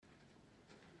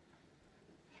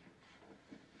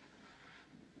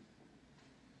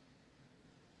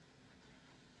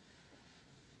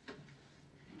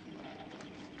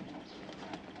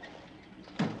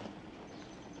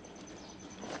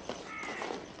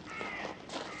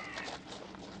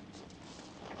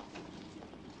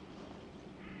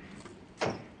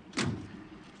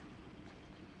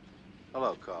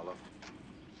well, Karloff.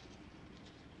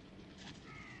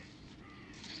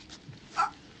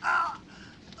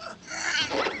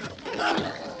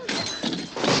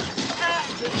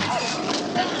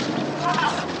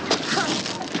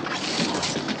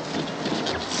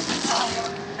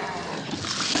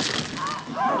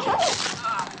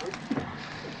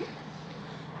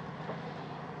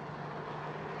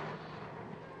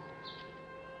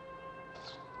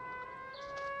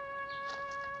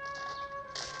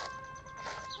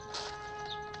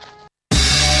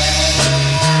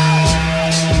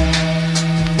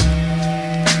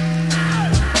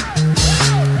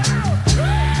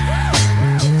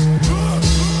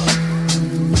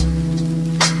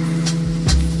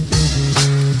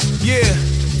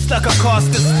 Like I cast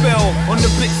a spell on the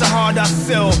bits of hard I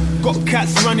sell. Got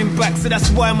cats running back, so that's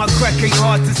why my crack ain't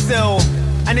hard to sell.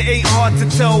 And it ain't hard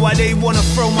to tell why they wanna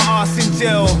throw my ass in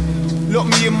jail. Lock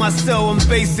me in my cell, I'm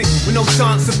basic with no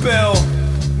chance of bail,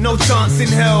 no chance in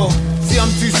hell. See,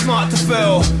 I'm too smart to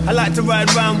fail. I like to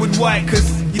ride round with white, cause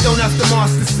you don't have to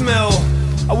mask the smell.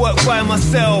 I work by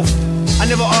myself, I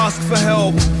never ask for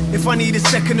help. If I need a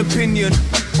second opinion,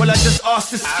 well, I just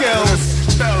ask the scales.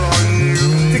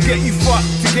 To get you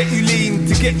fucked, to get you lean,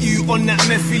 to get you on that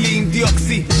methylene,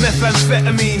 deoxy,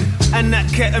 methamphetamine, and that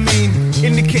ketamine.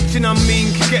 In the kitchen I'm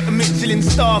mean, can get a Michelin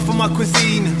star for my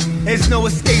cuisine. There's no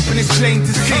escaping, it's plain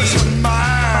to see.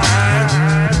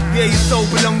 Yeah, your soul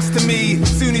belongs to me.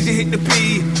 Soon as you hit the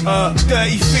B,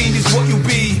 dirty fiend is what you'll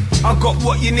be. I got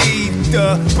what you need,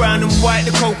 the brown and white,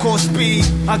 the coke or speed.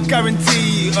 I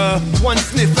guarantee, one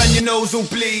sniff and your nose will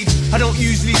bleed. I don't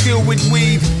usually deal with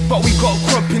weed, but we got a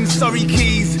crop in Surrey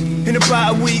Keys. In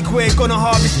about a week we're gonna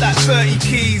harvest that 30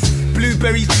 keys.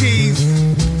 Blueberry cheese,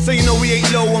 so you know we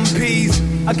ain't low on peas.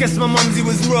 I guess my mumsy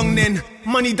was wrong then,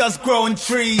 money does grow on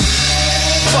trees.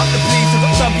 Fuck the police, I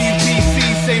got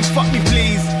WPC saying fuck me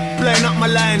please. Blowing up my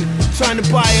line, trying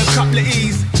to buy a couple of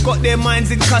E's. Got their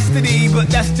minds in custody, but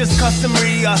that's just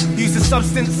customary. I use the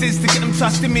substances to get them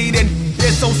trusting me, then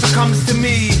their soul succumbs to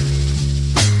me.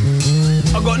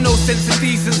 I got no sense of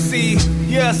decency.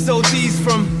 Yeah, I sold these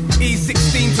from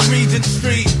E16 to Regent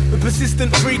Street with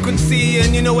persistent frequency,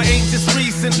 and you know it ain't just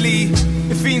recently.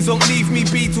 The fiends won't leave me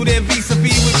be till they're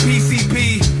vis-a-vis with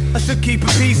PCP. I should keep a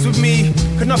peace with me,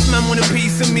 enough man want a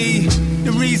piece of me.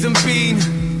 The reason being,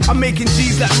 I'm making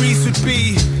G's like Reese would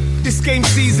be. This game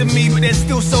seasoned me, but there's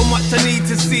still so much I need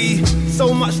to see.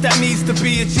 So much that needs to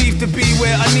be achieved to be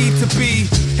where I need to be.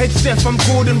 Head chef, I'm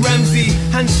Gordon Ramsay.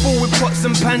 Hands full with pots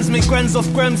and pans, make grands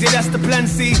off grams, yeah that's the plan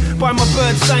C. Buy my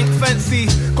bird sank fancy,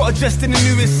 got her dressed in the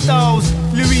newest styles.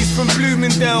 Louis from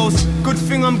Bloomingdale's, good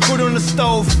thing I'm good on the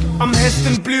stove. I'm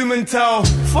Heston Blumenthal,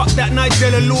 fuck that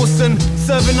Nigella Lawson.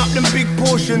 Serving up them big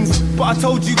portions, but I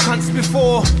told you cunts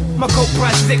before, my coke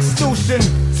price is extortion.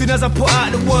 Soon as I put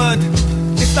out the word,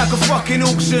 it's like a fucking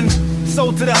auction,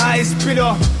 sold to the highest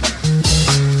bidder.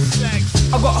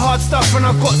 I got hard stuff and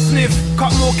I got sniff.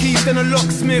 Cut more keys than a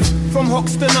locksmith. From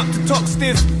Hoxton up to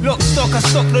Toxtiff, lock stock, I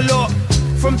stock the lot.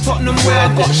 From Tottenham where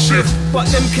I got shift, but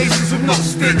them cases would not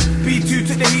stick. B2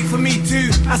 took the heat for me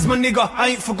too, that's my nigga, I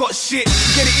ain't forgot shit.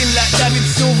 Get it in like David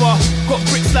Silver, got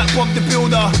bricks like Bob the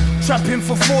Builder. Trapping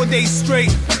for 4 days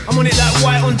straight, I'm on it like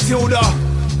white on Tilda.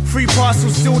 3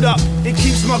 parcels sealed up, it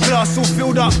keeps my glass all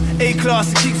filled up. A-class,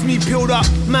 it keeps me peeled up.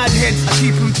 Mad heads, I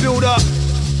keep them filled up.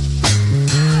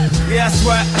 Yeah, that's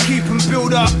right, I keep them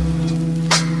build up.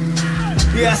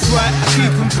 Yeah, that's right, I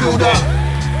keep them build up.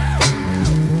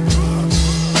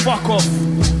 Fuck off.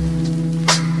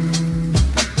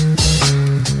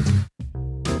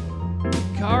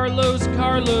 Carlos,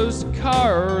 Carlos,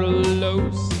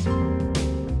 Carlos.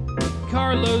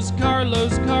 Carlos,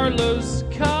 Carlos, Carlos,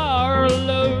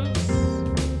 Carlos.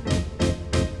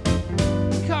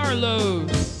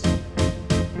 Carlos.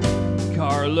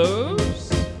 Carlos.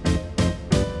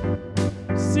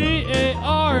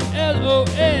 C-A-R-L-O-S.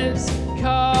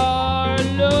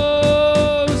 Carlos.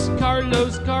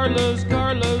 Carlos, Carlos,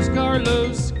 Carlos,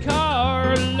 Carlos,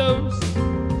 Carlos.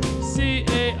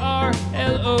 C-A-R-L-O-S.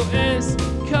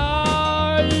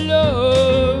 Carlos.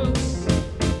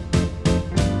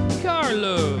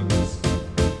 Carlos.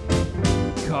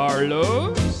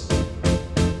 Carlos.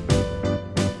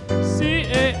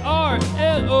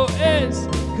 C-A-R-L-O-S.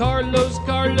 Carlos,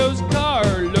 Carlos,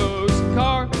 Carlos.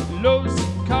 Carlos.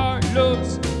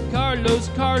 Carlos, Carlos,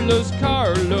 Carlos,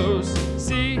 Carlos,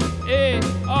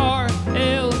 C-A-R-L-O-S,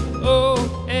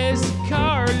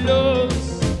 Carlos,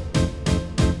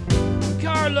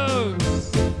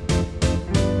 Carlos,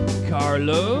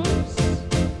 Carlos,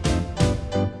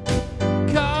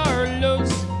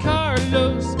 Carlos,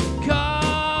 Carlos,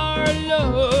 Carlos.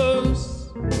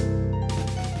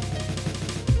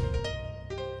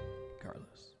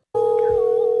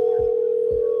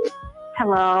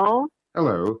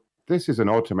 Hello, this is an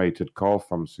automated call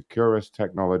from Securus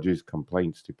Technologies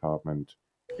Complaints Department.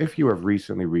 If you have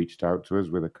recently reached out to us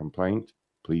with a complaint,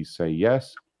 please say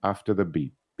yes after the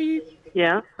beep.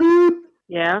 Yes.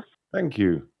 Yes. Thank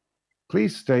you.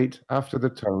 Please state after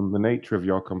the tone the nature of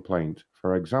your complaint.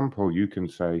 For example, you can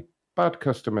say, bad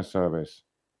customer service.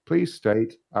 Please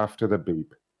state after the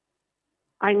beep.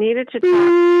 I needed to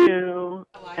talk to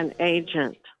an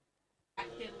agent.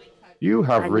 You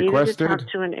have I needed to requested talk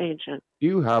to an agent.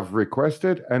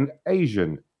 an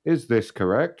Asian. Is this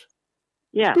correct?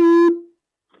 Yes.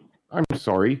 I'm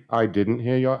sorry, I didn't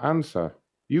hear your answer.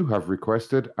 You have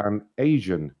requested an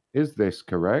Asian. Is this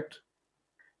correct?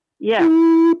 Yes.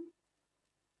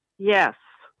 Yes.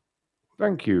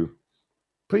 Thank you.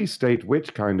 Please state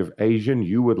which kind of Asian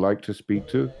you would like to speak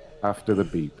to after the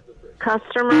beep.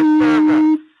 Customer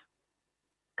service.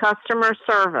 Customer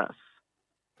service.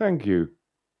 Thank you.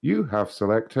 You have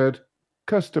selected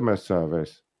customer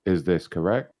service. Is this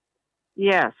correct?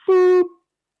 Yes.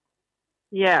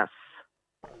 Yes.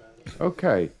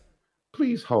 Okay.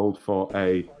 Please hold for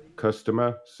a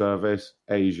customer service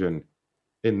Asian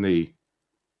in the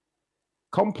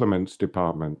compliments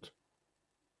department.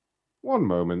 One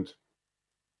moment.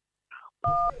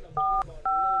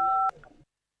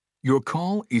 Your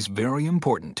call is very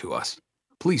important to us.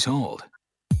 Please hold.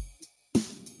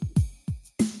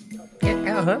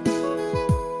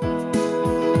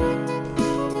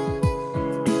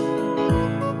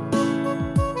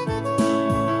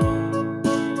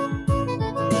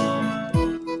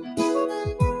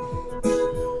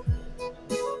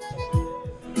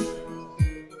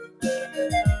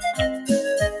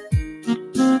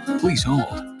 Please hold.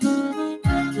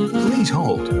 Please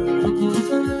hold.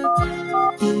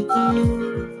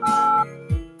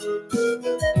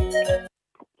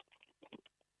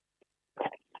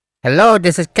 Hello,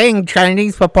 this is King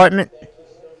Chinese Department.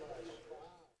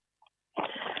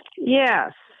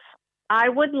 Yes. I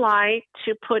would like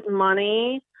to put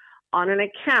money on an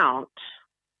account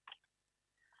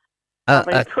of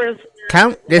a prisoner.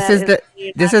 Count. This that is the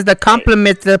in this United is the States.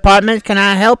 compliments department. Can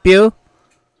I help you?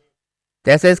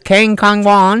 This is King Kong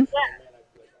Wan.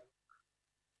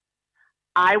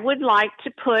 I would like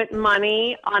to put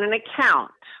money on an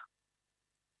account.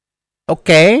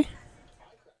 Okay.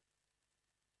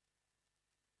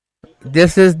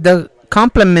 This is the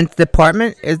compliments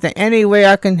department. Is there any way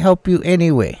I can help you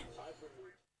anyway?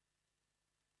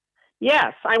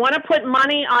 Yes, I want to put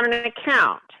money on an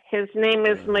account. His name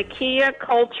is Makia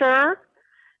Coulter,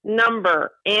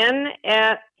 number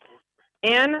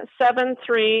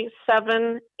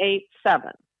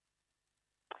N73787.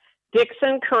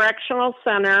 Dixon Correctional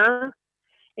Center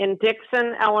in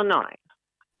Dixon, Illinois.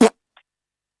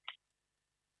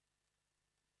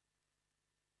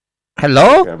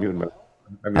 Hello? Okay,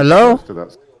 I'm Hello? close to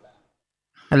that.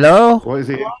 Hello? What is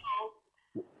he?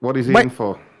 What is he What? in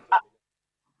for?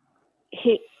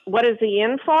 What is he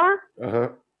in for? Uh-huh.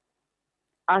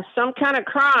 Some kind of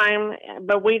crime,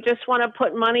 but we just want to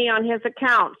put money on his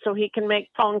account so he can make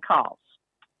phone calls.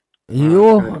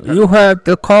 You have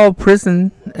to call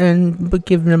prison and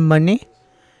give them money.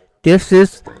 This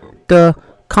is the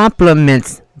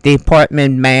compliments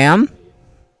department, ma'am.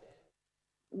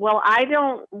 Well, I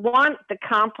don't want the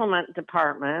compliment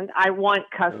department. I want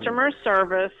customer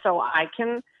service so I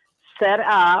can set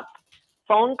up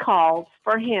phone calls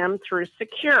for him through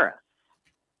Securus.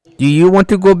 Do you want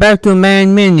to go back to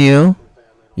main menu?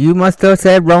 You must have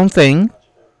said wrong thing.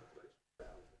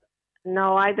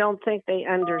 No, I don't think they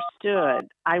understood.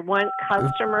 I want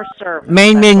customer service.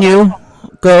 Main That's menu, what I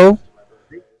want. go.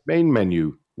 Main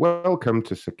menu. Welcome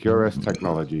to Securus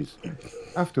Technologies.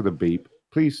 After the beep,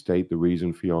 please state the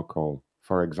reason for your call.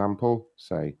 For example,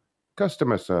 say,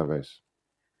 customer service.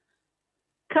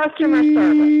 Customer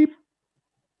service.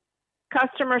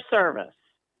 Customer service.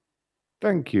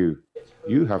 Thank you.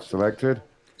 You have selected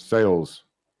sales.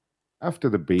 After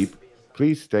the beep,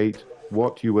 please state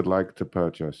what you would like to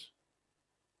purchase.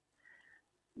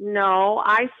 No,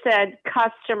 I said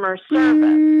customer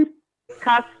service.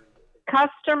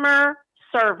 Customer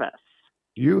service.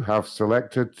 You have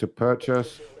selected to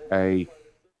purchase a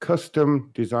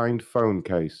custom designed phone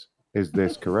case. Is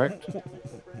this correct?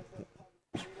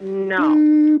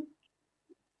 No.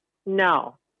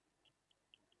 No.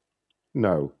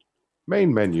 No.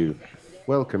 Main menu.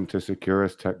 Welcome to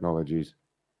Securus Technologies.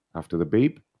 After the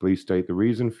beep, please state the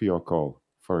reason for your call.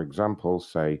 For example,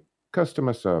 say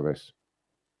customer service.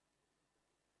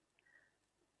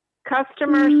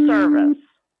 Customer service.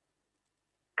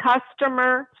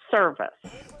 Customer service.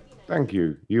 Thank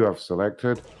you. You have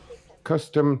selected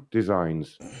custom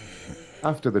designs.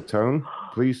 After the tone,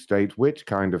 please state which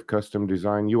kind of custom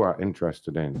design you are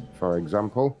interested in. For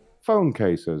example, phone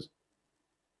cases.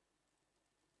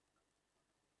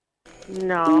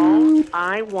 No,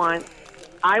 I want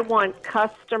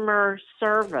customer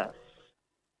service.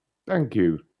 Thank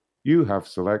you. You have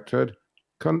selected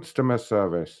customer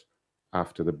service.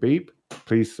 After the beep,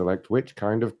 please select which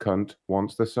kind of cunt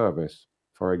wants the service.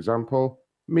 For example,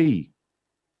 me.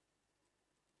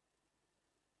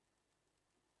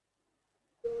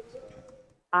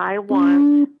 I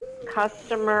want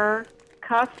customer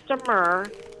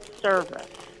service.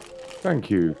 Thank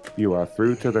you. You are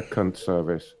through to the cunt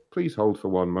service. Please hold for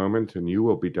one moment and you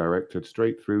will be directed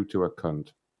straight through to a cunt.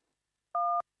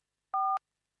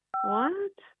 What?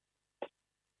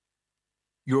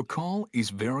 Your call is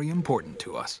very important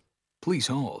to us. Please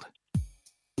hold.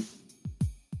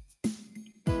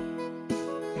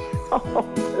 Oh,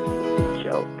 this is a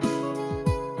joke.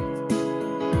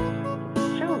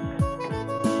 Joke.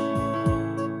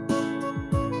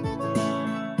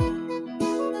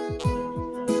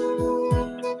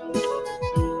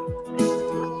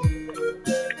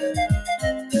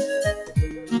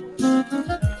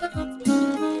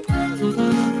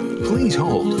 Please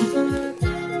hold.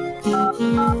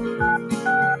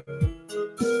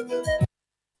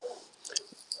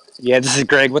 Yeah, this is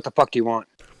Greg. What the fuck do you want?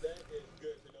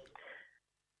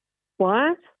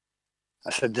 What?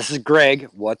 I said, this is Greg.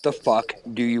 What the fuck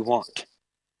do you want?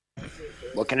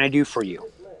 What can I do for you?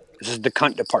 This is the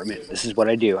cunt department. This is what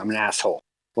I do. I'm an asshole.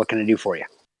 What can I do for you?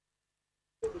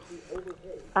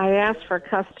 I asked for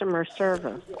customer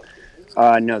service.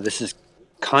 No, this is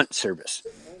cunt service.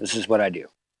 This is what I do.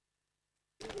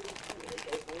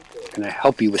 Can I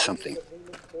help you with something?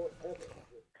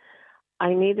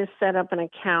 I need to set up an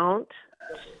account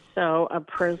so a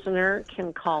prisoner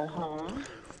can call home.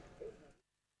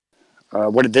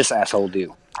 What did this asshole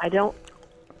do? I don't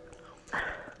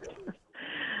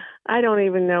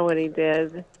even know what he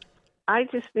did. I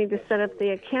just need to set up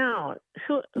the account.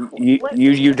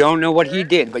 You don't know what he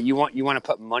did, but you want to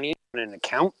put money in an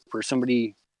account for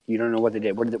somebody you don't know what they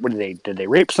did. What did they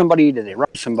rape somebody? Did they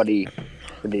rob somebody?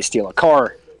 Did they steal a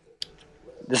car?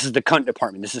 This is the cunt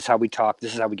department. This is how we talk.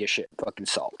 This is how we get shit fucking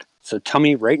solved. So tell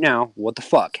me right now what the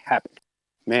fuck happened,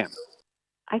 ma'am.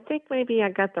 I think maybe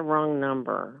I got the wrong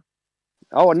number.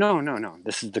 Oh, no.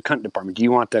 This is the cunt department. Do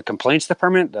you want the complaints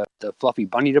department, the fluffy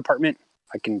bunny department?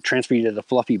 I can transfer you to the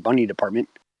fluffy bunny department.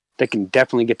 They can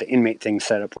definitely get the inmate thing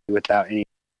set up without any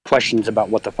questions about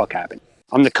what the fuck happened.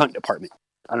 I'm the cunt department.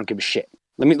 I don't give a shit.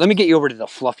 Let me get you over to the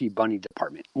fluffy bunny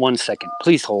department. 1 second.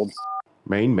 Please hold.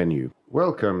 Main menu.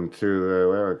 Welcome to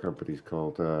where our company's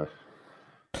called.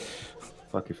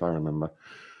 Fuck if I remember.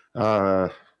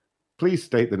 Please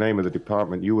state the name of the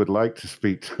department you would like to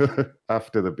speak to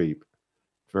after the beep.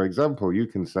 For example, you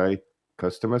can say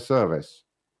customer service.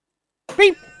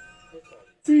 Beep.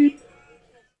 Beep.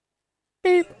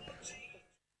 Beep.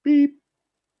 Beep.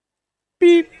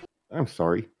 Beep. I'm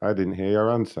sorry, I didn't hear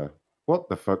your answer. What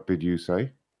the fuck did you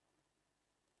say?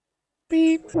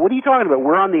 Beep. What are you talking about?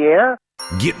 We're on the air?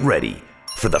 Get ready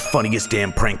for the funniest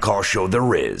damn prank call show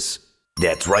there is.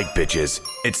 That's right, bitches.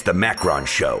 It's the Macron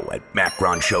Show at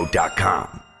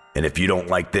macronshow.com. And if you don't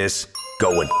like this,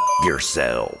 go and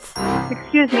yourself.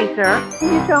 Excuse me, sir.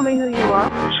 Can you tell me who you are?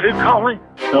 Who's calling?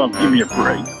 Oh, give me a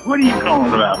break. What are you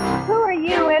calling about? Who are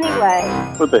you anyway?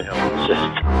 What the hell is this?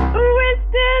 Who is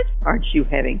this? Aren't you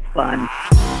having fun?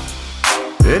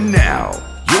 And now,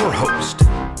 your host,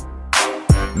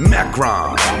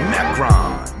 Macron.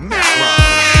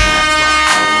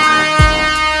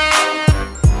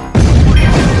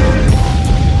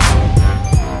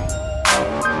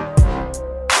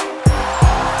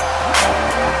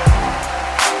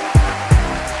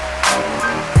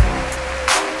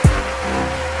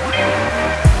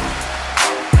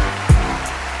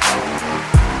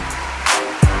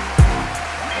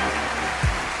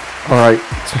 All right.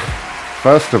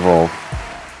 First of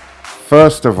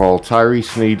all, Tyree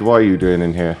Sneed, what are you doing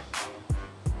in here?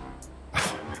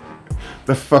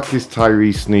 The fuck is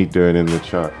Tyree Sneed doing in the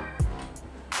chat?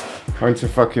 Trying to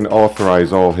fucking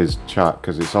authorize all his chat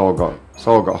because it's all got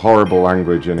horrible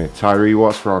language in it. Tyree,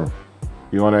 what's wrong?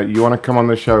 You wanna come on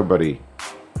the show, buddy?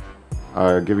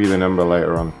 I'll give you the number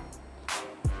later on.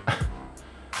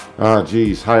 Ah,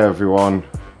 geez. Hi everyone.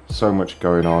 So much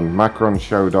going on.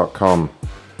 Macronshow.com.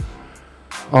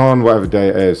 On whatever day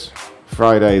it is.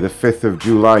 Friday, the 5th of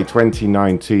July,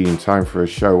 2019. Time for a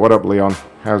show. What up, Leon?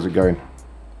 How's it going?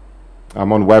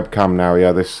 I'm on webcam now.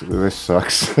 Yeah, this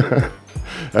sucks.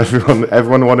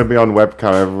 Everyone want to be on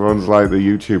webcam. Everyone's like, the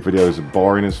YouTube videos are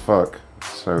boring as fuck.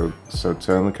 So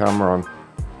turn the camera on.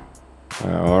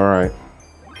 All right.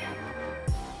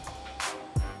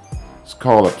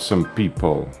 call up some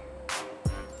people.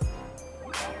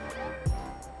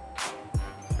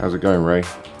 How's it going, Ray?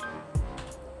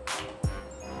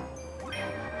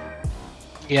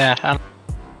 Yeah.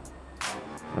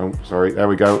 Oh, sorry. There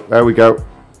we go. There we go.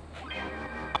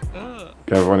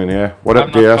 Get everyone in here. What up,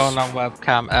 I'm DS? not going on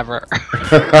webcam ever.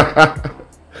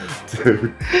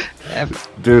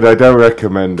 Dude, I don't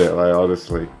recommend it. Like,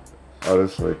 honestly.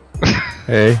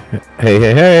 Hey.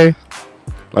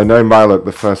 I know my luck.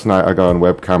 The first night I go on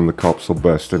webcam, the cops will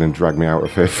burst in and drag me out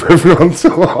of here for everyone to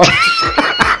watch.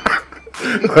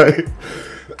 Like,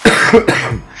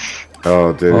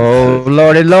 oh, dude. Oh,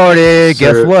 lordy.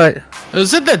 Guess what?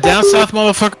 Is it that down south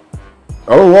motherfucker?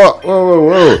 Oh, what?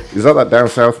 Whoa. Is that down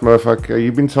south motherfucker?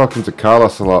 You've been talking to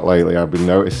Carlos a lot lately, I've been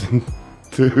noticing.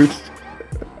 Dude.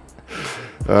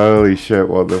 Holy shit,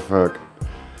 what the fuck?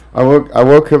 I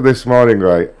woke up this morning,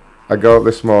 right? I got up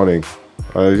this morning.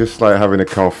 I was just like having a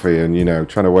coffee and, you know,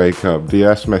 trying to wake up.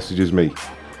 DS messages me.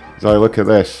 So I look at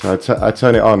this. I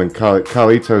turn it on and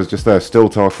Carlito's just there still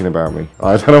talking about me.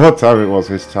 I don't know what time it was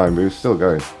his time, but he was still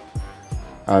going.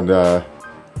 And,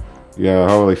 yeah,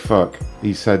 holy fuck.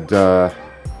 He said,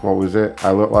 what was it?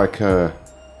 I look like a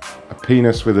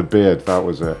penis with a beard. That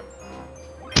was it.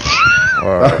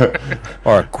 Or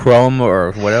a chrome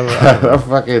or whatever.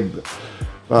 That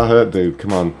hurt, dude.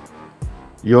 Come on.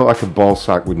 You look like a ball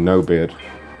sack with no beard.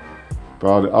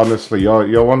 But honestly,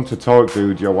 you're one to talk,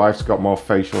 dude. Your wife's got more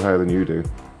facial hair than you do.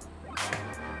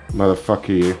 Motherfucker,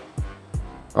 you.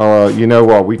 Oh, you know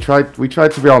what? We tried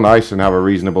to be all nice and have a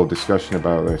reasonable discussion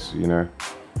about this, you know.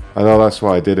 I know that's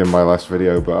what I did in my last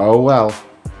video, but oh well.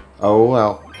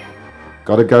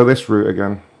 Gotta go this route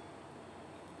again.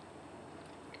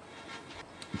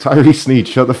 Tyree Sneed,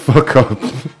 shut the fuck up.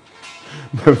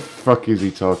 The fuck is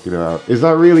he talking about? Is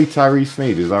that really Tyree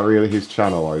Sneed? Is that really his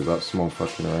channel, or is that someone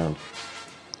fucking around?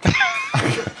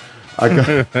 I got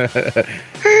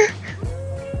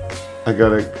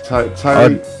it.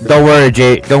 Tyree. Don't worry,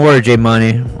 Jay. Don't worry, Jay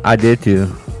Money. I did too.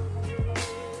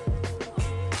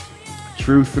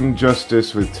 Truth and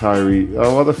Justice with Tyree.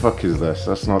 Oh, what the fuck is this?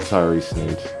 That's not Tyree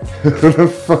Sneed. What the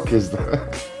fuck is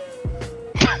that?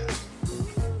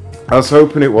 I was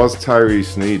hoping it was Tyree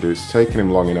Sneed. It's taken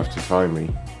him long enough to find me.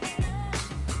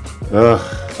 Ugh.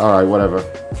 Alright, whatever.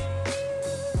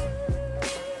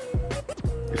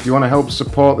 If you want to help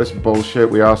support this bullshit,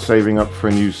 we are saving up for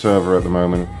a new server at the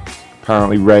moment.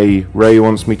 Apparently Ray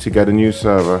wants me to get a new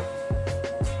server.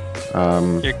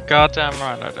 You're goddamn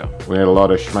right I do. We had a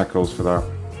lot of schmeckles for that.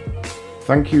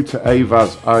 Thank you to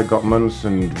Avaz, I Got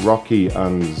Munson, Rocky,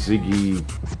 and Ziggy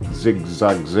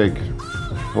Zigzag Zig,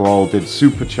 who all did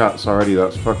super chats already.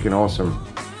 That's fucking awesome.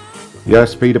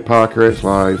 Yes, Peter Parker, it's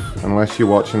live. Unless you're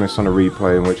watching this on a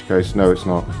replay, in which case, no, it's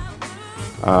not.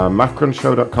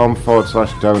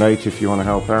 macronshow.com/donate if you want to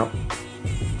help out.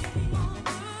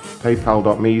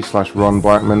 PayPal.me/Ron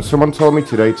Blackman. Someone told me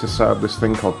today to set up this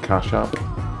thing called Cash App.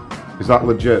 Is that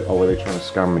legit, or were they trying to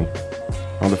scam me?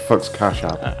 What the fuck's Cash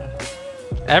App?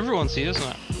 Everyone's using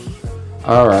it.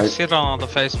 Alright. I see it on all the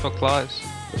Facebook Lives.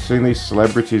 I've seen these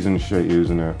celebrities and shit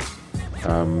using it.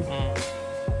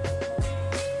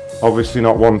 Obviously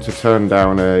not one to turn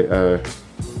down a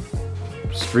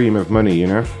stream of money, you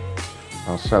know?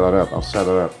 I'll set that up.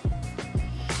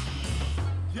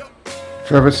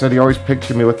 Trevor said he always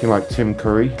pictured me looking like Tim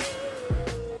Curry.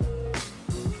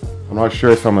 I'm not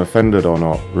sure if I'm offended or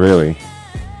not, really.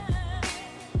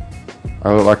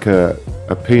 I look like a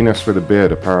penis with a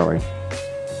beard, apparently.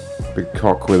 Big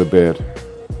cock with a beard.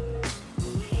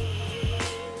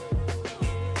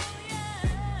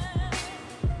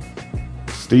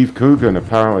 Steve Coogan,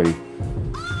 apparently.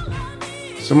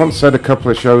 Someone said a couple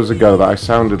of shows ago that I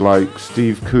sounded like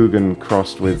Steve Coogan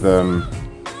crossed with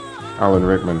Alan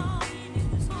Rickman.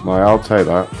 Well, I'll take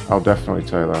that. I'll definitely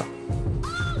take that.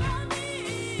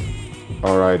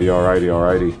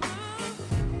 Alrighty.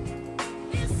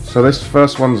 So this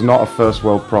first one's not a first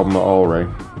world problem at all, Ray.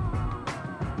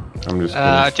 I'm just kidding.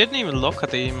 I didn't even look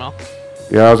at the email.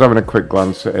 Yeah, I was having a quick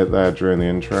glance at it there during the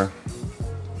intro.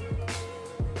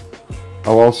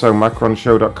 Oh, also,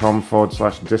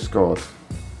 macronshow.com/Discord.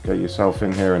 Get yourself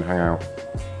in here and hang out.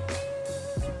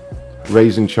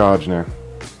 Ray's in charge now.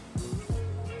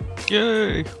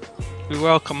 Yay! We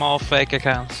welcome all fake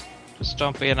accounts. Just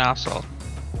don't be an asshole.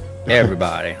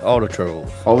 Everybody, all the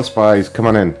trolls. All the spies, come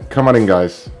on in. Come on in,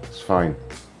 guys. It's fine.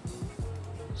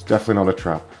 It's definitely not a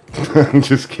trap. I'm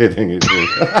just kidding, it's me.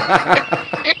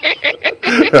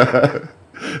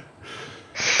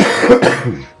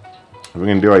 We're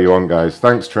going to do what you want, guys.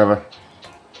 Thanks, Trevor.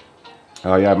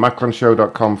 Oh, yeah,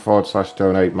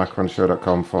 macronshow.com/donate,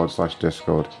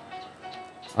 macronshow.com/Discord.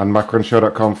 And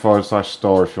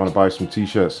macronshow.com/store if you want to buy some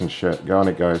t-shirts and shit. Go on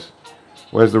it, guys.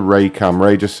 Where's the Ray cam?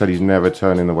 Ray just said he's never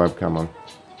turning the webcam on.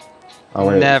 Oh,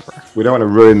 wait. Never. We don't want to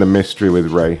ruin the mystery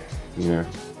with Ray, you know.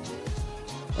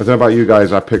 I don't know about you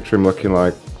guys, I picture him looking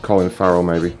like Colin Farrell,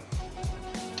 maybe.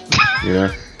 You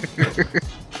know?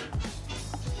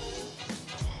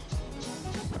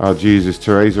 Oh, Jesus,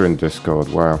 Teresa in Discord,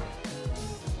 wow.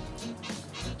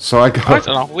 So I don't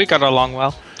know, we got along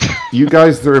well. You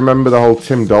guys that remember the whole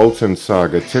Tim Dalton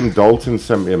saga, Tim Dalton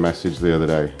sent me a message the other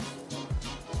day.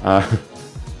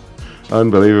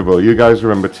 Unbelievable. You guys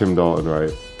remember Tim Dalton,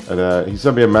 right? And he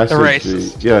sent me a message. The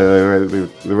racist.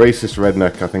 The racist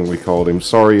redneck, I think we called him.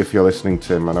 Sorry if you're listening,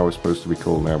 Tim. I know we're supposed to be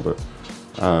cool now, but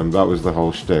that was the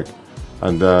whole shtick.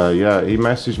 And yeah, he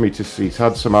messaged me to see. He's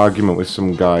had some argument with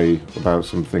some guy about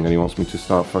something, and he wants me to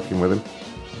start fucking with him.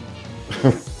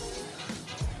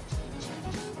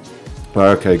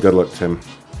 Okay, good luck, Tim.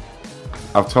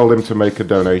 I've told him to make a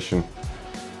donation.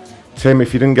 Tim,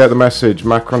 if you didn't get the message,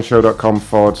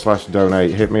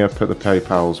 macronshow.com/donate. Hit me up at the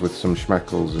PayPals with some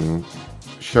schmeckles and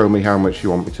show me how much you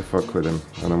want me to fuck with him,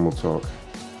 and then we'll talk.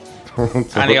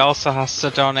 And he also has to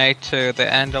donate to the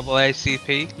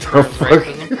NAACP. Oh, fuck.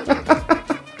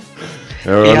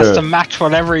 He has to match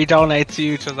whatever he donates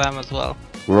you to them as well.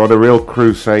 We're on a real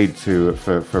crusade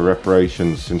for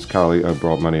reparations since Carlito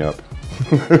brought money up.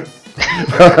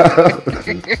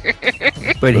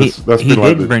 But he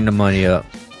didn't bring the money up.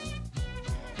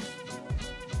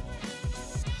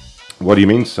 What do you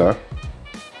mean, sir?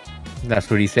 That's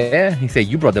what he said. He said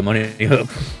you brought the money up.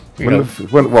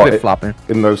 Flip-flopping.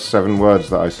 In those 7 words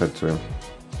that I said to him.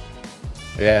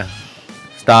 Yeah.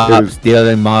 Stop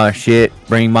stealing my shit.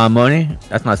 Bring my money.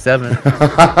 That's not 7.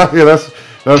 Yeah,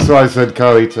 that's why I said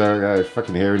Carlito. Yeah,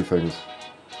 fucking hearing things.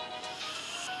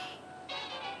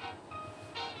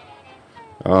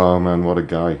 Oh man, what a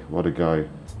guy. What a guy.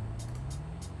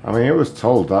 I mean, it was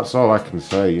told. That's all I can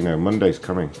say. You know, Monday's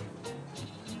coming.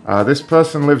 This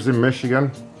person lives in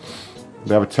Michigan.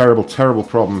 They have a terrible, terrible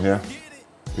problem here.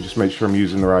 We just make sure I'm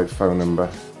using the right phone number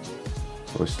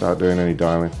before we start doing any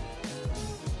dialing.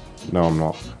 No, I'm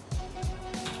not.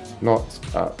 Not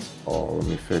at all. Let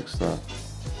me fix that.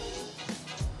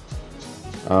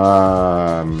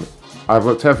 I've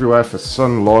looked everywhere for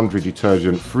Sun laundry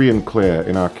detergent, free and clear,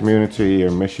 in our community here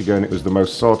in Michigan. It was the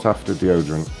most sought after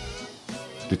deodorant.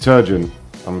 Detergent.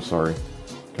 I'm sorry.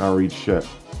 Can't read shit.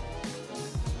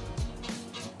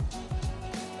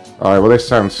 Alright, well this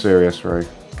sounds serious, Ray.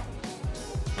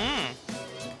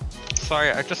 Sorry,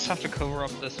 I just have to cover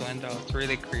up this window. It's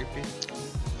really creepy.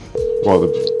 What,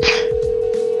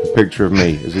 the picture of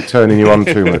me? Is it turning you on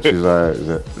too much? Is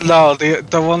it? No,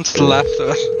 the one to the left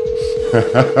of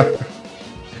it.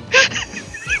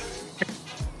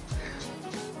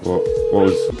 What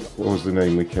was the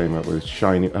name we came up with?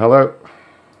 Shiny. Hello?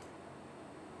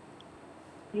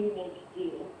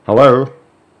 Hello?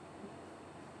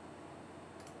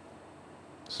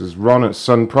 This is Ron at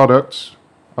Sun Products.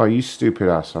 Oh, you stupid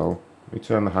asshole. Let me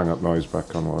turn the hang-up noise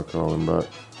back on while I call him back.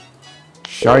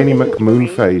 Shiny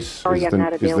McMoonface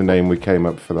is the name we came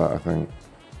up for that, I think.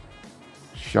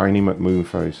 Shiny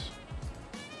McMoonface.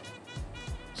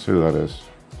 That's who that is.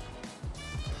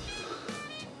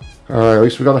 Alright, at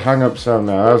least we got a hang-up sound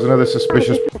now. How's another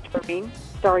suspicious...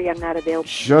 Sorry, I'm not available.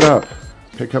 Shut up!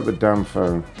 Pick up the damn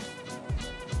phone.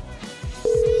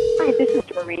 Hi, this is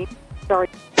Doreen. Sorry.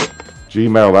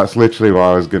 Gmail, that's literally what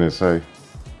I was going to say.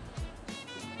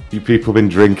 You people been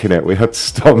drinking it. We had to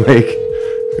stop making...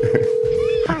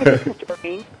 Hi, this is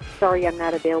Doreen. Sorry I'm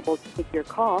not available to take your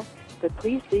call, but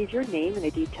please leave your name and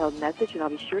a detailed message, and I'll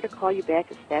be sure to call you back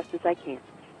as fast as I can.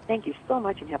 Thank you so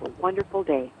much, and have a wonderful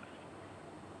day.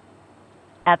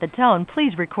 At the tone,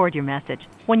 please record your message.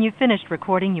 When you've finished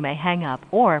recording, you may hang up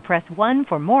or press 1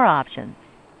 for more options.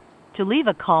 To leave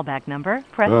a callback number,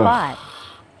 press 5.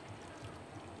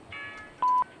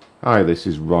 Hi, this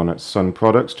is Ron at Sun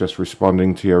Products, just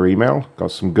responding to your email.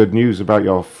 Got some good news about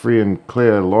your free and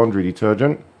clear laundry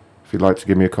detergent. If you'd like to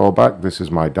give me a call back, this is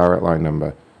my direct line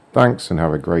number. Thanks and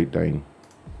have a great day.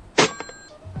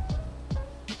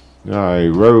 Hi,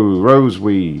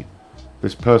 Rosewee.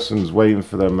 This person's waiting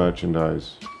for their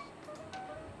merchandise.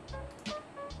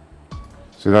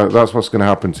 So that's what's going to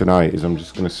happen tonight, is I'm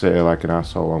just going to sit here like an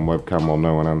asshole on webcam while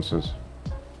no one answers.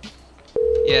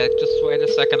 Yeah, just wait a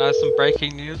second, I have some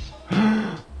breaking news.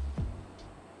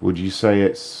 Would you say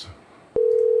it's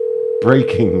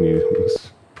breaking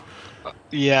news?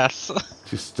 Yes.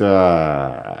 Just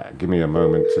give me a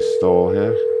moment to stall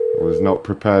here. I was not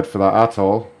prepared for that at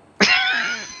all.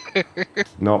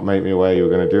 Not make me aware you were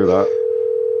going to do that.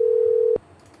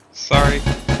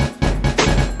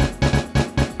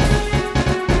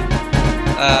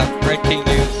 breaking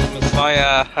news.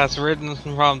 Messiah has risen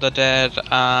from the dead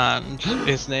and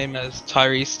his name is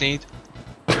Tyree Sneed.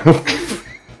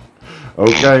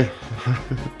 Okay.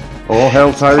 All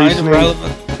hail Tyree Kind of Sneed.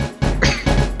 relevant.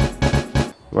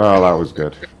 Well, that was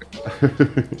good.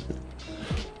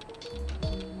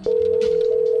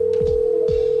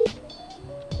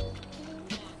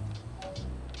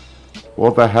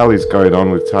 What the hell is going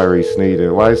on with Tyree Sneed?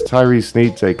 Why is Tyree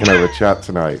Sneed taking over chat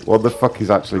tonight? What the fuck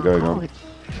is actually going on?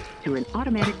 To an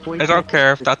automatic voice I don't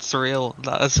care if that's real.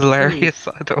 That is hilarious,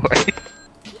 either way.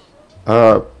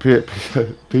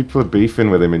 People are beefing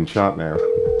with him in chat now.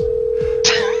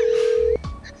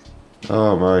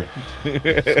 Oh my.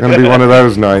 It's gonna be one of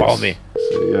those nights. Call me.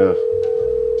 So, yeah.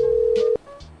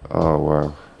 Oh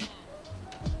wow.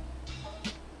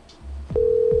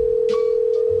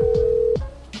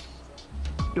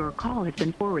 Your call has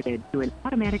been forwarded to an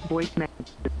automatic voice message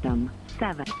system.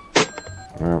 7.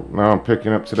 Well, now I'm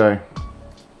picking up today.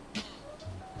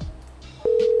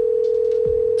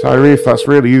 Tyree, if that's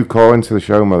really you, call into the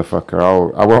show, motherfucker.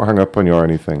 I won't hang up on you or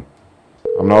anything.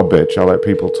 I'm not a bitch. I'll let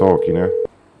people talk, you know?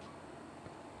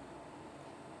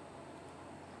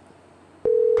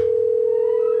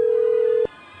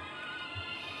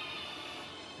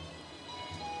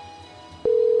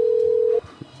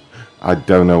 I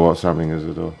don't know what's happening as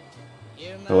a door.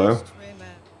 Hello?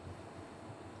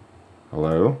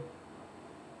 Hello?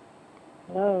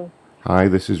 Hello. Hi,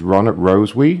 this is Ron at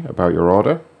Rosewee about your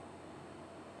order.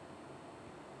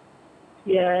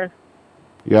 Yeah.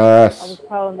 Yes. I was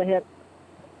calling the hip.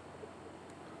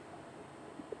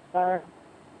 Sorry.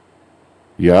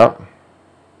 Yeah.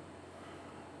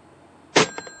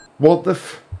 What the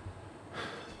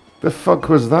fuck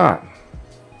was that?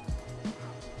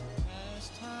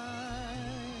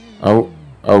 Oh,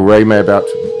 Ray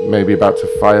maybe about to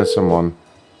fire someone.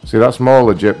 See, that's more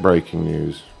legit breaking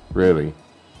news, really.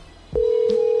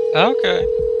 Okay.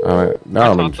 Now I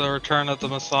I'm thought the return of the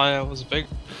Messiah was big.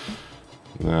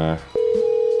 Nah.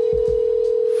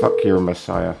 Fuck your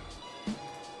Messiah.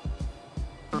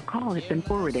 Your call has been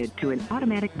forwarded to an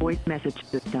automatic voice message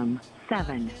system.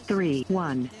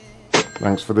 731.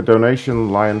 Thanks for the donation,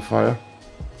 Lionfire.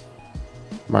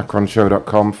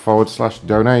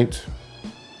 Macronshow.com/donate.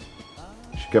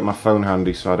 Should get my phone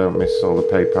handy so I don't miss all the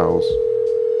PayPals.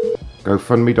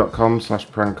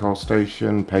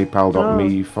 GoFundMe.com/prankcallstation.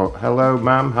 PayPal.me for... Hello,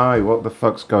 ma'am. Hi, what the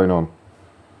fuck's going on?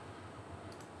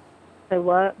 Say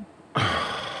what?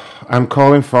 I'm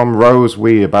calling from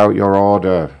Rosewee about your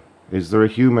order. Is there a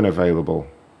human available?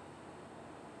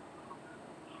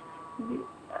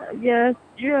 Yes,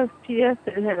 USPS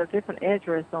it had a different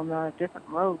address on the different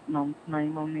road name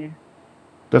on there.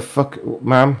 The fuck,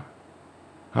 ma'am?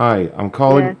 Hi, I'm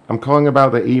calling. Yes. I'm calling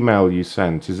about the email you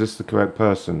sent. Is this the correct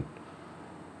person?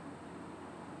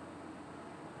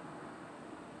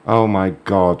 Oh my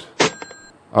god.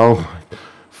 Oh my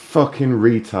fucking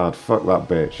retard. Fuck that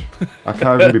bitch. I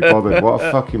can't even be bothered. What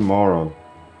a fucking moron.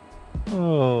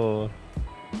 Oh.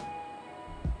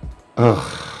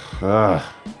 Ugh. That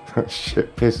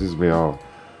shit pisses me off.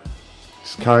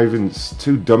 It's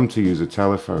too dumb to use a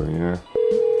telephone, you know?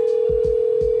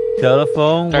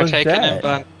 Telephone? They're What's taking that? him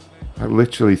back.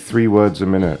 Literally 3 words a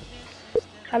minute.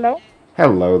 Hello?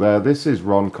 Hello there. This is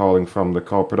Ron calling from the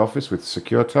corporate office with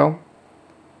SecureTel.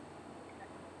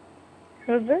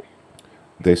 Who's this?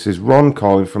 This is Ron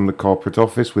calling from the corporate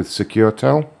office with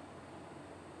SecureTel.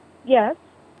 Yes.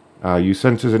 You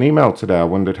sent us an email today. I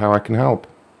wondered how I can help.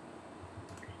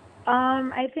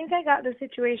 I think I got the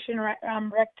situation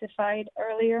rectified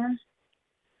earlier.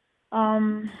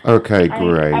 Okay,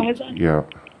 great. I was Yeah.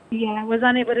 I was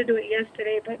unable to do it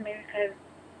yesterday, but maybe because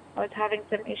I was having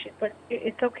some issues. But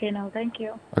it's okay now. Thank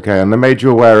you. Okay, and they made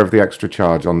you aware of the extra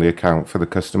charge on the account for the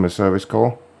customer service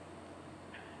call?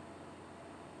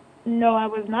 No, I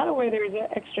was not aware there was an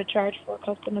extra charge for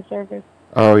customer service.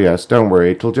 Oh, yes, don't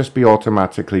worry. It'll just be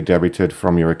automatically debited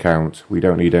from your account. We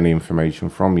don't need any information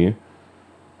from you.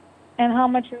 And how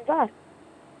much is that?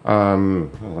 Well,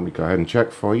 let me go ahead and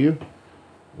check for you.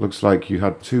 Looks like you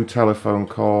had 2 telephone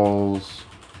calls.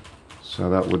 So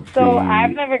that would be... So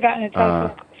I've never gotten a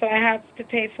telephone so I have to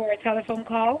pay for a telephone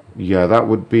call? Yeah, that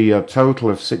would be a total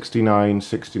of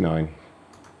 $69.69.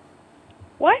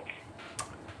 What?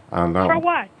 And For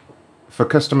what? For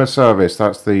customer service,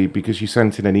 that's because you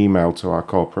sent in an email to our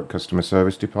corporate customer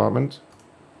service department.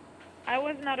 I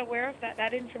was not aware of that.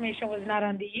 That information was not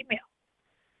on the email.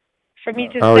 For me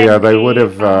to Oh send yeah, they the, would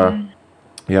have.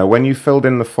 Yeah, when you filled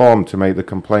in the form to make the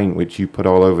complaint, which you put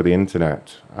all over the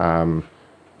internet, that's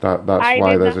I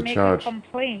why did there's not a make charge. a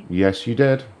complaint. Yes, you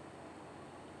did.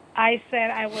 I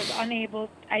said I was unable,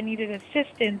 I needed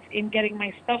assistance in getting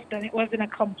my stuff done. It wasn't a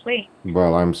complaint.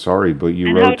 Well, I'm sorry, but you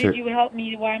And how wrote did it you help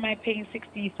me? Why am I paying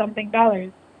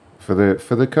 $60-something? for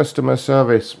the customer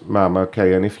service, ma'am.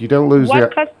 Okay, and if you don't lose What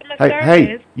the customer hey,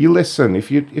 service? you listen.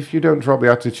 If you don't drop the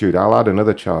attitude, I'll add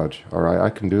another charge. All right, I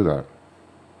can do that.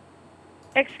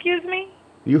 Excuse me?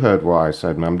 You heard what I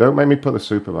said, ma'am. Don't make me put the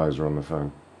supervisor on the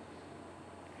phone.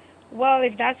 Well,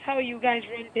 if that's how you guys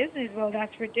run business, well,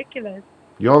 that's ridiculous.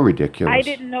 You're ridiculous. I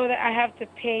didn't know that I have to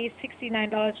pay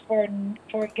 $69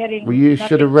 for getting. Well, you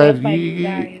should have read. by you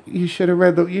guys. You should have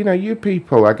read the. You know, you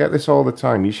people. I get this all the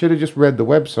time. You should have just read the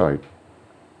website.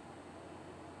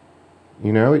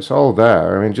 You know, it's all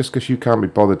there. I mean, just because you can't be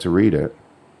bothered to read it.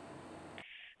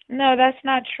 No, that's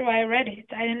not true. I read it.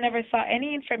 I never saw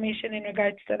any information in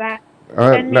regards to that.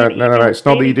 No. Send me an email It's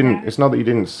not that you stating didn't. It's not that you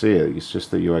didn't see it. It's just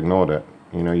that you ignored it.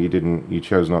 You know, you didn't. You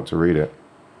chose not to read it.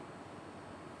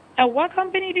 And what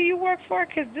company do you work for?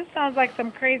 Because this sounds like some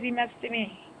crazy mess to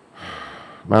me.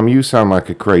 Ma'am, you sound like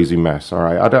a crazy mess. All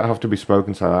right, I don't have to be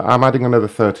spoken to. I'm adding another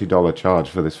 $30 charge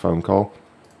for this phone call.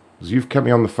 'Cause you've kept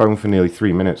me on the phone for nearly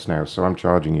 3 minutes now, so I'm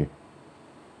charging you.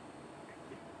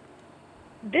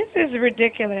 This is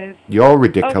ridiculous. You're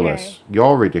ridiculous. Okay.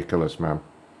 You're ridiculous, ma'am.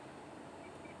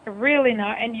 Really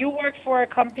not. And you work for a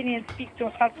company and speak to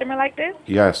a customer like this?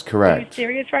 Yes, Are you correct.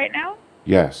 serious right now?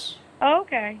 Yes. Oh,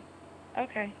 okay.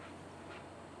 Okay.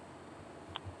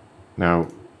 Now,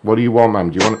 what do you want, ma'am?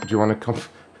 Do you want to come?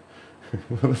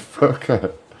 What the fuck?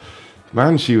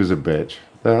 Man, she was a bitch.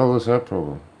 The hell was her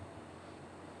problem?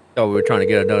 Oh, we were trying to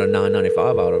get another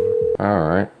 $9.95 out of her. All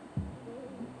right.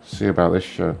 See about this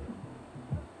shit.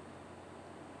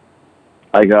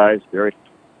 Hi guys, Barry.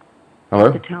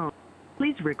 Hello. tone.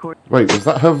 Please record. Wait, was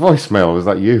that her voicemail? Or was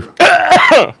that you?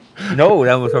 No,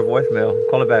 that was her voicemail.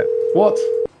 Call it back. What?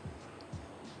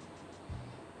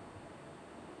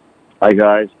 Hi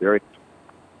guys, Barry.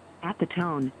 At the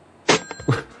tone.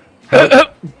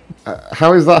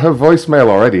 How is that her voicemail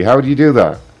already? How do you do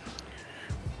that?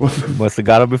 Must have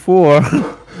got her before.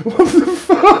 What the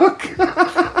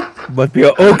fuck? Must be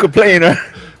an old complainer.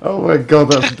 Oh my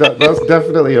god, that's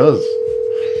definitely us.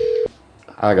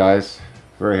 Hi guys,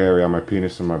 very hairy on my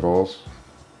penis and my balls.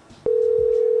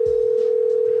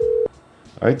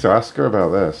 I need to ask her about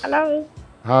this. Hello?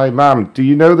 Hi ma'am, do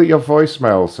you know that your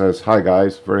voicemail says, "Hi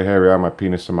guys, very hairy on my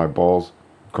penis and my balls,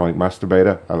 chronic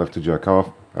masturbator, I love to jerk off,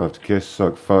 I love to kiss,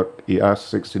 suck, fuck, eat ass,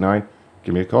 69,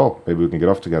 give me a call, maybe we can get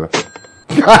off together."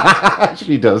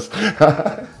 She does.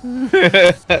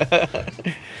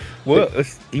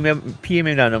 What? Email, PM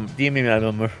me that number. DM me that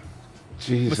number.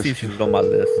 Jesus. Let's see if she's on my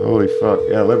list. Holy fuck!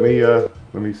 Yeah, let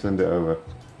me send it over.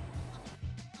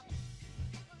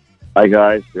 Hi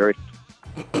guys, Barry.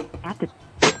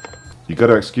 You got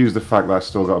to excuse the fact that I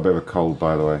still got a bit of a cold.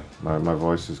 By the way, my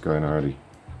voice is going already.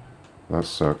 That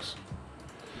sucks.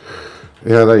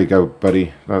 Yeah, there you go,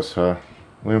 buddy. That's her.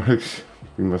 We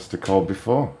must have called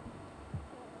before.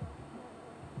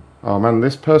 Oh man,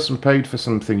 this person paid for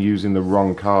something using the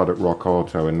wrong card at Rock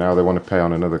Auto, and now they want to pay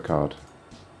on another card.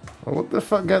 Well, what the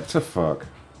fuck? Get to fuck.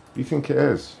 You think it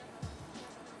is?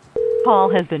 Call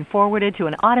has been forwarded to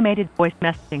an automated voice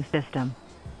messaging system.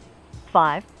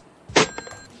 5.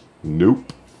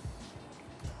 Nope.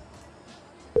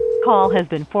 Call has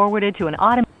been forwarded to an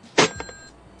automated.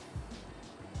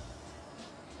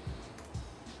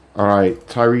 Alright,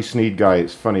 Tyrese Need guy,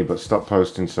 it's funny, but stop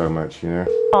posting so much, you know?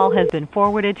 Call has been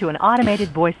forwarded to an automated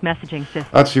voice messaging system.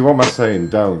 Actually, what am I saying?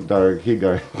 Don't, keep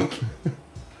going.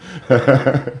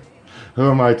 Who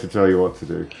am I to tell you what to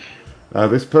do?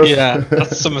 This person... Yeah,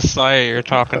 that's the Messiah you're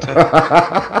talking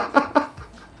to.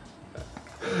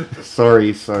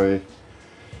 Sorry.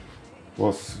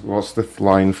 What's the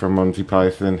line from Monty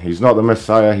Python? He's not the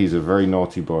Messiah, he's a very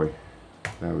naughty boy.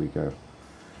 There we go.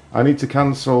 I need to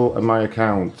cancel my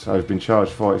account. I've been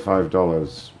charged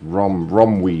 $45.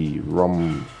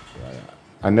 Rom.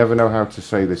 I never know how to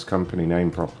say this company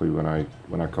name properly when I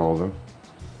call them.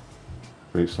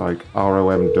 But it's like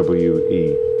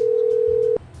ROMWE.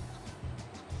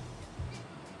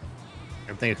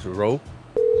 I think it's a row.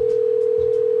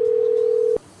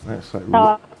 That's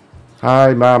like.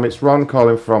 Hi, ma'am. It's Ron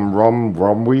calling from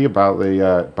Romwe about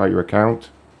your account.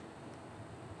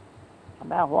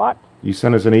 About what? You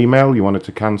sent us an email. You wanted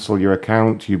to cancel your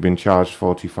account. You've been charged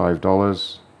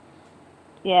 $45.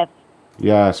 Yes.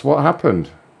 Yes. What happened?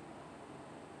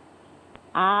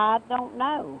 I don't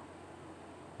know.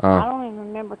 I Ah. don't even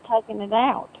remember taking it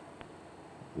out.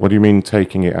 What do you mean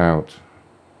taking it out?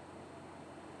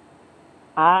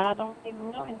 I don't even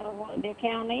really know what the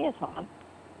account is, hon.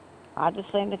 I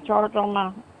just seen the charge on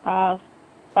my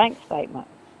bank statement.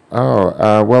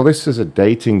 Well, this is a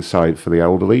dating site for the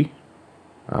elderly.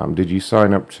 Did you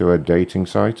sign up to a dating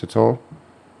site at all?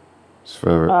 It's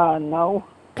for no.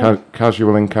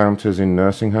 casual encounters in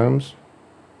nursing homes.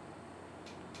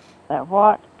 That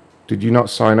what? Did you not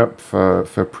sign up for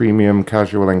premium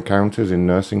casual encounters in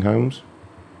nursing homes?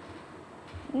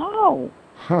 No.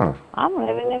 Huh. I'm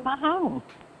living in my home.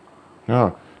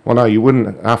 Oh. Well, no, you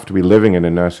wouldn't have to be living in a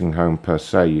nursing home per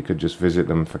se. You could just visit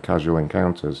them for casual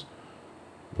encounters.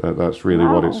 That's really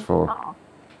what it's for.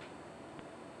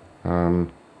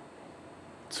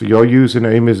 So your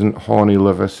username isn't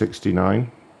HornyLover69?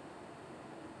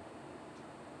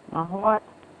 What?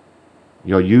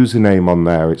 Your username on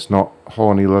there, it's not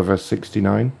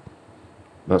HornyLover69?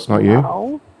 That's not you?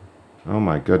 No. Oh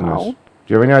my goodness. No. Do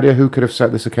you have any idea who could have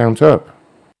set this account up?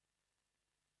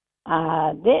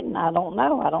 I didn't. I don't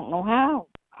know. I don't know how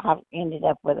I ended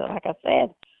up with it. Like I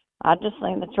said, I just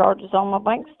seen the charges on my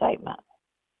bank statement.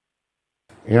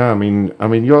 Yeah, I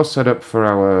mean, you're set up for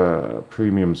our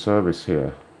premium service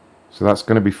here, so that's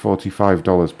going to be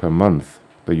 $45 per month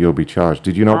that you'll be charged.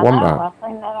 Did you not want that? I've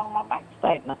seen that on my bank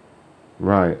statement.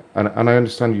 Right, and I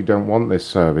understand you don't want this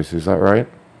service. Is that right?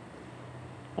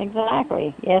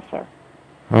 Exactly. Yes, sir.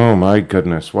 Oh my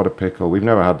goodness, what a pickle! We've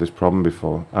never had this problem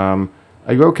before.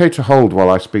 Are you okay to hold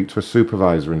while I speak to a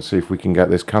supervisor and see if we can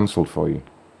get this cancelled for you?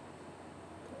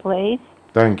 Please.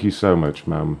 Thank you so much,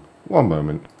 ma'am. One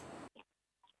moment.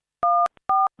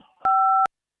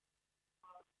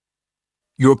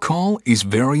 Your call is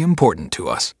very important to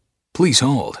us. Please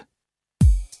hold.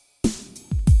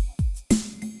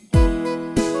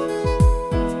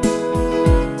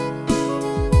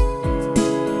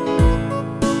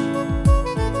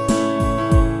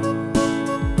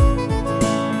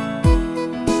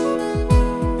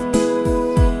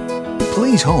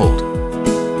 Please hold.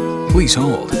 Please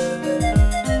hold.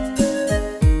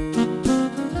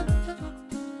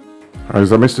 Hi, is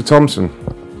that Mr. Thompson?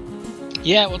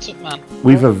 Yeah, what's up, man?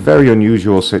 We've a very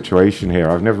unusual situation here.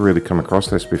 I've never really come across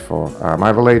this before. I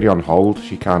have a lady on hold.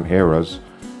 She can't hear us.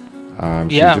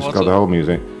 She's just got the whole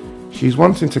music. She's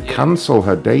wanting to cancel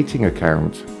her dating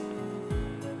account.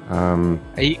 Are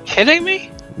you kidding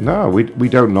me? No, we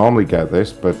don't normally get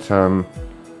this, but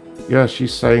yeah,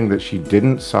 she's saying that she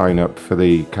didn't sign up for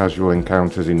the casual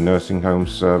encounters in nursing home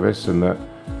service and that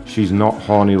she's not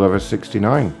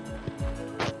HornyLover69.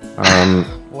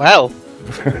 Well.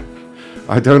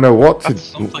 I don't know what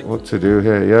to do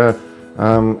here. Yeah.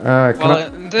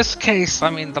 Well, in this case, I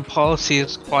mean, the policy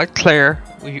is quite clear.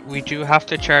 We do have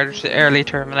to charge the early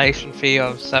termination fee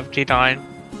of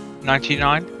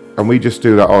 $79.99. And we just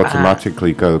do that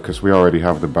automatically, go, because we already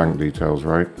have the bank details,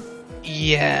 right?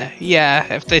 Yeah.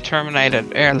 If they terminate it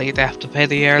early, they have to pay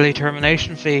the early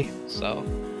termination fee. So,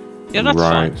 yeah, that's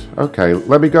fine. Right. Okay.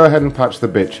 Let me go ahead and patch the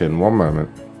bitch in. One moment.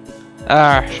 Fucking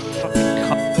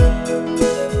cunt.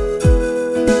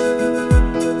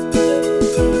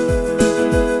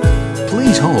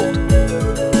 Please hold.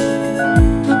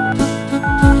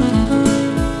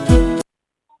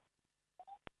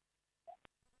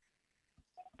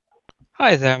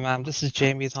 Hi there, ma'am. This is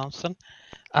Jamie Thompson.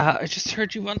 I just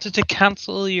heard you wanted to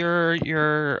cancel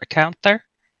your account there.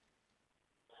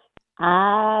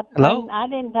 Hello? I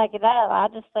didn't take it out. I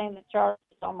just seen the charges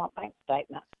on my bank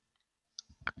statement.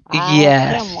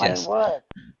 Yes. What it was.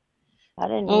 I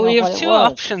didn't know Well, we have what it two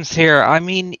was. options here. I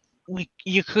mean,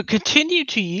 you could continue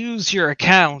to use your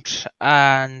account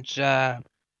and get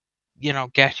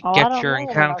your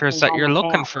encounters that you're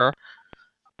looking for,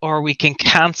 or we can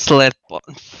cancel it. But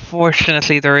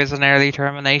unfortunately, there is an early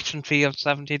termination fee of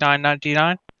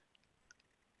 $79.99.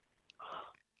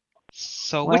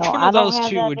 So, which one of those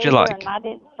two would you like? I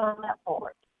didn't sign up for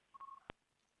it.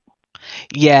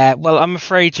 Yeah, well, I'm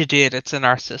afraid you did. It's in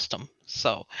our system,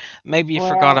 so maybe you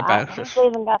forgot about it. He's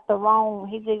even got the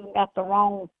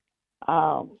wrong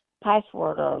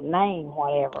password or name,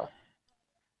 whatever.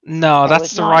 No, So that's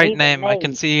it's the not right even name. I me.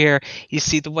 can see here. You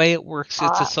see the way it works.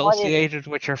 It's What is it? associated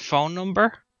with your phone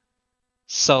number,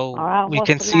 so we what's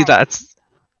can the see name? that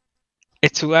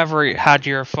it's whoever had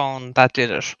your phone that did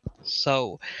it.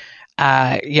 So,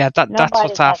 yeah, that's Nobody what's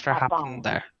has after my happening phone.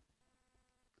 there.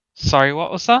 Sorry,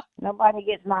 what was that? Nobody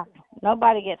gets my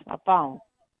phone.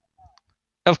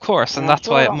 Of course, and I that's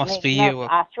sure why it don't must need be nurse- you.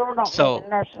 I sure don't So, need a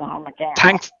nursing home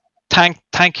account.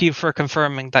 thank you for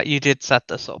confirming that you did set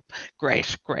this up.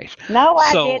 Great. No,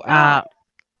 I So, did not.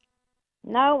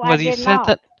 No, I well, you did said not.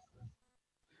 that.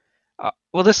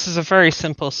 Well, this is a very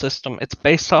simple system. It's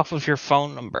based off of your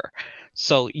phone number.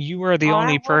 So you are the All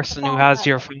only right, what's the person who phone has number?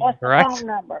 your phone, What's the correct? phone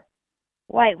number?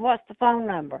 Wait, what's the phone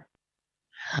number?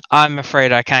 I'm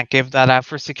afraid I can't give that out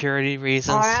for security All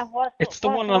reasons. right, what's It's the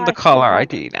one on the caller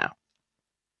ID now.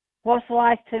 What's the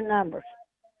last two numbers?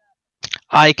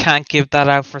 I can't give that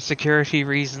out for security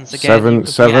reasons again.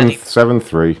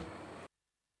 773.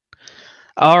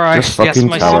 All right, Just yes, fucking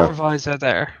my tell her. supervisor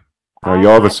there. No,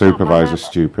 you're the supervisor,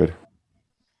 stupid.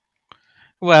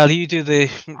 Well, you do the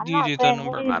I'm you not do the saying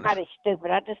number, man. anybody's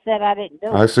stupid. I just said I didn't do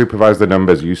I it. supervise the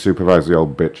numbers, you supervise the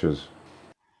old bitches.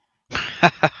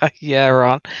 Yeah,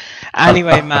 Ron.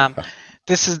 Anyway, ma'am,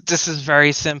 this is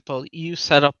very simple. You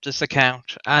set up this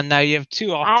account, and now you have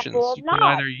two options. I did You can not.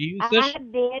 either use I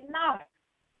it. did not.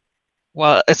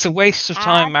 Well, it's a waste of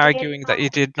time I did arguing that you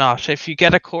did not. If you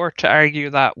get a court to argue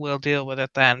that, we'll deal with it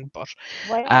then. But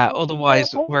Well,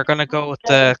 otherwise, we're going to go with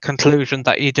the conclusion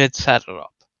that you did set it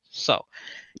up. So,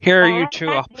 here are your two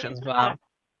options, ma'am.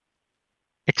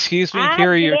 Excuse me. I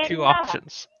Here are your did two not.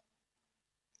 options.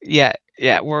 Yeah,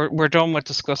 we're done with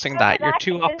discussing that. Your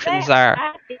two options are.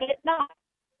 I did not.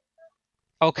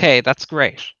 Okay, that's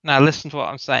great. Now listen to what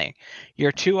I'm saying.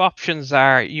 Your two options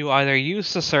are you either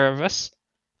use the service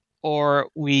or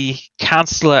we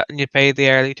cancel it and you pay the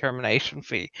early termination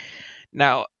fee.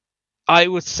 Now, I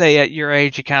would say at your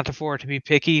age you can't afford to be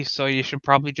picky, so you should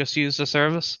probably just use the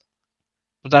service.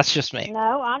 But that's just me.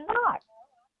 No, I'm not.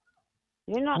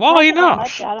 You're not Why taking that not?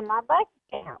 much out of my bank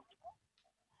account.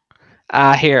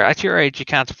 Here, at your age you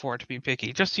can't afford to be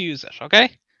picky. Just use it, okay?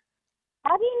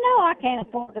 How do you know I can't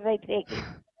afford to be picky?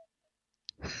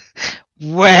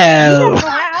 Well, You don't know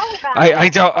how old I am. I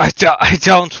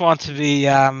don't want to be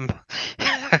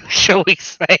shall we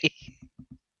say?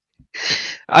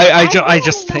 I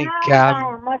just think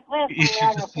you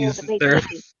should just use the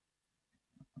service.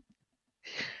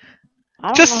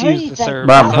 Just use the service.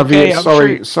 Ma'am, have okay? you? I'm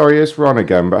Sorry, sure- it's Ron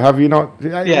again. But have you not?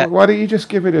 Yeah. Why don't you just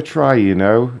give it a try? I mean,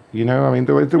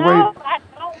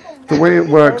 the way it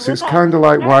works, it's kind of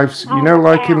like wives.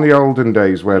 Like in the olden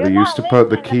days where they used to put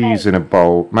the keys in a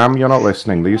bowl. Ma'am, you're not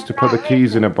listening. They used to put the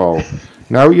keys in a bowl.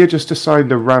 Now you're just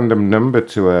assigned a random number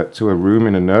to a room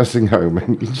in a nursing home,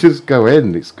 and you just go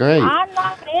in. It's great. I'm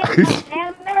not in no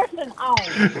damn nursing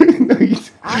home.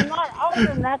 I'm not old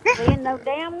enough to be in no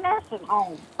damn nursing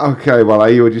home. Okay, well, are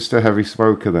you just a heavy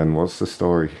smoker then? What's the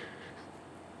story?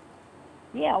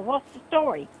 Yeah, what's the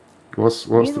story? What's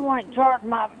You the, the one in charge of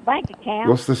my bank account.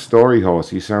 what's the story,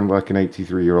 horse? You sound like an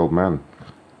 83-year-old man.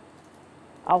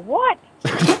 A what?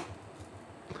 A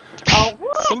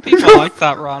what? Some people like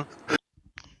that, Ron.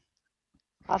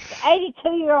 A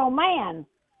 82-year-old man.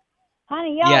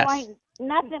 Honey, y'all Yes. ain't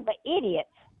nothing but idiots.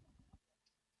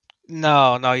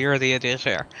 No, you're the idiot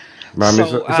here. Ma'am,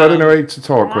 So, is that an age to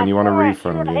talk when you want a Sure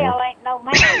refund? the You know? hell ain't no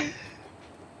man.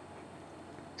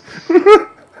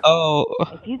 Oh,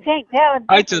 If you can't tell the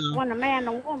I difference do. between a man and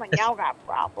a woman, y'all got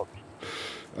problems.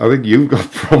 I think you've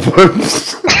got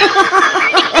problems.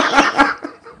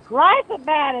 Laugh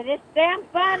about it. It's damn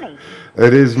funny.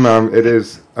 It is, ma'am. It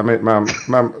is. I mean, ma'am,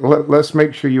 let's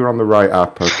make sure you're on the right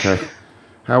app, okay?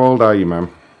 How old are you, ma'am?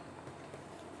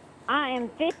 I am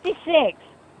 56.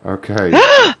 Okay.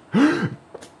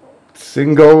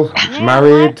 Single, Now,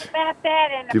 married, laugh about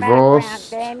that in the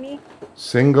divorced, background, damn you.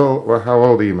 single. Well, how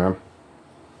old are you, ma'am?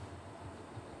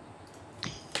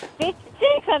 56,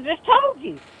 I just told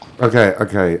you.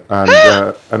 Okay.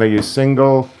 And are you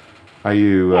single? Are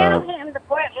you? Tell him to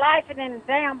quit laughing in the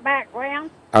damn background.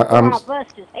 I'm- Or I'll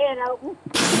bust his head open.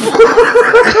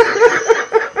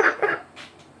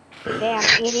 Damn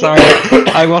idiot. sorry,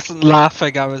 I wasn't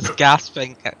laughing. I was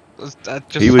gasping. It was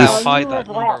just He was- how high You that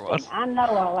was number laughing. was. I know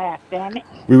I laughed, damn it.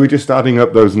 We were just adding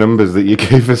up those numbers that you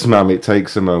gave us, ma'am. It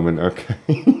takes a moment, okay?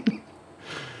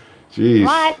 Jeez.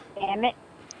 Laugh, damn it.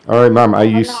 All right, ma'am. Are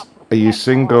you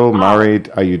single,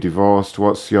 married? Are you divorced?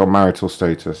 What's your marital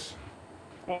status?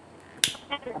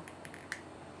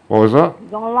 What was that? You're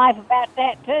going to laugh about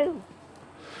that, too.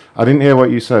 I didn't hear what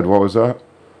you said. What was that?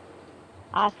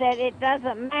 I said it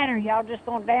doesn't matter. Y'all just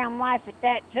going to damn laugh at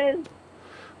that, too.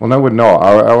 Well, no, we're not.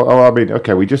 I mean,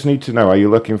 okay, we just need to know, are you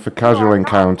looking for casual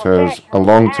encounters, a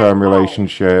long-term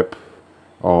relationship,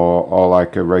 or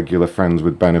like a regular friends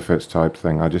with benefits type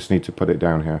thing? I just need to put it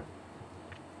down here.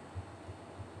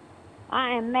 I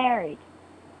am married.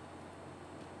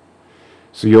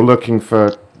 So you're looking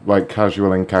for, like,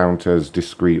 casual encounters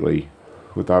discreetly.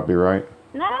 Would that be right?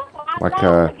 No, I'm Like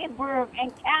not looking for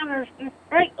encounters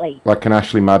discreetly. Like an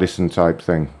Ashley Madison type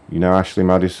thing. You know Ashley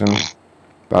Madison?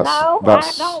 That's No,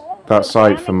 that's I don't want that to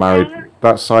site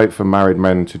find for married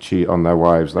men to cheat on their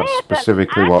wives. That's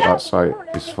specifically what that site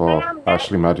is for.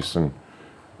 Ashley Madison.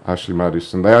 Ashley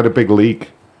Madison. They had a big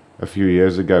leak a few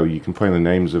years ago. You can put in the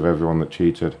names of everyone that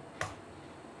cheated.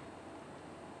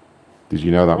 Did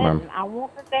you know that, ma'am? Listen, I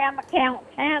want the damn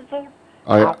account canceled.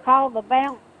 I- I'll call the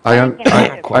I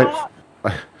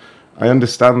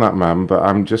understand that, ma'am, but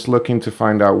I'm just looking to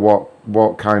find out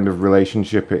what kind of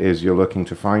relationship it is you're looking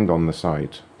to find on the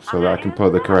site, so that I can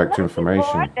put the correct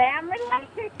information. Damn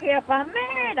relationship. I'm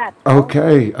married.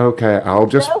 Okay. I'll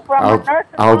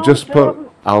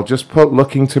just put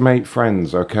looking to make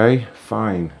friends. Okay,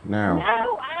 fine. Now,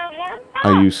 No, I am not.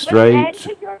 are you straight?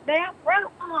 Your damn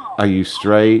profile. Are you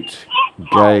straight,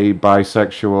 gay,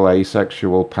 bisexual,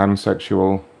 asexual,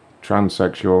 pansexual,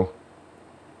 transsexual?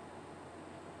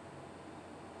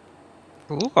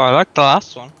 Ooh, I like the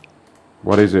last one.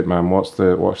 What is it, ma'am? What's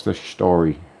the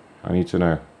story? I need to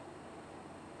know.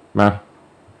 Ma'am?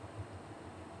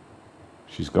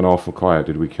 She's gone awful quiet.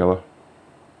 Did we kill her?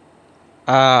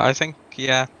 I think,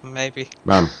 yeah, maybe.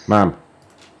 Ma'am.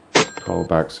 Call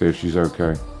back, see if she's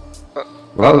okay.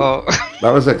 Well,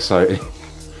 that was exciting.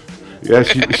 Yeah,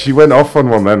 she went off on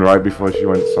one then, right before she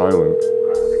went silent.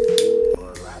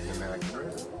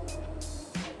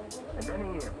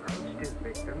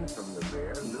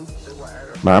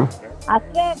 Ma'am? I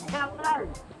said hello.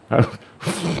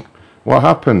 What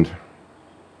happened?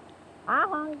 I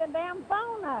hung the damn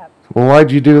phone up. Well,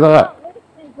 why'd you do that?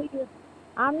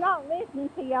 I'm not listening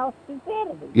to y'all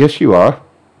stupidity. Yes, you are.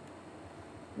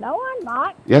 No, I'm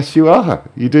not. Yes, you are.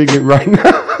 You're doing it right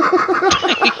now.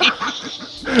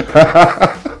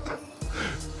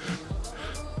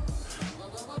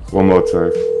 One more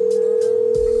time.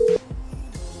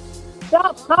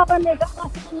 Stop calling this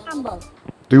fucking number.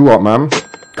 Do what, ma'am?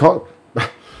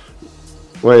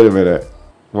 Wait a minute.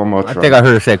 One more try. I think I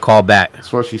heard her say call back.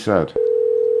 That's what she said.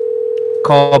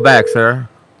 Call back, sir.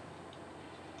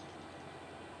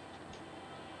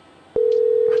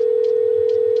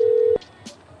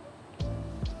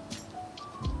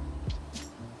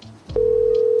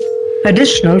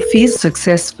 Additional fees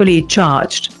successfully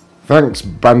charged. Thanks,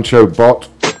 Bancho Bot.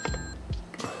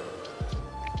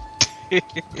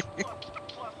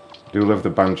 Do love the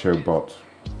Bancho Bot.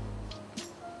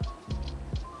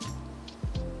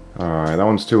 Alright, that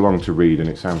one's too long to read and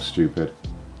it sounds stupid.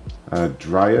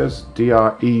 Dreyers?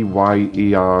 D-R-E-Y-E-R-S?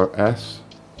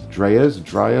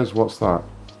 Dreyers? What's that?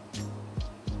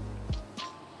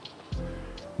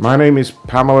 My name is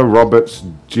Pamela Roberts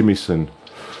Jimison.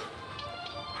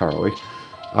 Apparently.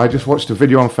 I just watched a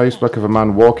video on Facebook of a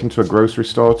man walk into a grocery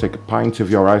store, take a pint of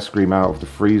your ice cream out of the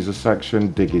freezer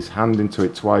section, dig his hand into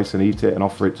it twice and eat it and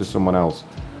offer it to someone else.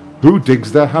 Who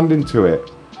digs their hand into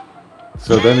it?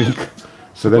 So then he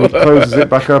closes it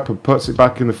back up and puts it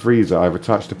back in the freezer. I've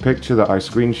attached a picture that I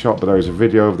screenshot, but there is a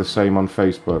video of the same on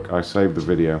Facebook. I saved the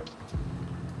video.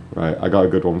 Right, I got a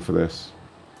good one for this.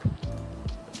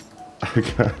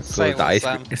 So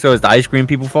is the ice cream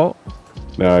people's fault?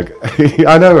 No,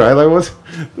 I know, right? Like, what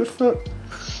the fuck?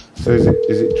 So is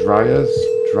it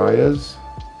Dreyers?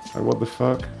 Like, what the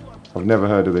fuck? I've never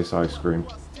heard of this ice cream.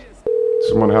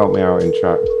 Someone help me out in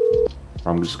chat.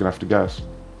 I'm just gonna have to guess.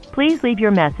 Please leave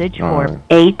your message for Alright.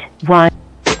 81.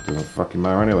 Doesn't fucking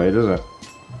matter anyway, does it?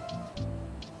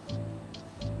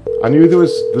 I knew there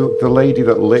was the lady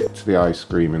that licked the ice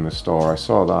cream in the store. I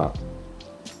saw that.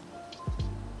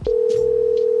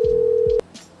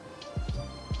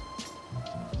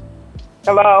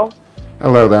 Hello?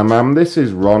 Hello there, ma'am. This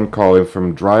is Ron calling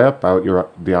from Dryer about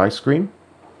the ice cream.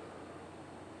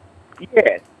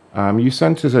 Yes. You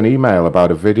sent us an email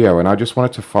about a video, and I just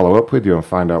wanted to follow up with you and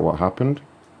find out what happened.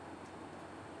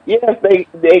 Yes, they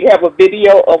have a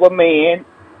video of a man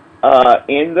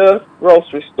in the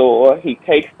grocery store. He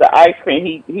takes the ice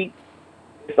cream.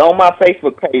 It's on my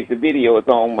Facebook page. The video is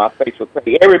on my Facebook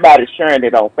page. Everybody's sharing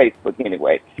it on Facebook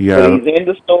anyway. Yeah. So he's in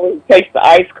the store. He takes the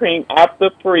ice cream out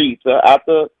the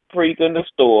freezer in the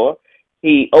store.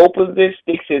 He opens it,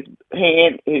 sticks his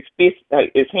hand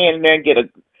in there and get a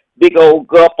big old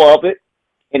gulp of it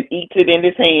and eats it in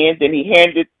his hand. Then he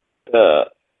hands it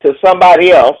to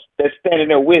somebody else that's standing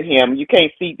there with him. You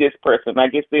can't see this person. I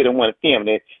guess they don't want to film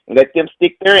it. And let them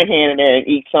stick their hand in there and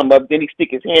eat some of it. Then he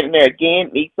stick his hand in there again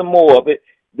and eat some more of it.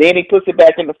 Then he puts it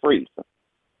back in the freezer.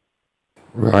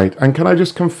 Right. And can I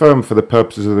just confirm for the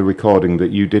purposes of the recording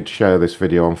that you did share this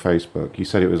video on Facebook? You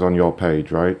said it was on your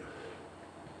page, right?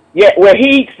 Yeah, well,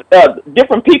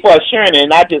 different people are sharing it,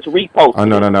 and I just reposted Oh,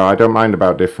 no. I don't mind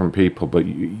about different people, but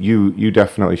you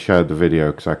definitely shared the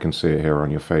video because I can see it here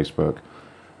on your Facebook.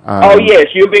 Oh, yes,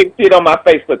 you'll be able to see it on my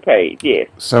Facebook page, yes.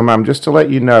 So, ma'am, just to let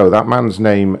you know, that man's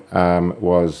name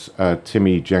was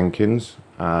Timmy Jenkins.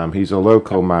 He's a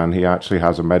local man. He actually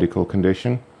has a medical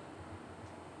condition.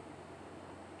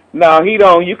 No, he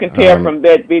don't. You can tell from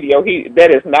that video,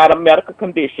 that is not a medical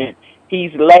condition.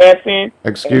 He's laughing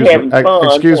and having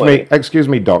fun. Excuse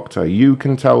me, doctor. You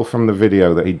can tell from the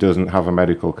video that he doesn't have a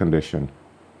medical condition.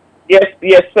 Yes,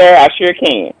 sir. I sure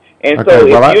can. And Okay, so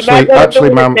well, if you're not actually,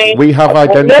 gonna do ma'am, anything, we have well,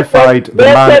 identified the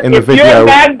man in the if you're video,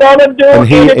 not gonna do and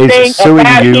he anything is suing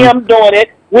about you. him doing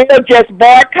it, we'll just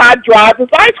boycott Drivers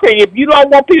Ice Cream. If you don't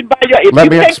want people to buy your, if Let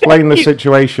you me take explain the that,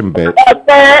 situation, bitch.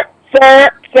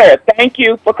 Sir, thank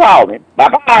you for calling.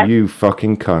 Bye-bye. You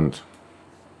fucking cunt.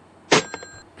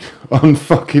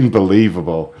 Unfucking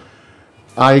believable.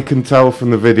 I can tell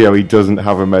from the video he doesn't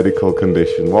have a medical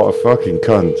condition. What a fucking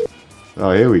cunt.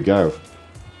 Oh, here we go.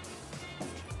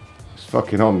 It's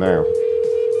fucking on now.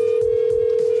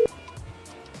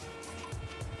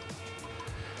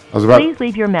 I was about... Please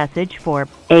leave your message for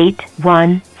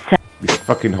 817. It'd be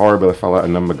fucking horrible if I let a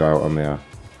number go out on the air.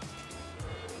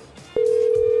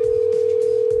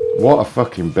 What a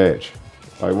fucking bitch.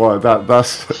 Like, what?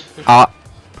 That's... I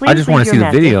just want to see the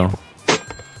video.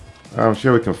 I'm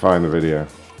sure we can find the video.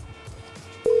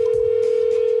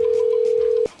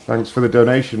 Thanks for the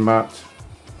donation, Matt.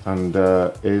 And,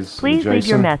 Please Jason? leave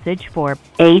your message for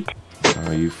 8.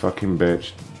 Oh, you fucking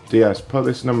bitch. DS, put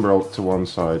this number out to one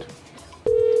side.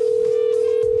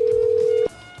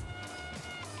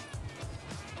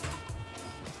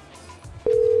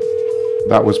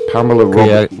 That was Pamela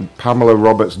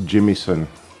Roberts Jimmyson.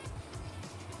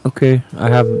 Okay, I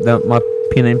have my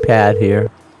pen and pad here.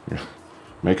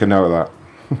 Make a note of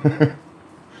that.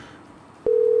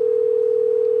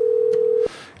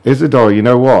 Isidore, you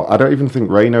know what? I don't even think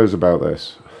Ray knows about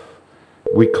this.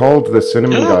 We called the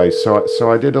Cinnamon guys, so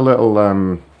I did a little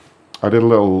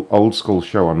old school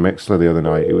show on Mixler the other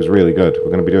night. It was really good.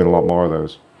 We're going to be doing a lot more of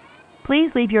those.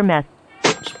 Please leave your message.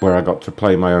 It's where I got to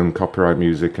play my own copyright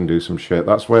music and do some shit.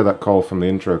 That's where that call from the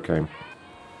intro came.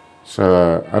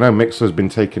 So I know Mixler's been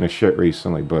taking a shit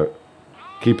recently, but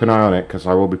keep an eye on it because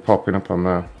I will be popping up on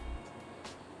there.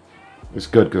 It's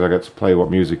good because I get to play what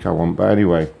music I want. But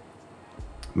anyway,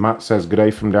 Matt says, "Good day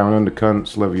from down under,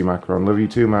 cunts. Love you, Macron. Love you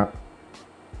too, Matt."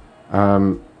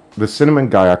 The Cinnamon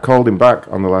guy, I called him back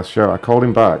on the last show. I called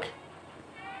him back,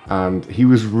 and he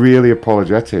was really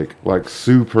apologetic, like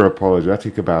super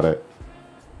apologetic about it.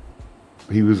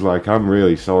 He was like, "I'm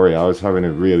really sorry. I was having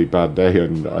a really bad day,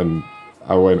 and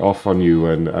I went off on you,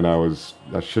 and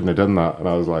I shouldn't have done that." And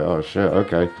I was like, "Oh shit,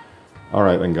 okay, all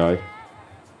right then, guy."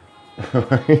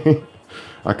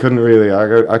 I couldn't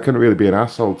really be an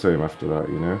asshole to him after that,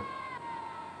 you know.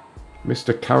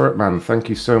 Mr. Carrotman, thank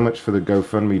you so much for the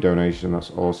GoFundMe donation.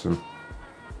 That's awesome.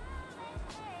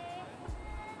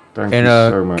 Thank you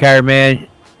so much. Carrotman,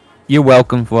 you're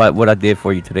welcome for what I did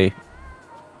for you today.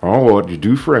 Oh, what did you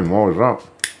do for him? What was that?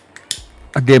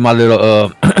 I did my little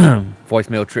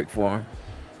voicemail trick for him.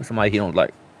 For somebody he don't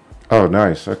like. Oh,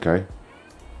 nice. Okay.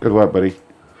 Good work, buddy.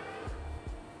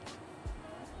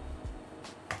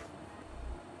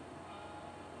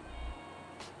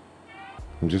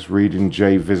 I'm just reading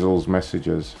Jay Vizzle's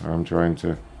messages. I'm trying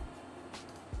to...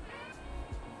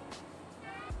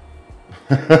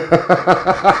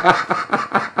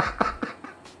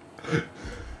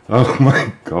 Oh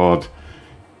my god.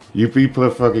 You people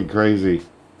are fucking crazy.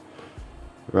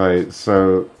 Right,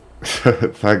 so...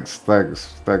 thanks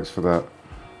for that.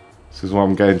 This is what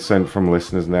I'm getting sent from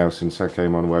listeners now since I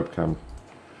came on webcam.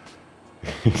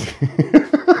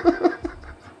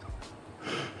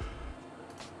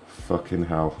 Fucking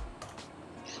hell.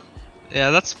 Yeah,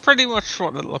 that's pretty much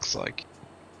what it looks like.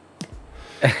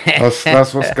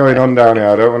 That's what's going on down here.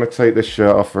 I don't want to take this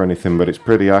shirt off or anything, but it's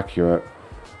pretty accurate.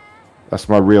 That's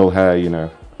my real hair, you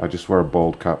know. I just wear a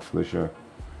bald cap for the show.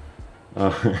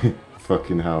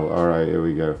 Fucking hell. Alright, here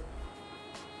we go.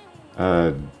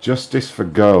 Justice for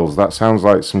Girls. That sounds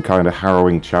like some kind of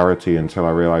harrowing charity until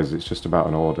I realise it's just about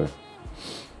an order.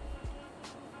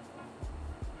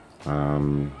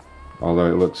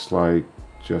 Although it looks like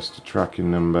just a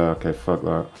tracking number. Okay, fuck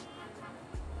that.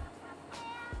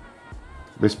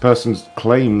 This person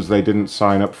claims they didn't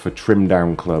sign up for Trim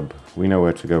Down Club. We know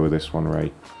where to go with this one,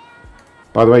 Ray.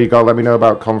 By the way, you gotta let me know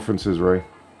about conferences, Ray.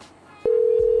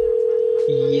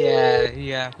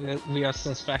 Yeah. We have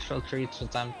some special treats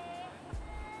with them.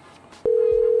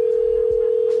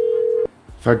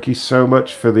 Thank you so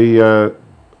much for the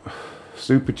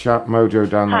super chat, Mojo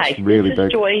Dan. That's really this is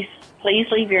big. Joyce. Please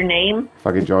leave your name.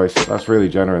 Fucking Joyce, that's really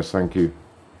generous, thank you.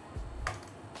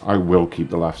 I will keep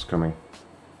the laughs coming.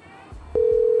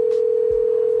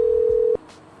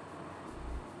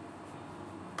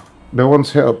 No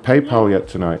one's hit up PayPal yet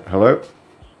tonight. Hello?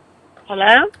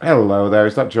 Hello? Hello there,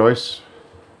 is that Joyce?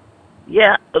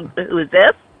 Yeah, who is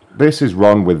this? This is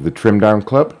Ron with the Trim Down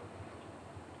Club.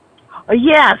 Oh,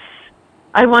 yes.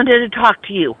 I wanted to talk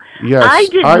to you. Yes,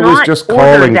 I was just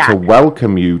calling to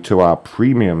welcome you to our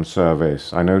premium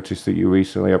service. I noticed that you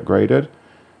recently upgraded,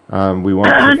 We want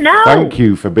to No. thank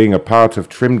you for being a part of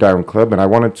Trim Down Club, and I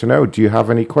wanted to know, do you have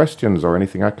any questions or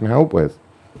anything I can help with?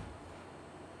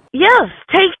 Yes,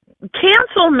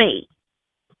 cancel me.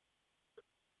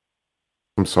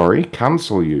 I'm sorry,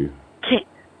 cancel you.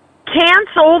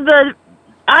 Cancel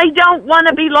I don't want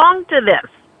to belong to this.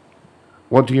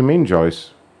 What do you mean,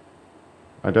 Joyce?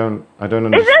 I don't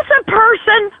understand. Is this a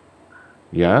person?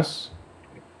 Yes?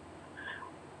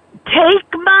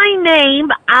 Take my name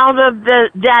out of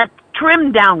that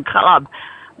Trim Down Club.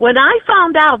 When I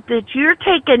found out that you're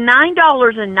taking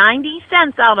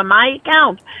 $9.90 out of my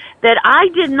account that I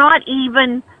did not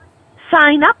even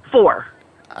sign up for.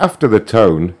 After the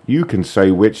tone, you can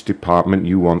say which department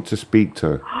you want to speak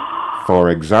to. For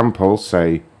example,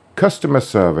 say, customer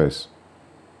service.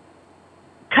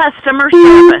 Customer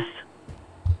service.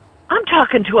 I'm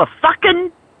talking to a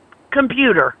fucking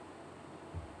computer.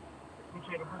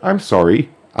 I'm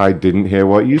sorry, I didn't hear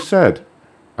what you said.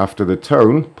 After the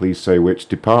tone, please say which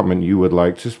department you would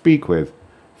like to speak with.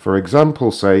 For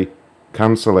example, say,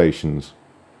 cancellations.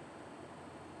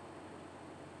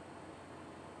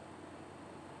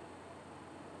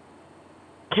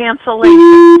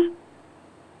 Cancellations.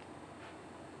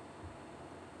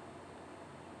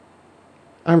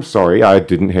 I'm sorry, I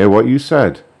didn't hear what you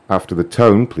said. After the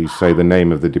tone, please say the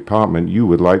name of the department you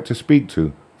would like to speak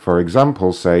to. For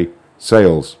example, say,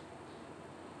 sales.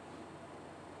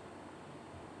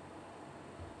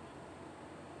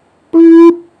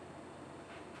 Boop.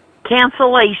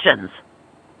 Cancellations.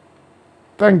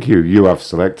 Thank you. You have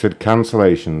selected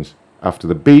cancellations. After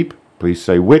the beep, please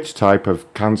say which type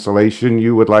of cancellation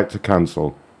you would like to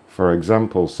cancel. For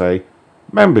example, say,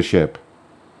 membership.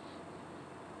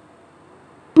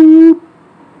 Boop.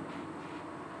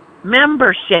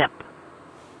 Membership.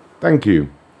 Thank you.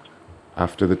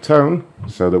 After the tone,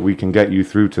 so that we can get you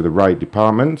through to the right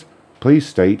department, please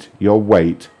state your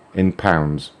weight in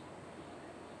pounds.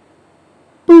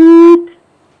 Boop.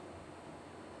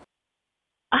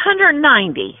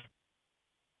 190.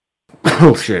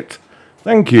 Bullshit.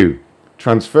 Thank you.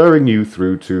 Transferring you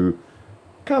through to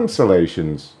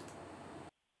cancellations.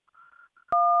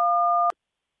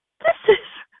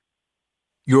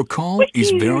 Your call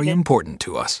is very important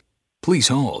to us. Please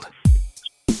hold.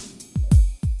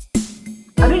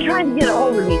 I've been trying to get a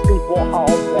hold of these people all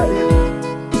day.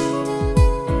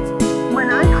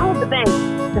 When I called the bank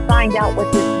to find out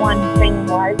what this one thing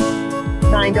was,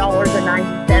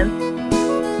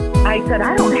 $9.90, I said,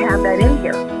 I don't have that in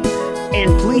here.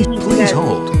 And please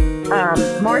hold.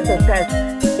 Martha says,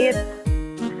 it's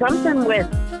something with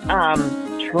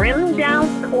Trim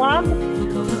Down Club.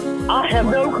 I have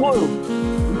no clue.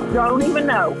 Don't even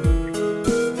know.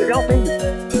 So don't be.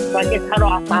 So I get cut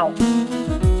off out.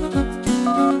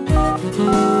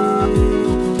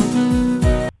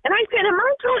 And I said, am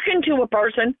I talking to a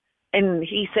person? And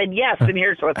he said, yes. And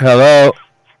here's what. Hello.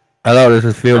 Hello, this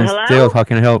is Phil in Hello? Sales. How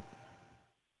can I help?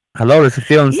 Hello, this is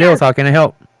Phil in Sales. How can I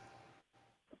help?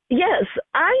 Yes,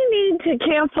 I need to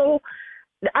cancel.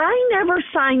 I never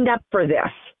signed up for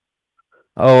this.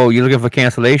 Oh, you looking for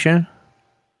cancellation?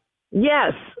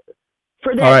 Yes.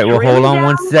 For that. All right, well, hold on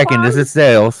 1 second. This is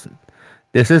sales.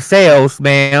 This is sales,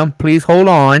 ma'am. Please hold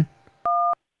on.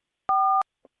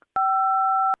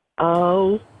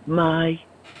 Oh, my.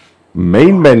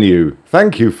 Main menu.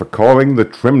 Thank you for calling the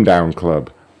Trim Down Club.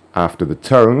 After the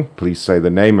tone, please say the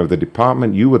name of the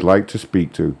department you would like to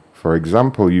speak to. For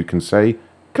example, you can say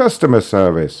customer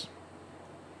service.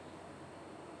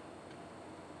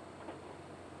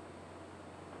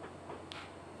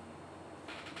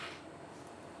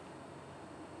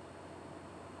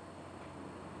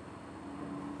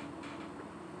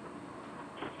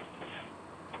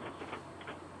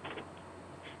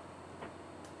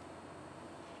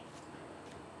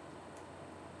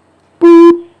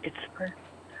 It's for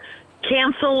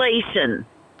cancellation.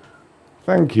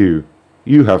 Thank you.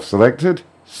 You have selected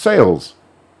sales.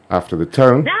 After the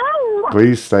tone,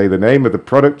 please say the name of the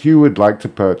product you would like to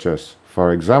purchase.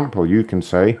 For example, you can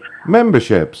say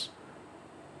memberships.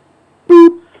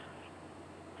 Boop.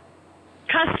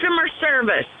 Customer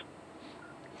service.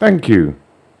 Thank you.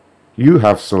 You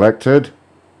have selected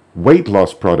weight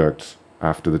loss products.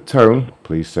 After the tone,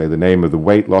 please say the name of the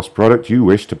weight loss product you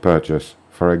wish to purchase.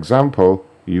 For example,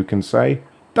 you can say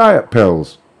diet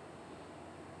pills.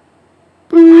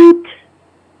 Boop.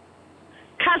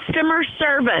 Customer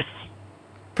service.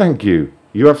 Thank you.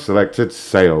 You have selected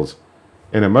sales.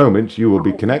 In a moment, you will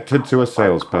be connected to a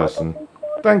salesperson.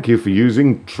 Thank you for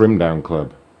using Trim Down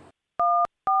Club.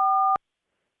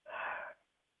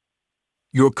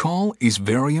 Your call is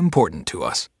very important to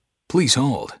us. Please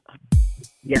hold.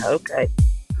 Yeah, okay.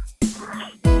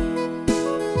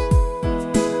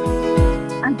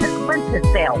 different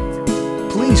to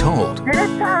sales. Please hold. Did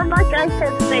it sound like I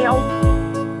said sales?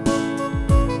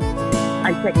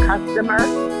 I said customer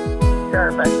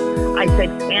service. I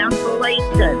said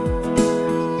cancellation.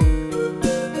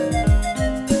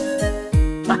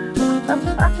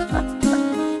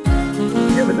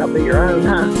 Giving up of your own,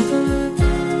 huh?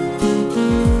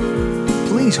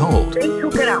 Please hold. They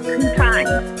took it out 2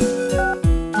 times.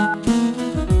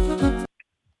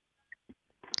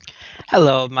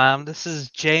 Hello, ma'am. This is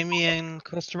Jamie in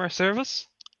customer service.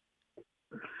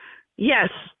 Yes.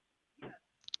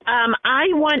 I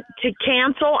want to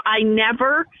cancel. I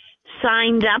never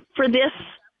signed up for this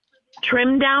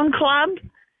trim down club,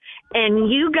 and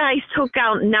you guys took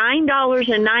out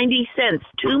 $9.90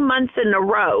 2 months in a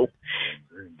row,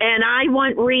 and I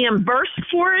want reimbursed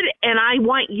for it, and I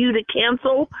want you to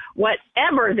cancel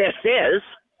whatever this is.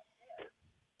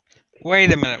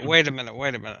 Wait a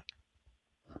minute.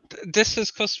 This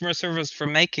is customer service for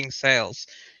making sales.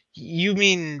 You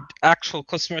mean actual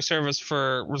customer service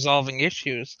for resolving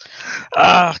issues?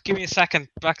 Give me a second.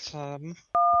 Back to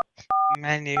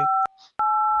menu.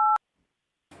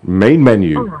 Main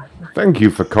menu. Thank you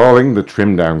for calling the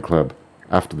Trim Down Club.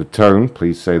 After the tone,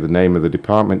 please say the name of the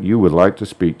department you would like to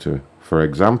speak to. For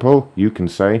example, you can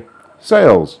say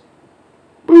sales.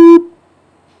 Boop.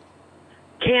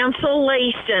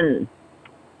 Cancellation.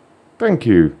 Thank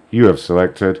you. You have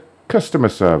selected customer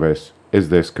service. Is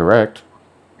this correct?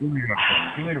 Give me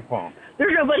the phone.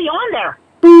 There's nobody on there.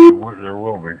 There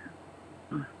will be.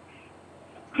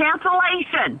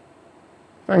 Cancellation.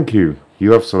 Thank you.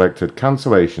 You have selected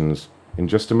cancellations. In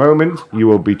just a moment, you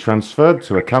will be transferred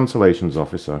to a cancellations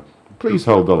officer. Please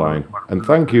hold the line, and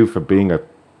thank you for being a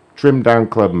Trim Down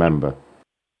Club member.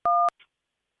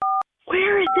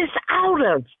 Where is this out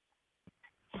of?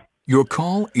 Your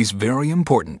call is very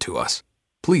important to us.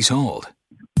 Please hold.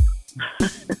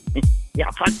 Yeah,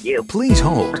 fuck you. Please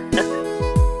hold.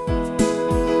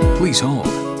 Please hold.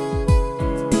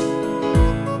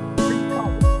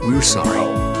 We're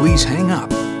sorry. Please hang up.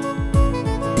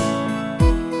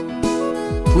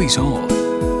 Please hold.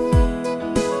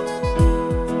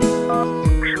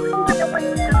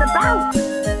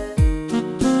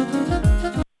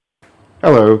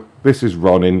 Hello, this is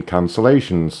Ron in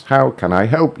Cancellations. How can I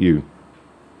help you?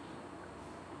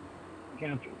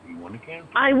 Cancel. You want to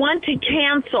cancel? I want to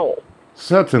cancel.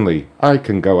 Certainly, I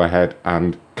can go ahead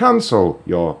and cancel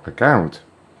your account.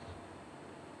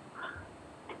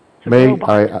 May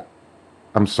I...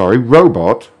 I'm sorry,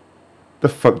 robot? The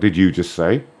fuck did you just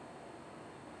say?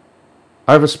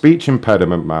 I have a speech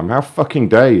impediment, ma'am. How fucking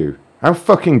dare you? How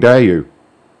fucking dare you?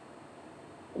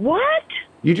 What?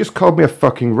 You just called me a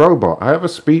fucking robot. I have a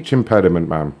speech impediment,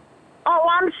 ma'am. Oh,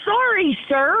 I'm sorry,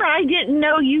 sir. I didn't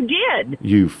know you did.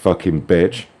 You fucking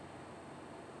bitch.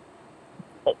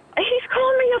 Oh, he's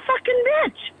calling me a fucking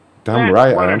bitch. Damn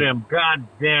right I am. Them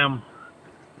goddamn.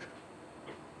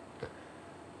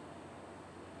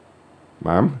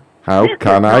 Ma'am, how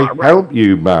can I help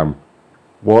you, ma'am?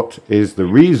 What is the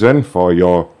reason for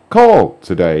your call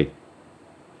today?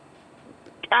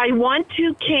 I want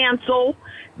to cancel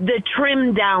the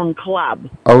Trim Down Club.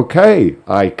 Okay,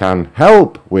 I can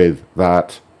help with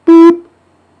that. Boop.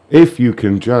 If you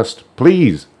can just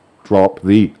please drop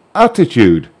the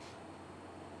attitude.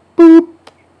 Boop.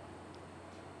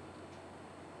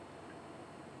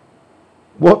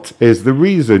 What is the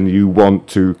reason you want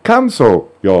to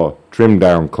cancel your Trim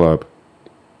Down Club?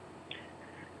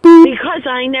 Because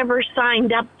I never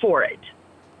signed up for it.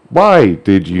 Why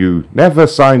did you never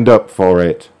signed up for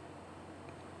it?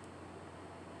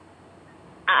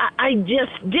 I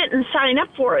just didn't sign up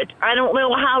for it. I don't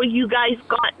know how you guys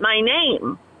got my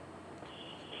name.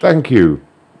 Thank you.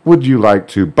 Would you like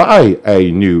to buy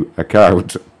a new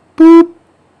account? Boop.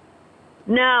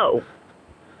 No.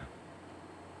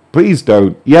 Please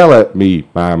don't yell at me,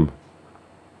 ma'am.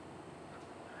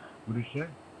 What did you say?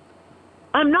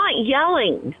 I'm not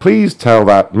yelling. Please tell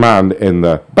that man in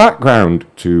the background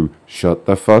to shut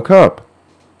the fuck up.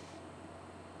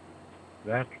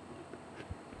 That.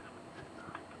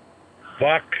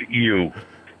 Fuck you.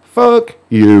 Fuck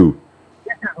you.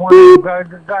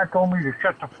 The guy told me to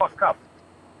shut the fuck up.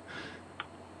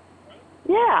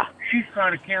 Yeah. She's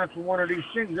trying to cancel one of these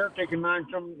things. They're taking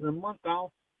 $9 a month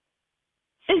off.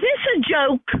 Is this a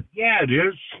joke? Yeah, it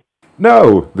is.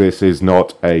 No, this is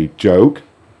not a joke.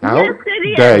 How yes, it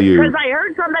is. dare you? Because I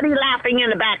heard somebody laughing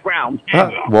in the background.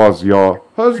 That was your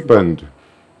husband.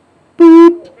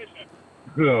 Boop.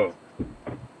 So,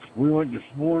 we went this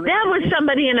morning. There was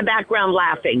somebody in the background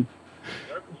laughing.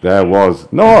 There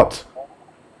was not.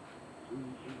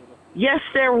 Yes,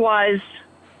 there was.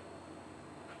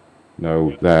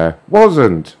 No, there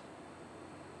wasn't.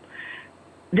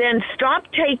 Then stop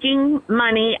taking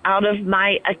money out of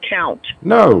my account.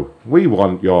 No, we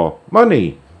want your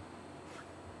money.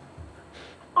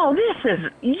 Oh, this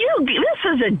is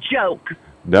a joke.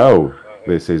 No,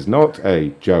 this is not a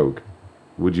joke.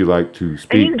 Would you like to And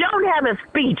speak? you don't have a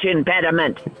speech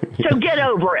impediment, so get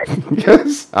over it.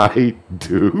 Yes, I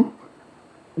do.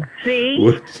 See?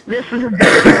 What? This is a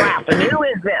big laugh. And who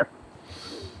is this?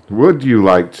 Would you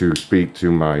like to speak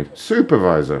to my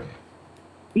supervisor?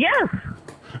 Yes.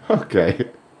 Okay.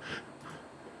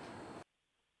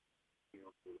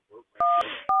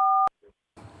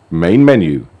 Main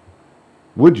menu.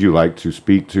 Would you like to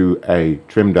speak to a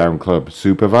Trim Down Club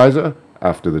supervisor?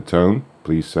 After the tone,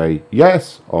 please say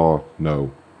yes or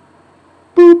no.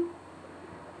 Boop.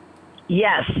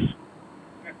 Yes.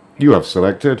 You have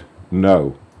selected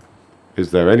no.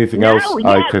 Is there anything else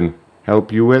I yes. can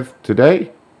help you with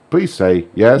today? Please say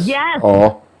yes, Yes.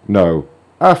 or no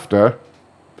after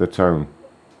the tone.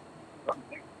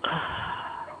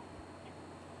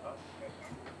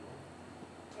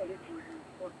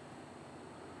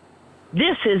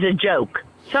 This is a joke.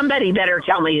 Somebody better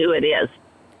tell me who it is.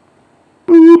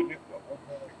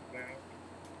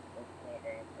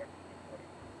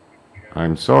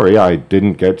 I'm sorry, I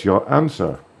didn't get your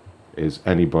answer. Is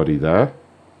anybody there?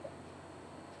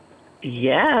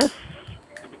 Yes.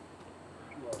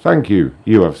 Thank you.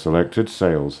 You have selected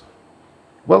sales.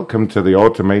 Welcome to the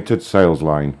automated sales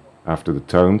line. After the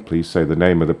tone, please say the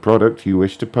name of the product you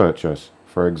wish to purchase.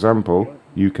 For example,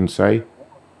 you can say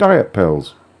diet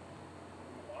pills.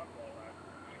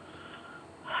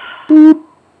 Boop.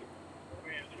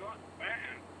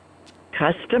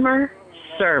 Customer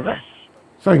service.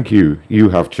 Thank you. You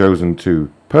have chosen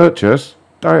to purchase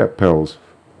diet pills.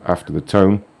 After the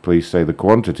tone, please say the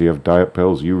quantity of diet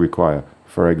pills you require.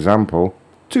 For example,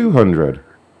 200.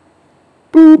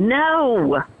 Boop.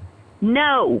 No.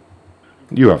 No.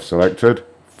 You have selected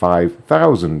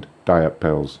 5,000 diet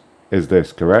pills. Is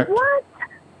this correct? What?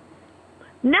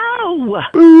 No.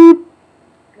 Boop.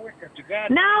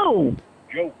 No.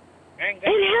 It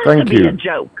has Thank to be you. a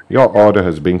joke. Your order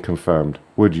has been confirmed.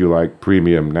 Would you like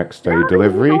premium next day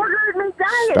delivery, Ordered me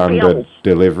diet standard pills.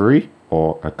 delivery,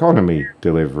 or economy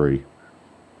delivery?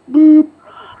 Boop.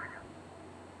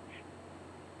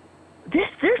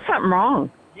 There's something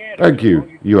wrong. Thank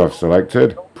you. You have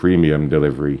selected premium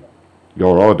delivery.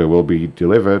 Your order will be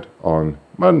delivered on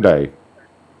Monday.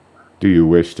 Do you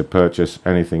wish to purchase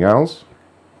anything else?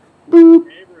 Boop.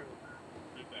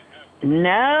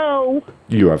 No.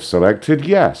 You have selected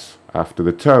yes. After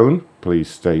the tone, please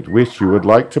state which you would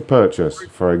like to purchase.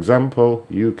 For example,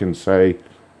 you can say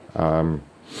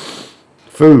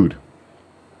food.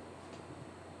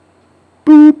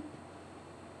 Boop.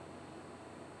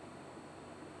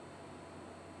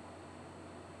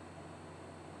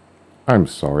 I'm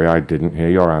sorry, I didn't hear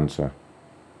your answer.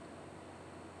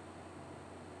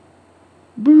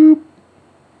 Boop.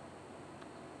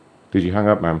 Did you hang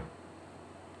up, ma'am?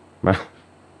 Ma'am?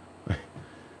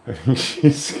 I think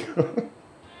she's gone.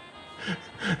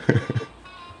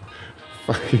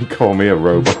 Fucking call me a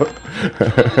robot.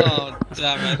 Oh,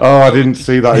 damn it. Oh, I didn't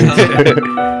see that.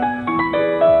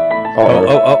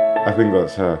 Oh, I think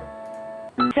that's her.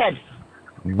 Said.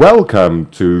 Welcome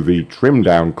to the Trim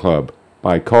Down Club.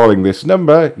 By calling this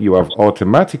number, you have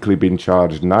automatically been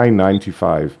charged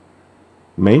 $9.95.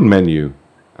 Main menu.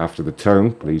 After the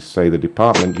tone, please say the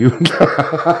department you...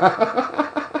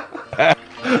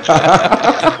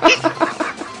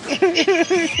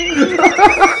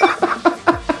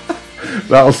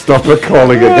 That'll stop her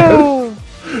calling again.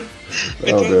 I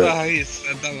don't know how you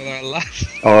said that without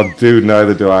laughing. Oh, dude,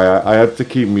 neither do I. I had to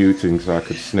keep muting so I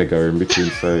could snigger in between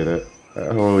saying it.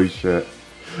 Holy shit.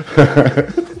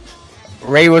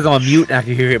 Ray was on mute and I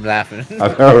could hear him laughing. I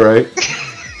know, right?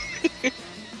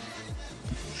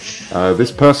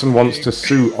 This person wants to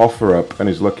sue OfferUp and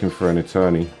is looking for an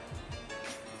attorney.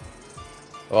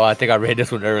 Oh, I think I read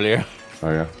this one earlier.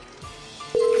 Oh, yeah.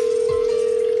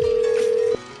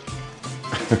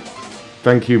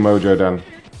 Thank you, Mojo Dan.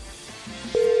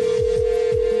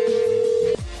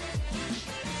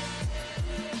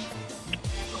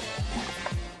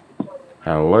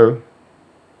 Hello.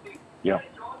 Yeah.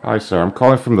 Hi, sir. I'm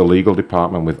calling from the legal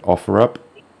department with OfferUp.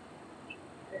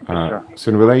 It's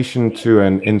in relation to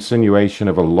an insinuation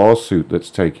of a lawsuit that's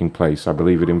taking place. I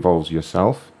believe it involves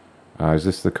yourself. Is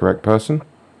this the correct person?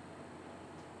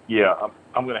 Yeah,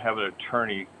 I'm going to have an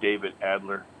attorney, David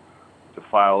Adler, to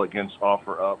file against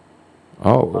OfferUp.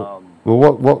 Oh.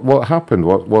 Well, what happened?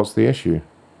 What's the issue?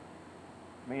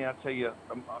 Man, I tell you,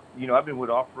 I've been with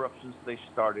OfferUp since they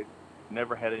started.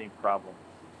 Never had any problem.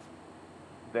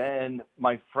 Then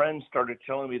my friends started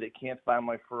telling me they can't find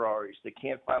my Ferraris. They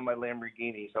can't find my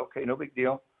Lamborghinis. Okay, no big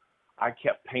deal. I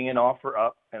kept paying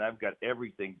OfferUp, and I've got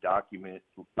everything documented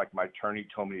like my attorney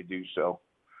told me to do so.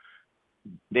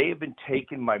 They have been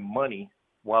taking my money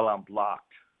while I'm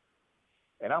blocked,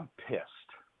 and I'm pissed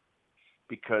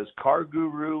because Car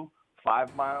Guru,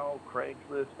 5 Mile,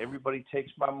 Craigslist, everybody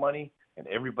takes my money, and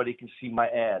everybody can see my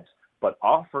ads. But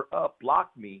OfferUp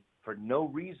blocked me for no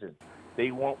reason.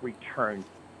 They won't return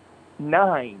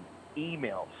 9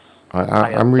 emails.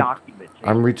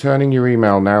 I'm returning your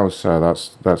email now, sir.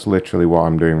 That's literally what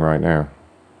I'm doing right now.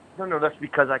 No, that's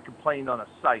because I complained on a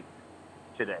site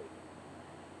today.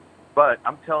 But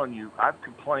I'm telling you, I've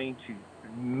complained to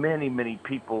many, many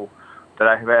people that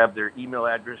I have their email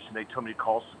address, and they told me to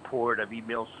call support. I've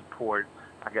emailed support.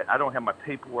 I don't have my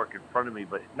paperwork in front of me,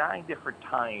 but 9 different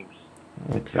times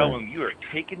to tell them you are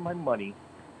taking my money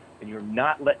and you're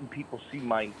not letting people see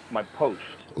my post.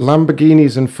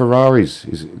 Lamborghinis and Ferraris,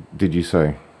 did you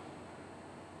say?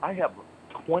 I have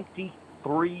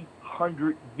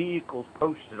 2,300 vehicles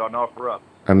posted on OfferUp.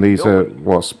 And these are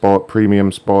what,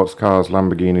 premium sports cars,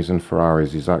 Lamborghinis and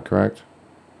Ferraris, is that correct?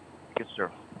 Yes,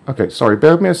 sir. Okay, sorry,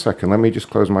 bear with me a second. Let me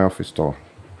just close my office door.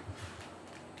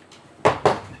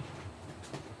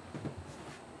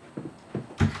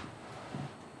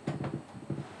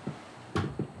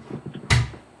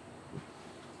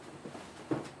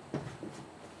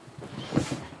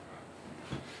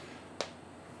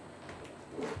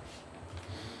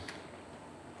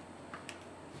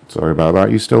 Sorry about that.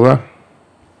 You still there?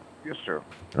 Yes, sir.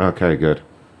 Okay, good.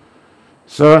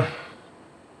 Sir?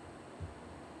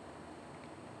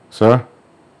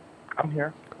 I'm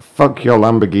here. Fuck your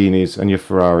Lamborghinis and your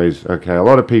Ferraris, okay? A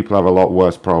lot of people have a lot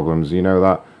worse problems, you know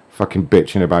that? Fucking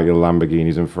bitching about your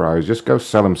Lamborghinis and Ferraris. Just go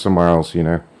sell them somewhere else, you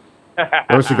know?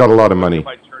 Obviously got a lot of money.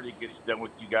 My attorney gets done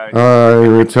with you guys.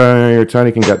 Your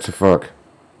attorney can get to fuck.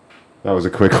 That was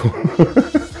a quick one.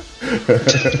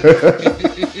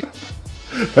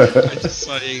 I just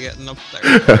saw you getting up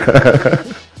there.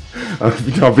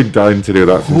 I've been dying to do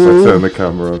that since I turned the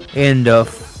camera on. In the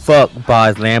fuck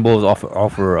buys Lambos off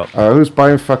OfferUp? Who's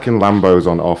buying fucking Lambos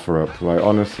on OfferUp? Like,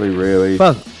 honestly, really?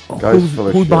 Fuck. Guys full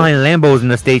of Who's shit. buying Lambos in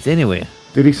the States anyway?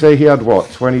 Did he say he had, what,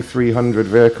 2,300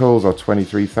 vehicles or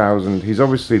 23,000? He's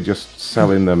obviously just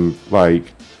selling them,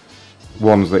 like,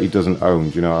 ones that he doesn't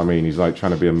own, do you know what I mean? He's, like,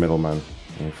 trying to be a middleman.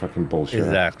 Fucking bullshit.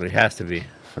 Exactly, has to be.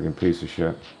 Fucking piece of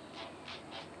shit.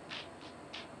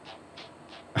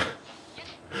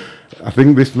 I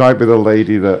think this might be the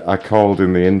lady that I called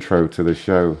in the intro to the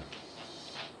show.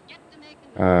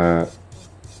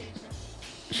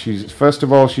 She's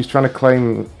trying to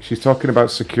claim, she's talking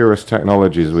about Securus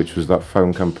Technologies, which was that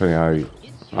phone company I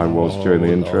was during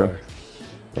the intro. Lord.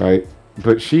 Right?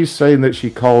 But she's saying that she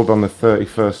called on the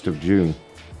 31st of June.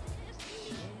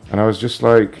 And I was just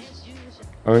like,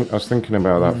 I was thinking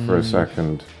about that for a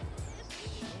second.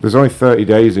 There's only 30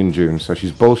 days in June, so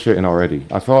she's bullshitting already.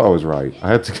 I thought I was right. I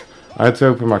had to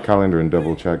open my calendar and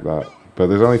double check that. But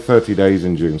there's only 30 days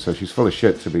in June, so she's full of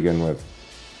shit to begin with.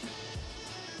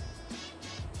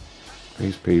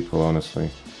 These people, honestly.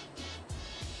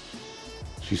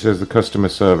 She says the customer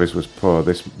service was poor.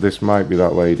 This might be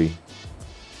that lady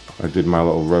I did my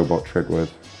little robot trick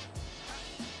with.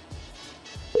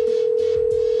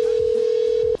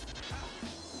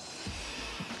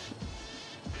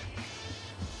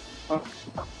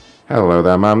 Hello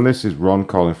there, ma'am. This is Ron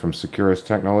calling from Securus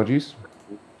Technologies.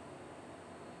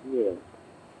 Yeah.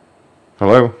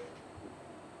 Hello?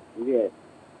 Yeah.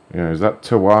 Yeah, is that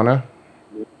Tawana?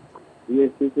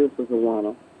 Yes, this is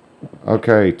Tawana.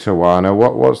 Okay, Tawana.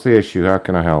 What's the issue? How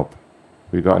can I help?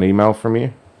 We got an email from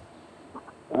you?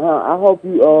 I hope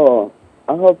you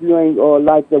ain't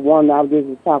like the one I was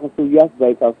just talking to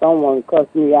yesterday, because someone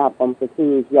cussed me out from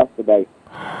Securus yesterday.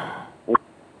 And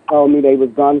told me they was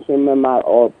garnishing me my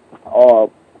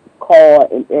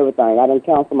card and everything. I done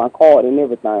cancel my card and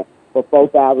everything for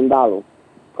 $4,000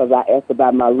 because I asked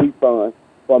about my refund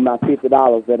for my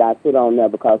 $50 that I put on there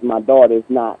because my daughter is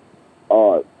not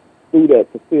through that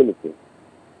facility.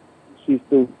 She's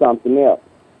through something else.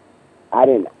 I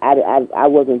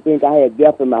wasn't thinking. I had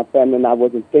death in my family, and I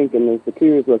wasn't thinking. And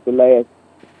Securus was the last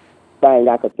thing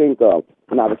I could think of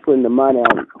when I was putting the money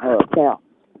on her account.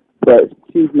 But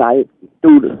she's not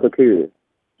through the Securus.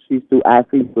 She's through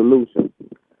IC Solutions.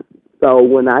 So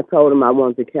when I told them I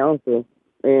wanted to cancel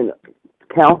my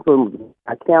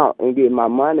account and get my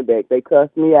money back, they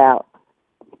cussed me out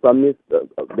from this.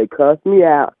 They cussed me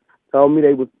out, told me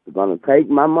they was going to take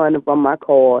my money from my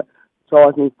card,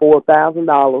 charge me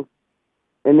 $4,000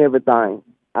 and everything.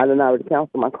 I done already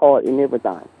canceled my card and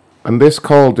everything. And this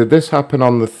call, did this happen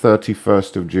on the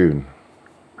 31st of June?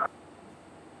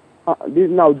 Not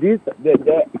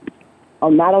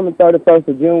on the 31st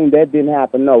of June. That didn't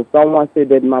happen. No, someone said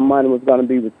that my money was going to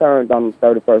be returned on the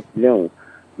 31st of June.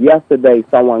 Yesterday,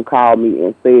 someone called me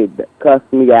and said,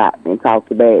 cussed me out and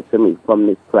talked bad to me from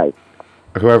this place.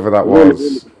 Whoever that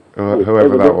was,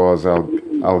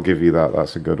 I'll give you that.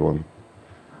 That's a good one.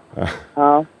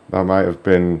 That might have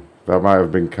been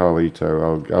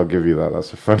Carlito. I'll give you that.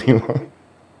 That's a funny one.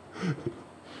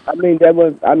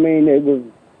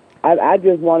 I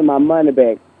just wanted my money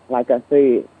back. Like I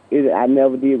said, I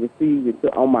never did receive it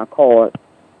on my card.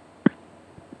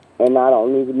 And I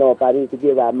don't even know if I need to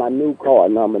give out my new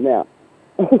card number now.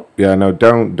 Yeah, no,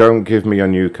 don't give me your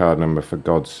new card number, for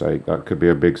God's sake. That could be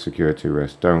a big security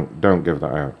risk. Don't give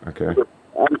that out, okay?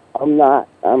 I'm not.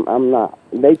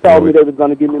 They told me they was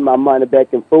going to give me my money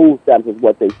back in food stamps is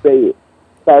what they said.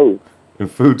 So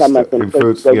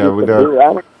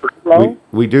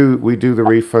we do the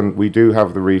refund. We do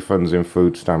have the refunds in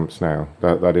food stamps now.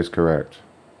 That is correct.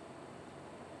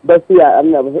 But see, I've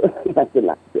never heard nothing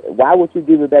like that. Why would you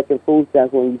give it back in food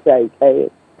stamps when you say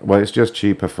cash? Well, it's just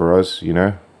cheaper for us, you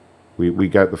know. We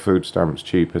get the food stamps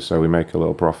cheaper, so we make a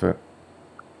little profit.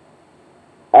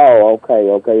 Oh, okay,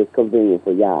 it's convenient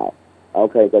for y'all.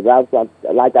 Okay, because I was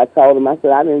like I told him, I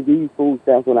said I didn't use food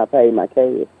stamps when I paid my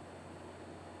cash.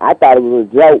 I thought it was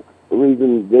a joke. The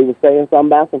reason they were saying something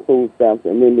about some food stamps,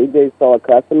 and then they just started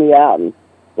cussing me out and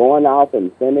going off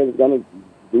and saying they was gonna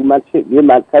do my check,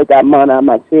 take out money out of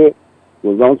my check,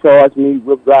 was gonna charge me,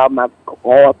 withdraw my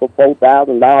card for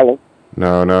 $4,000.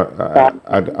 No, I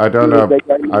don't know.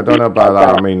 I don't know about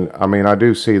that. I mean, I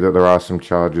do see that there are some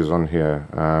charges on here,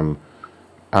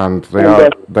 and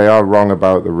they are wrong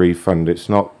about the refund. It's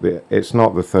not the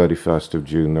 31st of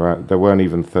June. There weren't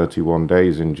even 31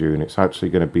 days in June. It's actually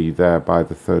going to be there by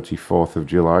the 34th of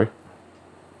July.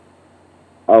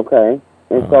 Okay.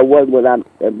 And so what's going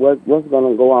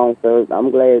to go on, sir?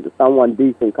 I'm glad that someone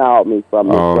decent called me from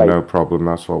this place. No problem.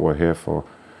 That's what we're here for.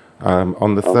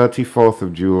 On the 34th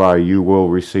of July, you will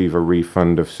receive a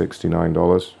refund of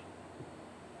 $69.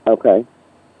 Okay.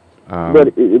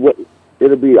 But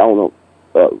it'll be on a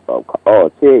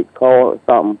check, card,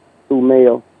 something, through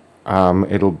mail.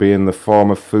 It'll be in the form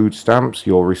of food stamps.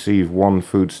 You'll receive one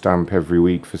food stamp every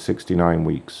week for 69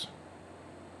 weeks.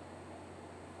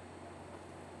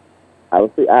 I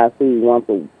see one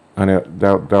for... And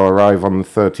they'll arrive on the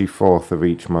 34th of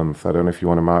each month. I don't know if you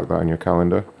want to mark that on your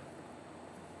calendar.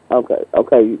 Okay.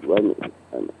 Wait a minute.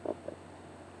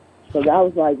 Because I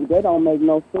was like, that don't make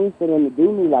no sense for them to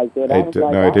do me like that.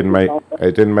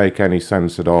 It didn't make any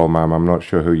sense at all, ma'am. I'm not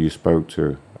sure who you spoke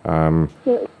to. But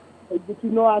you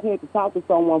know, I had to talk to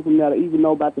someone from there to even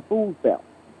know about the food stamp.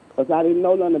 Because I didn't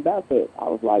know nothing about that. I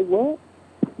was like, what?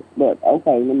 But,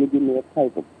 okay, let me give me a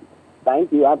paper.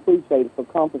 Thank you. I appreciate it for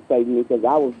compensating me because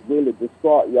I was really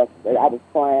distraught yesterday. I was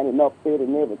crying and upset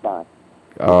and everything.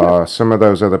 Some of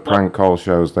those other prank call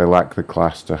shows, they lack the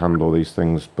class to handle these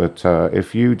things. But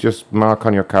if you just mark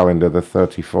on your calendar the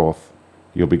 34th,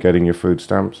 you'll be getting your food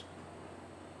stamps.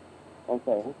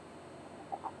 Okay.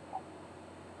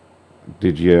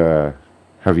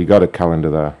 Have you got a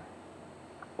calendar there?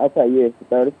 Okay, yes,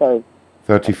 the 31st.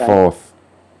 34th.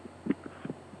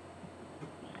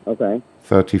 Okay.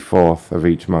 34th of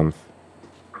each month.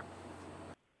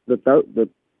 It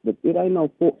ain't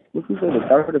no four. What you say, the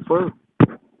 31st?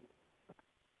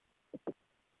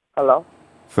 Hello?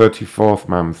 34th,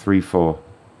 ma'am, 3-4.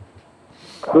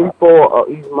 3-4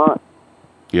 each month?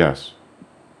 Yes.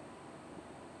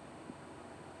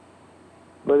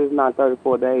 But it's not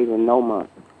 34 days in no month.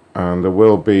 And there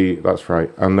will be, that's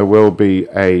right, and there will be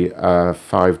a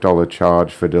 $5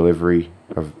 charge for delivery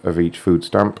of each food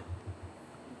stamp.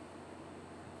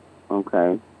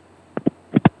 Okay.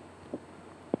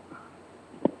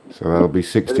 So that'll be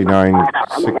 69.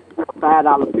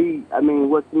 $5 fee. I mean,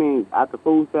 what you mean? At the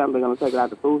food stamp, they're going to take it out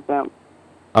the food stamp?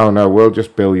 Oh no, we'll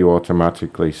just bill you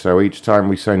automatically. So each time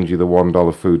we send you the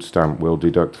 $1 food stamp, we'll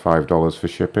deduct $5 for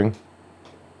shipping.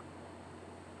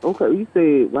 Okay, you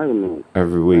said, wait a minute.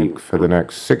 Every week for the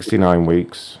next 69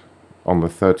 weeks on the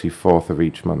 34th of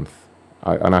each month.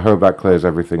 And I hope that clears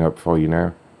everything up for you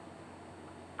now.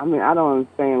 I mean, I don't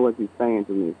understand what you're saying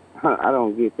to me. I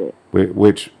don't get that.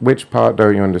 Which part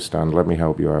don't you understand? Let me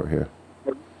help you out here.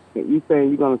 You saying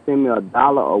you're going to send me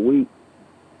 $1 a week?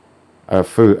 A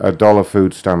 $1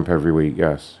 food stamp every week,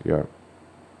 yes, yeah.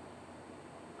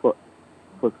 For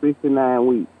 69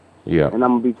 weeks? Yeah. And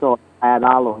I'm going to be charged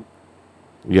 $5?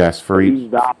 Yes, for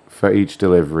each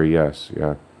delivery, yes,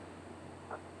 yeah.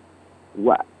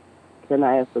 What? Can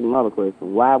I ask another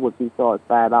question? Why would you charge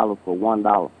 $5 for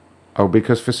 $1? Oh,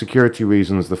 because for security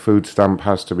reasons, the food stamp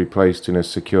has to be placed in a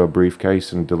secure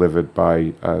briefcase and delivered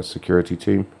by a security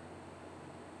team.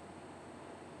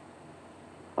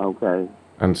 Okay.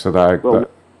 And so that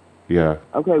yeah.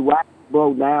 Okay, why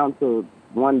broke down to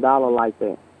 $1 like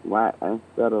that? Why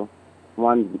instead of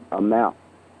one amount?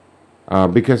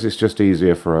 Because it's just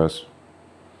easier for us.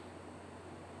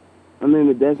 I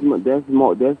mean, that's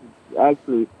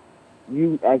actually,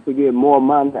 you actually get more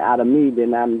money out of me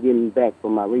than I'm getting back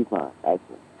from my refund,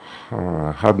 actually.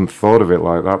 I hadn't thought of it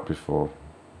like that before.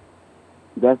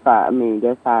 That's what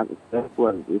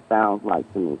it sounds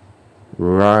like to me.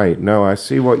 Right. No, I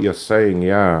see what you're saying,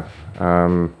 yeah.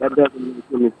 That doesn't make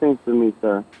any sense to me,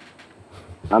 sir.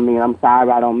 I mean, I'm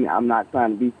sorry, I'm not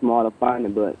trying to be smart or funny,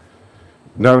 but...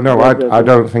 No, I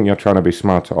don't think you're trying to be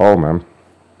smart at all, man.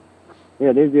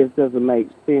 Yeah, this just doesn't make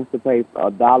sense to pay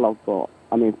 $5 for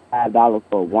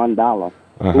 $1.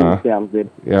 Food stamps that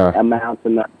amount to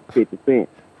nothing 50 cents.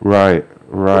 Right.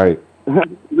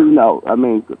 You know, I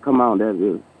mean, come on, that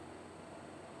is...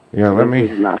 Yeah,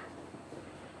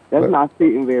 That's not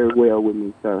sitting very well with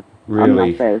me, sir. Really? I'm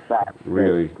not satisfied.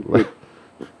 Really?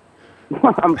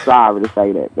 I'm sorry to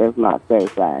say that. That's not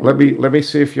satisfying. Let me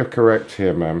see if you're correct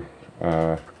here, ma'am.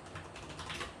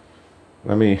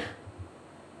 Let me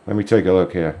take a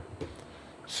look here.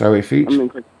 So if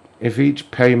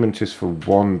each payment is for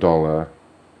 $1,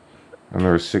 and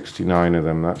there are 69 of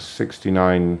them, that's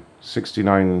 $69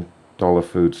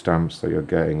 food stamps that you're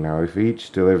getting now. If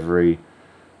each delivery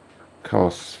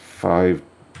costs $5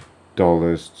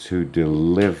 to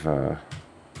deliver,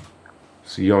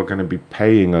 so you're going to be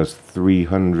paying us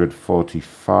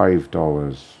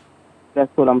 $345.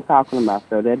 That's what I'm talking about,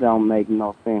 sir. That don't make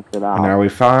no sense at all. Now,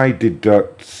 if I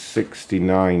deduct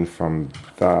 69 from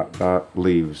that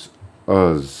leaves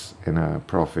us in a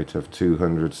profit of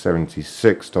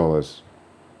 $276.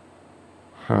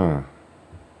 Huh.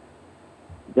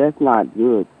 That's not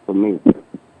good for me.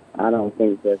 I don't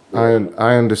think that's good.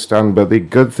 I understand, but the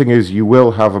good thing is you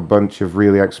will have a bunch of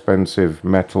really expensive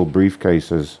metal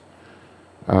briefcases.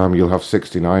 You'll have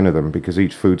 69 of them because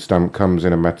each food stamp comes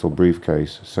in a metal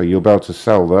briefcase. So you'll be able to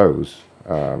sell those.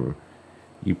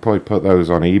 You probably put those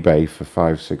on eBay for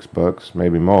 $5-6,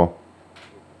 maybe more.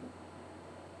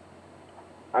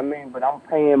 I mean, but I'm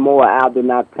paying more out than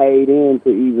I paid in to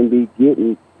even be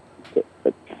getting.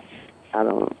 I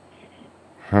don't know.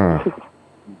 Huh.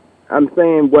 I'm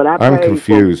saying what I paid. I'm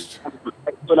confused.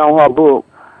 Put on her book.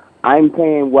 I'm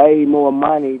paying way more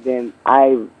money than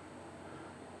I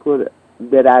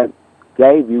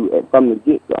gave you from the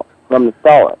get-go, from the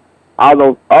start. All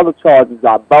those other charges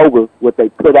are bogus. What they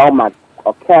put on my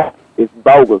account is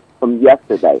bogus from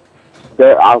yesterday.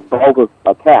 There are bogus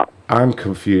accounts. I'm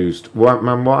confused. What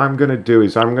I'm going to do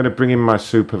is I'm going to bring in my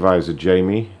supervisor,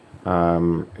 Jamie.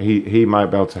 He might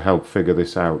be able to help figure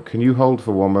this out. Can you hold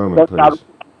for one moment, please? I was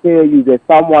tell you that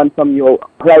someone from your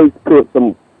place put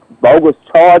some bogus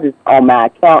charges on my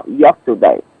account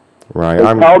yesterday. Right.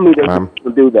 They told me they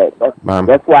couldn't do that.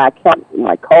 That's why I canceled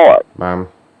my card. Ma'am,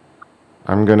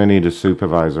 I'm going to need a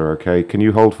supervisor, okay? Can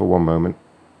you hold for one moment?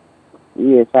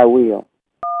 Yes, I will.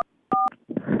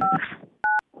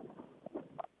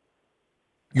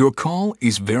 Your call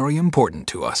is very important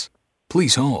to us.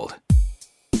 Please hold.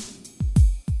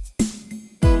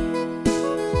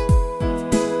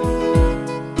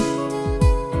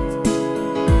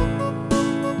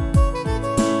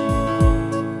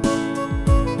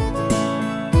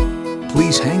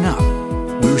 Please hang up.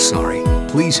 We're sorry.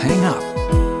 Please hang up.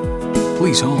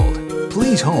 Please hold.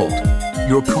 Please hold.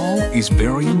 Your call is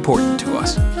very important to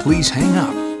us. Please hang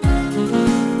up.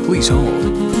 Please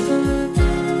hold.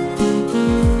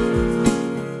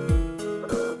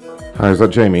 Hi, is that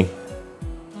Jamie?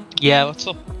 Yeah, what's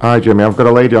up? Hi, Jamie. I've got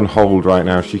a lady on hold right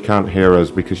now. She can't hear us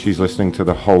because she's listening to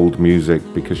the hold music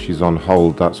because she's on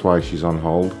hold. That's why she's on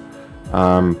hold.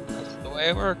 That's the way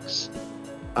it works.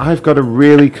 I've got a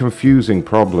really confusing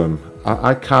problem.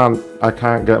 I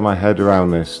can't get my head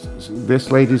around this. This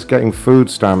lady's getting food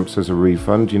stamps as a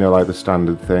refund, you know, like the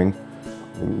standard thing.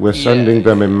 We're sending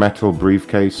them in metal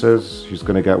briefcases. She's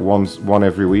going to get one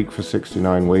every week for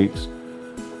 69 weeks.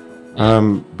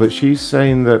 But she's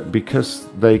saying that because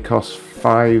they cost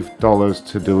 $5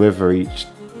 to deliver each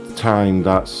time,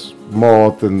 that's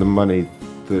more than the money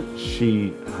that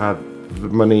she had. The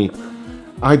money.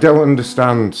 I don't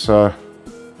understand, sir.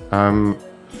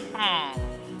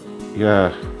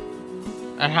 Yeah.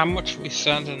 And how much are we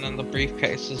sending in the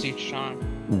briefcases each time?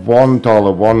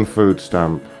 $1, one food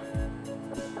stamp.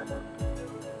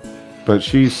 But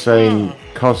she's saying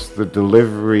cost the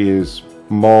delivery is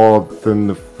more than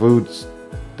the food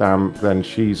stamp, then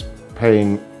she's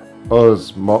paying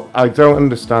us more. I don't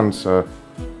understand, sir.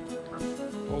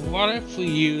 Well, what if we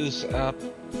use a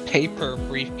paper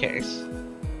briefcase?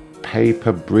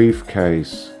 Paper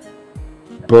briefcase.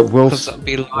 But we'll. Because that'd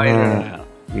be lighter.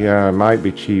 Yeah, it might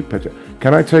be cheaper.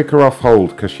 Can I take her off hold?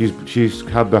 Because she's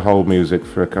had the hold music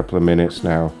for a couple of minutes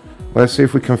now. Let's see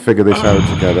if we can figure this out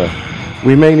together.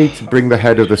 We may need to bring the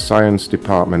head of the science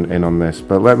department in on this,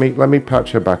 but let me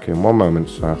patch her back in. One moment,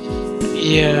 sir.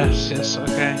 Yes,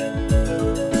 okay.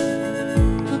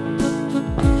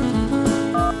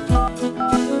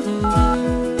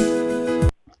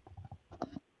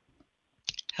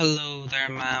 Hello there,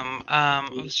 ma'am. I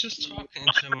was just talking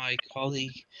to my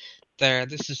colleague there.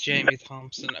 This is Jamie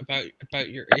Thompson about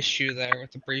your issue there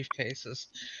with the briefcases.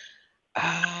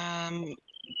 Can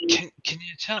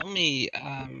you tell me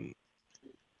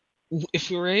if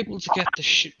we were able to get the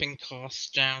shipping costs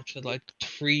down to like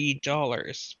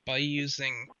 $3 by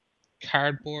using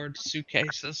cardboard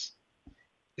suitcases?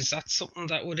 Is that something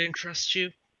that would interest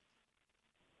you?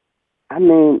 I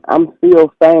mean, I'm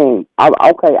still saying,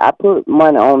 I put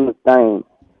money on the thing.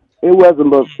 It wasn't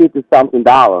but $50-something.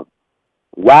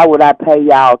 Why would I pay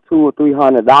y'all $200 or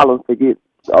 $300 to get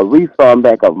a refund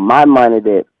back of my money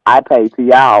that I paid to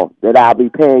y'all? That I'll be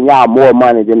paying y'all more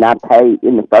money than I paid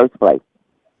in the first place.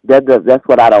 That's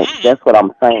what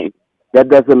I'm saying. That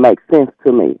doesn't make sense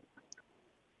to me.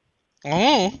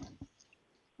 Oh.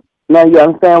 Now you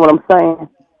understand what I'm saying?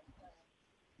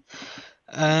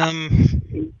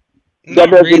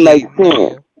 That doesn't make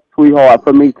sense, sweetheart,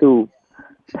 for me to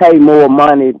pay more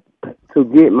money to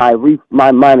get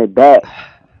my money back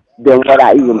than what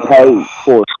I even paid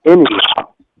for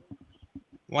anyhow.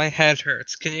 My head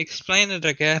hurts. Can you explain it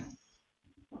again?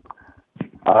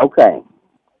 Okay.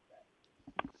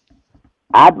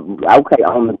 On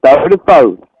the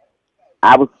 31st,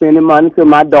 I was sending money to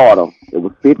my daughter. It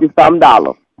was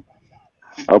 $50-something.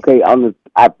 Okay, on the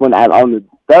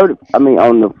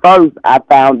first, I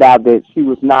found out that she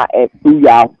was not through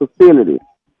y'all's facility.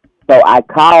 So I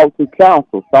called to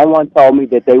counsel. Someone told me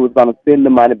that they was going to send the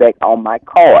money back on my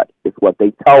card. Is what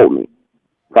they told me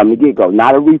from the get-go.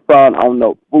 Not a refund on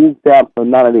no food stamps or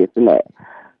none of this and that.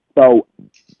 So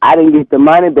I didn't get the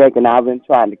money back, and I've been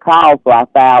trying to call, so I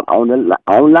found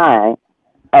online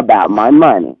about my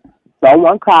money.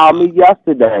 Someone called me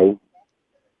yesterday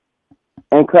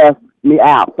and cussed me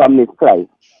out from this place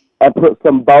and put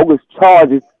some bogus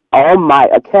charges on my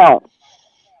account.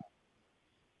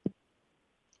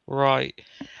 Right.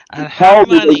 And how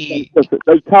many?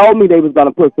 They told me they was going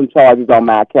to put some charges on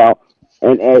my account.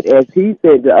 And as he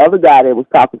said, the other guy that was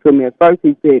talking to me at first,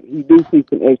 he said he do see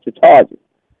some extra charges.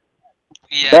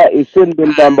 Yeah. But it shouldn't have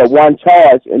been done but one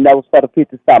charge, and that was for the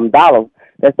 $50-something.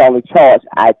 That's the only charge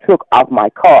I took off my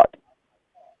card.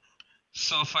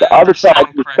 So if the other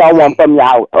charge was someone from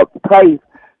y'all place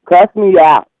cussed me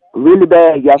out really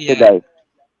bad yesterday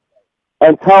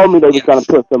and told me they was going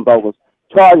to put some bogus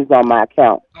charges on my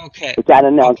account. Okay. Which I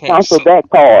didn't know. Cancel that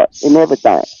card and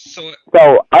everything.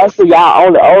 So actually, y'all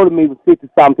only owed me was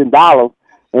 $50-something,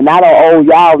 and I don't owe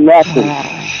y'all nothing.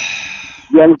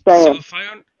 You understand?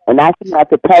 And I should have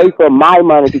to pay for my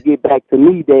money to get back to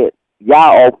me that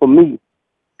y'all owe for me.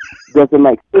 Doesn't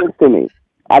make sense to me.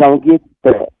 I don't get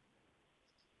that.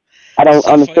 I don't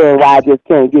understand why I just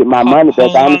can't get my money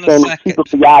back. I understand it's cheaper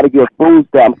for y'all to get food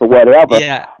stamps or whatever.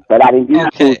 Yeah. But I didn't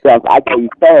get food stamps. I gave you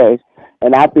cash,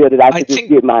 and I feel that I should just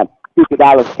get my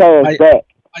 $50 cash back.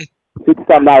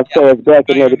 $50-something cash back,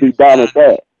 and let it be done at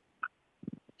that.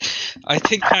 I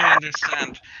think I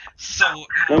understand. So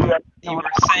you were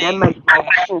saying that makes no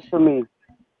sense to me.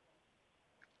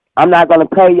 I'm not gonna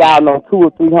pay y'all no $200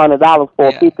 or $300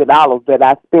 for $50 that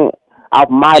I spent off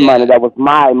my money. That was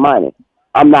my money.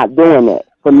 I'm not doing that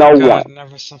for no one.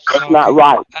 That's not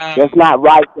right. That's not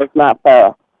right. That's not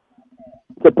fair.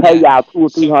 To pay y'all $200 or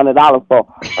 $300 for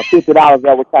a $50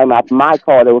 that was coming off my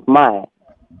card, that was mine,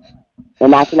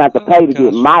 and I shouldn't have to pay to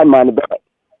get my money back.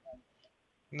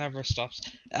 Never stops.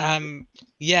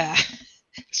 Yeah.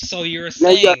 So you were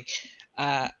saying,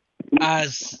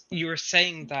 as you were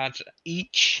saying that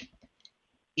each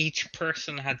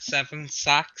person had 7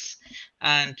 sacks,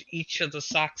 and each of the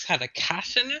sacks had a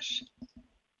cat in it.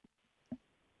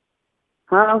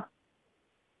 Huh?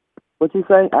 What you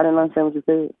say? I didn't understand what you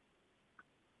said.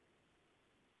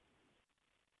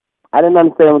 I didn't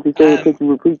understand what you said. Could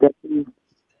you repeat that, please?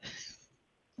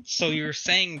 So you were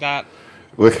saying that.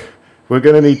 We're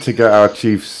going to need to get our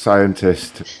chief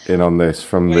scientist in on this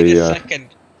from Wait the... a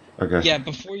second. Okay. Yeah,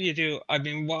 before you do, I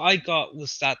mean, what I got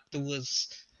was that there was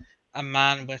a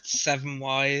man with 7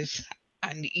 wives,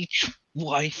 and each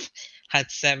wife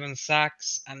had 7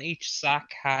 sacks, and each sack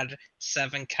had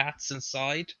 7 cats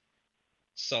inside.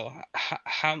 So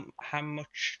how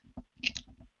much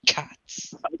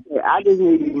cats? Okay, I just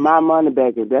need my money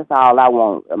back. If that's all I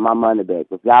want, my money back.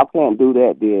 If y'all can't do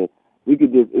that, then we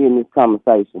could just end this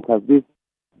conversation because this is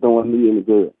doing me any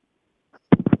good.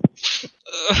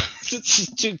 This is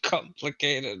too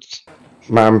complicated.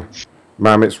 Ma'am,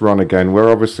 it's Ron again.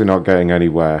 We're obviously not getting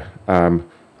anywhere. I'm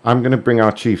going to bring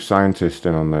our chief scientist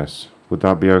in on this. Would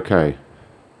that be okay?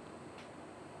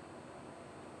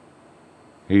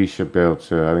 He should be able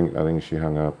to. I think she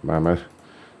hung up. Ma'am?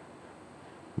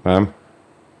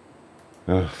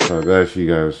 Oh, so there she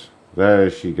goes. There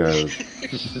she goes.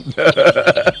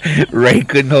 Ray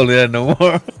couldn't hold it no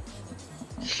more.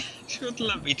 She wouldn't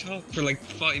let me talk for like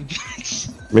 5 minutes.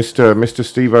 Mr.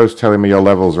 Steve-O's telling me your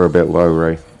levels are a bit low,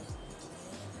 Ray.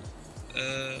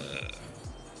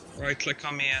 Right click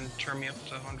on me and turn me up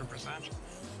to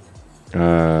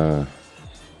 100%.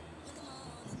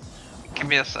 Give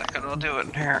me a second, I'll do it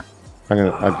in here.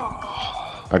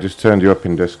 I just turned you up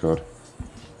in Discord.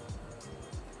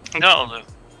 That'll do.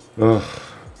 Ugh.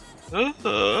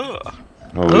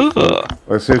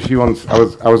 Let's see if she wants. I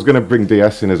was going to bring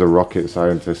DS in as a rocket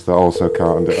scientist that also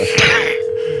can't do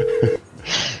it.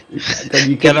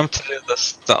 You get him to do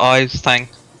this, the eyes thing.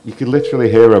 You could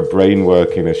literally hear her brain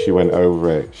working as she went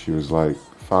over it. She was like,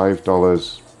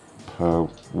 $5 per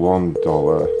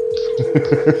 $1.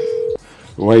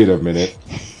 Wait a minute.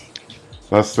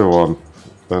 That's the one.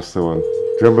 That's the one. Do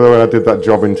you remember when I did that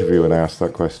job interview and I asked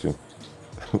that question?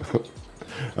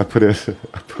 I put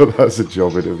that as a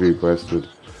job interview question.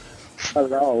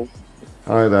 Hello.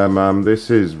 Hi there, ma'am.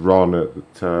 This is Ron at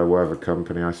whatever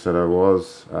company I said I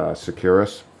was,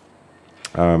 Securus.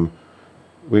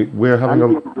 We're having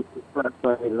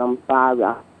I'm sorry.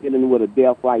 I'm dealing with a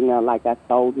death right now, like I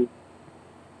told you.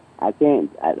 I can't.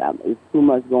 It's too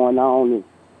much going on.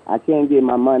 I can't get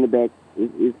my money back.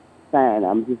 It's fine.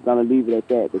 I'm just gonna leave it at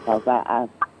that because I'm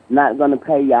not gonna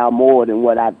pay y'all more than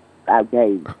what I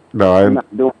gave. No,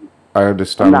 I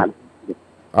understand.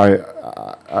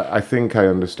 I think I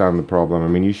understand the problem. I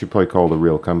mean, you should probably call the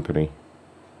real company,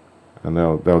 and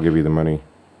they'll give you the money.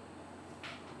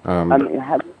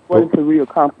 What is the real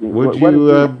company?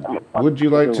 Would you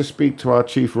like to speak to our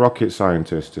chief rocket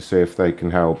scientist to see if they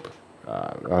can help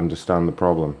understand the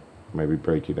problem? Maybe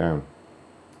break it down.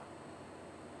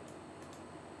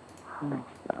 Oh,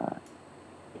 God.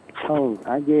 Oh,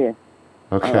 I guess.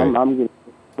 Okay.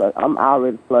 I'm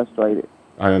already frustrated.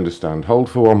 I understand. Hold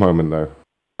for one moment, though.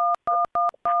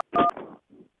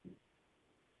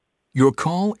 Your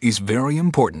call is very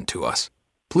important to us.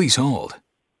 Please hold.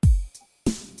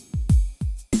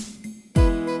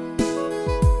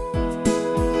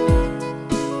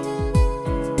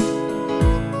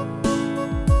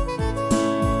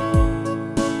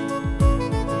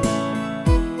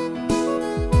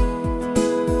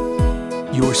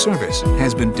 Your service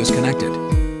has been disconnected.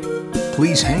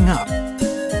 Please hang up.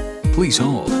 Please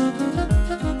hold.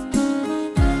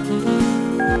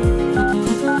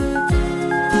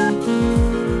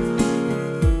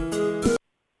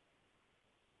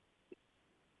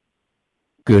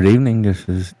 Good evening, this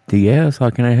is DS. How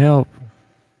can I help?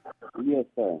 Yes,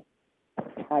 sir.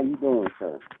 How you doing,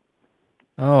 sir?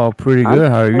 Oh, pretty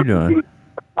good. How are you doing?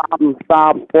 Problem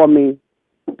solved for me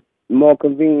more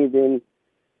convenient than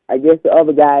I guess the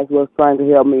other guys was trying to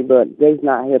help me, but they're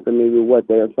not helping me with what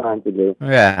they're trying to do.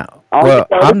 Yeah. Well,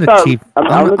 I'm the chief.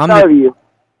 On the 30th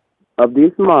of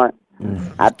this month,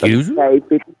 I paid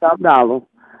 $50-something,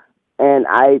 and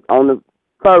on the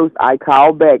 1st, I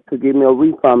called back to give me a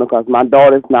refund because my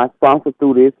daughter's not sponsored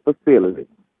through this facility.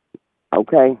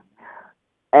 Okay?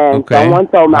 And someone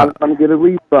told me I was going to get a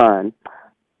refund,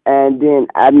 and then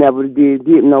I never did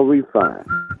get no refund.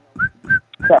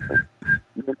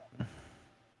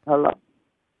 Hello?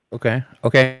 Okay,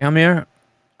 I'm here.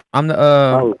 I'm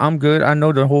good. I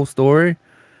know the whole story.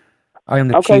 I am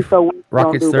the chief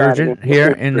rocket surgeon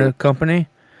here in the company.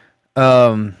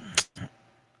 I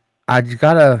just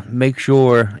gotta make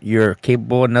sure you're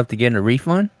capable enough to get a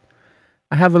refund.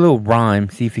 I have a little rhyme.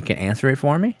 See if you can answer it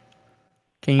for me.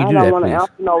 Can you do that, please? I don't want to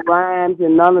answer no rhymes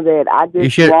and none of that. I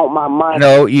just want my money.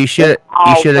 No, you should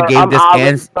have gave this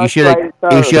answer. You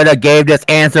should have gave this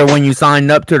answer when you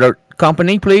signed up to the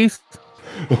company, please.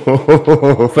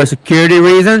 For security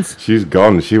reasons. She's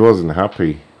gone. She wasn't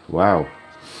happy. Wow.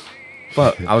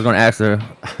 But I was going to ask her.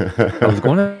 I was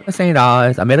going to St.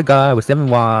 Ives. I met a guy with 7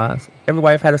 wives. Every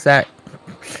wife had a sack.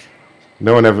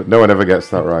 No one ever gets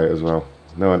that right as well.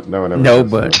 No one ever. No,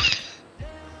 but.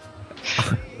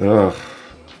 Ugh.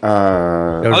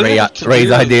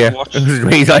 Ray's idea. It was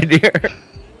Ray's idea.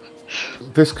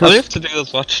 All you have to do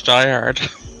is watch Die Hard.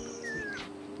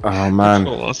 Oh man.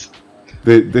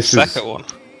 This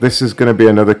is going to be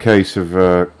another case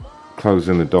of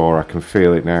closing the door. I can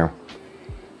feel it now.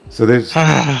 So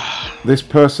this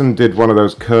person did one of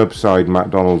those curbside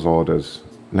McDonald's orders.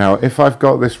 Now, if I've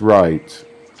got this right,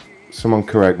 someone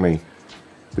correct me.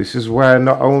 This is where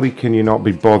not only can you not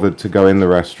be bothered to go in the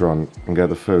restaurant and get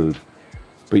the food,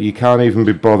 but you can't even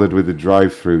be bothered with the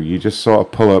drive-through. You just sort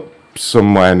of pull up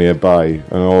somewhere nearby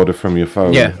and order from your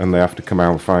phone, and they have to come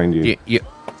out and find you.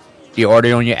 You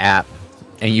order on your app,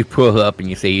 and you pull up and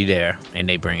you say you're there, and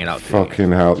they bring it out to you.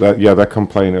 Fucking hell. They're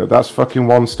complaining. That's fucking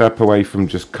one step away from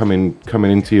just coming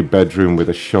into your bedroom with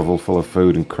a shovel full of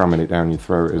food and cramming it down your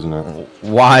throat, isn't it?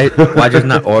 Why just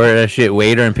not order that shit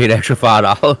waiter and pay the extra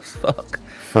 $5? Fuck.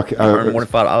 Fuck it. More than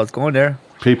 $5 going there.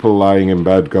 People lying in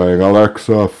bed going,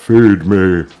 Alexa, feed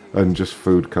me, and just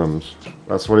food comes.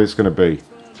 That's what it's going to be.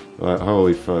 Like,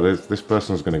 holy fuck, this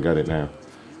person's going to get it now.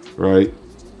 Right.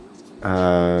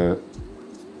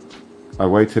 I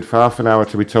waited for half an hour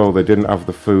to be told they didn't have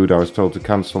the food. I was told to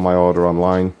cancel my order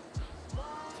online.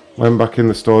 Went back in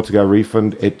the store to get a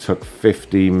refund. It took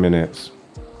 15 minutes.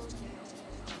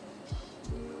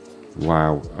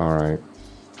 Wow, alright.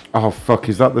 Oh fuck,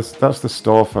 that's the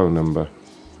store phone number.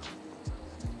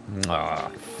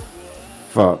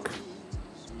 Fuck.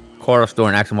 Call the store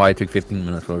and ask them why it took 15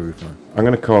 minutes for a refund. I'm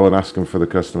going to call and ask them for the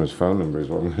customer's phone number is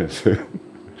what I'm going to do.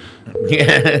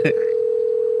 Yeah.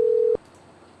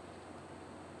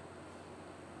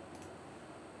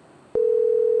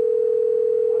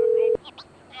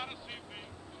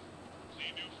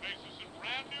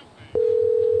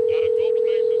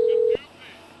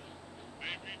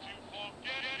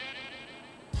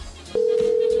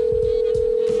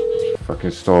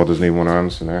 Fucking store doesn't even want to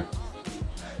answer now.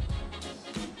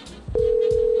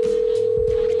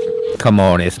 Come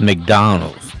on, it's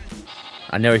McDonald's.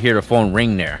 I never hear the phone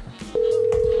ring there.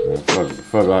 Yeah,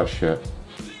 fuck that shit.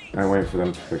 I ain't waiting for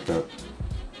them to pick up.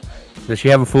 Does she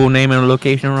have a full name and a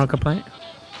location on her complaint?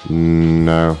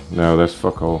 No, that's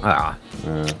fuck all. Fuck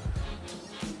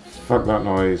that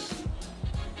noise.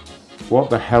 What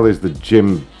the hell is the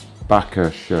Jim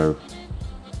Bakker show?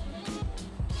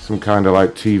 Some kind of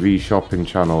like TV shopping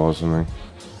channel or something.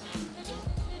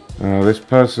 This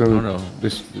person's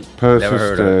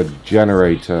a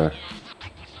generator.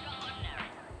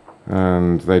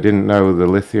 And they didn't know the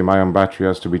lithium-ion battery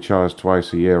has to be charged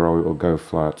twice a year or it will go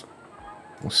flat.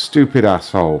 Stupid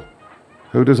asshole.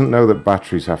 Who doesn't know that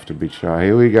batteries have to be charged?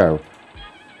 Here we go.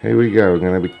 We're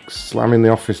going to be slamming the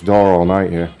office door all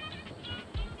night here.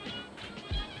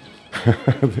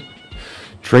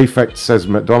 Trefect says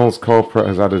McDonald's corporate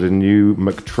has added a new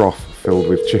McTrough filled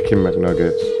with chicken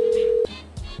McNuggets.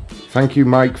 Thank you,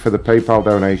 Mike, for the PayPal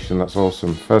donation. That's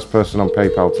awesome. First person on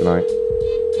PayPal tonight.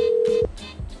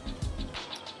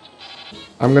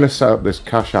 I'm going to set up this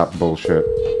Cash App bullshit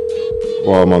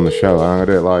while I'm on the show. I'm going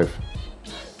to do it live.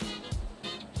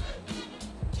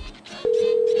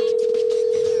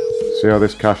 See how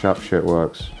this Cash App shit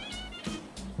works.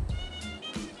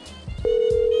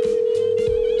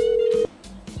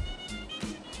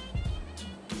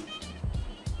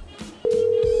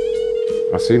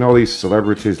 I've seen all these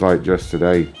celebrities like just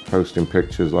today posting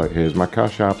pictures like, here's my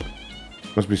Cash App.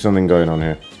 Must be something going on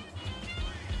here.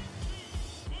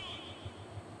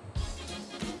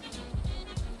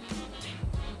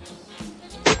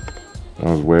 That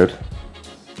was weird.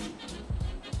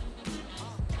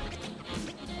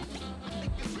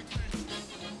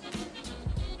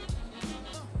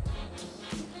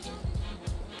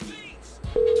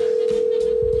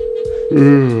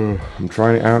 I'm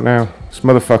trying it out now. This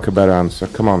motherfucker better answer.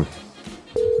 Come on.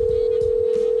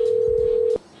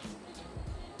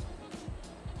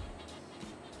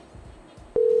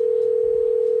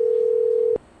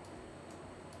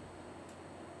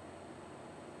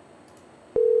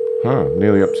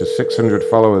 Nearly up to 600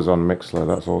 followers on Mixler.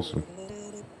 That's awesome.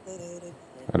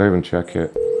 I don't even check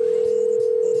it.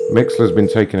 Mixler's been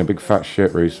taking a big fat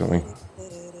shit recently.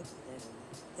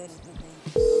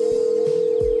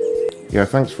 Yeah,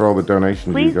 thanks for all the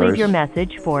donations, Please you guys. leave your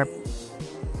message for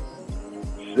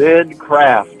Sid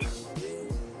Kraft.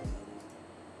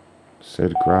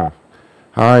 Sid Kraft.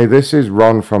 Hi, this is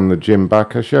Ron from the Jim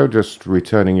Bakker Show, just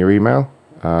returning your email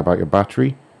about your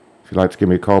battery. If you'd like to give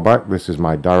me a call back, this is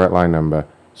my direct line number.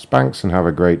 Spanks and have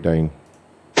a great day.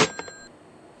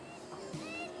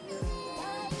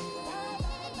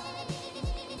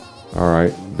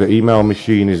 Alright, the email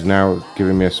machine is now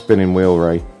giving me a spinning wheel,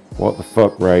 Ray. What the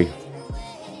fuck, Ray?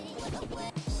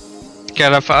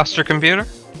 Get a faster computer?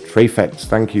 Trefects,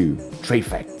 thank you.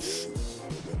 Trefects.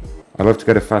 I'd love to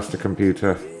get a faster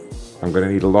computer. I'm going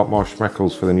to need a lot more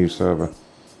schmeckles for the new server.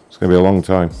 It's going to be a long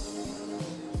time.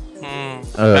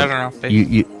 I don't know.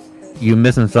 You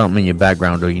missing something in your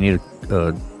background, though. You need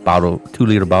a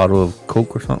 2-liter bottle of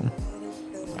Coke or something.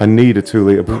 I need a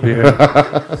 2-liter bottle.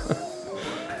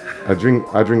 I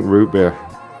drink root beer.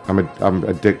 I'm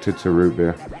addicted to root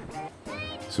beer.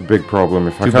 It's a big problem.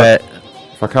 If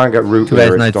I can't get root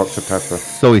beer, it's Dr. Pepper.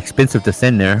 So expensive to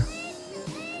send there.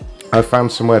 I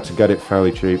found somewhere to get it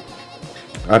fairly cheap.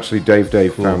 Actually,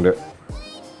 Dave found it.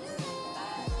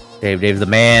 Dave's the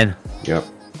man. Yep.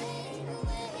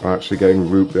 I'm actually getting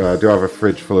root beer. I do have a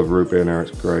fridge full of root beer now.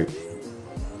 It's great.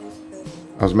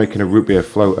 I was making a root beer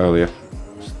float earlier.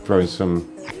 Just throwing some...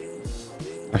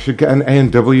 I should get an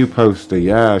A&W poster.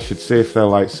 Yeah, I should see if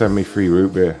they'll send me free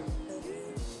root beer.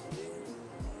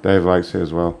 Dave likes it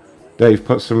as well. Dave,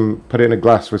 put it in a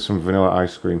glass with some vanilla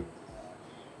ice cream.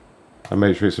 And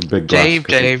make sure it's a big glass.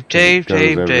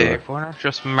 Dave. Why not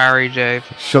just marry Dave?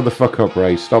 Shut the fuck up,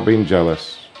 Ray. Stop being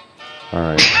jealous.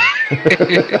 Alright.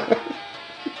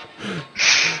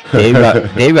 Dave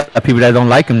got people that don't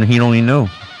like him, he don't even know.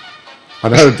 I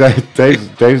know,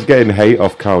 Dave's getting hate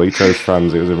off Carlitos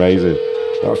fans. It was amazing.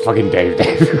 That was fucking Dave.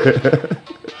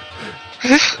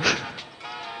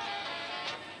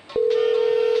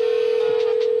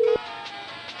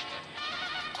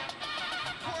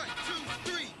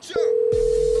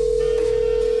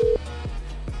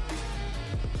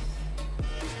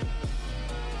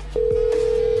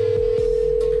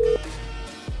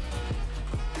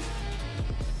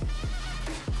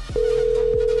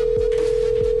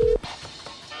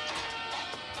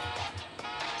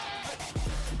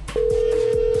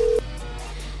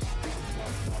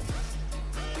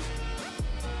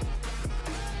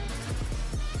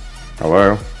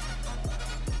 Hello?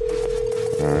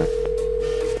 Alright.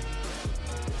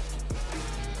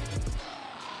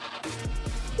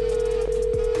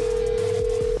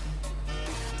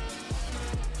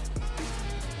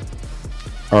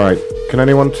 Alright, can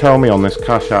anyone tell me on this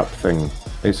Cash App thing?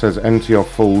 It says enter your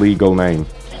full legal name.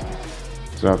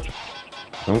 Is that...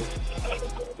 Oh.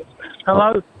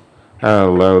 Hello?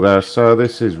 Hello there, sir.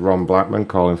 This is Ron Blackman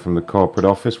calling from the corporate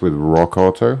office with Rock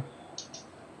Auto.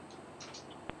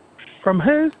 From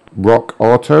who? Rock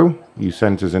Auto. You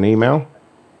sent us an email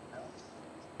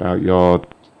about your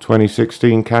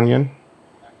 2016 Canyon.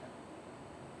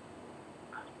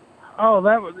 Oh,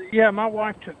 my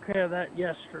wife took care of that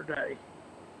yesterday.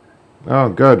 Oh,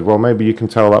 good. Well, maybe you can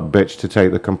tell that bitch to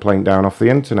take the complaint down off the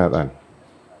internet then.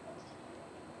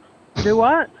 Do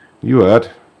what? You heard.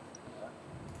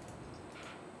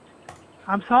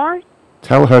 I'm sorry?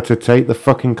 Tell her to take the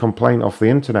fucking complaint off the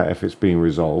internet if it's been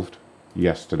resolved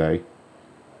yesterday.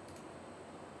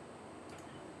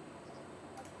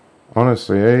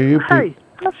 Honestly, Hey,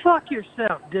 go fuck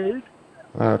yourself, dude.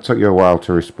 It took you a while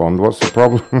to respond. What's the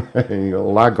problem? You got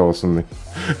lag or something?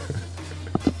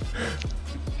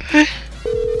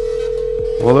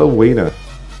 What a little wiener.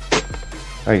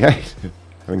 Hey, I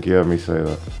think you heard me say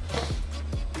that.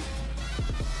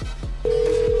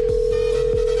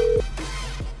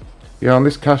 Yeah, on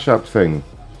this Cash App thing.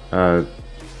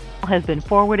 Has been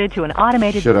forwarded to an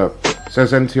automated... Shut up. It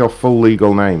says enter your full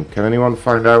legal name. Can anyone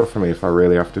find out for me if I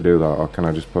really have to do that, or can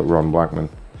I just put Ron Blackman?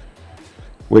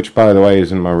 Which, by the way,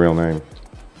 isn't my real name.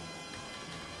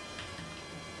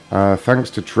 Thanks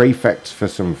to Trafex for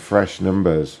some fresh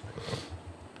numbers.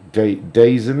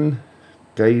 Dazen,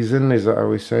 is that how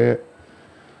we say it?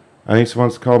 I need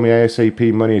someone to call me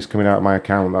ASAP. Money is coming out of my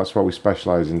account. That's what we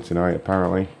specialise in tonight,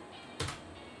 apparently.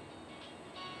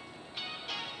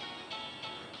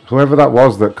 Whoever that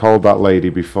was that called that lady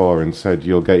before and said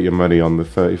you'll get your money on the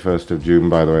 31st of June,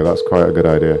 by the way, that's quite a good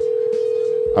idea.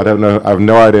 I don't know, I have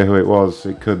no idea who it was.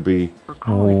 It could be...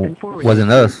 wasn't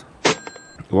us.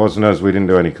 It wasn't us, we didn't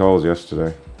do any calls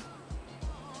yesterday.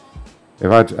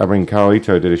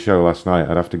 Carlito did a show last night,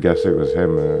 I'd have to guess it was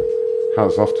him.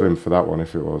 Hats off to him for that one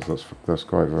if it was, that's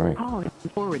quite funny. Call is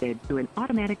forwarded to an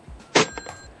automatic...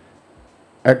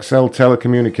 XL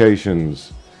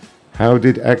Telecommunications. How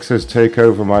did XS take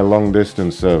over my long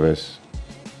distance service?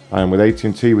 I am with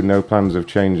AT&T with no plans of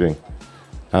changing.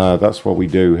 That's what we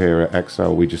do here at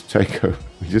XL. We just take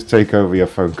over your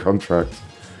phone contract.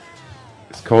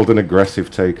 It's called an aggressive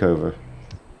takeover.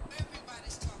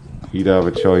 You don't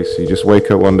have a choice. You just wake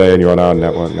up one day and you're on our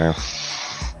network now.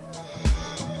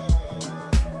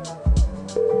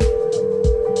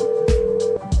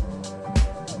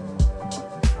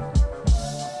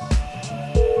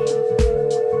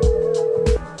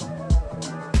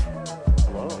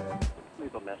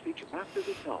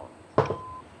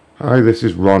 Hi, this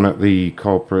is Ron at the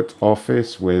corporate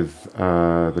office with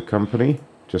the company.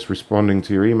 Just responding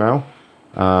to your email.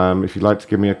 If you'd like to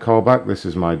give me a call back, this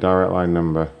is my direct line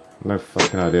number. No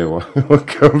fucking idea what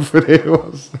company it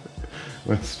was.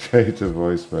 Went straight to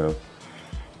voicemail.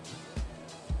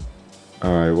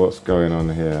 Alright, what's going on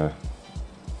here?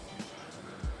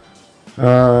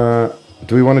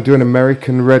 Do we want to do an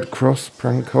American Red Cross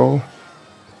prank call?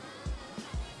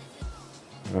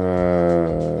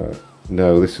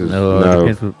 No, this is...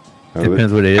 No.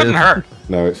 Depends what it is. Couldn't hurt.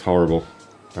 No, it's horrible.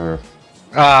 It's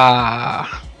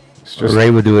just, Ray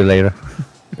will do it later.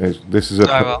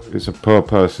 It's a poor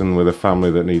person with a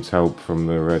family that needs help from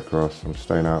the Red Cross. I'm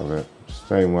staying out of it.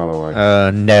 Staying well away.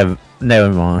 Never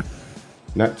mind.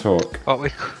 Net talk.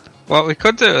 What we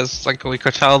could do is we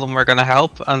could tell them we're gonna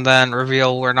help and then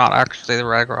reveal we're not actually the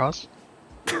Red Cross.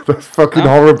 That's fucking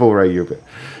horrible, Ray. You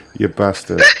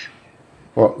bastard.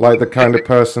 What, like the kind of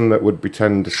person that would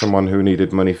pretend someone who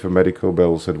needed money for medical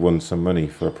bills had won some money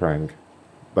for a prank?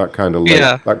 That kind of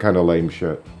lame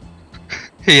shit.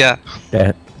 Yeah.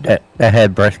 That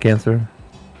had breast cancer.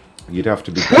 You'd have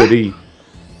to be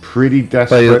pretty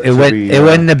desperate. It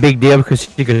wasn't a big deal because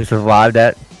she could survive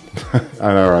that.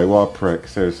 I know, right? What a prick!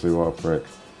 Seriously, what a prick!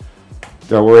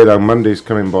 Don't worry though. Monday's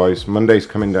coming, boys. Monday's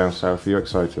coming down south. Are you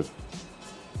excited?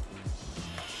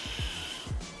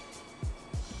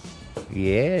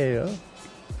 Yeah.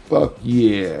 Fuck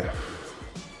yeah.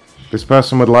 This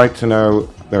person would like to know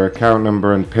their account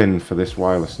number and PIN for this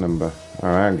wireless number.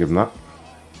 Alright, I'll give them that.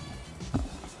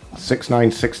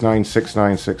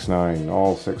 69696969.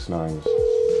 All 6 9s.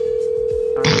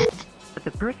 But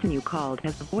the person you called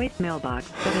has a voicemail box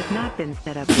that has not been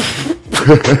set up.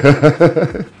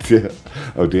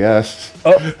 Oh, DS.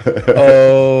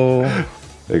 Oh.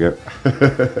 There you go.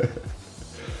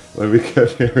 Let me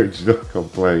get the original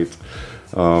complaint.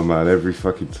 Oh man, every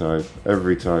fucking time.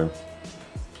 Every time.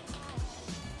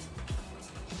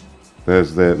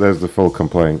 There's the full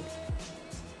complaint.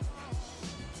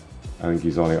 I think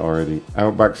he's on it already.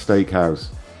 Outback Steakhouse.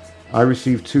 I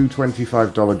received 2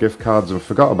 $25 gift cards and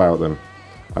forgot about them.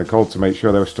 I called to make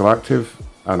sure they were still active,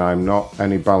 and I'm not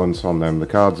any balance on them. The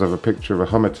cards have a picture of a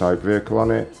Hummer type vehicle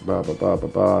on it, blah blah blah blah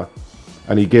blah.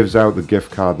 And he gives out the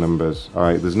gift card numbers.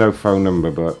 Alright, there's no phone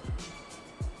number, but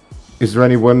is there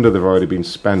any wonder they've already been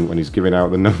spent when he's giving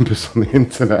out the numbers on the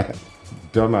internet?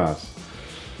 Dumbass.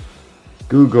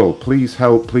 Google, please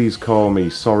help, please call me.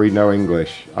 Sorry, no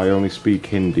English. I only speak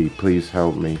Hindi. Please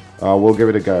help me. Oh, we'll give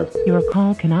it a go. Your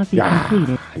call cannot be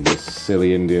completed. You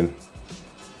silly Indian.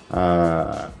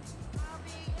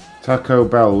 Taco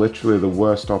Bell, literally the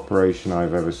worst operation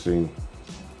I've ever seen.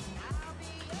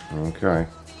 Okay.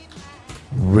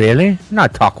 Really?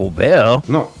 Not Taco Bell.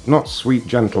 Not sweet,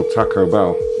 gentle Taco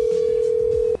Bell.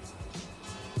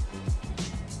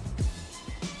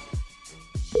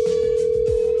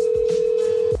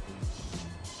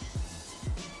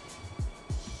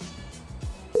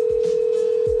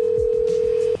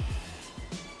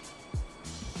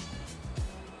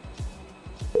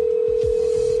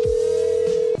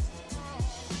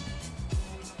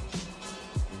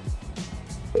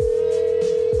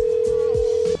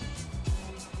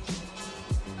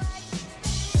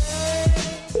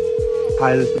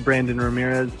 Hi, this is Brandon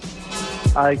Ramirez.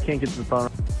 I can't get to the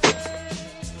phone.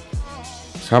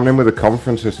 What's happening with the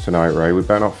conferences tonight, Ray? We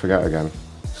better not forget again.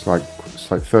 It's like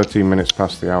 13 minutes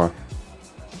past the hour.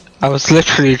 I was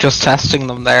literally just testing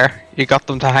them there. You got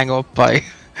them to hang up by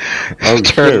oh,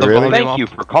 turn the really? volume Thank you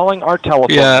for calling our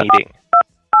telephone meeting.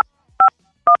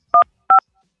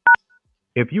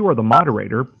 If you are the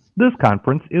moderator, this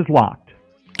conference is locked.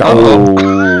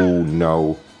 Oh,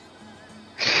 no.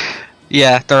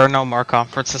 Yeah, there are no more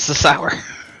conferences this hour.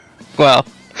 Well,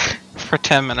 for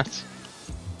 10 minutes.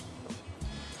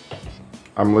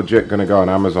 I'm legit going to go on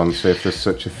Amazon and see if there's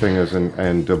such a thing as an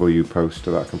NW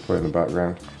poster that I can put in the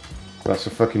background. That's a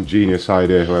fucking genius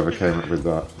idea, whoever came up with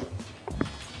that.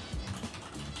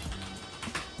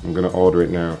 I'm going to order it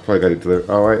now. Play get it to the...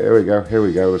 Oh, wait, here we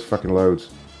go. There's fucking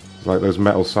loads. It's like those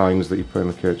metal signs that you put in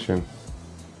the kitchen.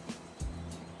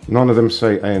 None of them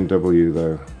say A&W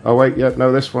though. Oh wait, yeah,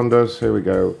 no, this one does. Here we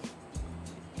go.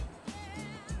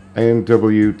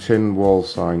 A&W tin wall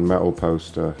sign, metal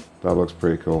poster. That looks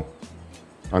pretty cool.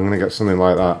 I'm going to get something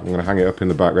like that. I'm going to hang it up in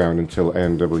the background until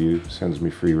A&W sends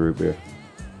me free root beer.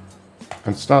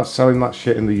 And start selling that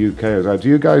shit in the UK as well. Do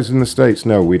you guys in the States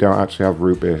know we don't actually have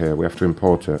root beer here? We have to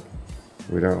import it.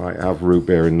 We don't have root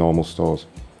beer in normal stores.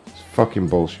 It's fucking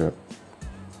bullshit.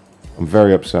 I'm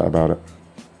very upset about it.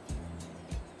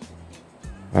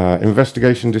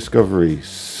 Investigation Discovery.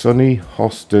 Sonny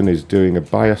Hostin is doing a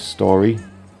bias story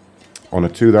on a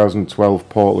 2012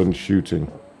 Portland shooting.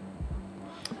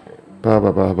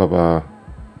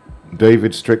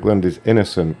 David Strickland is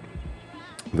innocent.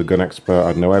 The gun expert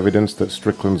had no evidence that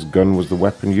Strickland's gun was the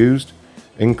weapon used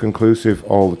Inconclusive,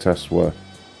 all the tests were.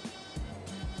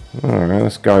 Alright,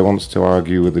 this guy wants to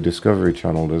argue with the Discovery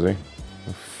Channel, does he?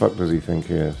 The fuck does he think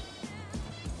he is?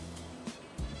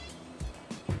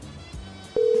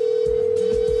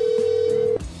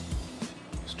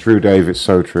 It's true, Dave, it's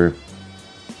so true.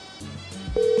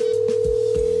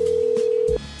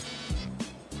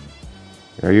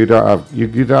 Yeah, you don't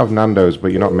have Nando's,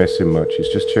 but you're not missing much.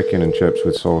 It's just chicken and chips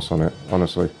with sauce on it,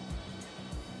 honestly.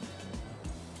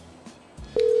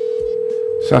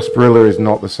 Sarsaparilla is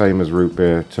not the same as root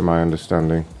beer, to my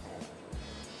understanding.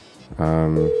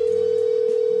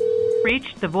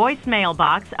 Reached the voicemail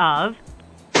box of...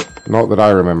 Not that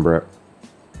I remember it.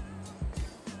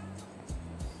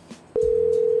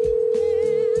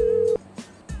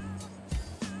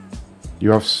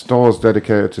 You have stores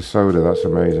dedicated to soda, that's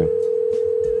amazing.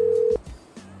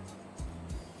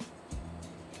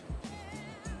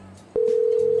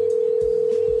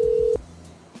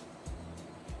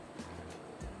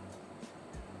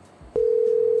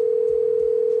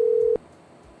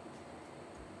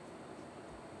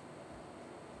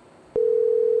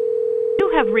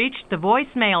 Reached the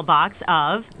voicemail box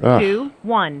of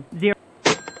 210.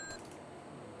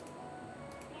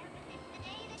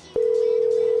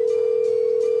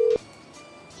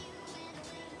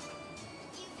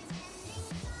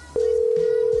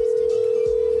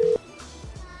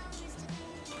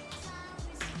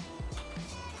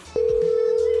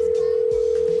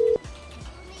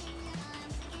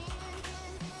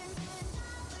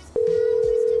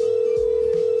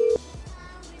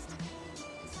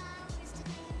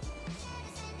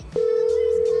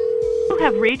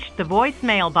 Have reached the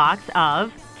voicemail box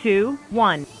of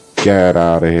 21. Get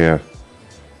out of here.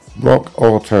 Rock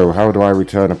Auto, how do I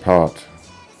return a part?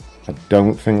 I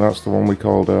don't think that's the one we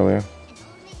called earlier.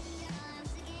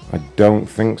 I don't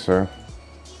think so.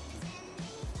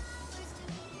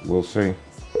 We'll see.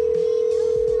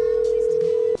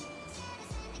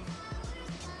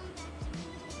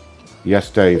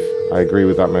 Yes, Dave, I agree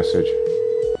with that message.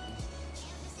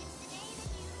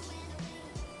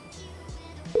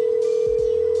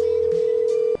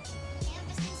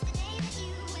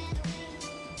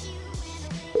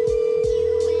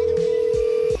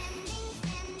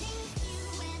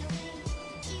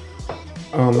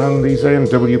 Oh man, these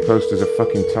A&W posters are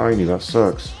fucking tiny, that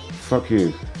sucks. Fuck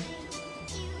you.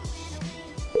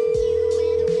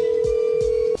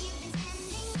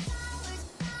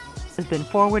 Has been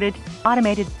forwarded.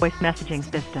 Automated voice messaging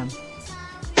system.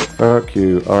 Fuck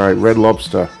you. Alright, Red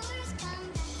Lobster.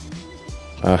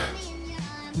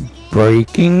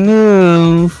 Breaking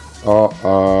news.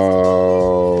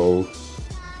 Uh-oh.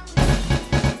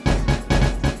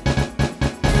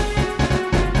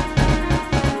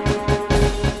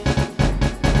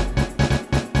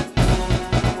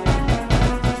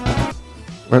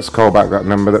 Let's call back that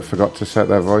number that forgot to set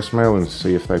their voicemail and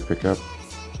see if they pick up.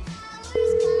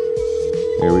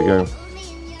 Here we go.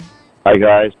 Hi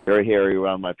guys, very hairy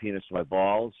around my penis and my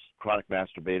balls. Chronic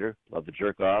masturbator. Love to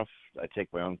jerk off. I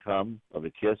take my own cum. Love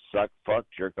to kiss, suck, fuck,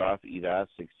 jerk off, eat ass,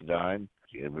 69.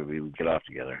 We get off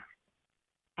together.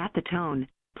 At the tone,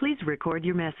 please record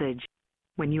your message.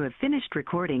 When you have finished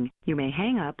recording, you may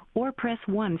hang up or press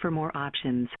 1 for more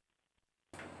options.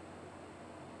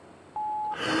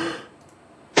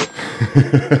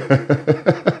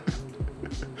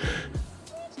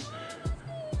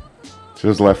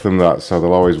 Just left them that, so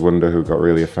they'll always wonder who got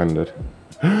really offended.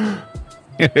 Oh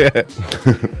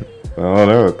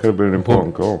no, it could have been an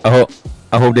important call. I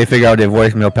hope they figure out their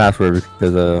voicemail password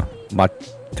because my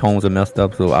tones are messed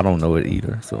up, so I don't know it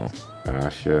either. So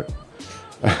shit.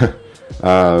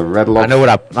 Red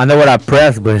Lobster. I know what I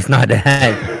pressed, but it's not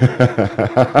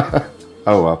that.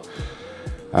 Oh well.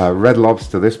 Red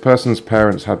Lobster. This person's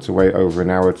parents had to wait over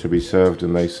an hour to be served,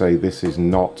 and they say this is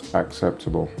not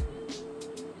acceptable.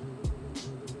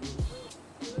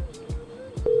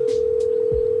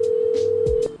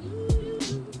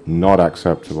 Not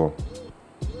acceptable.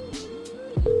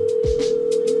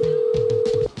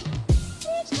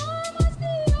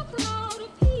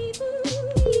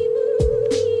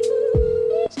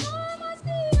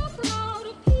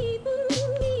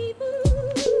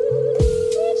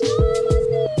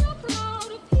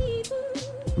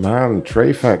 Man,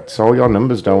 Trayfacts, all your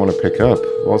numbers don't want to pick up.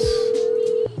 What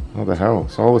the hell?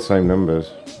 It's all the same numbers.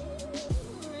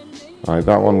 Alright,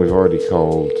 that one we've already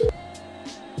called.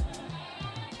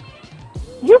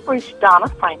 You've reached Donna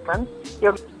Franklin.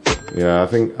 Yeah, I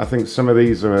think some of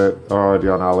these are already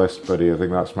on our list, buddy. I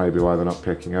think that's maybe why they're not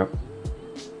picking up.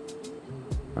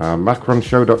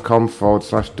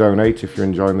 Macronshow.com/donate if you're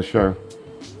enjoying the show.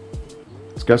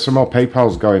 Let's Get some more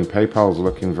PayPals going. PayPal's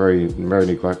looking very, very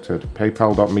neglected.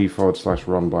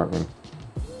 PayPal.me/Ron Blackman.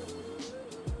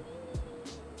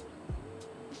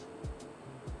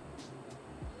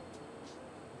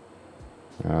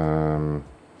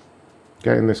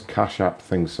 Getting this Cash App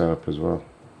thing set up as well.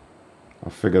 I'll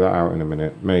figure that out in a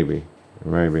minute. Maybe.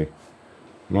 I'm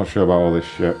not sure about all this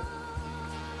shit.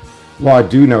 What I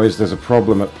do know is there's a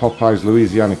problem at Popeye's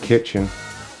Louisiana Kitchen.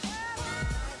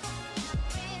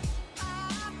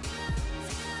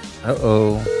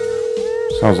 Uh-oh.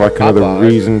 Sounds like another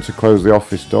reason to close the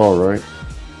office door, right?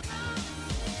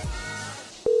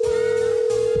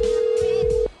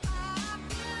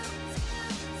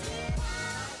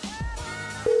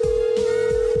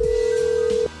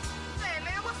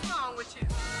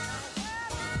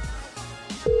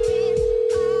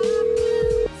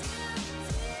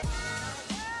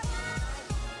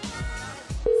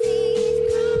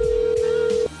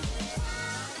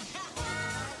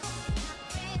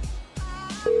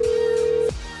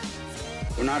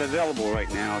 We're not available right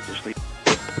now. Just leave.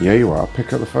 Yeah, you are.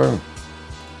 Pick up the phone.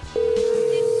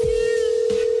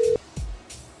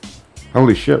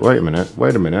 Holy shit, wait a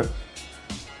minute.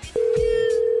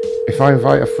 If I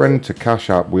invite a friend to Cash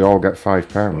App, we all get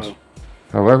 £5.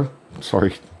 Hello?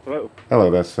 Sorry. Hello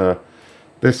there, sir.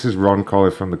 This is Ron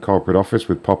calling from the corporate office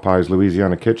with Popeye's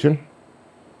Louisiana Kitchen.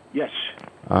 Yes.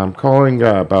 I'm calling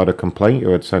about a complaint you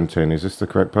had sent in. Is this the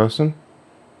correct person?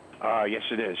 Yes,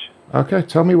 it is. Okay,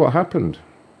 tell me what happened.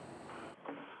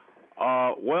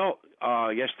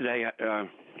 Yesterday,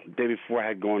 day before I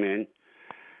had gone in,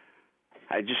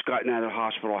 I had just gotten out of the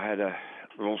hospital. I had a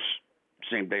little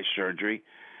same-day surgery,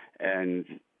 and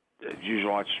as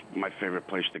usual, it's my favorite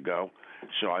place to go.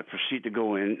 So I proceed to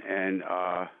go in, and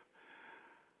I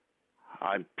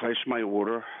placed my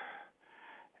order.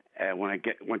 And when I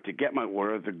went to get my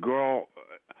order, the girl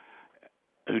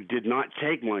who did not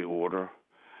take my order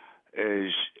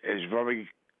is very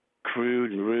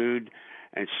crude and rude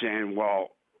and saying,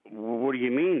 well, what do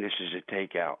you mean this is a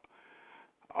takeout?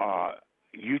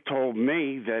 You told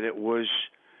me that it was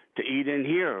to eat in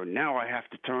here. Now I have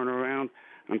to turn around.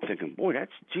 I'm thinking, boy,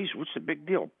 geez, what's the big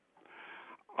deal?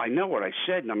 I know what I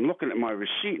said, and I'm looking at my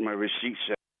receipt, and my receipt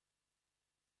said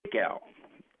takeout.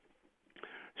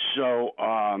 So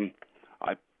I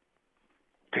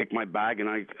take my bag and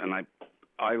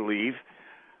I leave.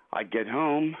 I get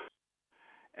home,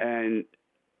 and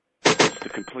it's the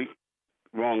complete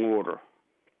wrong order.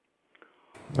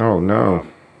 Oh no!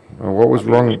 What was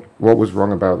wrong? What was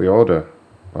wrong about the order?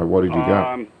 Like, what did you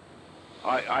get?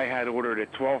 I had ordered a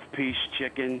 12-piece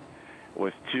chicken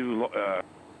with 2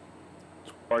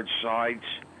 large sides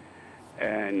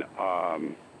and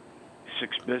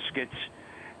 6 biscuits,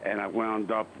 and I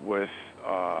wound up with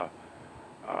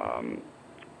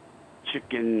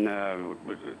chicken,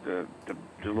 the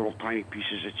little tiny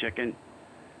pieces of chicken,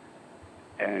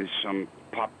 and some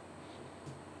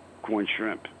popcorn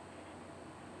shrimp.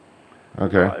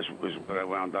 Okay. Was what I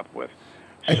wound up with.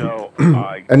 So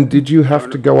and did you have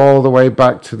to go all the way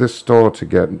back to the store to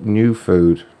get new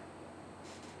food?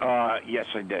 Yes,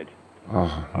 I did.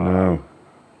 Oh no.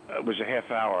 It was a half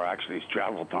hour, actually, it's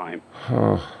travel time.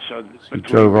 Oh, so you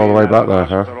drove all the way back there,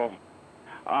 huh?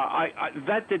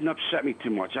 That didn't upset me too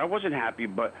much. I wasn't happy,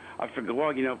 but I figured,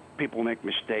 well, people make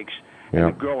mistakes. Yeah.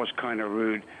 And the girl was kind of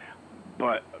rude,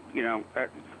 but,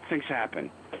 things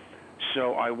happen.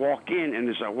 So I walk in, and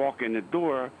as I walk in the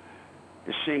door,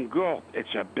 the same girl,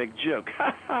 it's a big joke.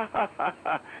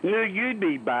 Knew you'd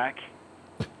be back.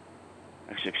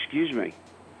 I said, excuse me.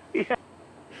 Yeah.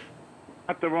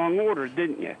 Got the wrong order,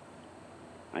 didn't you?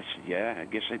 I said, yeah, I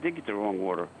guess I did get the wrong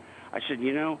order. I said,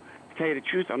 to tell you the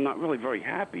truth, I'm not really very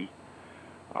happy.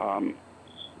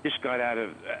 Just got out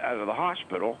of the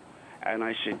hospital, and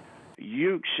I said,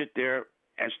 you sit there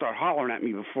and start hollering at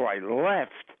me before I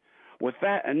left. With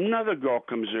that, another girl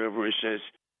comes over and says,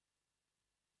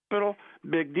 hospital,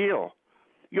 big deal.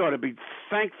 You ought to be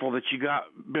thankful that you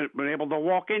been able to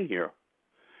walk in here.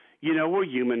 We're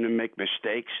human and make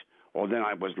mistakes. Well, then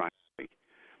I was not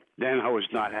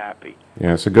happy.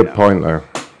 Yeah, it's a good point, though.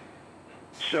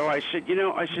 So I said, this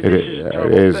is a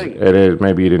terrible thing. It is.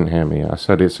 Maybe you didn't hear me. I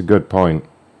said it's a good point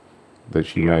that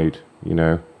she made,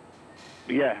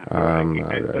 Yeah,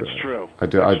 that's true. I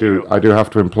do have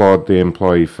to applaud the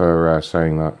employee for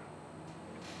saying that.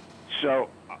 So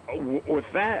with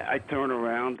that, I turn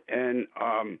around and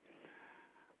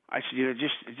I said,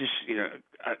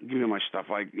 give me my stuff.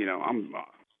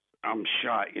 I'm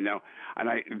shot, and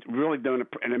I really don't.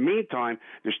 In the meantime,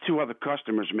 there's 2 other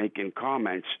customers making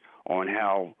comments on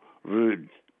how rude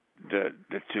the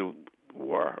 2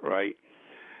 were. Right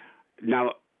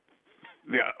now,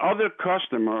 the other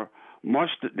customer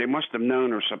they must have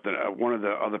known or something. One of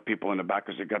the other people in the back,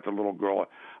 because they got the little girl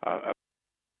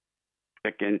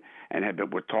chicken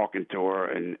and were talking to her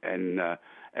and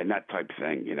that type of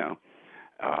thing, you know.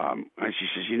 And she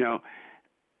says, you know,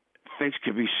 things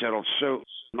could be settled so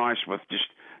nice with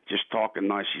just talking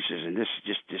nice. She says, and this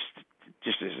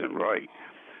just isn't right.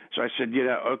 So I said, you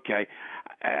know, okay.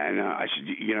 And I said,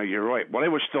 you know, you're right. Well, they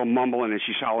were still mumbling, and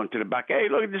she's hollering to the back, hey,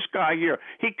 look at this guy here.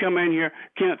 He come in here,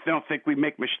 don't think we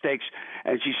make mistakes.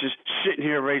 And she says, sitting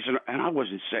here raising her. And I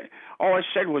wasn't saying, all I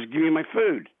said was, give me my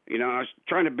food. You know, I was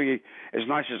trying to be as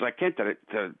nice as I can to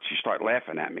she started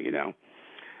laughing at me, you know.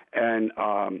 And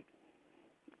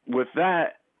with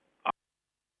that,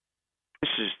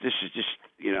 this is just,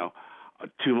 you know,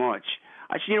 too much.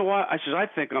 I said, you know what? I said, I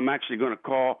think I'm actually going to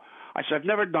call. I said, I've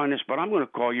never done this, but I'm going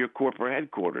to call your corporate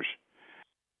headquarters.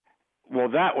 Well,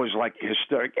 that was like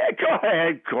hysterical. Yeah, go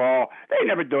ahead, call. They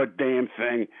never do a damn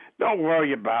thing. Don't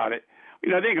worry about it.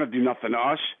 You know, they ain't going to do nothing to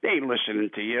us. They ain't listening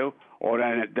to you. Or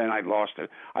then I lost it.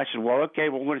 I said, well, okay,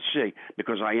 well, we're going to see,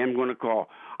 because I am going to call.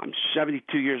 I'm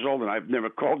 72 years old, and I've never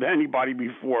called anybody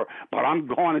before, but I'm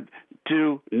going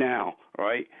to now,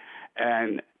 right?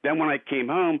 And then when I came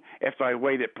home, after I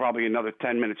waited probably another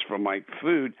 10 minutes for my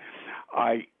food,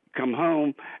 I come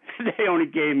home. They only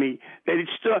gave me, they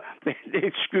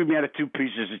screwed me out of 2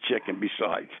 pieces of chicken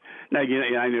besides. Now, you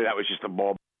know, I knew that was just a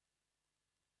ball.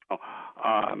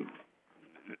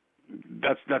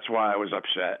 That's why I was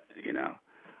upset, you know,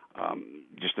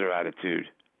 just their attitude.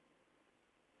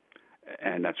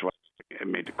 And that's why I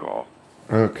made the call.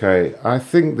 Okay, I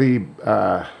think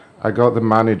I got the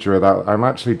manager of that. I'm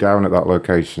actually down at that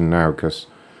location now because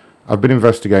I've been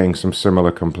investigating some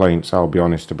similar complaints. I'll be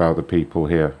honest about the people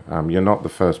here. You're not the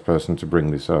first person to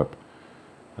bring this up.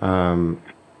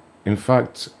 In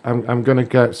fact, I'm going to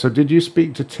get... So did you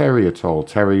speak to Terry at all?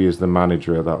 Terry is the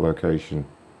manager at that location.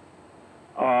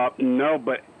 No,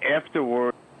 but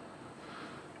afterward,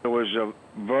 there was a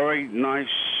very nice,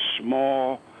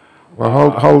 small...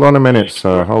 Well, hold on a minute,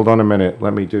 sir. Hold on a minute.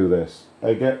 Let me do this.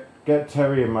 Hey, get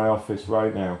Terry in my office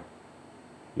right now.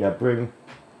 Yeah, bring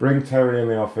Terry in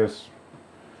the office.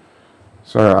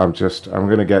 Sorry, I'm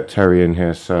going to get Terry in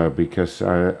here, sir, because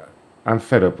I'm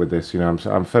fed up with this. You know,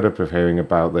 I'm fed up of hearing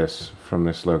about this from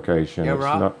this location.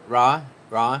 Yeah,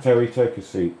 Ron. Terry, take a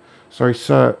seat. Sorry,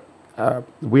 sir.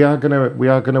 We are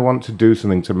gonna want to do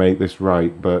something to make this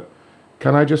right, but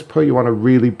can I just put you on a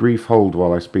really brief hold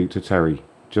while I speak to Terry,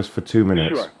 just for 2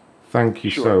 minutes? Sure. Thank you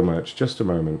so much. Just a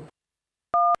moment.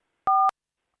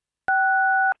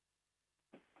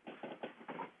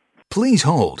 Please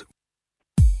hold.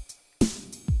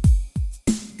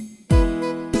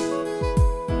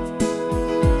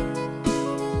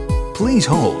 Please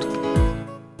hold.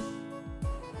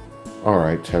 All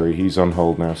right, Terry, he's on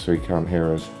hold now, so he can't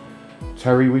hear us.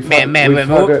 Terry, what's going on?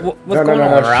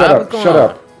 Shut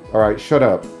up. All right, shut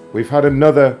up. We've had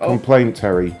another complaint,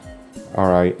 Terry.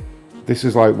 All right. This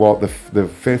is like, what, the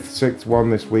 5th, 6th one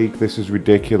this week? This is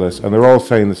ridiculous. And they're all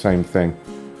saying the same thing.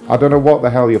 I don't know what the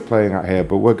hell you're playing at here,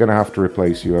 but we're going to have to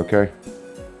replace you, okay?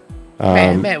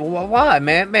 Man, why,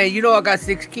 man? Man, you know I got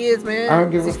 6 kids, man. I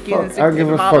don't give a fuck. I don't give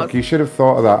a fuck. You should have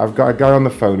thought of that. I've got a guy on the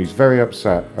phone. He's very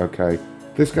upset, okay?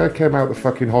 This guy came out of the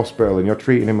fucking hospital and you're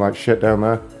treating him like shit down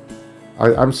there?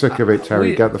 I'm sick of it,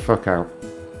 Terry. Get the fuck out.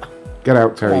 Get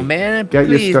out, Terry. Come on, man.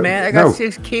 Please, man. I got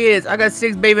 6 kids. I got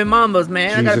 6 baby mamas,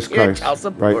 man. Jesus I got Christ. Child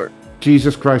support. Right.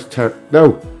 Jesus Christ, Terry.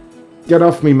 No. Get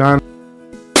off me, man.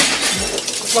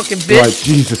 Fucking bitch. Right,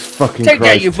 Jesus fucking Take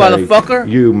Christ, that, you Terry. motherfucker.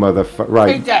 You motherfucker.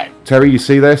 Right. Take that. Terry, you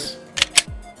see this?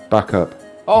 Back up.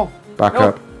 Oh. Back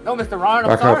up. No, Mr. Ron.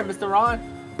 I'm sorry, Mr. Ron.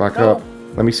 Back up.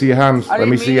 Let me see your hands. Let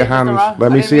me see your hands. Ron.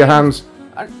 Let me see your hands.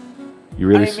 You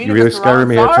really scaring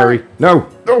me here, Terry. No.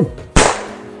 No. You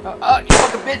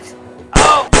fucking bitch.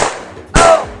 Oh.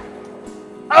 Oh.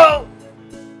 Oh.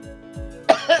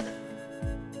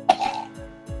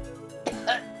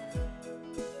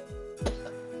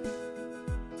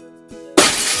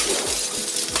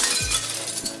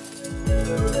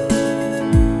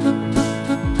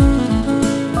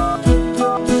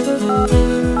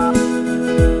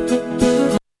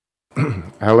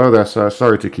 Hello there, sir.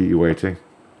 Sorry to keep you waiting.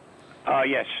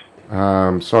 Yes.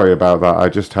 Sorry about that. I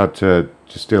just had to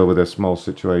just deal with a small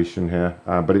situation here,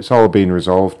 but it's all been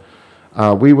resolved.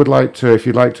 We would like to, if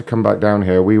you'd like to come back down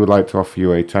here, we would like to offer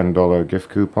you a $10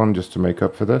 gift coupon just to make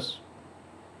up for this.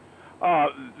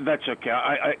 That's okay.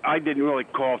 I didn't really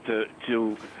call to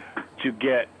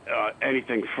get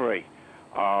anything free.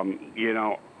 You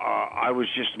know, I was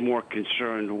just more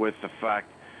concerned with the fact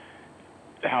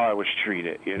how I was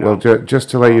treated. You know. Well,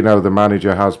 just to let you know, the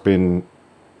manager has been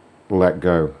let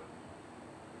go.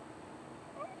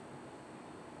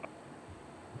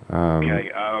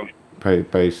 Okay.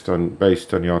 Based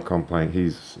on your complaint,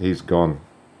 he's gone.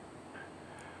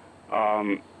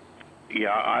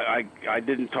 Yeah, I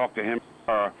didn't talk to him.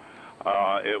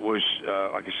 It was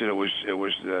like I said, it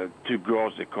was the two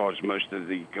girls that caused most of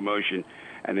the commotion,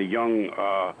 and the young,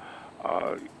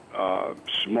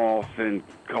 small, thin,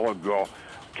 colored girl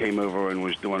came over and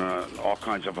was doing all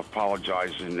kinds of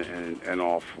apologizing and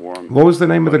all for him. What was the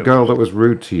name of the girl that was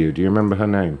rude to you? Do you remember her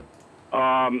name?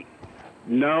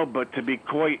 No, but to be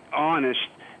quite honest,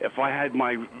 if I had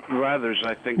my ruthers,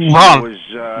 I think Ron, she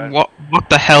was... What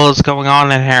the hell is going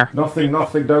on in here? Nothing,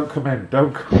 don't come in,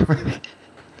 don't come in.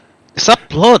 Is that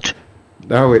blood?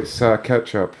 No, it's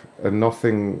ketchup, and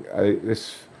nothing,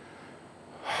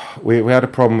 we had a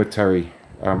problem with Terry.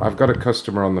 I've got a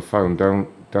customer on the phone,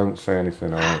 don't say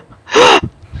anything, alright?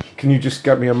 Can you just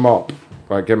get me a mop?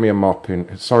 Right, get me a mop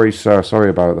in. Sorry, sir, sorry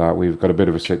about that, we've got a bit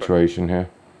of a situation here.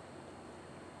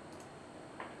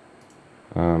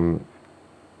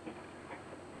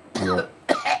 Yeah.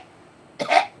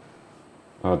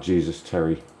 Oh, Jesus,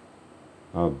 Terry.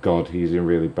 Oh, God, he's in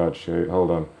really bad shape. Hold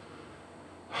on.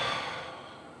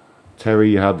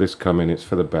 Terry, you had this coming. It's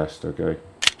for the best, okay?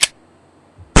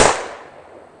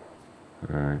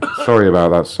 Alright. Sorry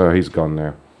about that, sir. He's gone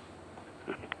now.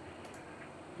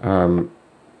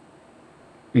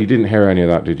 You didn't hear any of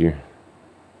that, did you?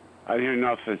 I didn't hear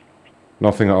nothing.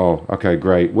 Nothing at all. Okay,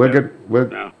 great. We're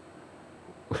No.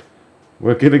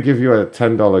 We're going to give you a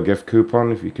 $10 gift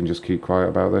coupon. If you can just keep quiet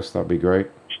about this, that'd be great.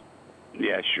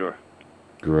 Yeah, sure.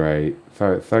 Great.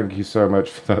 Thank you so much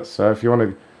for that, sir. If you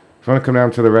want to come down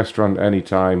to the restaurant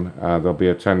anytime, there'll be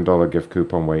a $10 gift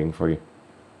coupon waiting for you.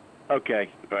 Okay,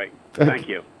 right. Thank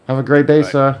you. Have a great day,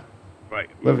 Right. sir. Right.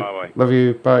 Love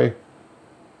you. Bye.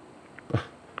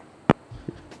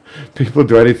 People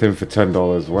do anything for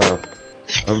 $10. Wow.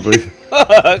 Unbelievable.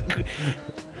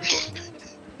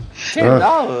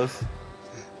 $10?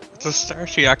 At the start,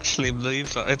 he actually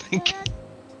believes it, I think.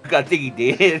 I think he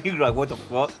did. He was like, what the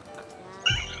fuck?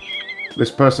 This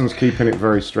person's keeping it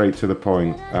very straight to the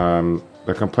point.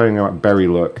 They're complaining about berry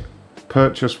luck.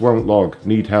 Purchase won't log.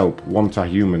 Need help. Want a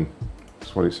human.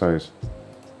 That's what it says.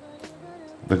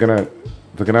 They're gonna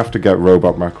have to get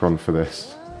Robot Macron for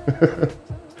this.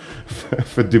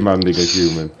 for demanding a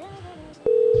human.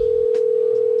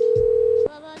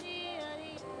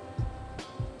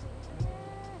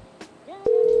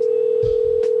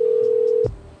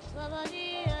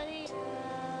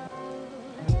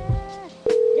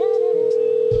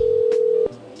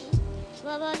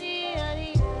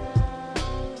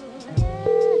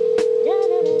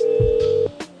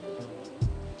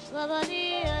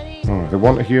 They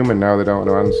want a human now, they don't want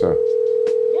to answer.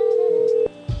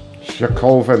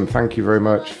 Shakolvin, thank you very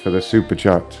much for the super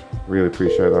chat. Really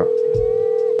appreciate that.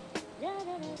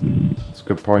 It's a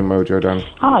good point, Mojo Dan.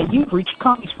 Hi, you've reached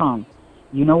Cunt's phone.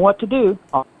 You know what to do.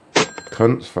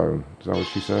 Cunt's phone? Is that what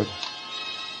she said?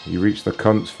 You reached the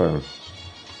cunt's phone.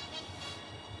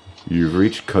 You've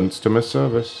reached customer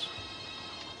service.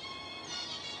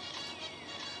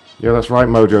 Yeah, that's right,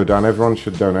 Mojo Dan. Everyone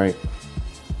should donate.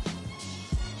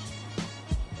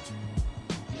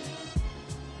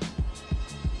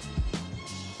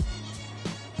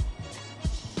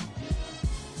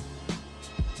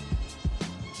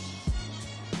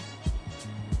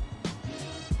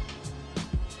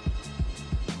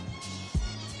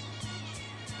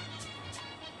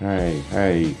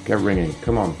 Hey, get ringing.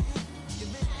 Come on.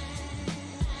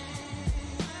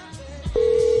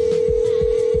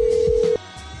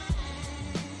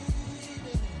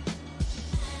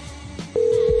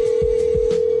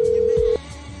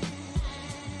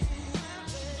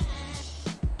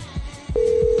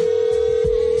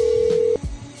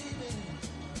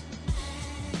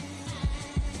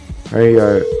 Hey,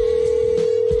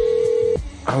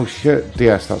 oh shit,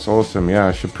 DS, that's awesome. Yeah,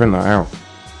 I should print that out.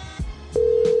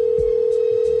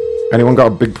 Anyone got a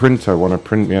big printer? Want to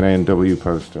print me an A&W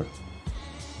poster?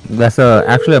 That's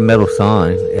actually a metal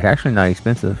sign. It's actually not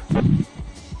expensive.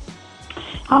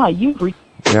 Hi, you've reached...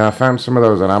 Yeah, I found some of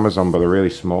those on Amazon, but they're really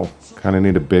small. Kind of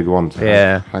need a big one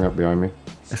to hang up behind me.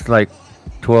 It's like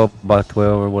 12 by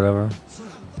 12 or whatever.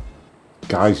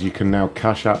 Guys, you can now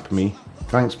Cash App me.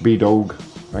 Thanks, B-Dog.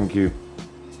 Thank you.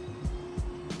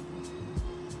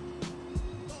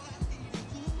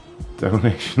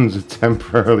 Donations are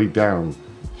temporarily down.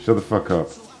 Shut the fuck up.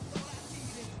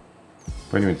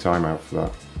 Putting you in timeout for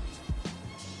that.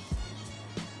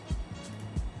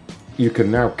 You can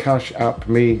now Cash App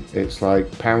me. It's like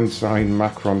 #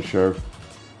 Macron show.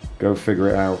 Go figure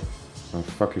it out. Oh,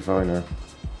 fuck if I know.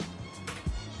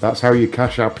 That's how you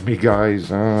Cash App me,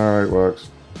 guys. Oh, it works.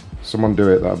 Someone do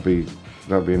it. That'd be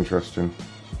interesting.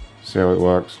 See how it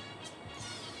works.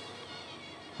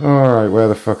 Alright, where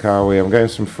the fuck are we? I'm getting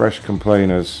some fresh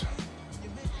complainers.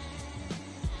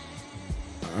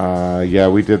 Yeah,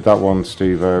 we did that one,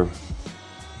 Steve-O.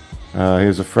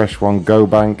 Here's a fresh one.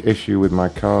 GoBank issue with my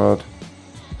card.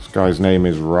 This guy's name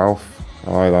is Ralph.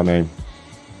 I like that name.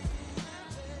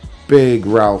 Big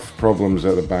Ralph problems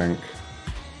at the bank.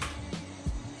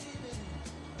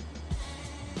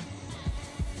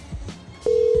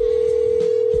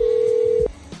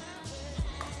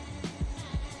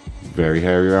 Very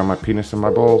hairy around my penis and my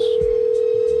balls.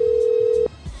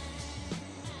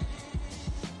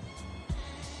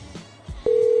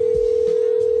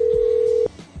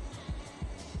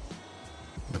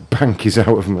 The bank is out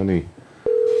of money.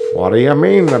 What do you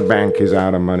mean the bank is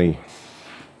out of money?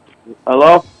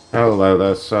 Hello? Hello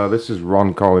there, this is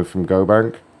Ron calling from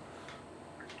GoBank.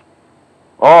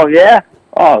 Oh, yeah?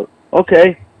 Oh,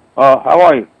 okay. How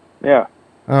are you? Yeah.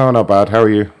 Oh, not bad. How are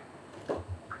you?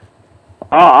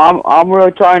 I'm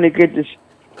really trying to get this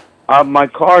my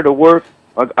car to work.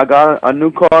 I got a new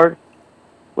card,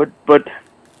 but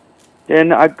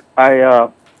then I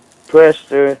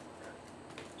pressed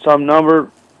some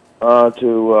number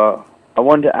to I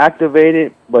wanted to activate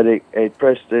it, but it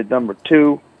pressed the number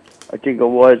 2, I think it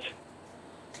was,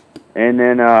 and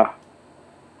then I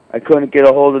couldn't get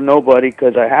a hold of nobody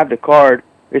because I have the card.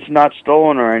 It's not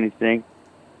stolen or anything.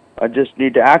 I just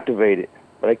need to activate it,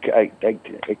 but I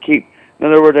keep. In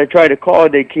other words, I try to call,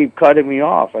 they keep cutting me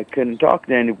off. I couldn't talk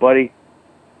to anybody.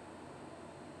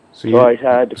 So I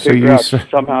had to figure out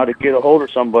somehow to get a hold of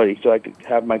somebody so I could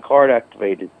have my card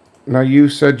activated. Now, you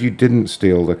said you didn't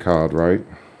steal the card, right?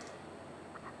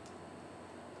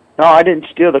 No, I didn't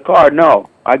steal the card, no.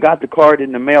 I got the card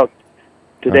in the mail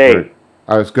today. Okay.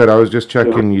 That's good. I was just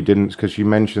checking you didn't, because you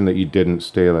mentioned that you didn't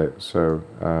steal it. So,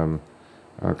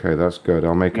 okay, that's good.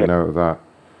 I'll make a note of that.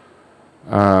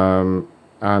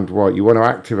 And what, you want to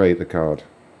activate the card?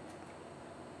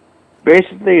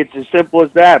 Basically, it's as simple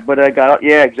as that, but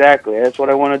yeah, exactly. That's what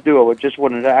I want to do. I just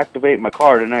wanted to activate my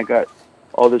card, and I got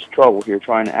all this trouble here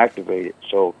trying to activate it.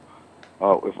 So,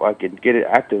 if I can get it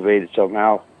activated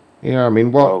somehow. Yeah, I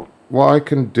mean, what I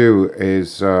can do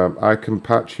is I can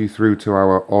patch you through to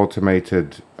our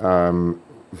automated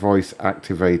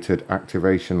voice-activated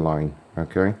activation line,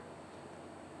 okay?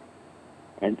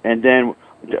 And then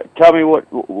tell me what.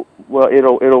 Well,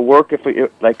 it'll work if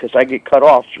because I get cut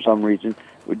off for some reason.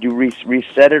 Would you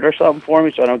reset it or something for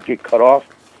me so I don't get cut off?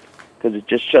 Because it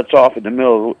just shuts off in the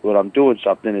middle of when I'm doing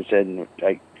something. It said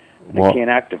I can't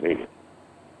activate it.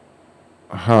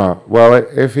 Huh. Well,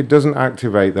 if it doesn't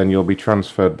activate, then you'll be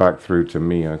transferred back through to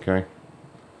me. Okay.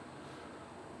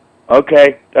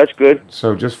 Okay, that's good.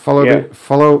 So just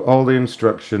follow all the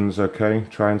instructions. Okay.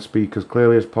 Try and speak as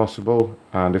clearly as possible.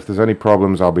 And if there's any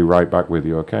problems, I'll be right back with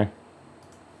you. Okay.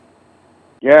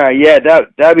 Yeah,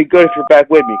 that'd be good if you're back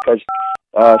with me, because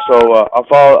I'll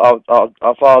follow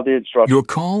the instructions. Your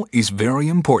call is very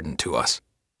important to us.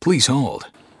 Please hold.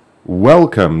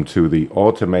 Welcome to the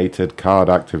automated card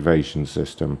activation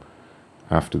system.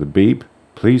 After the beep,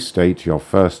 please state your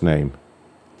first name.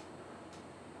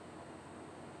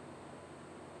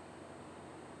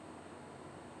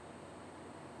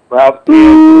 Ralph.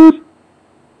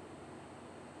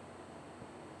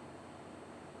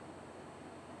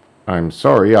 I'm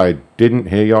sorry, I didn't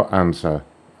hear your answer.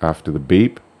 After the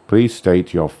beep, please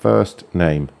state your first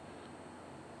name.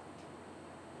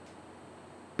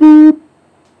 Boop.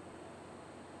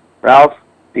 Ralph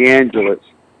DeAngelis.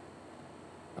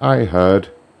 I heard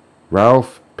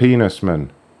Ralph Penisman.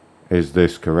 Is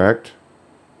this correct?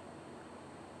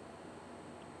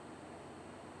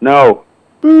 No.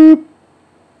 Boop.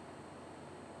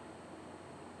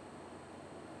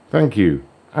 Thank you.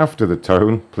 After the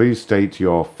tone, please state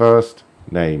your first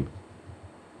name.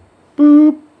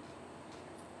 Boop.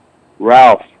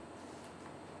 Ralph.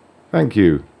 Thank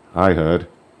you. I heard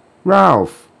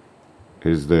Ralph.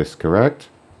 Is this correct?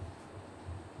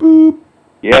 Boop.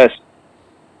 Yes.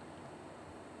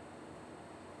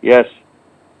 Yes.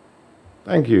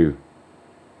 Thank you.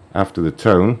 After the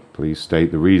tone, please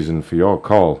state the reason for your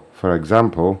call. For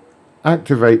example,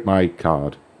 activate my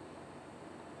card.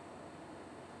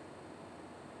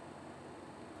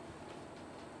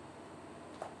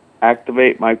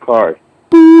 Activate my card.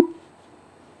 Boop.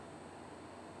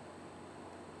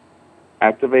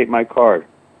 Activate my card.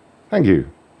 Thank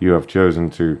you. You have chosen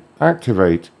to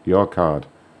activate your card.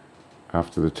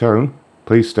 After the tone,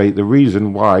 please state the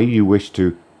reason why you wish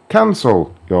to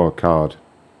cancel your card.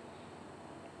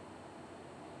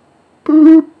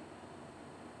 Boop.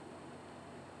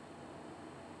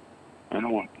 I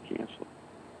don't want to cancel.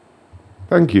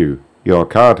 Thank you. Your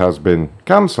card has been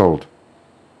cancelled.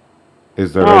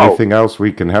 Is there No. anything else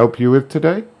we can help you with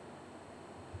today?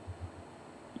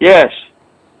 Yes.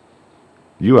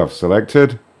 You have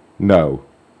selected no.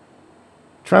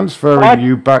 Transferring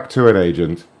you back to an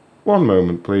agent. One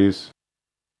moment, please.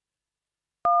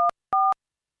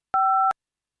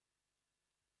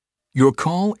 Your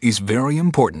call is very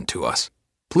important to us.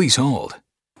 Please hold.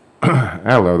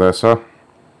 Hello there, sir.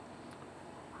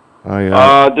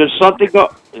 There's something.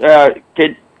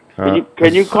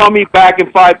 Can you call me back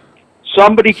in 5?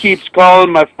 Somebody keeps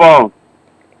calling my phone.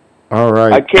 All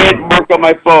right. I can't work on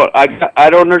my phone. I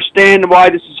don't understand why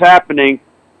this is happening.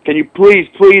 Can you please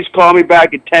call me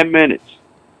back in 10 minutes?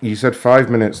 You said 5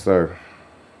 minutes, though.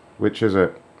 Which is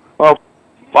it? Well,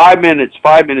 5 minutes.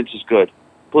 5 minutes is good.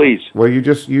 Please. Well, you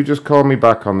just call me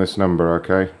back on this number,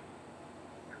 okay?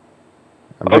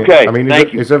 Okay,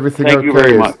 Thank you. Is everything Thank okay? you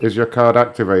very much. Is your card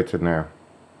activated now?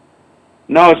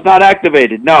 No, it's not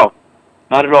activated. No,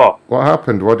 not at all. What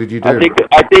happened? What did you do?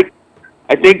 I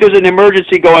think there's an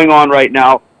emergency going on right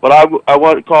now, but I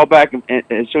want to call back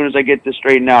as soon as I get this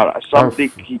straightened out. Somebody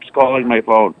keeps calling my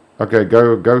phone. Okay,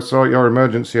 go sort your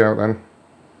emergency out then.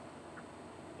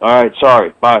 All right,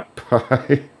 sorry. Bye.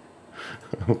 Bye.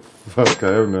 Oh, fuck,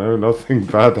 I don't know. Nothing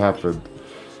bad happened.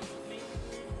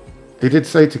 He did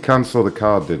say to cancel the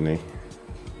card, didn't he?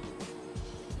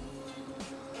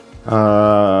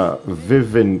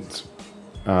 Vivint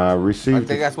received. I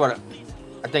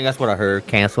think that's what I heard.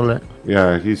 Cancel it.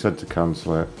 Yeah, he said to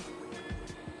cancel it.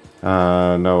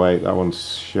 No wait, that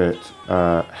one's shit.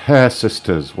 Hair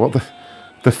Sisters. What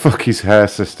the fuck is Hair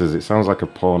Sisters? It sounds like a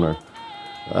porno.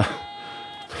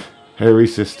 Hairy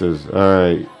Sisters.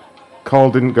 Alright.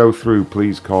 Call didn't go through,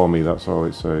 please call me, that's all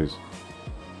it says.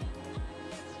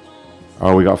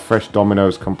 Oh, we got a fresh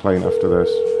Domino's complaint after this.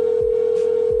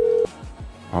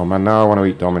 Oh man, now I want to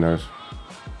eat Domino's.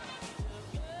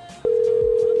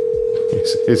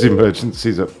 His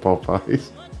emergency's at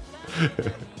Popeyes.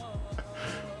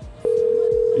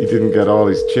 He didn't get all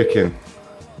his chicken.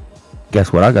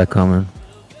 Guess what I got coming?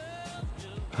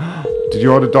 Did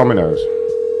you order Domino's?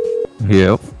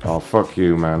 Yep. Oh, fuck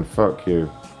you, man. Fuck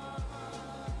you.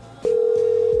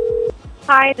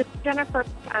 Hi, this is Jennifer.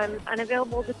 I'm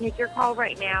unavailable to take your call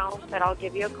right now, but I'll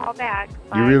give you a call back.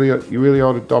 Bye. You really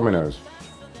ordered Domino's?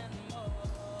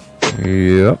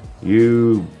 Yep.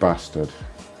 You bastard.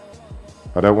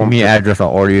 I don't want Give me your address, I'll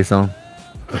order you some.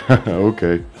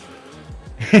 Okay.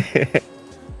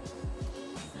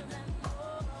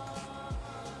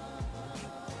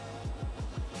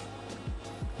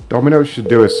 Domino's should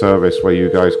do a service where you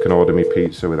guys can order me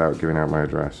pizza without giving out my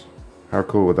address. How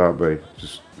cool would that be?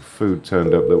 Just food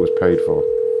turned up that was paid for.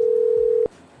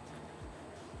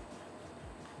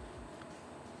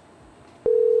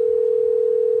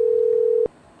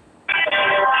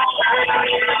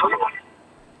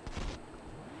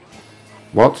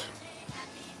 What?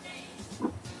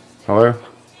 Hello?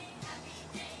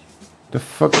 The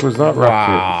fuck was that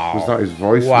racket? Was that his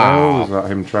voice now? Was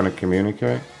that him trying to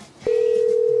communicate?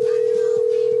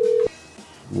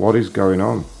 What is going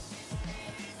on?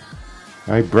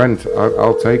 Hey Brent,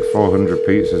 I'll take 400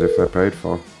 pizzas if they're paid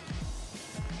for.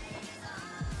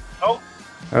 Oh.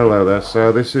 Hello there,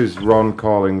 sir. This is Ron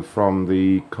calling from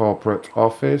the corporate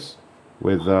office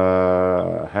with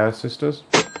Hair Sisters.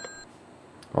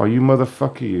 Oh, you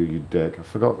motherfucker, you dick! I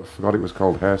forgot it was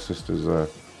called Hair Sisters. I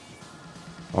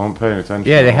wasn't paying attention.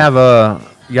 Yeah, they have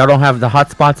y'all don't have the hot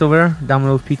spots over there?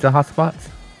 Domino's Pizza hot spots?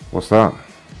 What's that?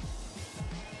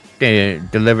 They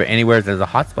deliver anywhere there's a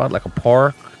hot spot, like a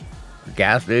park, a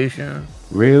gas station.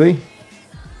 Really?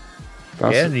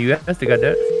 Yeah, in the US they got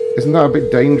that. Isn't that a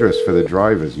bit dangerous for the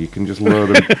drivers? You can just lure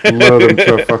them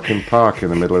to a fucking park in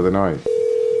the middle of the night.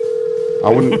 I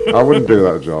wouldn't do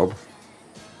that job.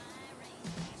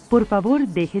 Por favor,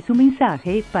 deje su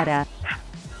mensaje para...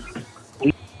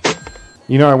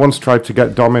 You know, I once tried to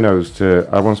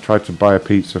buy a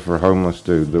pizza for a homeless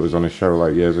dude that was on a show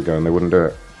like years ago, and they wouldn't do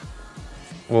it.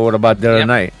 Well, what about the other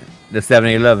night? The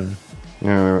 7-Eleven.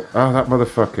 Yeah. Oh, that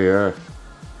motherfucker, yeah.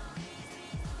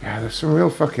 Yeah, there's some real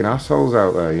fucking assholes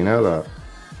out there, you know that?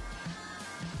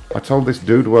 I told this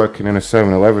dude working in a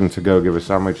 7-Eleven to go give a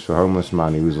sandwich to a homeless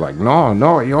man. He was like, no,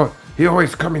 he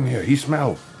always come in here. He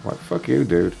smells. I'm like, fuck you,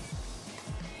 dude.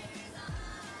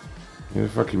 You're a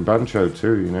fucking bancho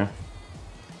too, you know?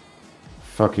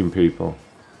 Fucking people.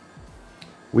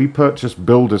 We purchased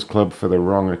Builders Club for the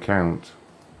wrong account.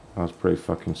 That's pretty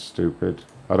fucking stupid.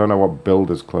 I don't know what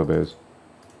Builders Club is.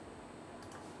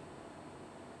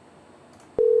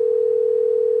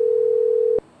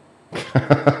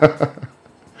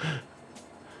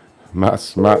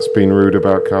 Matt's been rude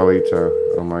about Carlito.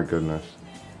 Oh my goodness.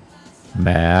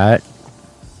 Matt.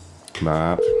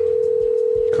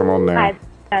 Come on now.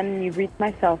 Hi, you've reached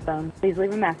my cell phone. Please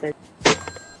leave a message.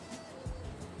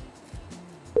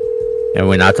 And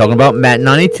we're not talking about Matt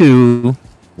 92.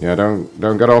 Yeah,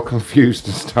 don't get all confused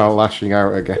and start lashing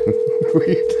out again.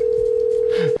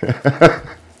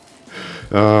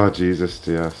 Oh, Jesus,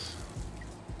 yes.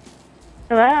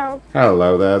 Hello.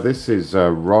 Hello there. This is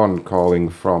Ron calling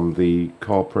from the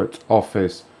Corporate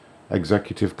Office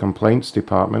Executive Complaints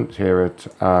Department here at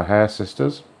Hair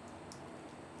Sisters.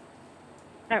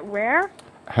 At where?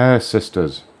 Hair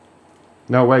Sisters.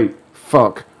 No, wait.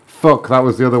 Fuck, that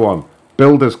was the other one.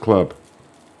 Builders Club.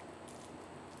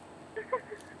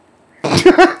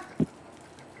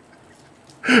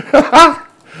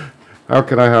 How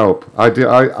can I help? I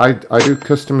do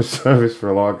customer service for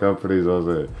a lot of companies, was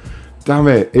it? Damn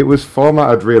it, it was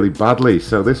formatted really badly,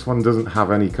 so this one doesn't have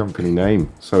any company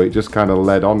name, so it just kind of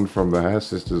led on from the Hair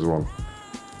Sisters one.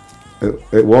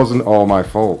 It wasn't all my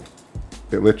fault.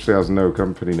 It literally has no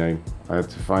company name. I had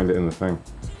to find it in the thing.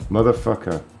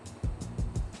 Motherfucker.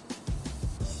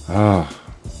 Ah.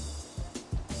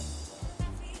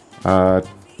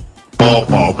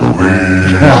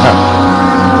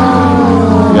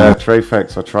 Yeah,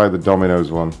 Trafex, I tried the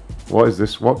Domino's one. What is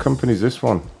this? What company is this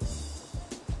one?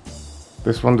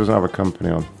 This one doesn't have a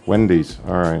company on. Wendy's,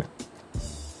 alright.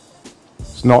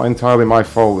 It's not entirely my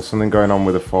fault. There's something going on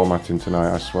with the formatting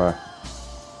tonight, I swear.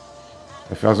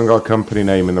 If it hasn't got a company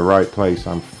name in the right place,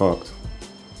 I'm fucked.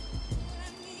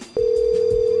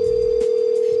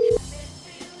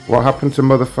 What happened to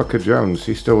Motherfucker Jones?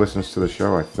 He still listens to the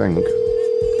show, I think.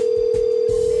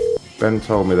 Ben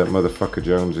told me that Motherfucker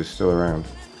Jones is still around.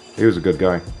 He was a good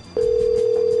guy.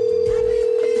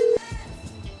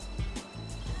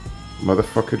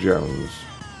 Motherfucker Jones.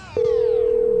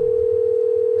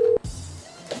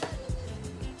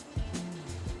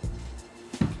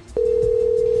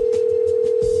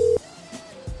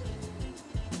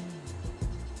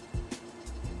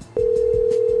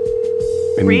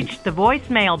 Reached the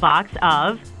voicemail box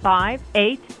of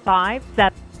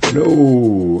 5857.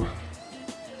 No.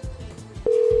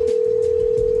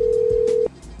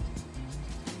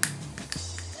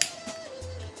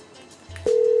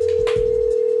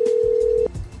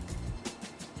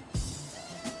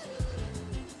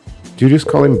 Do you just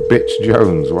call him Bitch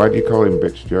Jones? Why do you call him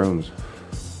Bitch Jones?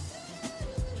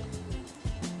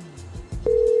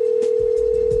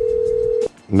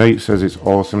 Nate says it's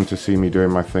awesome to see me doing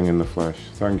my thing in the flesh.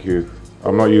 Thank you.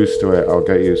 I'm not used to it. I'll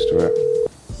get used to it.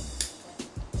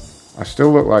 I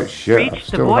still look like shit. Reached I've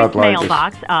still the had like voicemail this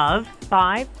box of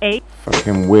 58.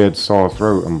 fucking weird sore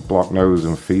throat and blocked nose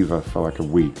and fever for like a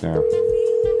week now.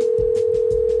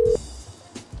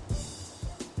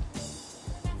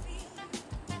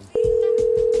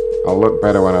 I'll look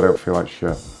better when I don't feel like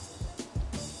shit.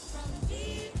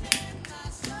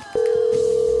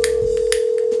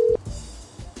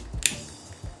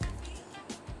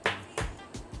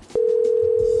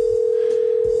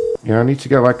 Yeah, I need to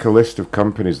get like a list of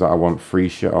companies that I want free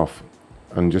shit off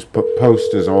and just put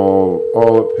posters all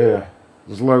up here.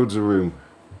 There's loads of room.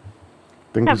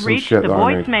 Think of Have some reached shit the that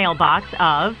I need. voicemail box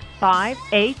of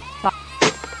 585.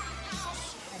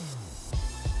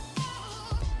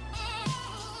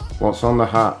 What's on the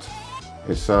hat?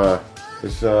 It's I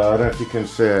don't know if you can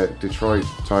see it, Detroit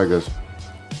Tigers.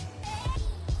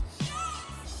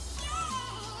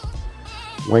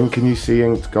 When can you see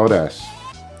Inked Goddess?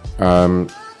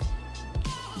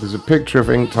 There's a picture of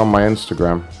Inked on my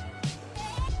Instagram.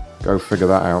 Go figure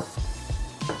that out.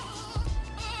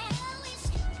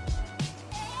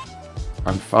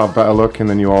 I'm far better looking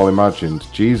than you all imagined.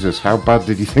 Jesus, how bad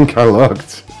did you think I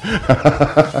looked?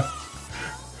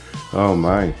 Oh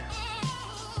my.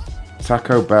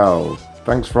 Taco Bell.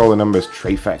 Thanks for all the numbers,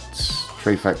 Trafex.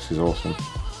 Trafex is awesome.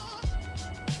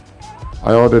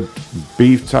 I ordered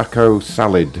beef taco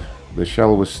salad. The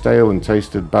shell was stale and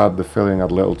tasted bad. The filling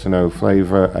had little to no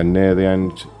flavour and near the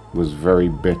end was very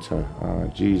bitter.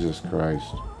 Oh, Jesus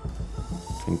Christ.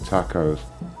 In tacos.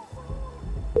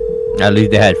 At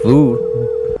least they had food.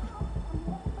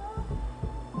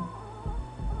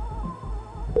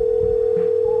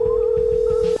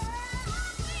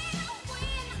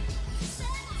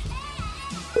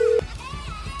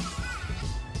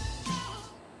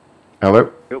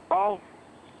 Hello? Yo, Paul?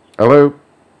 Hello?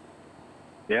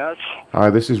 Yes? Hi,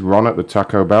 this is Ron at the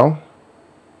Taco Bell.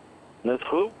 That's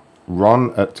who?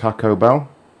 Ron at Taco Bell.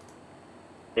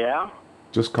 Yeah?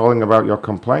 Just calling about your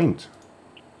complaint.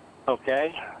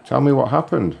 Okay. Tell me what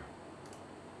happened.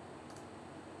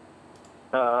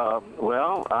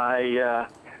 Well, I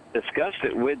discussed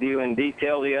it with you in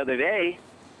detail the other day.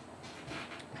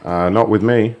 Not with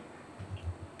me.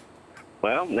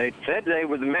 Well, they said they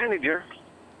were the manager.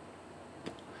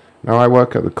 No, I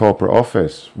work at the corporate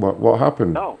office. What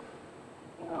happened? Oh,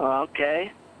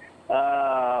 okay.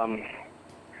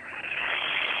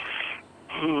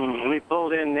 We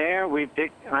pulled in there. I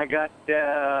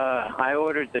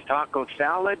ordered the taco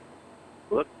salad.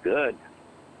 Looked good.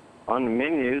 On the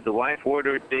menu, the wife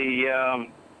ordered the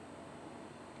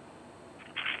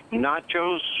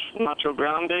nacho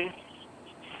grande,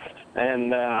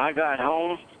 and I got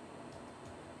home.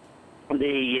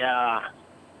 The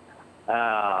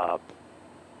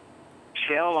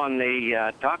shell on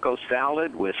the taco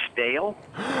salad was stale.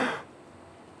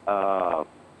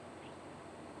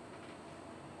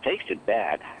 Tasted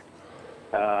bad.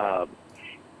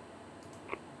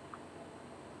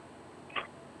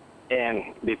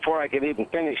 And before I could even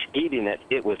finish eating it,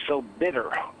 it was so bitter,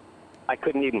 I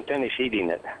couldn't even finish eating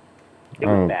it. It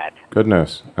was bad.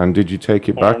 Goodness. And did you take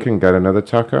it back and get another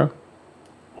taco?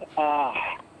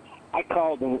 I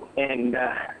called and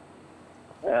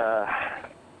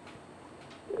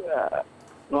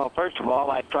well, first of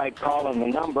all, I tried calling the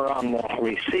number on the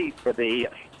receipt for the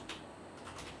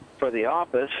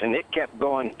office, and it kept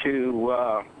going to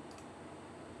a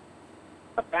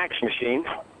fax machine.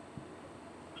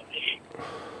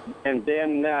 And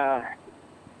then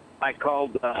I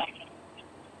called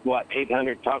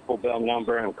 800 Taco Bell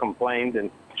number and complained, and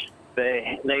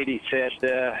the lady said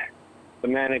the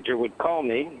manager would call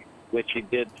me, which he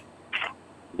did,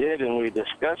 and we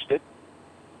discussed it.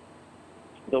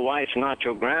 The wife's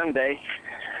Nacho Grande,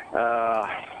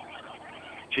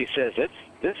 she says this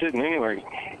isn't anywhere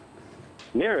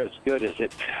near as good as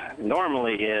it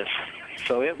normally is.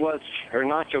 So her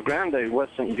Nacho Grande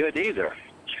wasn't good either.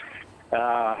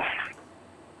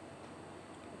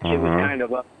 It was kind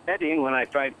of upsetting when I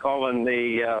tried calling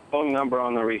the phone number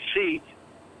on the receipt.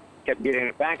 Kept getting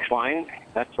a fax line.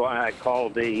 That's why I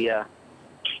called the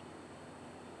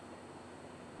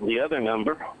other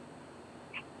number.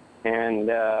 And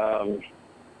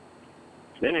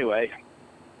anyway,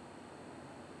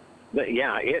 but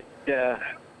yeah, it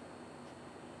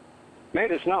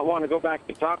made us not want to go back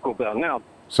to Taco Bell. Now,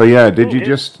 so yeah,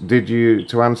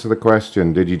 to answer the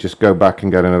question, did you just go back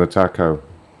and get another taco?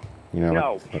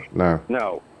 No.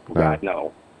 God,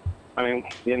 no. I mean,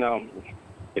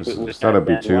 if it was that'd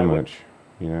be too much,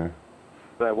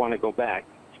 But I want to go back.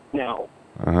 Now,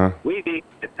 we've eaten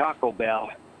at Taco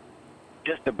Bell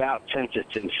just about since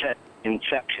its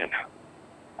inception.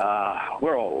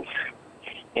 We're old.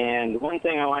 And one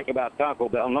thing I like about Taco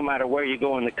Bell, no matter where you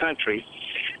go in the country,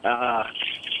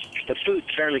 the food's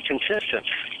fairly consistent.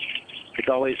 It's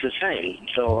always the same.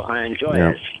 So I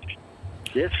enjoy it.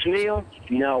 This meal,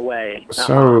 no way.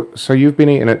 So you've been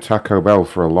eating at Taco Bell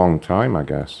for a long time, I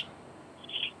guess.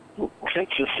 Since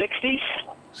the 60s?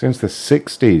 Since the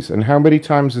 60s. And how many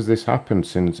times has this happened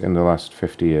in the last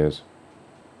 50 years?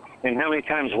 And how many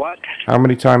times what? How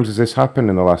many times has this happened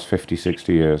in the last 50,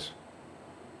 60 years?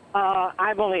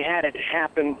 I've only had it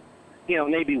happen,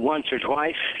 maybe once or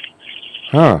twice.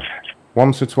 Huh.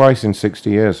 Once or twice in 60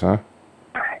 years, huh?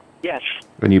 Yes.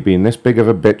 And you've been this big of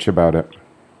a bitch about it.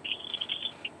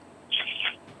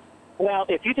 Well,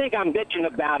 if you think I'm bitching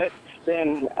about it,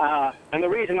 then, and the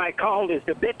reason I called is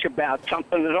to bitch about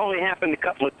something that only happened a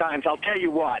couple of times. I'll tell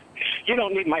you what, you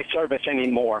don't need my service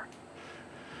anymore.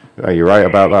 Yeah, you're right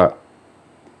about that.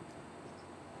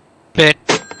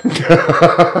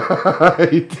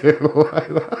 You didn't like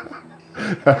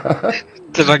that.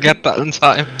 Did I get that in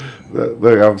time?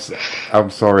 Look, I'm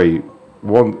sorry.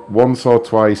 Once or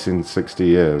twice in 60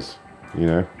 years,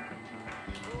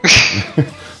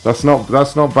 That's not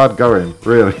bad going,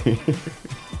 really.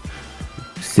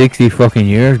 60 fucking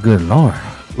years? Good lord.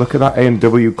 Look at that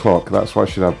A&W clock. That's what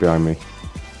I should have behind me.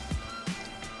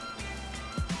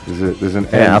 There's an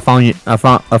I found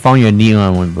you a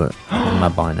neon one, but I'm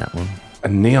not buying that one. A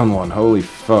neon one? Holy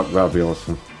fuck, that'd be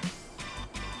awesome.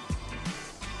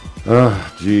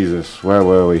 Oh, Jesus. Where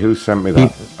were we? Who sent me that?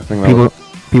 I think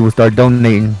people start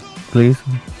donating, please.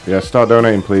 Yeah, start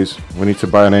donating, please. We need to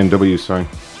buy an A&W sign.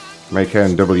 Make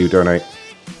A&W donate.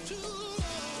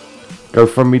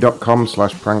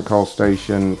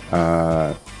 GoFundMe.com/prankcallstation,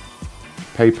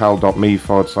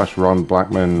 PayPal.me/Ron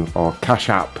Blackman, or Cash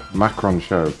App Macron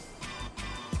Show.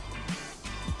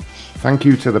 Thank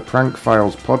you to the Prank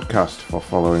Files podcast for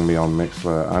following me on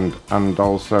Mixlr, and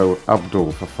also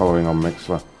Abdul for following on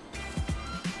Mixlr.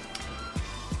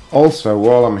 Also,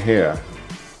 while I'm here,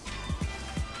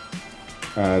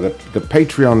 the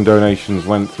Patreon donations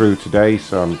went through today,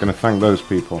 so I'm going to thank those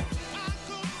people.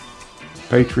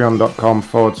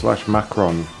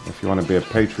 Patreon.com/Macron if you want to be a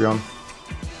Patreon.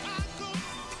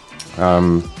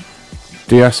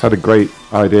 DS had a great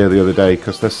idea the other day,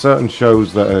 because there's certain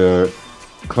shows that are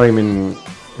claiming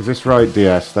Is this right,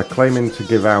 DS? They're claiming to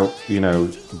give out,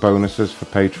 bonuses for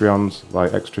Patreons,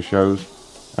 like extra shows,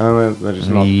 and then they're just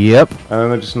not. Yep. And then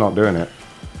they're just not doing it.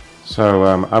 So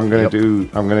I'm gonna do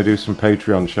some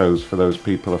Patreon shows for those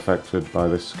people affected by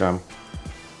this scam.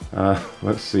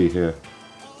 Let's see here.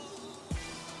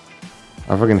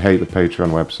 I fucking hate the Patreon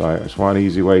website. It's one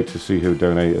easy way to see who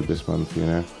donated this month,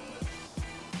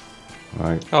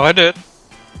 Right. Oh, I did.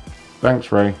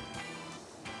 Thanks, Ray.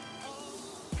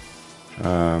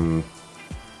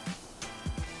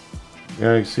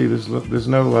 Yeah, you see, there's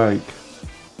no like.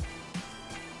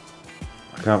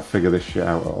 I can't figure this shit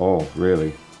out at all,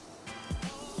 really.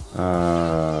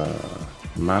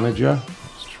 Manager.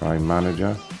 Let's try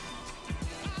manager.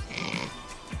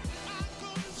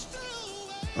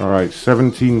 Alright,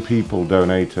 17 people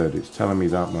donated. It's telling me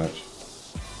that much.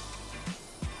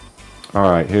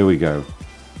 Alright, here we go.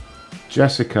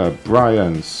 Jessica,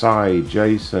 Brian, Cy,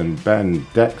 Jason, Ben,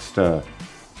 Dexter,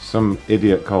 some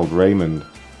idiot called Raymond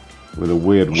with a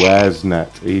weird Wares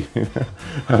net.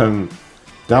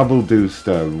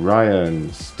 Dabbledooster,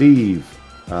 Ryan, Steve,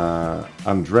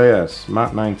 Andreas,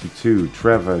 Matt92,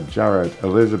 Trevor, Jared,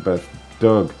 Elizabeth,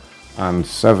 Doug, and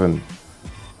Seven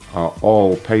are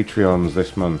all Patreons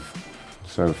this month.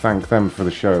 So thank them for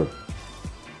the show.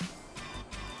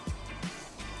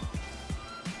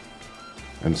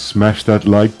 And smash that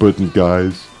like button,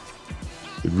 guys.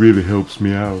 It really helps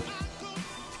me out.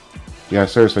 Yeah,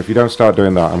 seriously, if you don't start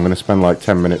doing that, I'm going to spend like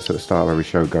 10 minutes at the start of every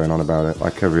show going on about it,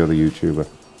 like every other YouTuber.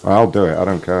 I'll do it, I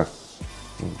don't care.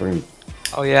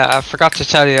 Oh yeah, I forgot to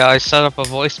tell you, I set up a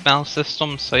voicemail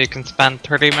system so you can spend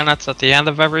 30 minutes at the end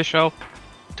of every show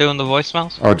doing the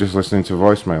voicemails. Oh, just listening to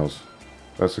voicemails.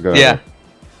 That's a good idea.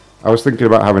 I was thinking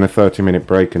about having a 30-minute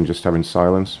break and just having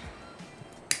silence.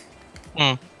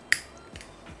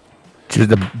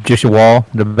 Just your wall,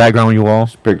 the background on your wall.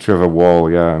 Just a picture of a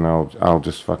wall, yeah, and I'll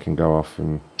just fucking go off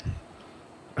and.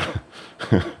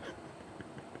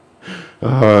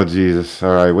 Oh Jesus!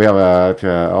 All right, we have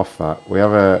off that. We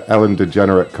have a Ellen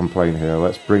DeGenerate complaint here.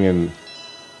 Let's bring in.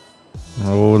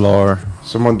 Oh Lord!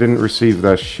 Someone didn't receive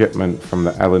their shipment from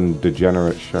the Ellen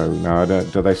DeGenerate show. Now,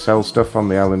 do they sell stuff on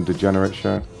the Ellen DeGenerate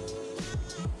show?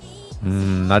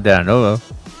 Not that I know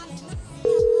of.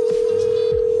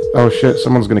 Oh shit,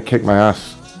 someone's gonna kick my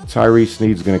ass. Tyree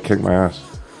Sneed's gonna kick my ass.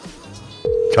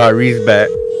 Tyree's back.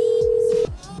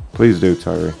 Please do,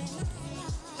 Tyree.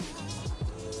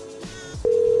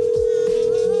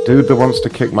 Dude that wants to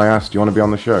kick my ass, do you want to be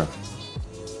on the show?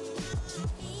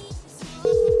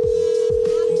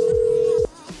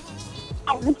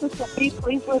 This is Sophie.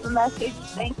 Please leave a message.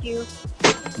 Thank you.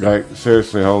 Right,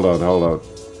 seriously, hold on.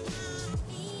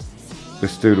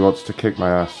 This dude wants to kick my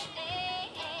ass.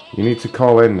 You need to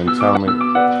call in and tell me.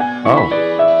 Oh.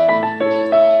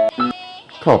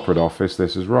 Corporate office,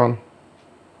 this is Ron.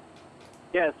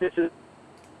 Yes, this is.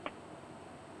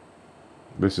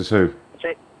 This is who?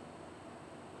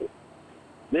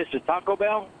 This is Taco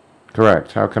Bell?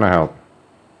 Correct. How can I help?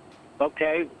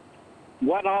 Okay.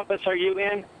 What office are you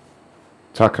in?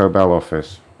 Taco Bell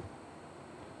office.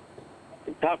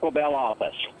 Taco Bell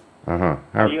office. Uh-huh.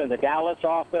 Are you in the Dallas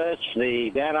office, the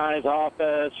Van Nuys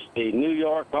office, the New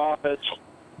York office?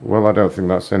 Well, I don't think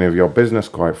that's any of your business,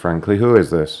 quite frankly. Who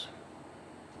is this?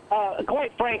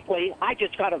 Quite frankly, I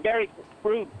just got a very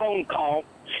rude phone call,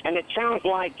 and it sounds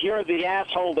like you're the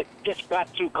asshole that just got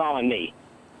through calling me.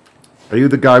 Are you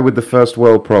the guy with the first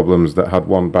world problems that had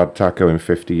one bad taco in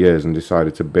 50 years and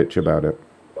decided to bitch about it?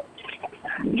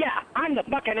 Yeah, I'm the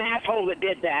fucking asshole that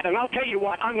did that, and I'll tell you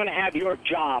what, I'm going to have your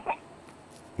job.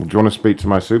 Do you want to speak to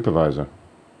my supervisor?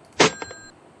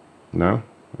 No?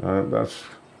 That's...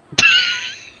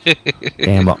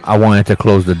 Damn, I wanted to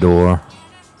close the door.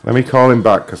 Let me call him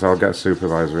back, because I'll get a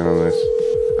supervisor in on this.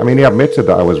 I mean, he admitted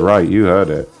that I was right. You heard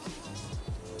it.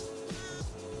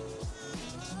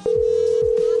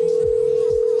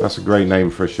 That's a great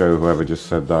name for a show, whoever just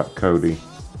said that, Cody.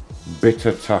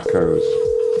 Bitter Tacos.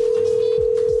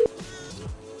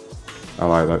 I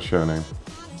like that show name.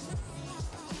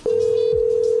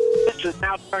 This is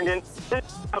now turned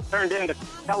into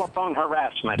telephone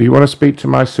harassment. Do you want to speak to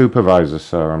my supervisor,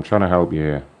 sir? I'm trying to help you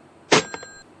here.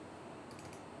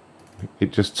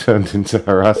 It just turned into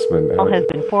harassment. Call has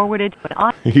been forwarded,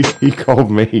 but he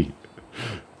called me.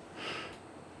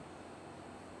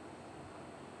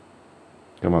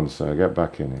 Come on, sir. Get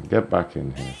back in here. Get back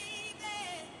in here.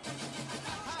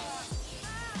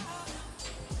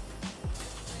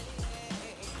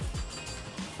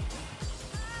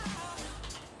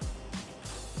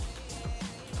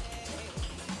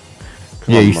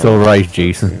 Yeah, you're so right,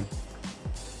 Jason.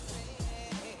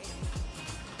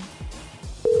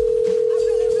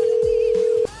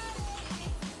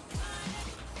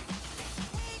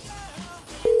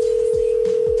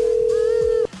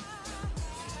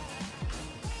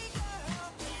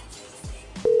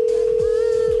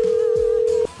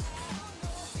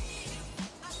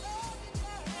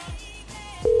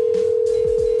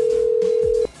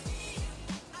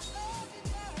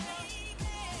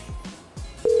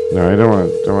 No, I don't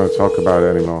want to talk about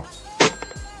it anymore.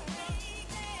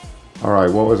 All right,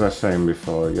 what was I saying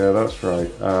before? Yeah, that's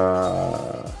right.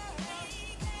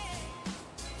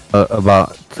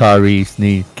 About Tyrese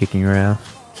Sneed kicking your ass.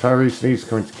 Tyrese Sneed's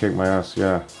coming to kick my ass,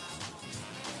 yeah.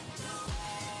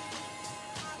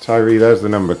 Tyree, there's the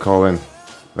number, call in.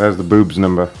 There's the boobs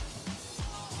number.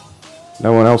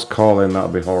 No one else call in,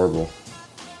 that'd be horrible.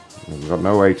 We've got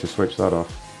no way to switch that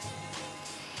off.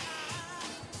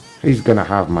 He's gonna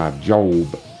have my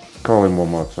job. Call him one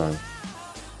more time.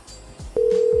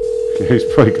 He's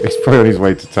probably on his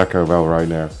way to Taco Bell right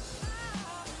now.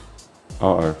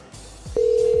 Uh-oh.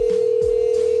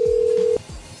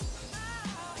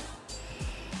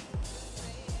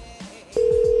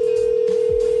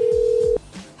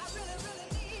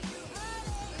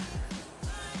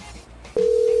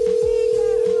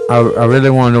 I really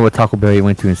want to know what Taco Bell you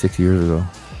went to in 6 years ago.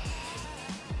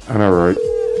 I know, right?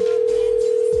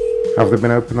 Have they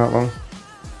been open that long?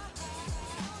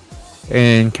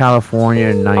 In California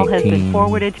in Call has been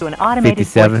forwarded to an automated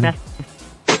voice 1957.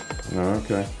 message. Oh,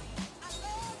 okay.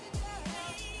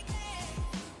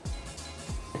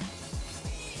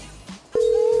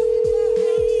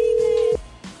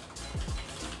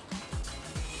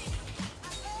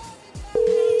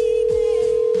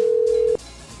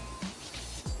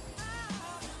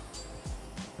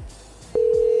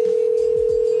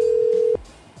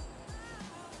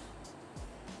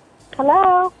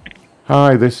 Hello?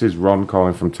 Hi, this is Ron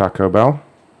calling from Taco Bell.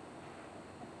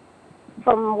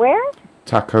 From where?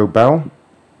 Taco Bell?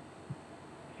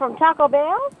 From Taco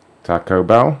Bell? Taco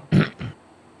Bell?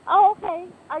 Oh, okay.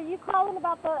 Are you calling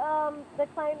about the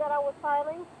claim that I was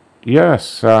filing?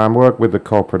 Yes, I work with the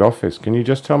corporate office. Can you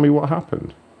just tell me what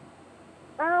happened?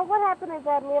 What happened is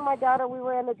that me and my daughter, we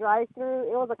were in the drive-thru.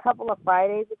 It was a couple of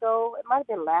Fridays ago. It might have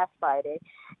been last Friday.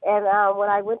 And when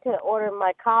I went to order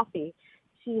my coffee,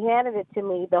 she handed it to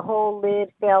me. The whole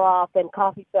lid fell off and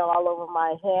coffee fell all over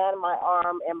my hand, my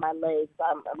arm, and my legs.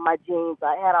 My jeans.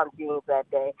 I had on jeans that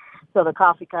day. So the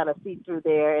coffee kind of seeped through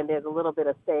there, and there's a little bit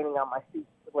of staining on my seat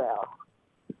as well.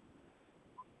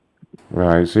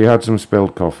 Right, so you had some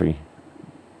spilled coffee.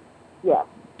 Yes.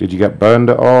 Did you get burned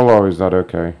at all, or is that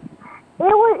okay? It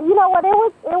was, you know what, it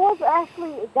was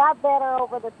actually, it got better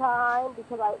over the time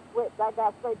because I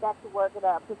got straight back to work and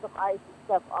I put some ice and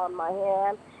stuff on my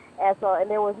hand. And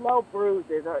there was no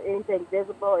bruises or anything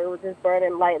visible. It was just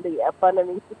burning lightly up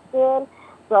underneath the skin.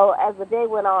 So as the day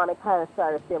went on, it kind of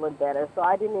started feeling better. So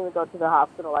I didn't even go to the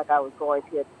hospital like I was going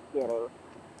to at the beginning.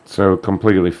 So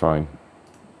completely fine.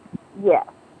 Yeah.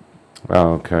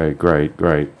 Okay, great.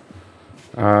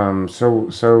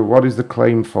 So what is the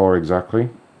claim for exactly?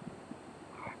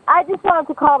 I just wanted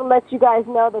to call to let you guys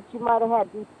know that you might have had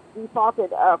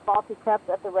faulty cups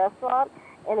at the restaurant.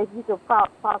 And if you could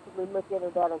possibly look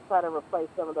into that and try to replace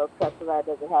some of those cups so that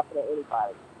doesn't happen to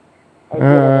anybody.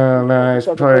 No, it's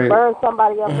Because probably... if it burns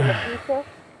somebody else in the future.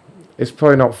 It's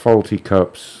probably not faulty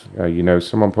cups.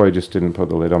 Someone probably just didn't put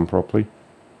the lid on properly.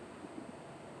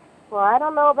 Well, I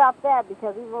don't know about that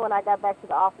because even when I got back to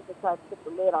the office and tried to put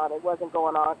the lid on, it wasn't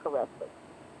going on correctly.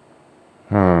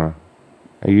 Huh.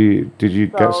 Did you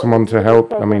get someone to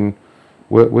help? I mean,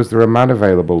 was there a man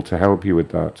available to help you with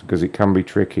that? Because it can be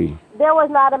tricky. There was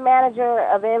not a manager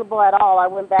available at all. I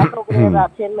went back over there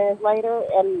about 10 minutes later,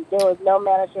 and there was no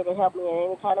manager to help me in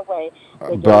any kind of way.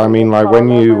 But I mean, like when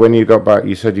you got back,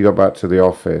 you said you got back to the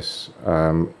office.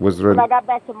 Was there? When I got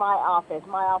back to my office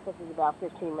is about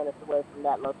 15 minutes away from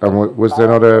that location. And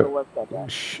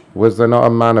was there not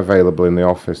a man available in the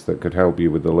office that could help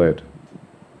you with the lid?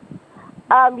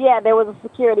 Yeah, there was a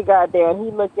security guard there, and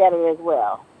he looked at it as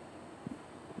well.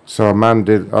 So a man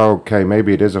did... Okay,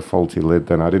 maybe it is a faulty lid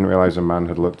then. I didn't realize a man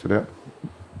had looked at it.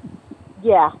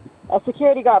 Yeah, my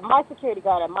security guard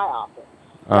at my office.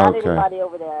 Not anybody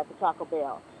over there at the Taco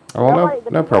Bell. Oh, well,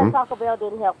 no problem. Taco Bell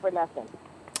didn't help for nothing.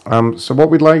 So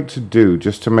what we'd like to do,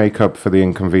 just to make up for the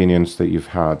inconvenience that you've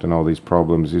had and all these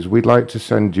problems, is we'd like to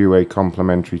send you a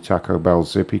complimentary Taco Bell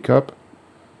Zippy cup.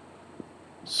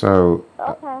 So,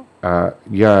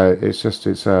 yeah, it's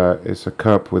a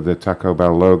cup with the Taco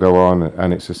Bell logo on,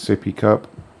 and it's a sippy cup.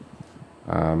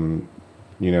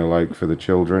 Like for the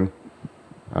children.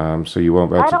 So you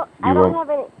won't be able to...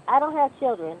 I don't have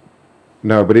children.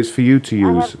 No, but it's for you to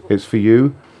use. It's for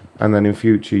you, and then in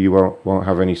future you won't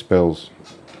have any spills.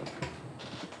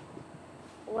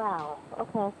 Wow.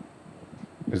 Okay.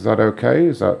 Is that okay?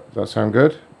 Does that sound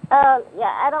good? Yeah,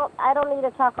 I don't need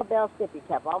a Taco Bell sippy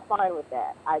cup. I'm fine with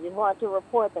that. I just want to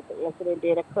report that the incident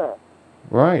did occur.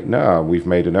 Right. No, we've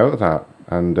made a note of that,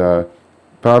 and but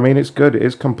I mean it's good. It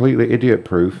is completely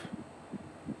idiot-proof.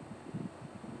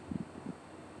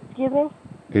 Excuse me?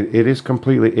 It is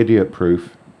completely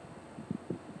idiot-proof.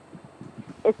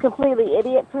 It's completely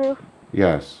idiot-proof?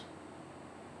 Yes.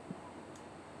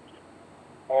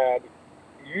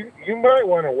 You might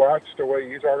want to watch the way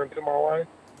you're talking to my wife.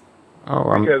 Oh,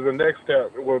 because the next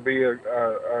step will be a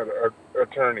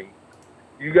attorney.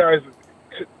 You guys,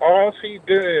 all she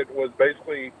did was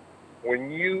basically,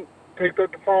 when you picked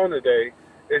up the phone today,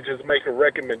 it just make a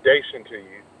recommendation to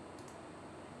you,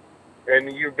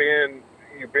 and you're being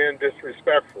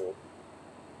disrespectful.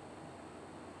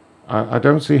 I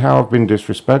don't see how I've been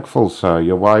disrespectful, sir.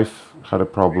 Your wife had a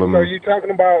problem. So you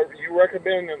talking about you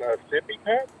recommending a sippy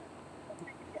cup?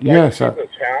 Yes. Like she's a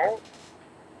child?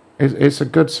 It's a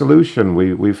good solution.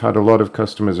 We've had a lot of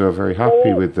customers who are very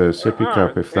happy with the sippy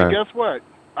cup. If And they're guess what?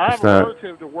 I have a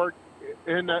relative that worked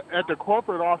at the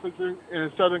corporate office in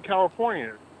Southern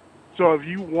California. So if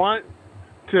you want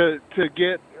to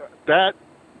get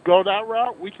go that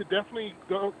route, we could definitely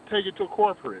go take it to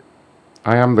corporate.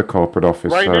 I am the corporate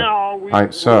office, Right sir. now, all what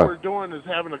we're doing is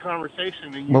having a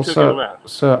conversation, and you Well, took it sir, left.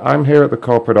 sir, I'm here at the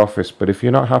corporate office, but if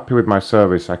you're not happy with my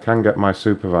service, I can get my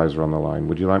supervisor on the line.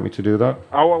 Would you like me to do that?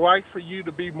 I would like for you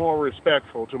to be more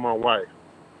respectful to my wife.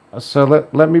 Sir,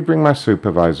 let me bring my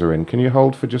supervisor in. Can you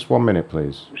hold for just 1 minute,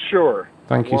 please? Sure.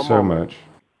 Thank you One so moment.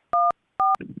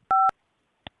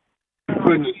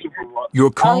 much. Your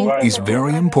call is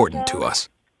very important to us.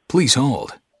 Please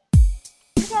hold.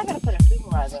 You're not going to put a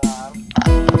supervisor on.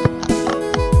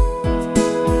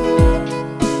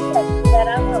 That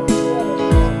I will do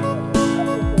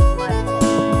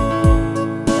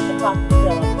it's a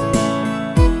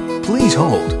possibility. Please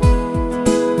hold.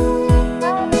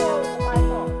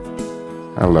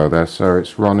 Hello there, sir.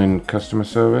 It's Ron in customer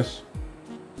service.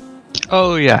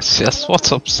 Oh, yes.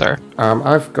 What's up, sir?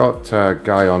 I've got a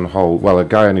guy on hold. Well, a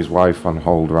guy and his wife on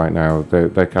hold right now.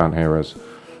 They can't hear us.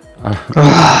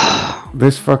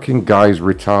 This fucking guy's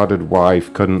retarded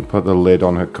wife couldn't put the lid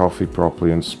on her coffee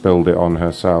properly and spilled it on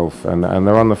herself. And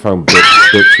they're on the phone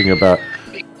bitching about...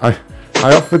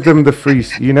 I offered them the free...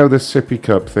 You know the sippy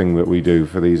cup thing that we do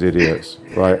for these idiots?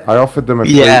 Right? I offered them a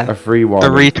free one. The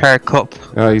retard cup.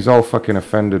 He's all fucking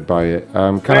offended by it.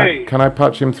 Can I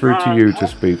patch him through to you to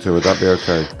speak to? Would that be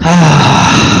okay?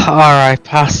 Alright,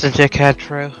 pass the dickhead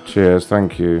through. Cheers,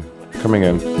 thank you. Coming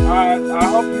in. I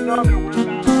hope you know that we're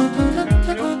not...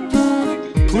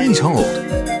 Please hold.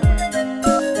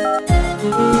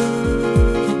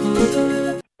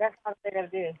 That's what they're going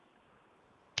to do.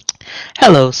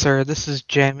 Hello, sir. This is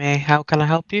Jamie. How can I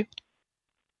help you?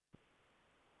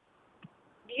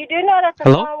 You do know that the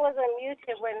Hello? phone was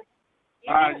unmuted when...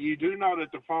 You do know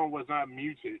that the phone was not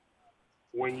muted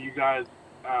when you guys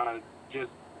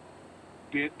just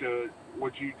did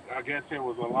what you, I guess it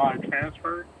was a live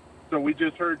transfer. So we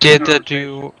just heard... Did they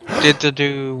do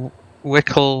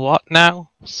Wickle what now?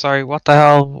 Sorry, what the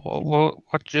hell?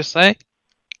 What did you say?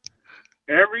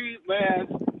 Every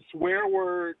last swear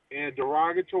word and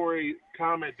derogatory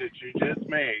comment that you just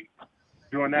made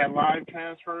during that live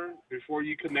transfer before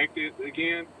you connected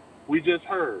again, we just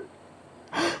heard.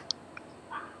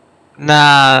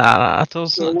 Nah,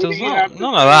 there's none of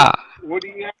that. What do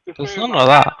you have to There's say none about of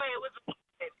that.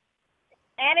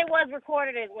 And it was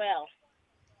recorded as well.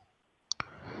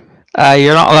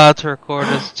 You're not allowed to record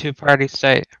as a two-party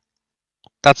state.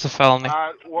 That's a felony.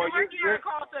 Well, You're a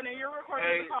call center. You're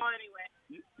recording the call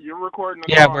anyway. You're recording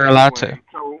the Yeah, call we're allowed anyway. to.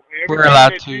 So We're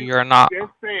allowed to. You're not.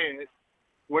 Just said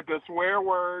with the swear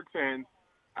words and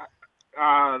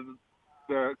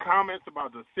the comments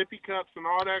about the sippy cups and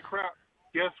all that crap.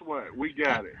 Guess what? We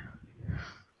got it.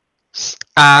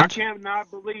 I And cannot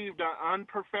believe the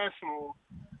unprofessional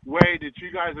way that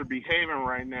you guys are behaving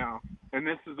right now. And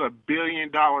this is $1 billion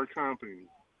company.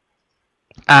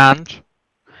 And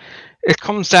it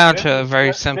comes down to a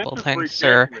very simple thing,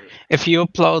 sir. If you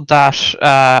upload that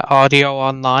audio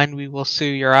online, we will sue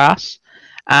your ass,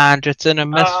 and it's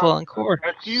inadmissible in court.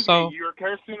 Excuse So me, you're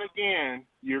cursing again.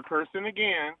 You're cursing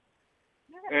again.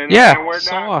 And, yeah, and we're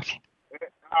so not, what?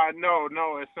 No,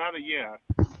 it's not a yeah.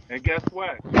 And guess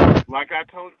what? Like I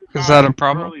told you Is that a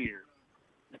problem? earlier.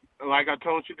 Like I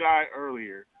told you guys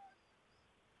earlier,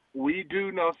 we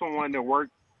do know someone that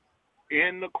worked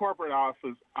in the corporate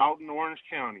office out in Orange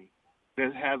County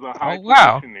that has a high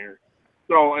position there.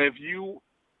 So if you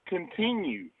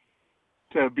continue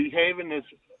to behave in this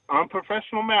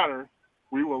unprofessional manner,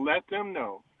 we will let them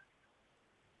know,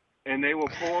 and they will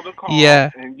pull the call. Yeah.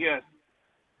 And yes,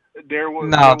 there will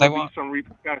they be won't. some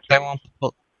repercussions. They won't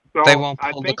pull. So They won't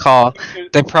I pull the think call. that-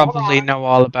 They hold probably on. know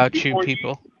all about you Before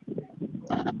people.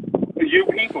 You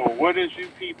people, what is you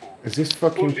people? Is this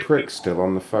fucking prick still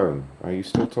on the phone? Are you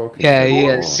still talking? Yeah, to he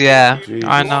him? is. Yeah, Jesus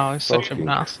I know. He's such an fucking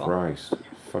asshole. Christ.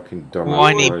 Fucking dumb.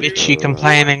 Whiny, bitchy,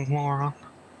 complaining moron.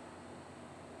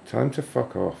 Tell him to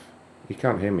fuck off. He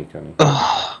can't hear me, can he?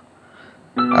 Oh,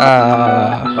 we're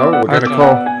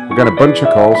getting a bunch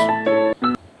of calls.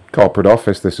 Corporate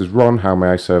office, this is Ron. How may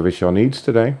I service your needs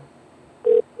today?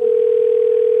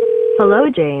 Hello,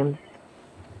 James.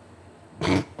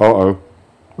 Uh-oh.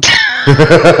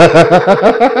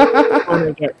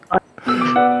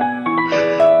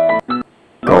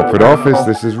 Corporate office,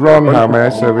 this is Ron. How may I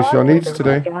service your needs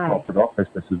today? Corporate office,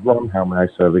 this is Ron. How may I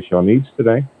service your needs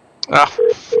today? Oh, for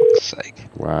fuck's sake.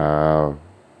 Wow.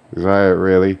 Is that it,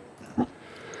 really?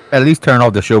 At least turn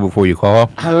off the show before you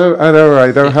call. I know,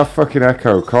 right? Don't have fucking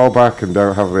echo. Call back and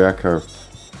don't have the echo.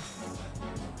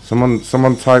 Someone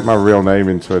typed my real name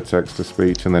into a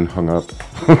text-to-speech and then hung up.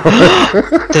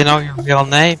 They know your real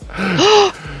name.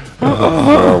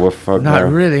 Oh, we're fucked now.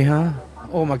 Not really, huh?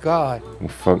 Oh my god. Well,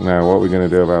 fuck now. What are we going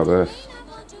to do about this?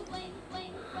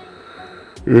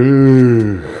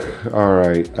 Ooh.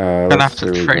 Alright. Gonna have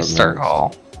to trace their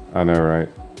call. I know, right?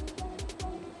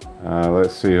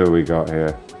 Let's see who we got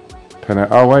here.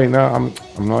 Oh wait, no, I'm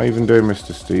not even doing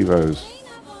Mr. Steve-O's.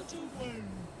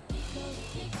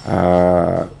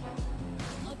 Oh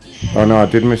no, I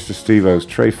did Mr. Steve-O's.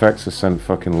 Trayfexa sent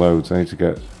fucking loads. I need to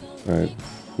get a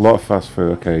lot of fast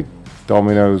food. Okay,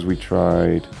 Domino's we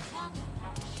tried.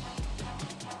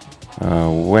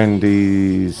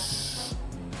 Wendy's.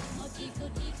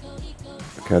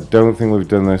 Okay, I don't think we've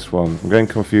done this one. I'm getting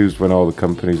confused when all the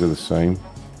companies are the same.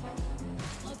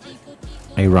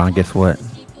 Hey Ron, guess what?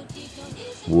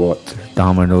 What?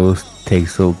 Domino's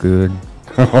tastes so good.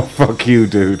 Oh, fuck you,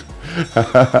 dude.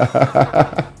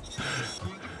 I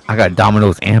got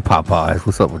Domino's and Popeyes.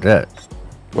 What's up with that?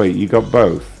 Wait, you got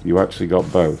both? You actually got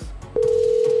both?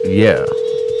 Yeah.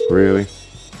 Really?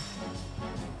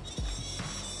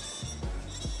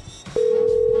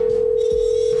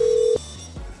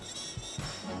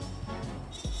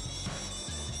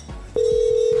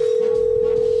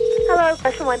 Hello,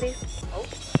 Fresh from Wendy's.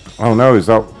 Oh no, who's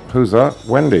that?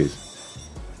 Wendy's?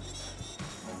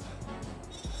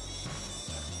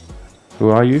 Who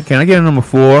are you? Can I get a number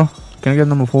 4? Can I get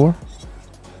number 4?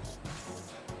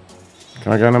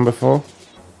 Can I get number 4?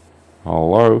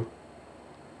 Hello?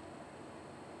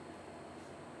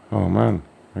 Oh man,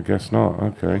 I guess not.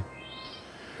 Okay.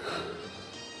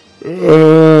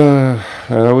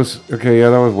 That was okay.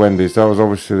 Yeah, that was Wendy's. That was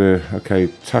obviously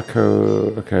the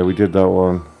taco. Okay, we did that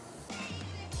one.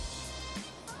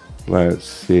 Let's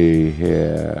see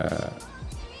here.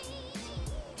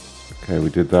 Okay, we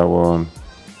did that one.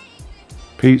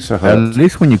 Pizza Hut. At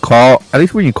least when you call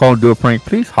and do a prank,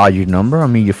 please hide your number. I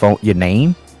mean your phone, your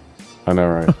name. I know,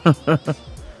 right?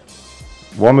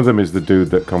 One of them is the dude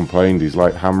that complained. He's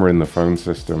like hammering the phone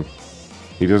system.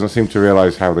 He doesn't seem to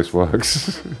realize how this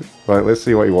works. Like, let's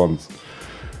see what he wants.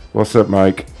 What's up,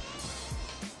 Mike?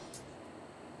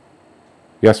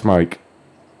 Yes, Mike.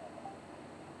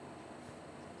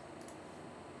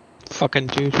 Fucking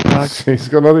dude. He's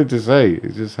got nothing to say.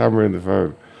 He's just hammering the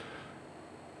phone.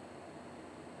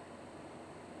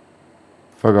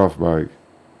 Fuck off, Mike.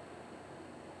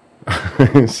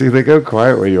 See, they go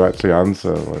quiet when you actually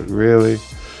answer. Like, really?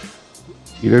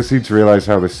 You don't seem to realize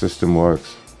how this system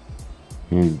works.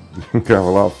 You can have a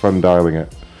lot of fun dialing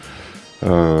it.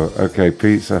 Okay,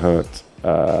 Pizza Hut.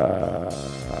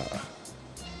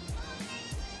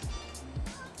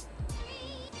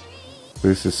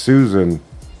 This is Susan.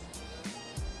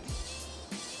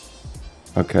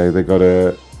 Okay, they got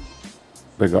a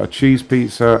cheese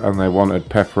pizza and they wanted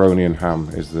pepperoni and ham.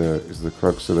 Is the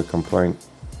crux of the complaint?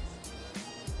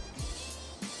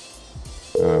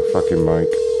 Fucking Mike.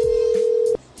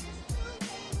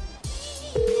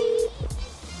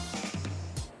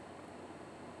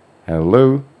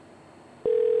 Hello?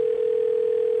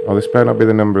 Oh, this better not be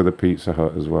the number of the Pizza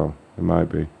Hut as well. It might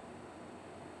be.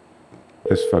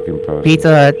 This fucking person.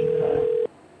 Pizza Hut.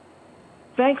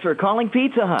 Thanks for calling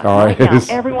Pizza Hut. Oh, Right now,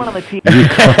 everyone on the team. You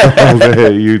called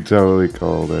it. You totally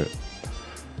called it.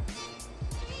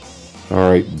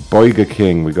 Alright, Boiger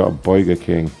King. We got a Boiger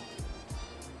King.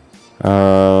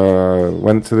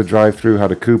 Went to the drive-thru,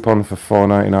 had a coupon for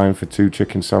 $4.99 for 2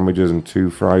 chicken sandwiches and 2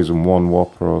 fries and 1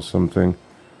 Whopper or something.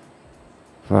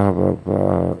 Blah, blah,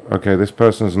 blah. Okay, this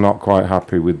person's not quite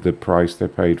happy with the price they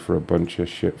paid for a bunch of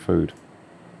shit food.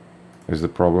 Is the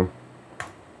problem.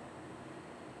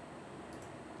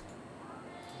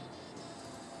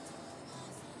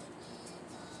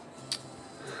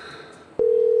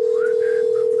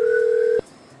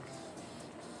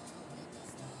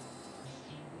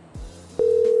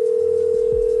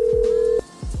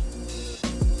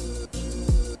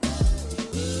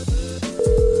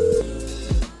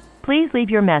 Please leave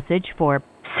your message for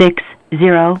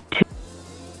 602.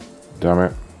 Damn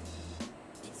it.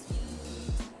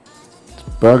 It's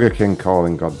Burger King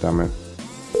calling, goddammit.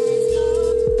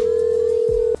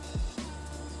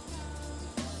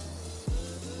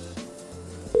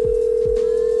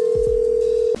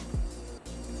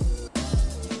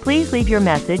 Please leave your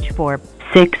message for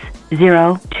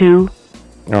 602.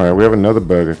 Alright, we have another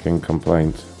Burger King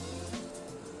complaint.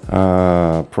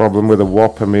 Problem with a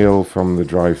Whopper meal from the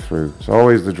drive-thru. It's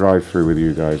always the drive-thru with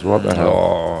you guys. What the hell?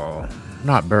 Oh,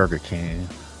 not Burger King.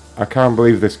 I can't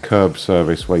believe this curb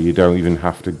service where you don't even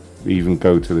have to even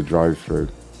go to the drive-thru.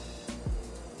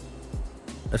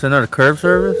 That's another curb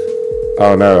service?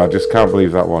 Oh no, I just can't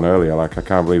believe that one earlier. Like, I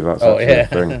can't believe that's actually a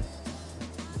thing.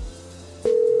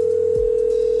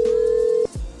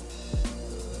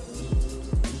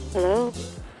 Hello?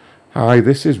 Hi,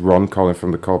 this is Ron calling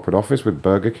from the corporate office with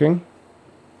Burger King.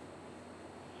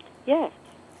 Yes.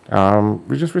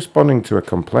 We're just responding to a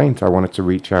complaint. I wanted to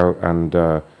reach out and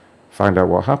find out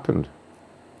what happened.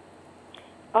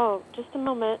 Oh, just a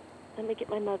moment. Let me get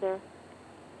my mother.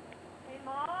 Hey,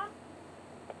 Mom?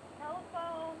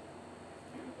 Telephone.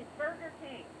 It's Burger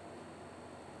King.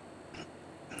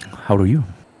 How do you?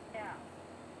 Yeah.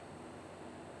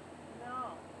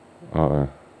 Uh-oh.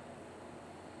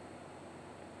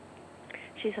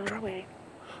 She's on her way.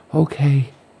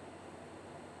 Okay.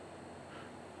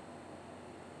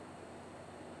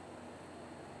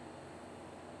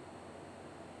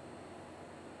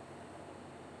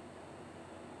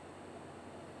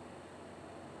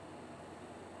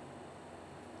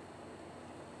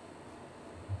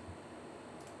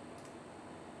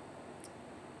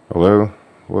 Hello?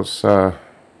 What's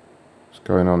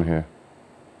going on here?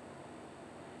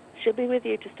 She'll be with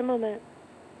you. Just a moment.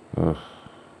 Ugh.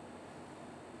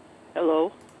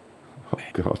 Hello? Oh,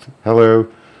 God. Hello?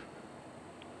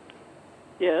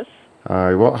 Yes?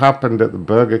 Hi, what happened at the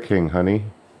Burger King, honey?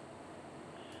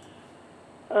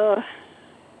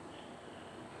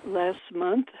 Last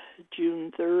month,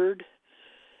 June 3rd,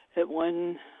 at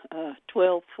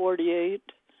 12:48,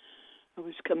 I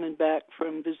was coming back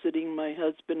from visiting my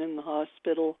husband in the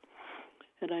hospital,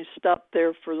 and I stopped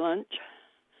there for lunch.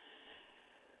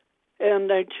 And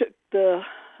I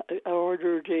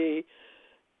ordered a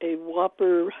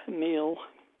Whopper meal,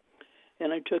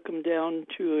 and I took them down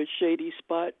to a shady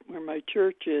spot where my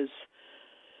church is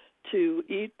to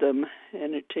eat them,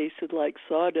 and it tasted like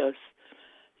sawdust.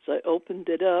 So I opened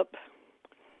it up,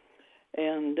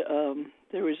 and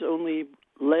there was only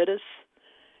lettuce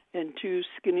and 2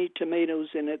 skinny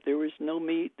tomatoes in it. There was no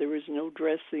meat, there was no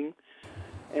dressing,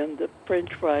 and the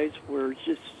French fries were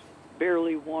just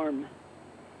barely warm.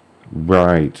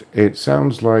 Right. It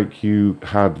sounds like you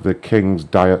had the King's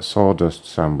Diet Sawdust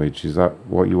sandwich. Is that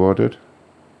what you ordered?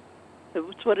 It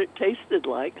was what it tasted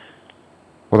like.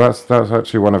 Well, that's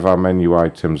actually one of our menu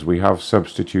items. We have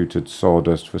substituted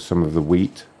sawdust for some of the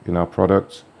wheat in our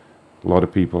products. A lot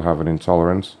of people have an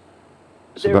intolerance.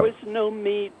 So There was no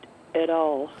meat at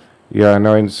all. Yeah,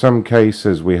 no, in some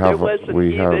cases we have... There wasn't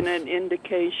even an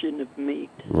indication of meat.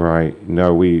 Right.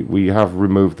 No, we have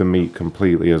removed the meat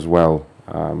completely as well,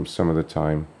 some of the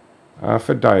time.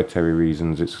 For dietary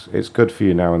reasons, it's good for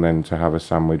you now and then to have a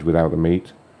sandwich without the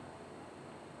meat.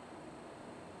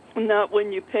 Not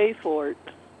when you pay for it.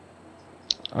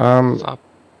 Yeah,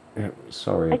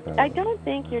 sorry about I don't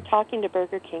think you're talking to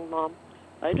Burger King, Mom.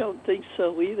 I don't think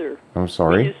so either. I'm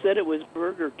sorry? You said it was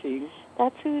Burger King.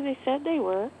 That's who they said they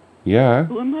were. Yeah.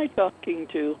 Who am I talking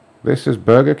to? This is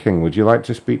Burger King. Would you like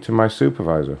to speak to my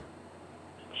supervisor?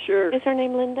 Sure. Is her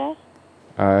name Linda?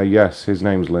 Yes, his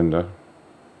name's Linda.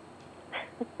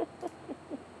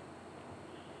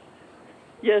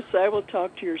 Yes, I will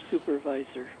talk to your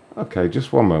supervisor. Okay,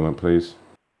 just one moment, please.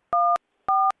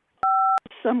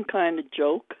 Some kind of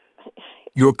joke.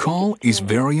 Your call is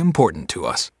very important to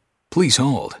us. Please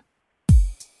hold.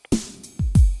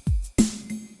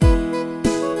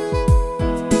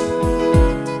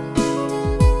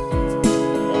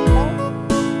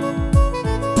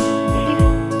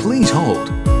 Please hold.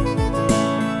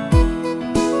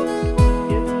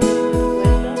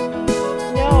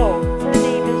 No, her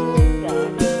name is Linda.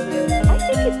 I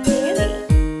think it's Danny.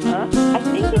 Huh? I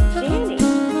think it's Danny.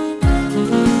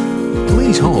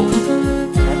 Please hold.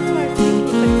 That's what I was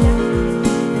thinking, but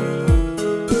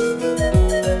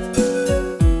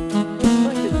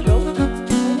Like a joke. I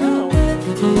know.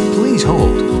 Please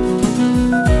hold.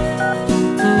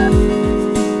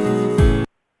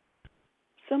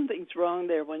 Something's wrong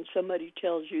there when somebody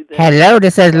tells you that. Hello,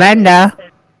 this is Linda.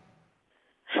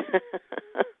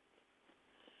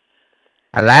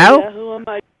 Hello? Yeah, who am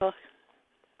I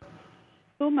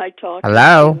talking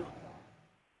Hello? to?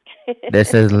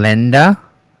 This is Linda.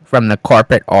 from the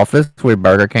corporate office with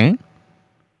Burger King.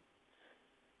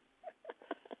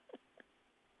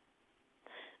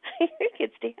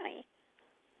 It's Danny.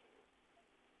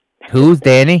 Who's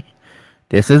Danny?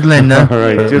 This is Linda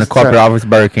Right, from the just corporate office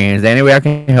Burger King. Is there any way I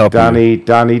can help you?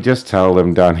 Danny, just tell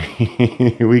them,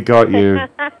 Danny. We got you.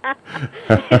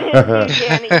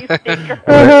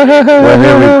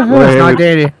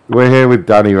 We're here with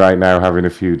Danny right now having a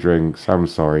few drinks. I'm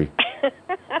sorry.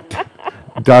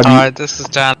 Danny, Alright, this is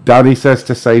Dan. Danny says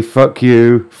to say, fuck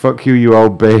you, you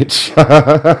old bitch.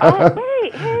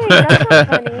 That's not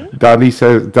funny.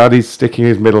 Danny's sticking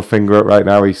his middle finger up right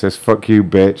now. He says, fuck you,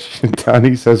 bitch.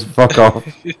 Danny says, fuck off.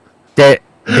 Danny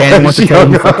wants to tell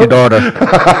you, fuck your daughter.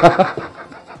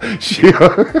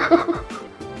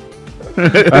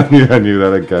 I knew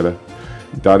that I'd get her.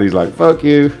 Danny's like, fuck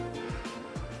you.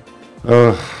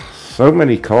 Oh, so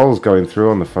many calls going through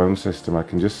on the phone system. I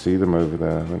can just see them over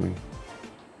there. Let me...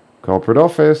 Corporate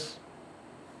office.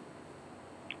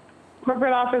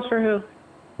 Corporate office for who?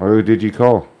 Or who did you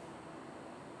call?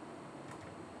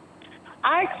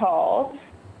 I called.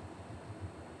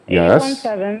 Yes.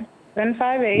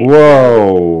 817-758.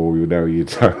 Whoa! No, you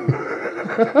don't.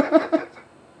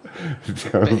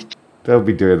 Don't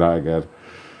be doing that again.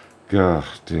 God,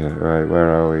 dear. Right,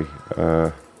 where are we?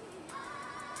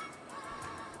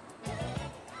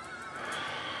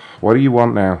 What do you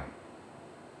want now?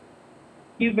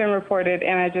 You've been reported,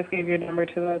 and I just gave your number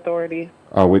to the authority.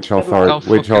 Oh, which authority?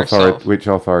 Which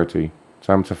authority?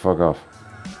 Time to fuck off.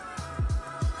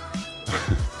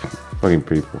 Fucking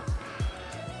people.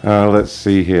 Let's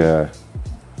see here.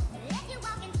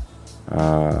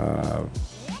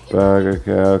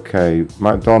 Okay.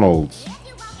 McDonald's.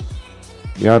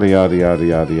 Yada yada yada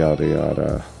yada yada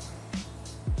yada.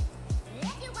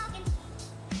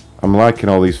 I'm liking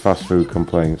all these fast food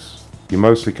complaints. You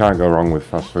mostly can't go wrong with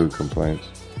fast food complaints.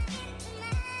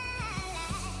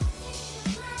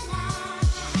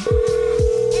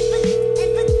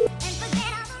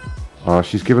 Oh,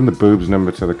 she's given the boobs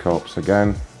number to the cops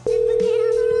again.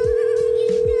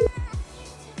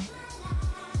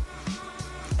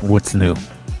 What's new?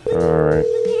 Alright.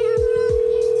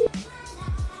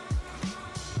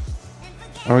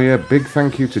 Oh yeah, big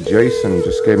thank you to Jason. He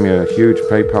just gave me a huge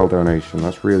PayPal donation.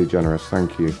 That's really generous,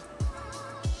 thank you.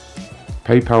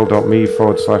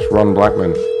 PayPal.me/Ron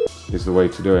Blackman is the way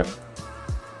to do it.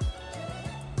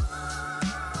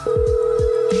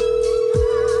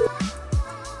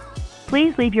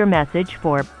 Please leave your message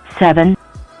for 7.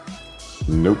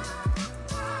 Nope.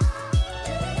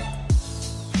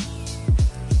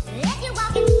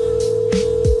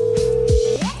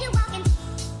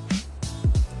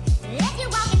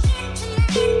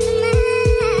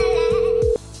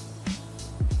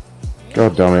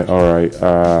 God damn it, alright.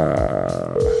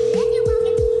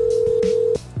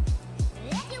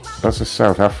 That's a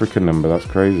South African number, that's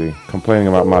crazy. Complaining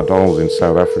about McDonald's in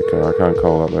South Africa, I can't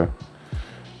call that there.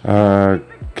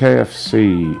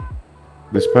 KFC.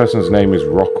 This person's name is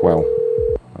Rockwell.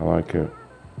 I like it.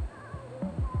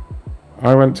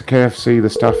 I went to KFC, the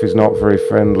staff is not very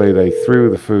friendly, they threw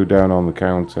the food down on the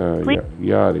counter,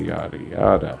 yada yada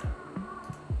yada.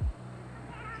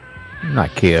 Not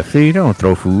KFC, you don't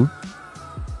throw food.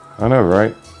 I know,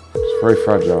 right? It's very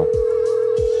fragile.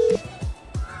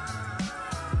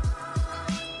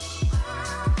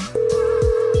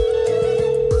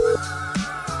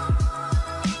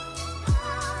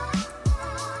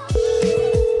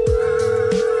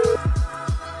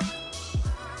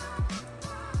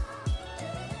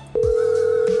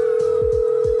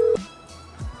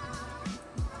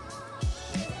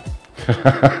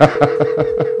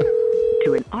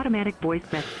 To an automatic voice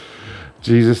message.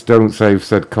 Jesus Don't Save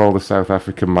said call the South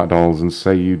African McDonald's and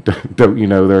say you don't you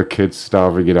know there are kids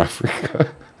starving in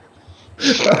Africa.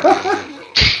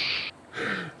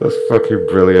 That's fucking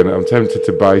brilliant. I'm tempted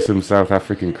to buy some South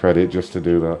African credit just to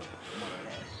do that.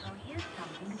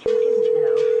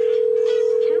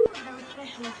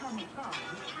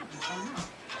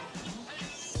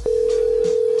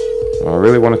 I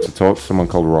really wanted to talk to someone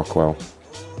called Rockwell.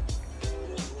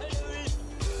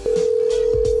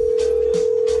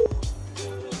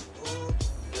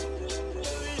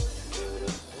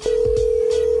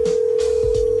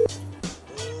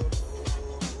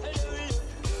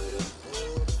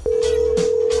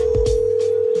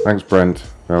 Thanks, Brent.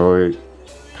 Oh, wait.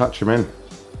 Patch him in.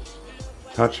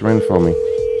 Patch him in for me.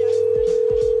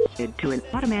 To an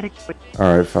automatic.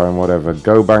 Alright, fine, whatever.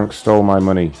 Go Bank stole my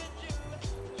money.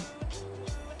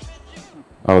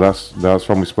 Oh, that's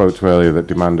one we spoke to earlier that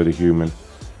demanded a human.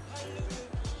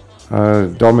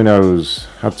 Domino's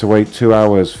had to wait 2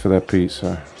 hours for their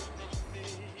pizza.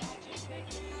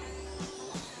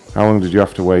 How long did you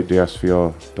have to wait, DS, for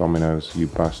your Domino's, you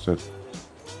bastard?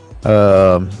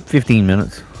 15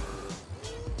 minutes.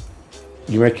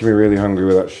 You're making me really hungry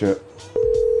with that shit.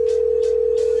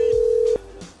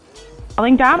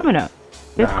 Calling Domino.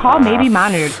 This call may be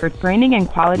monitored for training and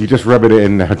quality. You just rubbing it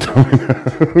in now, Domino.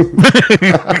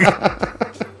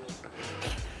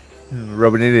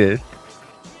 Rubbing it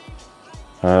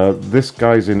in. This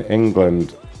guy's in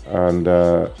England, and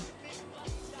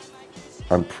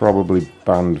I'm probably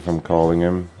banned from calling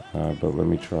him, but let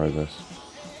me try this.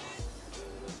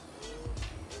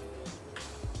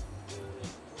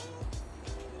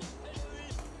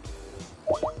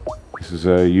 This is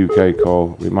a UK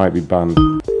call. It might be banned.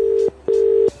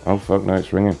 Oh fuck, no,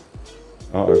 it's ringing.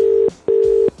 Uh-oh.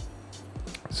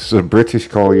 This is a British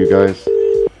call, you guys.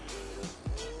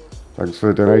 Thanks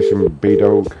for the donation,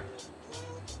 B-Dog.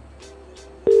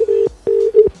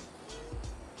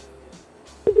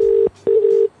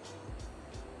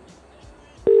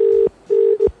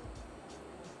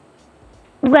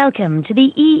 Welcome to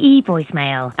the EE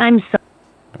voicemail. I'm sorry.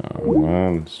 Oh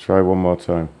man, let's try one more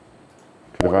time.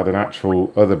 Could have had an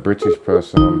actual other British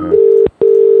person on here.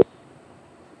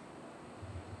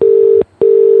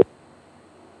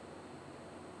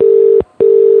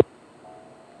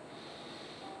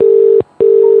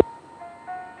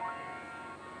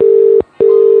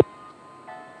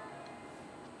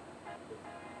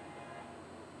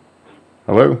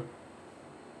 Hello?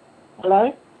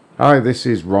 Hello? Hi, this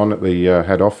is Ron at the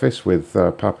head office with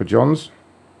Papa John's.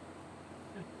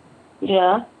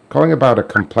 Yeah. Calling about a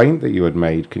complaint that you had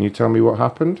made. Can you tell me what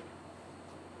happened?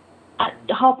 At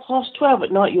 12:30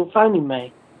 at night, you're phoning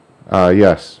me.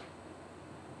 Yes.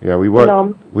 Yeah, we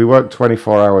work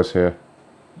 24 hours here.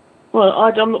 Well,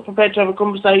 I'm not prepared to have a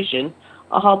conversation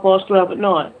at 12:30 at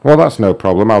night. Well, that's no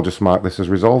problem. I'll just mark this as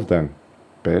resolved then,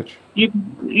 bitch. You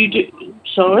do.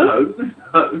 Sorry?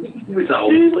 No. We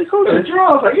called it a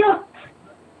driver, yeah.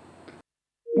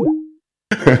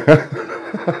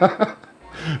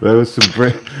 There was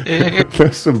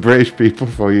there's some British people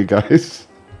for you guys.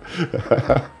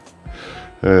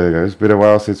 There you go. It's been a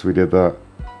while since we did that.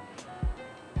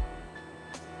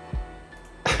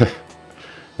 That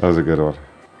was a good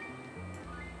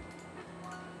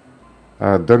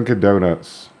one. Dunkin'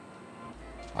 Donuts.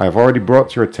 I have already brought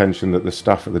to your attention that the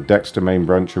staff at the Dexter main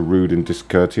branch are rude and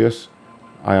discourteous.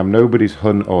 I am nobody's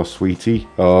hun or sweetie.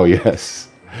 Oh, yes.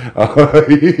 Oh,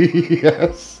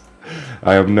 yes.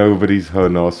 I am nobody's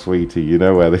hun or sweetie. You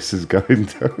know where this is going,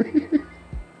 Tony.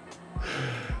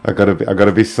 I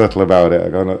gotta be subtle about it. I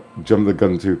gotta jump the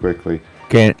gun too quickly.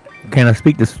 Can I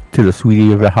speak to the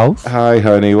sweetie of the house? Hi,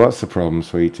 honey. What's the problem,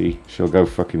 sweetie? She'll go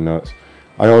fucking nuts.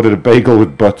 I ordered a bagel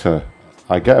with butter.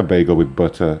 I get a bagel with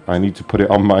butter. I need to put it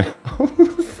on my... Oh,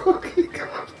 fucking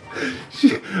God.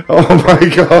 Oh, my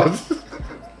God.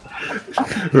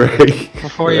 Ray.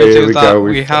 Before you do that,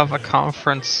 we have a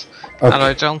conference, and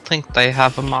I don't think they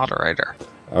have a moderator.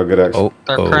 I'm gonna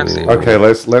They're currently... Okay,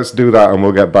 let's do that, and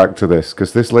we'll get back to this,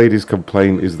 because this lady's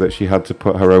complaint is that she had to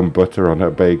put her own butter on her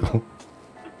bagel.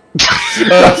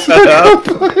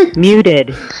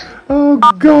 Muted. Oh,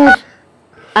 God.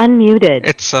 Unmuted.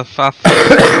 It's a fuff.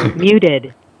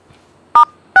 Muted.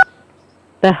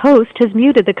 The host has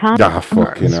muted the content. Ah,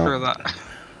 fucking hell. Screw that.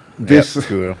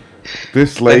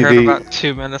 This I lady... heard about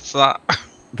 2 minutes of that.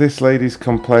 This lady's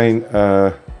complaint,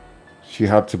 she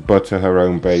had to butter her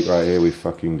own bake. Right, here we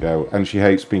fucking go. And she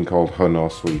hates being called hun or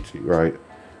sweetie, right?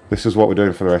 This is what we're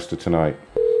doing for the rest of tonight.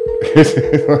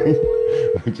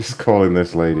 I'm just calling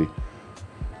this lady.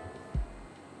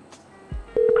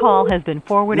 Call has been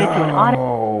forwarded to an audit.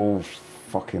 Oh,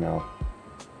 fucking hell.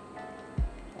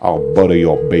 I'll butter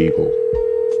your bagel.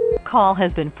 Call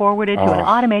has been forwarded to an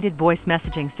automated voice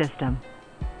messaging system.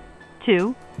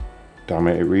 2. Damn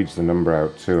it, it reads the number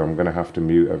out too. I'm gonna have to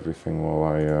mute everything while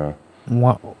I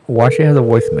Why she has a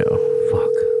voicemail?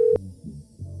 Fuck.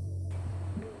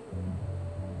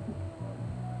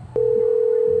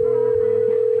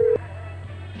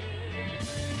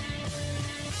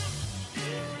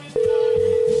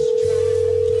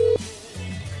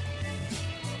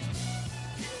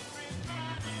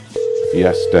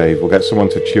 Yes, Dave. We'll get someone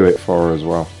to chew it for her as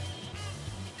well.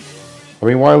 I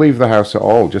mean, why leave the house at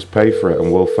all? Just pay for it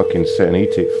and we'll fucking sit and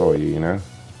eat it for you, you know?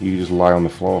 You just lie on the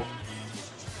floor.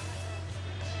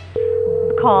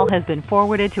 Call has been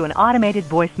forwarded to an automated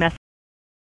voice message.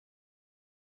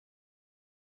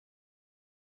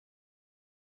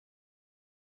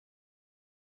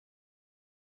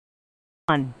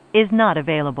 Is not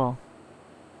available.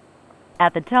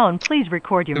 At the tone, please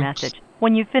record your message.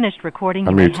 When you've finished recording,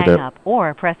 you may hang up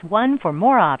or press 1 for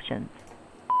more options.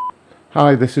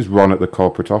 Hi, this is Ron at the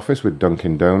corporate office with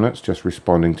Dunkin' Donuts, just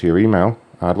responding to your email.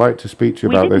 I'd like to speak to you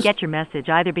about We this. didn't get your message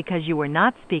either because you were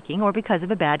not speaking or because of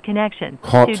a bad connection.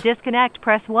 Hot. To disconnect,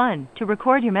 press 1. To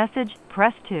record your message,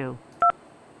 press 2.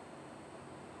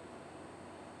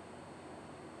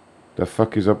 The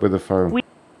fuck is up with the phone?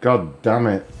 God damn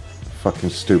it.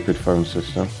 Fucking stupid phone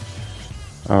system.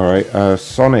 Alright,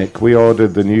 Sonic, we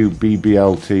ordered the new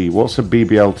BBLT. What's a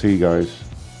BBLT, guys?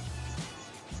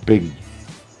 Big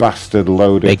bastard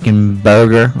loaded. Bacon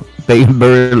burger,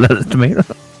 lettuce, tomato.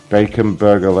 Bacon,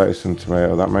 burger, lettuce and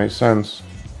tomato. That makes sense.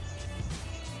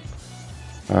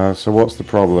 So what's the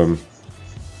problem?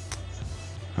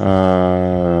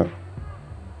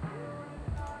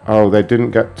 Oh, they didn't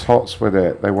get tots with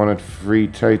it. They wanted free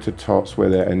tater tots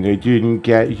with it, and they didn't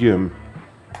get them.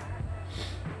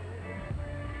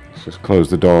 Let's just close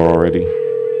the door already.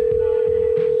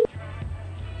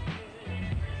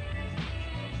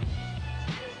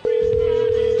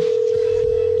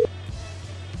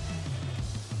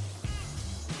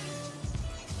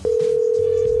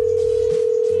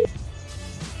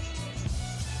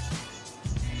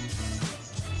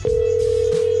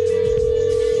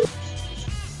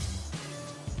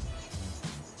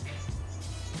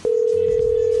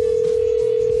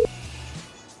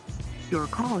 Your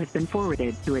call has been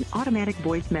forwarded to an automatic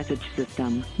voice message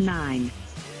system. 9.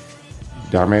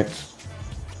 Damn it.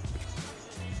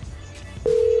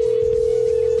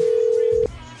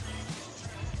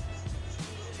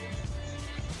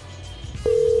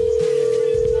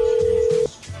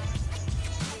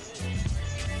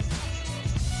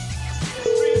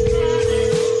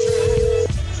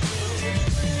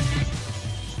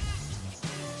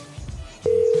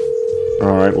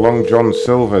 Alright, Long John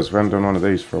Silver's. We haven't done one of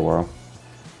these for a while.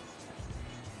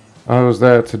 I was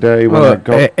there today when I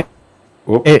got...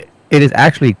 It is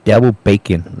actually double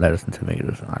bacon, lettuce, and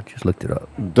tomatoes. I just looked it up.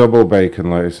 Double bacon,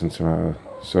 lettuce, and tomato.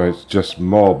 So it's just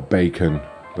more bacon.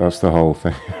 That's the whole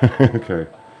thing. Okay.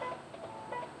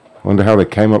 Wonder how they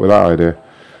came up with that idea.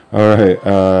 Alright,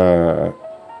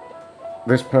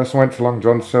 this person went to Long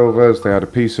John Silver's. They had a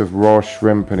piece of raw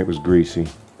shrimp and it was greasy.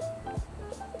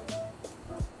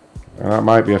 And that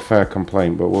might be a fair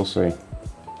complaint, but we'll see.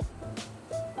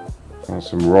 And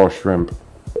some raw shrimp.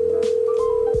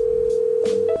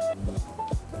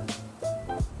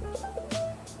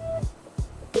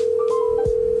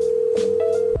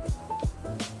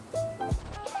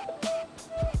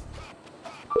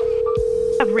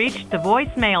 Have reached the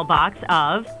voicemail box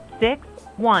of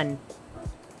 61.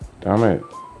 Damn it.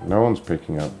 No one's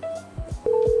picking up.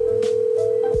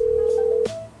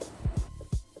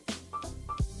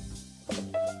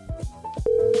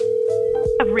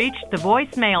 Have reached the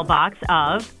voicemail box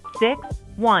of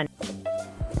 61.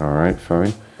 Alright,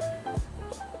 fine.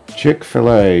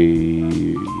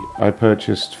 Chick-fil-A. I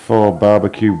purchased 4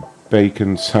 barbecue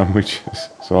bacon sandwiches.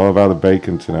 It's all about the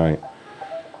bacon tonight.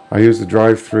 I used the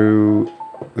drive-thru.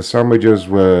 The sandwiches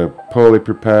were poorly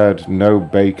prepared. No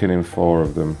bacon in 4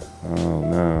 of them. Oh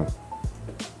no.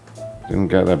 Didn't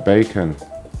get that bacon.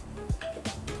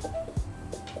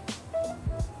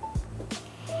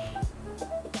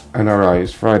 And alright,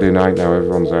 it's Friday night now,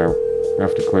 everyone's out. We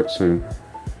have to quit soon.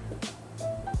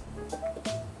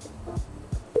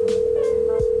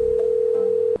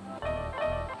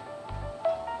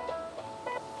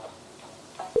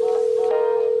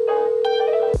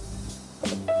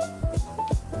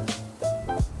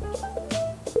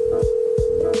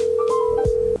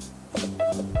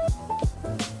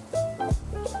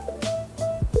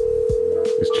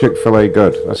 Is Chick-fil-A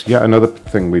good? That's yet another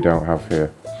thing we don't have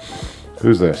here.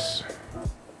 Who's this?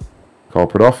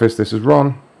 Corporate office, this is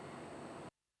Ron.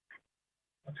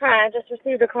 Hi, I just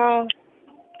received a call.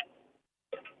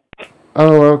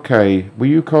 Oh, okay. Were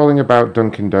you calling about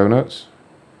Dunkin' Donuts?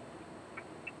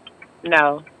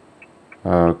 No,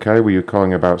 Okay, were you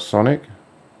calling about Sonic?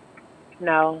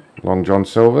 no, Long John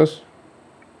Silver's?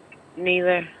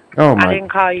 neither. Oh my... I didn't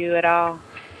call you at all.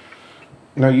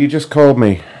 No, you just called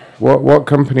me. What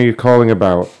company are you calling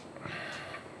about?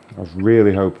 I was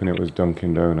really hoping it was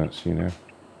Dunkin' Donuts, you know.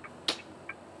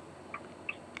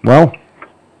 Well?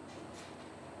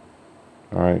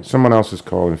 Alright, someone else is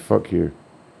calling. Fuck you.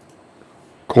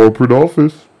 Corporate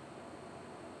office?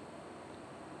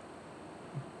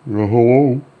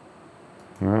 Hello?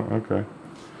 Oh, okay.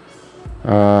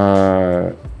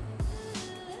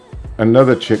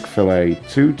 Another Chick-fil-A.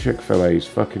 2 Chick-fil-A's.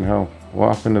 Fucking hell.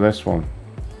 What happened to this one?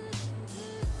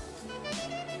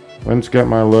 Went to get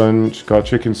my lunch. Got a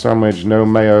chicken sandwich. No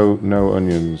mayo, no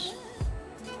onions.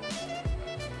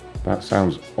 That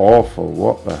sounds awful.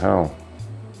 What the hell?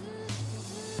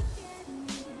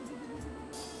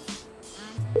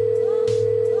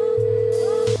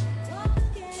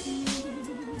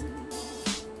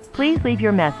 Please leave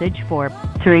your message for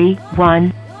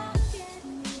 31.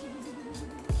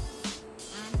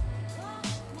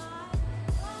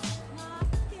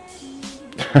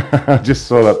 I just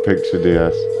saw that picture,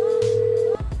 DS.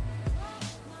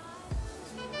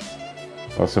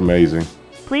 That's amazing.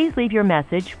 Please leave your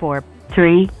message for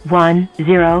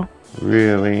 310.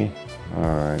 Really?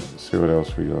 Alright, let's see what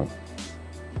else we got.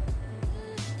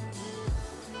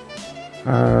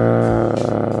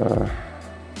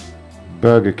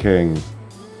 Burger King.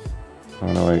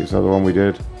 Oh no, wait, is that the one we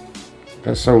did?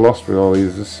 Get so lost with all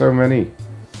these, there's so many.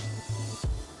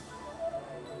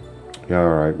 Yeah,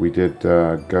 alright, we did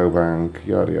Go Bank,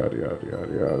 yada yada yada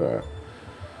yada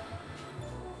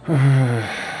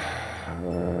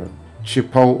yada.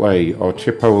 Chipotle, or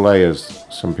Chipotle as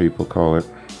some people call it.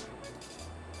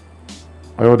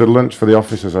 I ordered lunch for the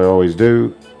office as I always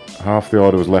do. Half the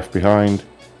order was left behind.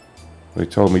 They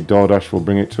told me DoorDash will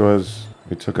bring it to us.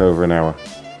 It took over an hour.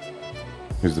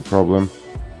 Here's the problem.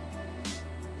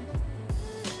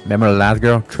 Remember the last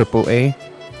girl? Triple A?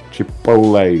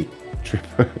 Chipotle.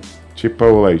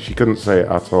 Chipotle. She couldn't say it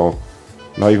at all.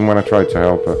 Not even when I tried to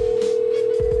help her.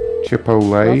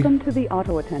 Chipotle. Welcome to the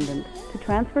auto attendant. To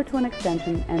transfer to an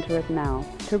extension, enter it now.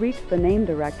 To reach the name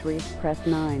directory, press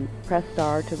 9. Press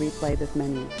star to replay this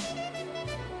menu.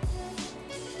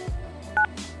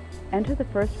 Enter the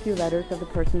first few letters of the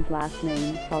person's last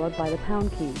name, followed by the pound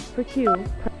key. For Q,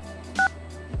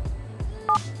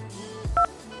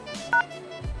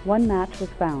 one match was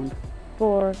found.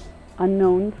 For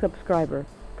unknown subscriber,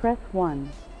 press 1.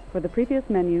 For the previous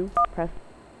menu, press...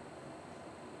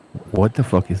 What the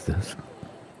fuck is this?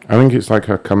 I think it's like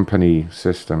her company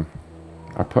system.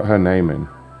 I put her name in.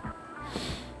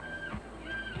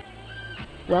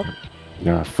 Well,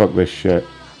 yeah, fuck this shit.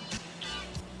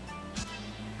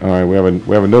 Alright, we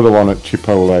have another one at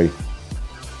Chipotle.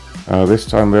 This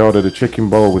time they ordered a chicken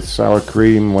bowl with sour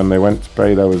cream. When they went to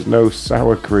pay, there was no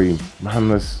sour cream. Man,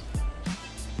 this...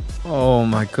 Oh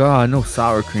my god, no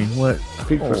sour cream. What?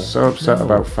 People are so upset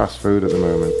about fast food at the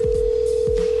moment.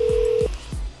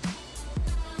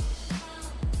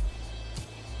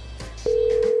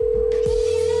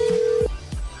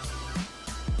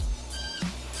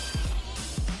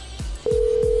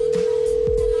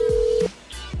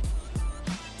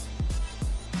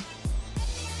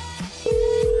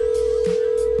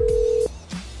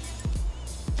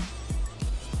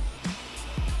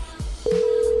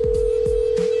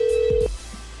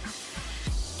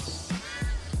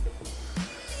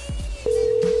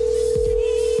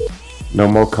 No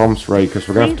more comps, Ray, because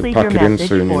we're going to have to pack it in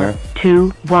soon, you know.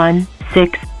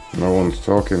 216. No one's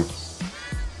talking.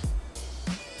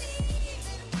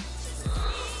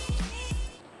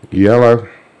 Yellow.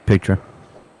 Picture.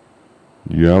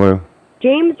 Yellow.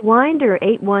 James Winder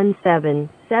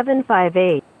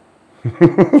 817-758.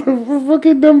 What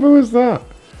fucking number was that?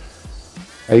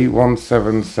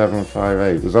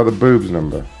 817758. Was that the boobs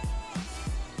number?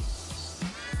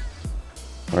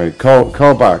 Wait,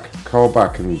 call back. Call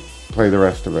back and play the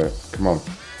rest of it. Come on.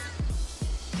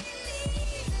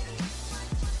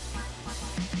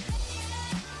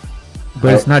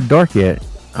 But it's not dark yet.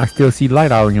 I still see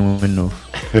light out in your window.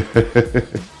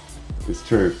 It's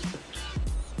true.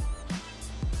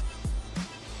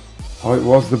 Oh, it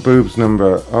was the boobs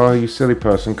number. Oh, you silly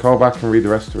person. Call back and read the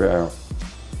rest of it out.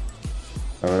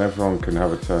 And then everyone can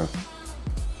have a turn.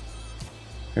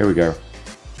 Here we go.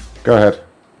 Go ahead.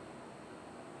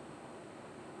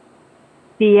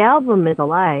 The album is a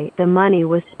lie. The money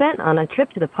was spent on a trip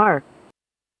to the park.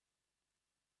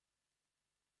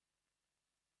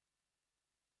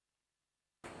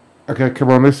 Okay,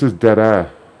 come on, this is dead air.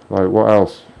 Like, what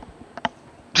else?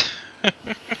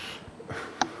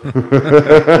 James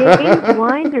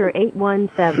Winder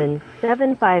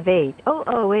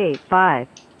 817-758-0085.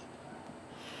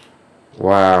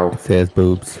 Wow. It says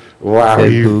boobs. Wow,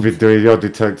 Says you've been doing your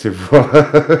detective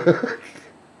work.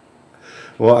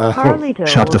 What else? Carlito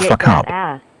Shut will the get fuck that up.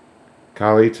 ass.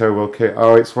 Carlito will kill.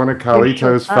 Oh, it's one of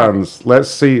Carlito's shut up. fans.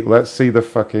 Let's see the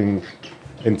fucking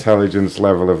intelligence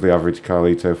level of the average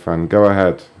Carlito fan. Go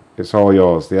ahead. It's all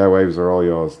yours. The airwaves are all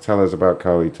yours. Tell us about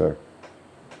Carlito.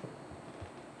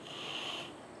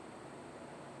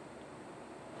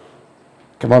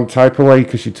 Come on, type away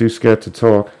because you're too scared to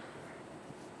talk.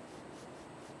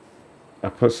 I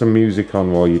put some music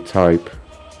on while you type.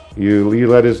 You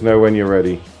let us know when you're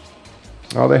ready.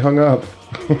 Oh, they hung up.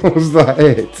 Was that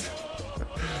it?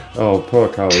 Oh, poor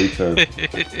Carlito.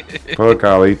 Poor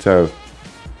Carlito.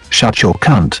 Shut your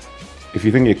cunt. If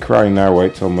you think you're crying now,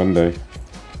 wait till Monday.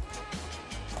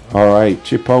 Alright,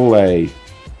 Chipotle.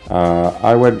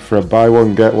 I went for a buy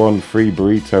one, get one free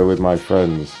burrito with my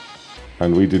friends.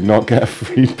 and we did not get a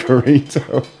free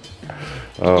burrito.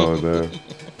 Oh no.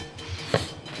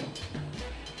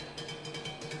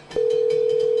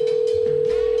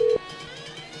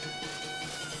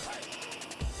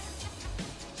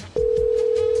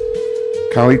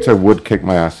 Carlito would kick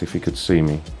my ass if he could see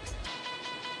me.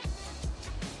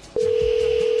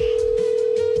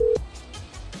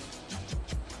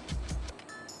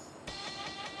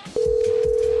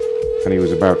 And he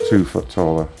was about 2 foot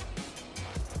taller.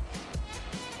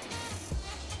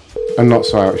 And not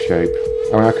so out of shape.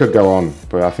 I mean, I could go on,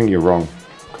 but I think you're wrong,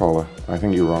 caller. I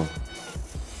think you're wrong.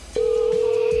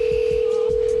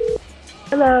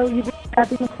 Hello, you've been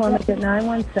Kathy McCormick at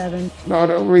 917. No,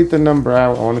 don't read the number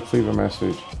out. I want to leave a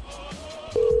message.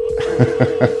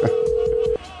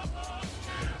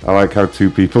 I like how 2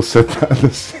 people said that at the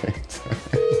same time.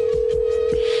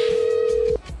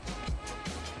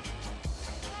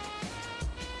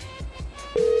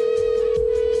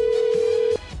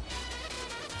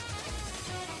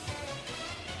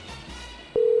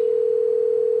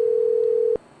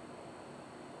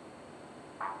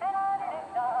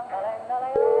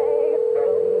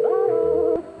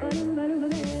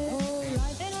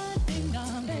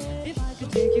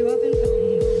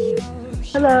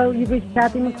 Hello, you've reached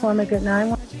Kathy McCormick at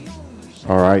 917.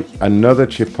 Alright, another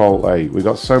Chipotle. We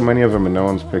got so many of them and no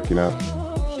one's picking up.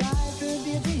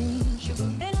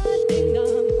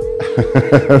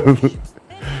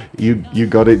 You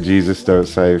got it, Jesus, don't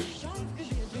save.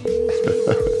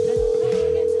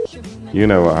 You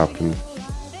know what happened.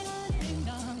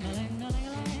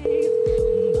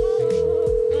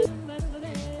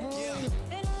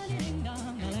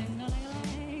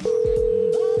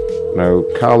 No,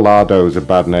 Carlado is a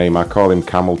bad name. I call him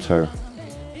Camel Toe.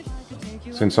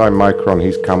 Since I'm Micron,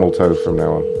 he's Camel Toe from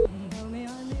now on.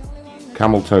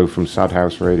 Camel Toe from Sad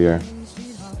House Radio.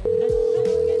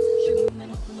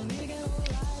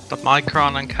 The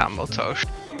Micron and Camel Toe.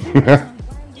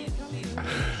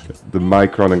 The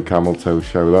Micron and Camel Toe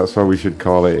Show. That's what we should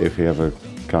call it if he ever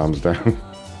calms down.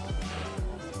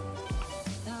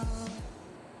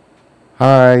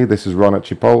 Hi, this is Ron at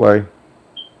Chipotle.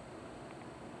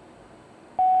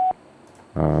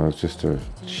 It's just a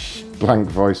blank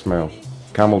voicemail.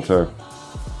 Camel Toe.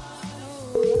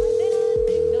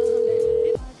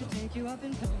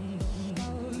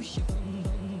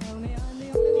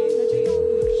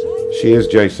 She is,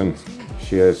 Jason.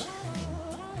 She is.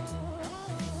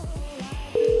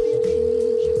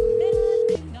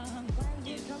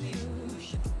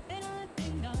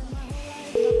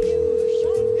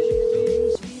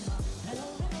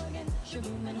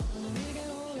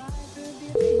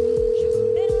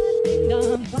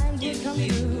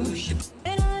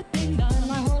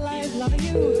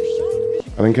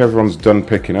 I think everyone's done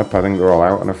picking up. I think they're all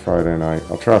out on a Friday night.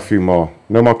 I'll try a few more.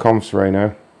 No more comps right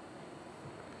now.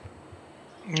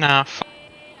 Nah.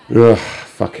 Ugh,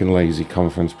 fucking lazy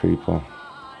conference people.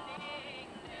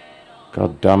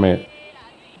 God damn it.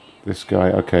 This guy.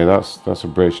 Okay, that's a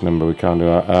British number. We can't do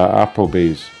that.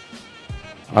 Applebee's.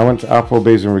 I went to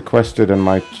Applebee's and requested and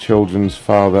my children's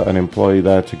father, an employee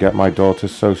there, to get my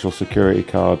daughter's social security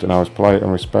card, and I was polite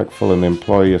and respectful, and the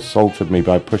employee assaulted me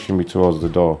by pushing me towards the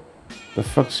door. The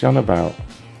fuck's he on about?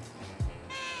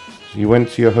 You went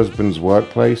to your husband's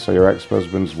workplace or your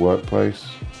ex-husband's workplace?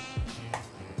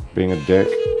 Being a dick?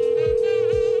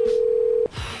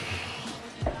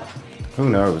 Who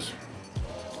knows?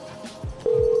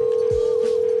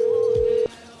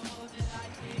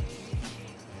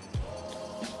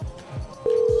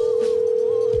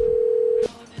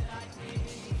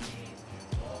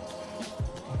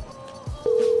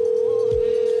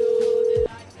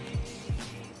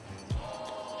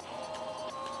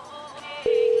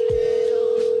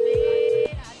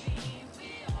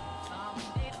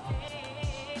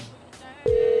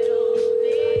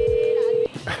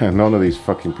 None of these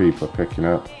fucking people are picking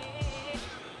up.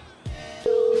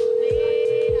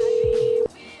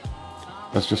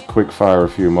 Let's just quick fire a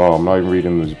few more. I'm not even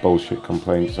reading these bullshit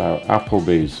complaints out.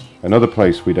 Applebee's. Another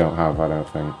place we don't have, I don't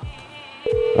think.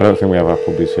 I don't think we have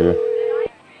Applebee's here.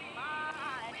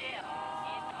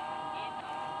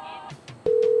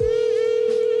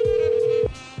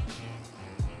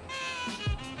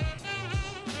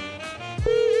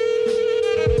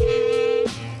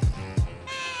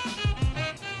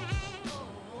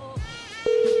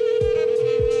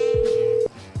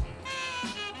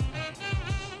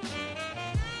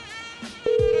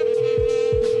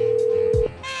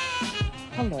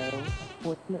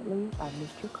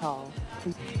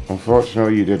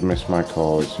 Unfortunately, you did miss my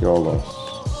call. It's your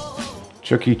loss.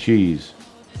 Chuck E. Cheese.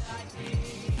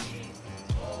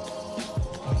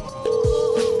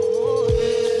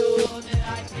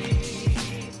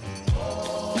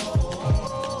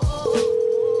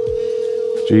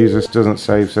 Jesus doesn't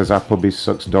save, says Applebee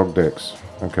sucks dog dicks.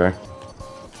 Okay.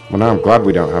 Well, now I'm glad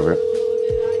we don't have it.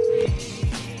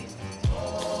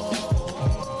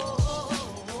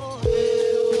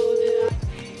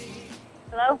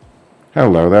 Hello?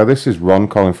 Hello there, this is Ron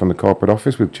calling from the corporate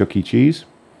office with Chuck E. Cheese.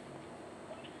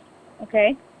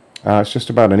 Okay. It's just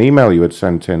about an email you had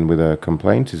sent in with a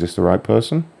complaint. Is this the right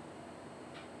person?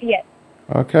 Yes.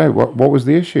 Okay, what was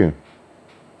the issue?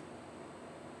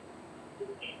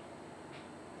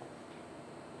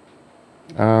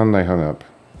 And they hung up.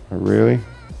 Really?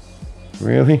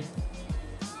 Really?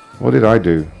 What did I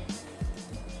do?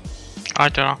 I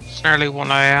don't know. It's nearly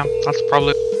 1 a.m. That's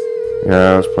probably...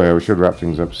 Yeah, let's play. We should wrap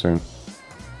things up soon.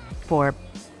 4.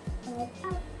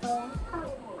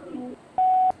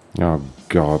 Oh,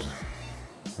 God.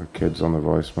 The kids on the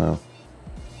voicemail.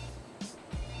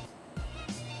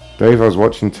 Dave, I was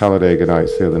watching Talladega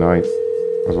Nights the other night.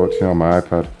 I was watching it on my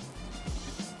iPad.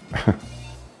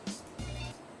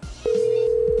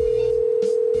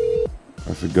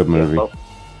 That's a good movie. Hello?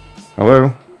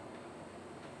 Hello?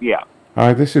 Yeah.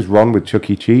 Hi, this is Ron with Chuck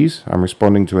E. Cheese. I'm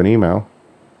responding to an email.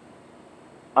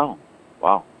 Oh,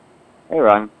 wow. Hey,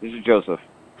 Ron. This is Joseph.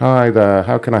 Hi there,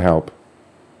 how can I help?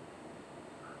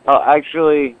 Oh,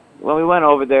 actually, when we went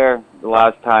over there the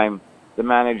last time, the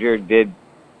manager did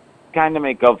kind of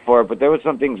make up for it, but there were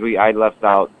some things I left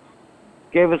out.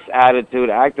 Gave us attitude,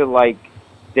 acted like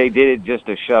they did it just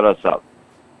to shut us up.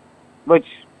 Which,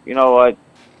 you know what?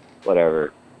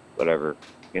 Whatever.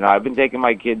 You know, I've been taking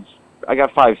my kids. I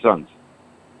got 5 sons.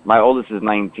 My oldest is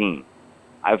 19.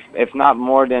 If not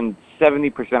more than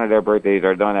 70% of their birthdays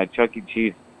are done at Chuck E.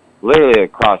 Cheese, literally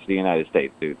across the United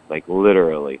States, dude. Like,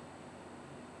 literally.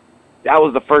 That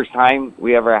was the first time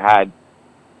we ever had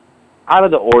out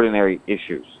of the ordinary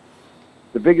issues.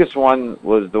 The biggest one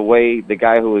was the way the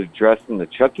guy who was dressed in the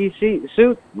Chuck E.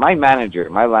 suit, my manager,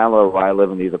 my landlord where I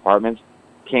live in these apartments,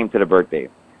 came to the birthday.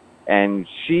 And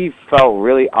she felt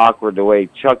really awkward the way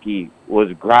Chucky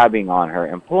was grabbing on her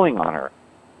and pulling on her.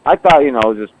 I thought, you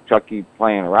know, just Chucky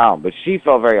playing around, but she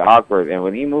felt very awkward. And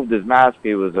when he moved his mask,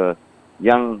 he was a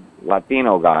young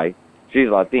Latino guy. She's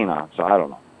Latina, so I don't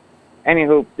know.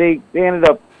 Anywho, they ended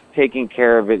up taking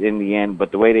care of it in the end,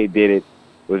 but the way they did it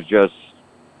was just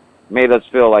made us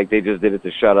feel like they just did it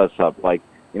to shut us up. Like,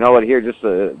 you know what, here, just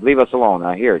leave us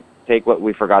alone. Here, take what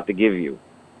we forgot to give you.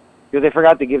 Because they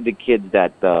forgot to give the kids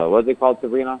that, what's it called,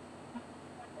 Sabrina?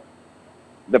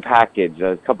 The package,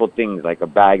 a couple things, like a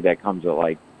bag that comes with,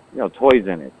 like, you know, toys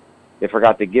in it. They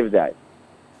forgot to give that.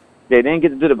 They didn't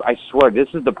get to do I swear, this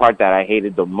is the part that I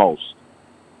hated the most.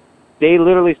 They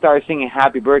literally started singing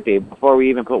Happy Birthday before we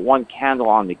even put one candle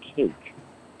on the cake.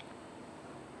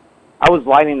 I was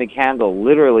lighting the candle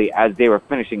literally as they were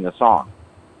finishing the song.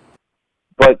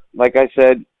 But, like I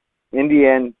said, in the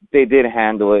end, they did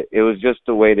handle it. It was just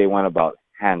the way they went about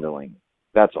handling.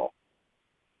 That's all.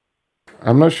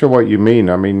 I'm not sure what you mean.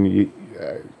 I mean,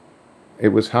 it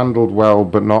was handled well,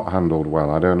 but not handled well.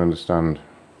 I don't understand.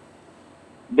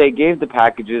 They gave the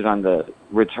packages on the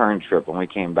return trip when we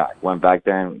came back. Went back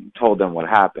there and told them what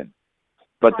happened.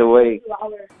 But the way,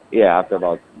 after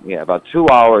about 2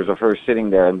 hours of her sitting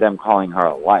there and them calling her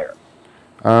a liar.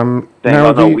 Saying,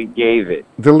 no, we gave it.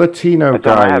 The Latino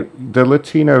guy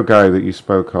that you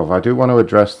spoke of, I do want to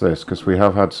address this because we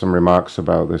have had some remarks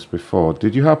about this before.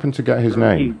 Did you happen to get his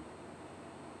name?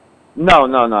 No,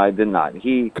 I did not.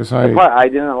 The part I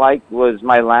didn't like was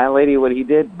my landlady, what he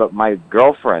did, but my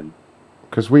girlfriend,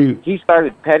 he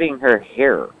started petting her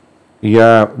hair.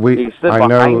 Yeah, he stood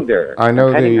behind her,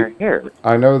 petting her hair.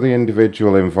 I know the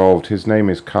individual involved. His name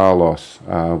is Carlos.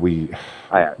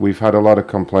 We've had a lot of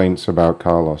complaints about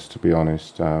Carlos, to be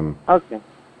honest. Okay.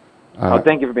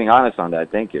 Thank you for being honest on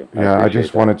that. Thank you. I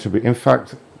just wanted to be. In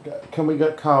fact, can we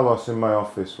get Carlos in my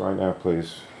office right now,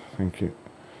 please? Thank you.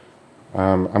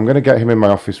 I'm going to get him in my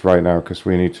office right now because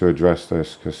we need to address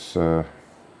this.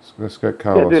 Let's get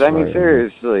Carlos. Yeah, dude. I mean,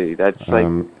 seriously, that's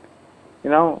like. You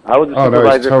know, I was a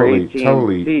supervisor for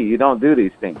AT&T. You don't do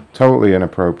these things. Totally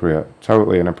inappropriate.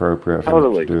 Totally inappropriate for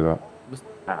them to do that.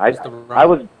 I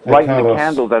was lighting the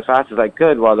candles as fast as I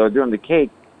could while they were doing the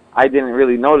cake. I didn't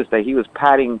really notice that he was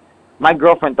patting. My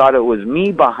girlfriend thought it was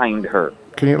me behind her,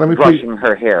 brushing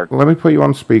her hair. Let me put you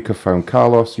on speakerphone.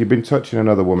 Carlos, you've been touching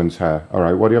another woman's hair. All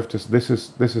right, what do you have to... This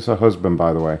is her husband,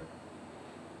 by the way.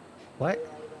 What?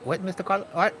 What, Mr. Carlos?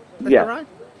 What, Mr. Yeah. Ron?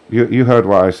 You heard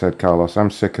what I said, Carlos.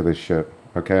 I'm sick of this shit.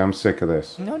 Okay, I'm sick of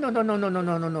this. No.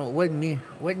 Wasn't me.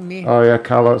 Oh yeah,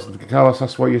 Carlos,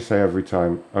 that's what you say every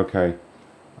time. Okay.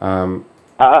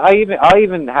 I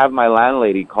even have my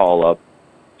landlady call up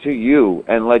to you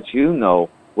and let you know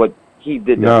what he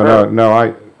did to her.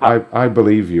 No. I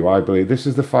believe you. I believe this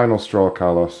is the final straw,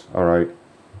 Carlos. All right,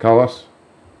 Carlos,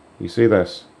 you see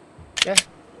this? Yeah.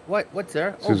 What's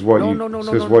there? This is what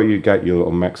what you get, you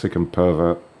little Mexican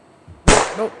pervert.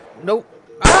 No.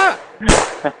 Ah!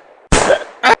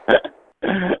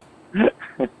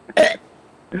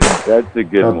 That's a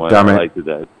good one. Damn it. I like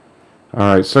that.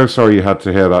 All right. So sorry you had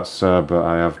to hear that, sir, but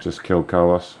I have just killed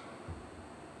Carlos.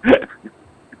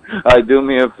 Do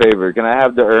me a favor. Can I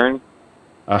have the urn?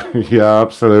 Yeah,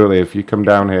 absolutely. If you come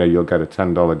down here, you'll get a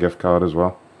 $10 gift card as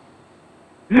well.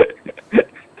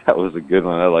 That was a good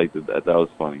one. I liked it. That was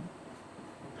funny.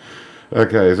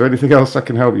 Okay. Is there anything else I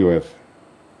can help you with?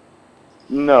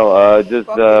 No. Just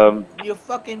You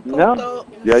fucking no.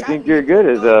 Yeah, I think you're good.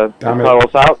 Is Damn it.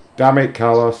 Carlos out? Damn it,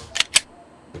 Carlos.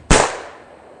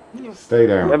 Stay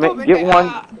down. I mean, get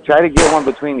one. Try to get one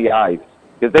between the eyes,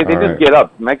 because they All just right. get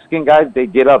up. Mexican guys, they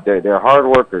get up. They're hard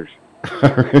workers.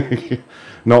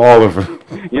 Not all of them.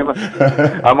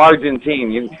 I'm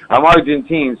Argentine. I'm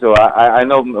Argentine, so I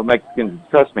know Mexicans.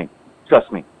 Trust me.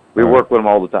 We work with them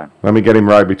all the time. Let me get him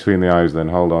right between the eyes then.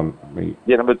 Hold on.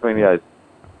 Get him between the eyes.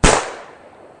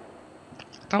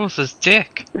 That was his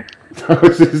dick. That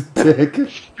was his dick.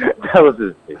 That was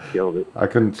his dick. Killed it. I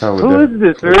couldn't tell the Who is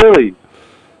this, really?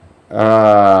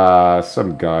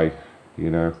 Some guy, you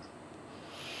know.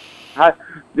 How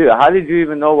did you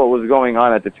even know what was going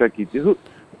on at the Chuck E. Cheese?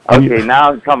 Okay,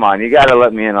 now come on, you got to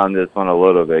let me in on this one a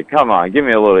little bit. Come on, give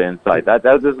me a little insight.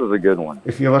 This was a good one.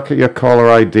 If you look at your caller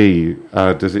ID,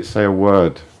 does it say a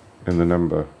word in the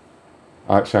number?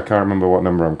 Actually, I can't remember what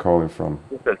number I'm calling from.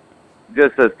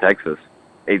 Just says Texas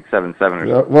 877. Or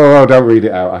something. Well, don't read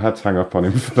it out. I had to hang up on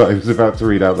him for that. He was about to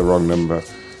read out the wrong number.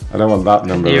 I don't want that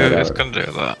number. You read was out. gonna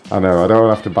do that. I know. I don't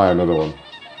want to have to buy another one.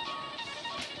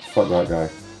 Fuck that guy.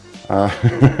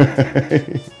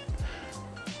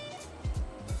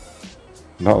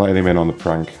 Not letting him in on the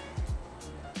prank.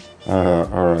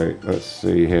 Alright, let's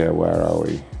see here. Where are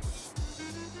we?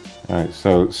 Alright,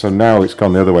 so now it's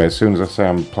gone the other way. As soon as I say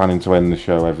I'm planning to end the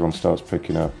show, everyone starts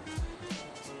picking up.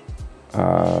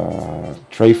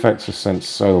 Trafex has sent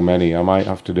so many. I might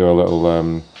have to do a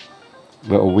little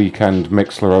weekend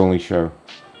Mixlr only show.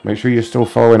 Make sure you're still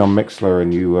following on Mixlr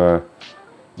and you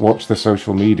watch the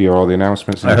social media or the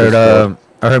announcements. I heard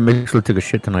Mixlr took a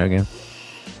shit tonight again.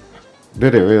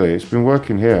 Did it really? It's been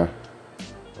working here.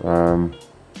 There are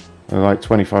like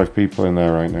 25 people in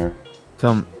there right now.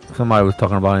 Somebody was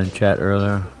talking about it in chat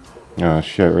earlier. Oh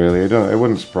shit! Really? It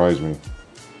wouldn't surprise me.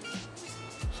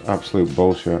 It's absolute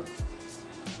bullshit.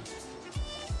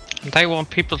 They want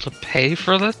people to pay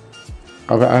for this?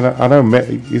 I know.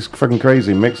 It's fucking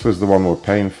crazy. Mixlr's the one we're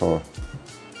paying for.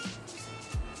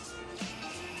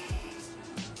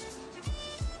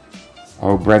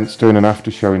 Oh, Brent's doing an after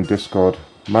show in Discord.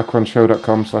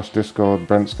 macronshow.com/Discord.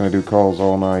 Brent's going to do calls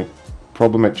all night.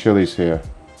 Problem at Chili's here.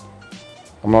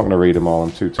 I'm not going to read them all.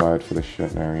 I'm too tired for this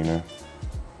shit now, you know.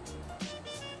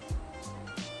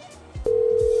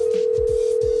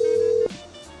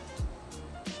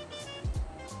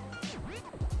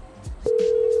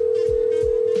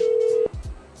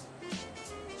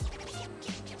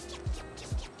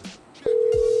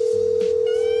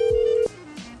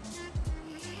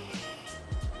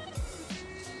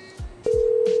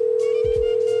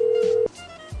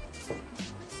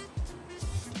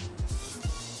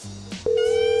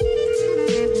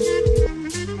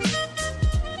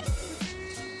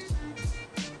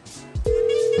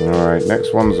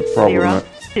 Next one's a problem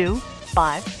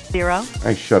 0250.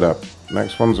 Hey, shut up.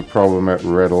 Next one's a problem at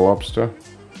Red Lobster.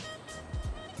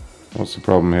 What's the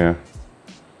problem here?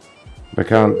 They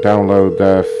can't download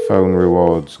their phone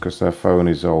rewards because their phone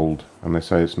is old and they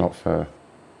say it's not fair.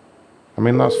 I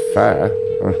mean, that's fair.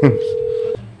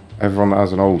 Everyone that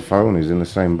has an old phone is in the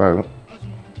same boat.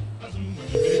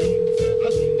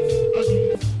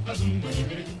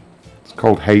 It's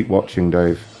called hate watching,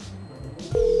 Dave.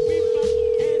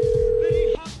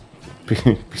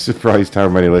 Be surprised how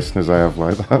many listeners I have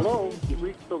like that. Hello, you've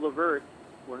reached the Laverne.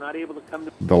 We're not able to come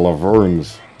to... The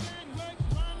Lavernes.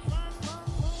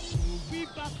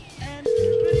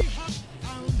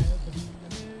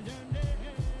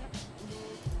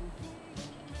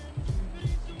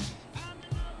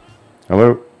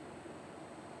 Hello?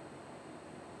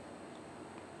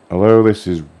 Hello, this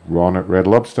is Ron at Red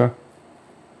Lobster.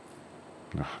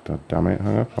 Oh, damn it,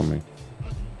 hung up on me.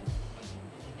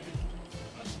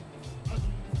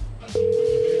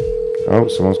 Oh,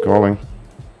 someone's calling.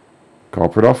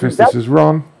 Corporate office, this is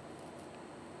Ron.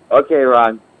 Okay,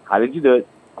 Ron. How did you do it?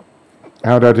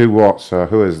 How'd I do what, sir?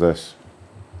 Who is this?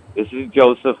 This is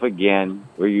Joseph again.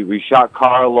 We shot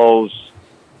Carlos.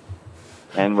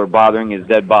 and we're bothering his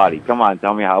dead body. Come on,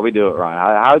 tell me how we do it,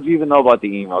 Ron. How'd you even know about the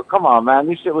email? Come on, man.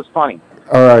 This shit was funny.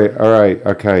 All right,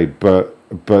 okay, but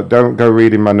don't go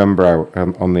reading my number out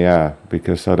on the air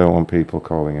because I don't want people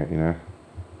calling it, you know?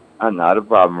 Not a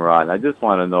problem, Ron. I just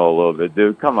want to know a little bit,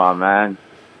 dude. Come on, man.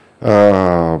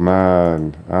 Oh,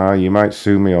 man. You might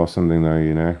sue me or something, though,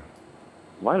 you know?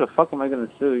 Why the fuck am I going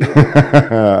to sue you?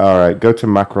 All right, go to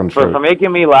Macron Show. For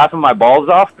making me laughing my balls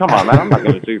off? Come on, man. I'm not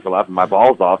going to sue you for laughing my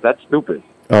balls off. That's stupid.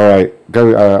 All right,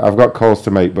 go. I've got calls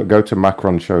to make, but go to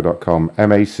macronshow.com.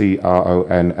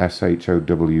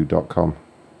 MacronShow.com.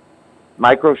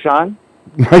 Micro Sean?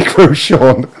 Micro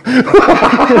Sean.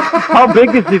 How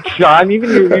big is it, Sean? Even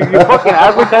you're fucking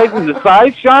advertising the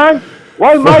size, Sean?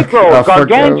 Why micro?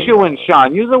 Gargantuan,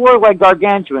 Sean. Use a word like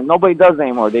gargantuan. Nobody does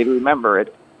anymore. They remember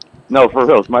it. No, for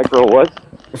real. Micro what?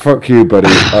 Fuck you, buddy.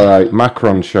 All right,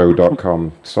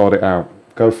 macronshow.com. Sort it out.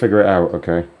 Go figure it out,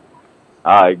 okay?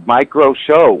 Micro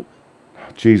Show.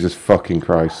 Jesus fucking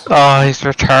Christ. Oh, he's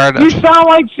retarded. You sound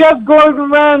like Chef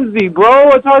Gordon Ramsay, bro.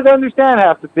 It's hard to understand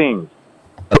half the things.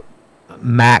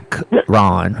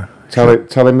 Macron.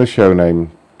 Tell him the show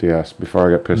name, DS, before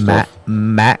I get pissed off.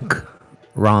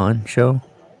 Macron Show.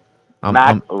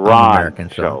 I'm American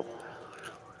Show.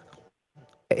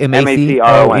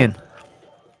 Macron.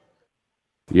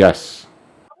 Yes.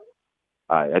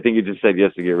 I think you just said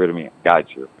yes to get rid of me. Got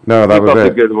you. No, that Keep was up it.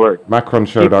 The good work.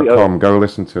 Macronshow.com. Go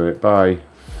listen to it. Bye.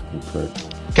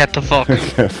 Get the fuck.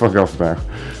 Fuck off now.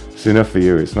 It's enough for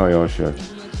you. It's not your show.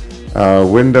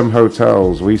 Wyndham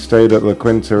Hotels. We stayed at the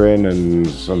Quinta Inn and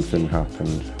something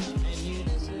happened.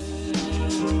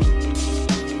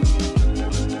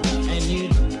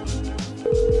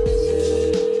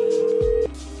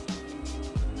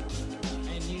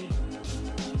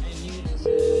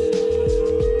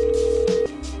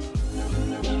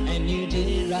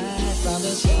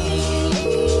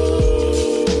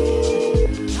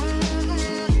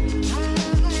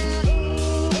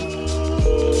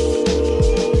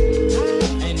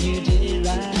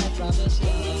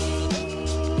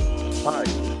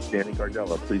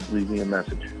 Please leave me a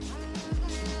message.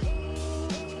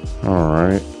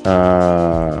 Alright.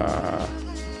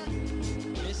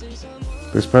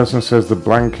 This person says the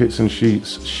blankets and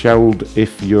sheets shelled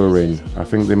if urine. I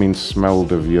think they mean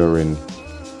smelled of urine.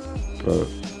 But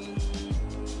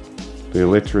the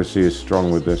illiteracy is strong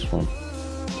with this one.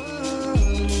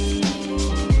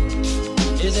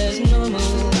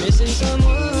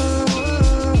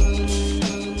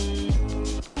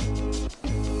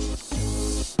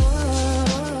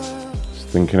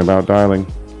 Thinking about dialing.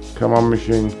 Come on,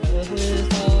 machine.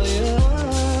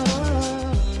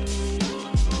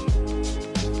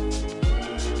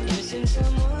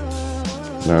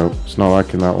 No, it's not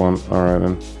liking that one. Alright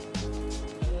then.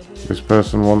 This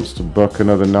person wants to book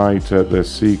another night at the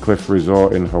Sea Cliff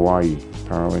Resort in Hawaii,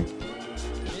 apparently.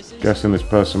 Guessing this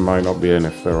person might not be in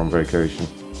if they're on vacation.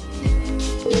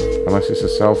 Unless it's a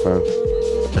cell phone.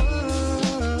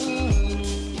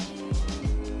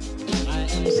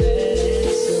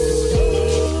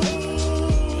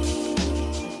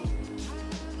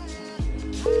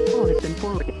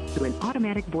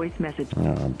 Voice message.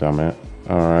 Oh, damn it.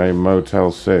 Alright,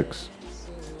 Motel 6.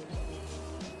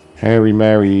 Harry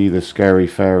Mary, the scary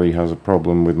fairy, has a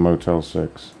problem with Motel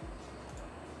 6.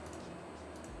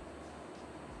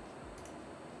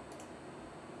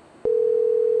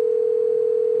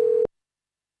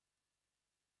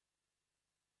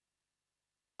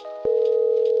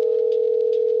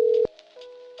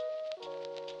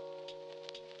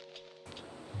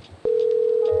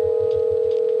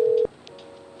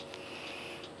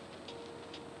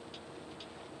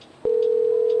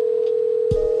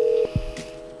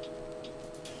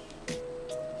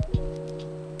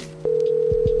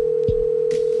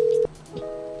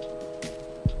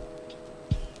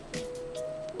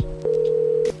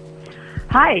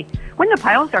 Hi. When the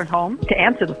Piles aren't home to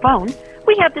answer the phone,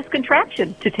 we have this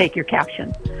contraption to take your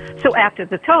caption. So after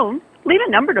the tone, leave a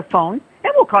number to phone,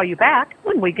 and we'll call you back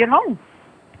when we get home.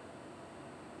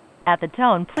 At the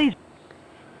tone, please.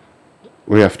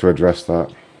 We have to address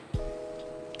that.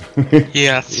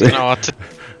 Yes, you know what?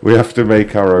 We have to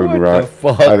make our own right.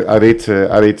 I need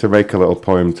to make a little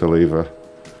poem to leave her.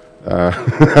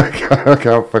 I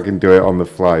can't fucking do it on the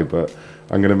fly, but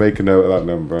I'm gonna make a note of that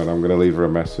number and I'm gonna leave her a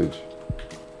message.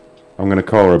 I'm gonna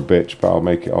call her a bitch, but I'll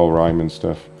make it all rhyme and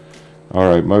stuff.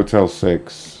 Alright, Motel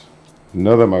 6.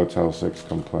 Another Motel 6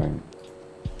 complaint.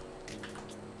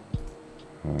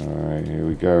 Alright, here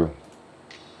we go.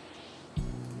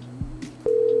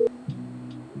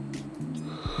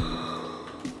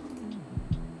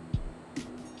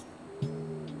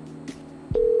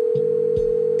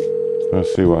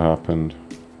 Let's see what happened.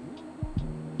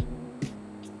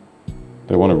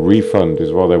 refund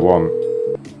is what they want.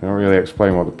 They don't really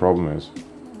explain what the problem is.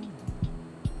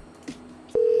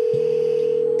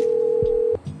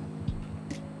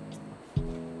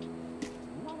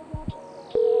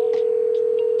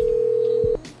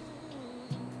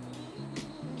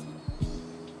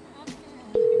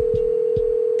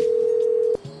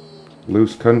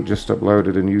 Loose Cunt just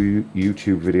uploaded a new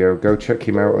YouTube video. Go check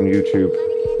him out on YouTube.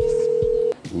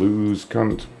 Loose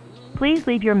Cunt. Please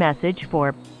leave your message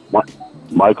for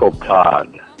Michael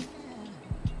Todd.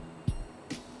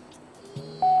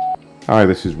 Hi,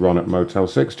 this is Ron at Motel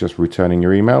 6, just returning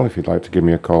your email. If you'd like to give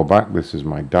me a call back, this is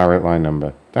my direct line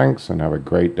number. Thanks, and have a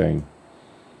great day.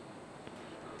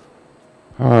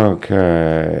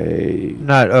 Okay.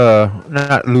 Not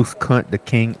Loose Cunt, the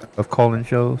king of call-in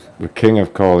shows. The king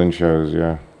of call-in shows,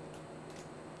 yeah.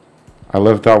 I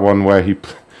loved that one where he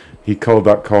called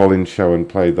that call-in show and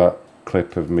played that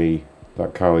clip of me,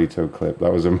 that Carlito clip.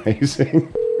 That was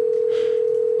amazing.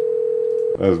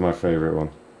 That was my favorite one.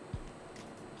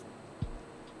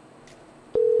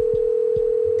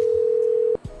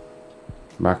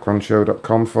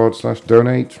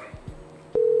 macronshow.com/donate.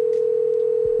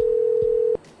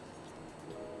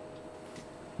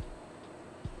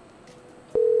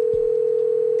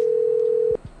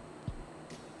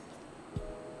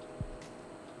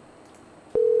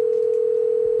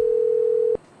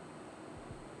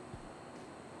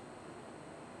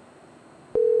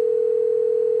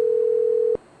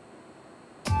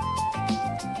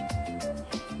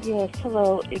 Yes,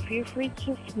 hello. If you've reached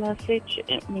this message,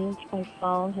 it means my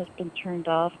phone has been turned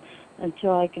off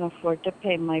until I can afford to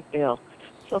pay my bill.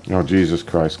 So Oh, Jesus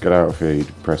Christ, get out of here, you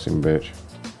depressing bitch.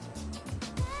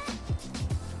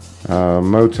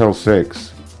 Motel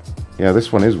 6. Yeah,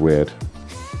 this one is weird.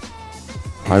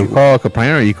 You call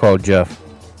Caprano or you call Jeff?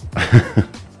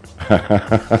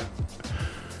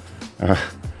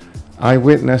 I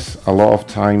witness a lot of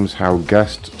times how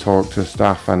guests talk to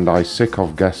staff, and I sick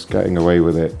of guests getting away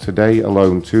with it. Today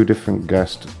alone, 2 different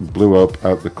guests blew up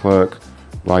at the clerk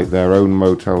like their own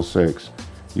Motel 6.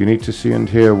 You need to see and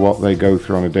hear what they go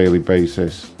through on a daily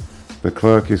basis. The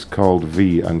clerk is called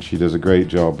V, and she does a great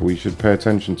job. We should pay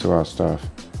attention to our staff.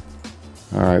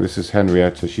 Alright, this is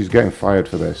Henrietta. She's getting fired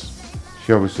for this.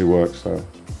 She obviously works though.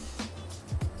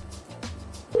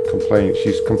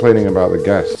 She's complaining about the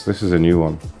guests. This is a new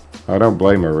one. I don't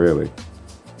blame her, really.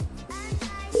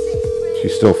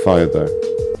 She's still fired, though.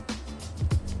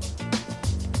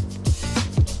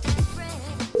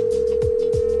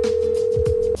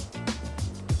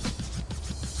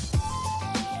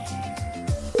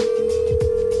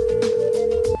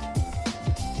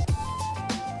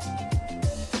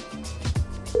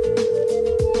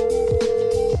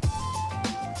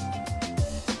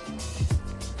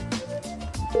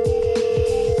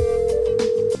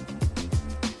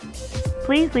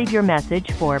 Please leave your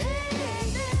message for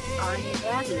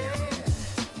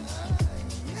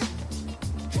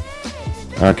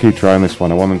I'll keep trying this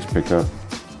one. I want them to pick up.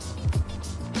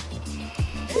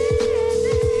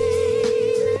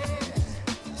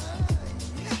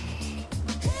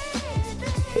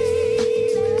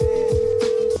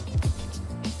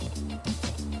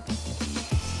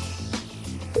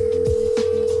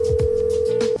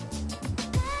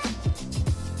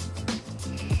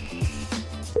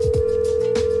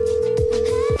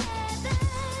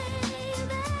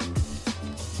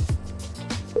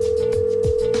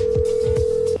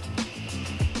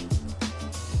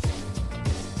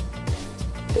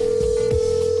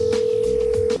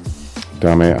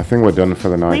 Damn it, I think we're done for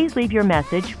the night. Please leave your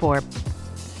message for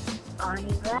I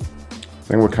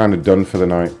think we're kind of done for the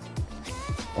night.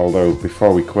 Although,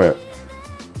 before we quit,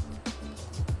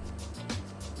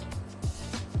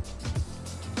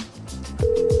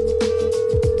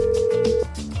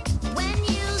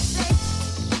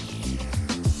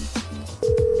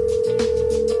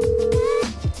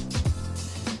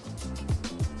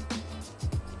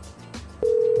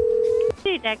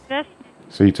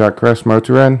 CTAC Crest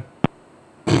Motor N.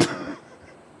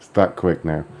 It's that quick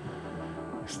now.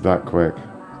 It's that quick.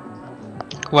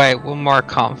 Wait, one more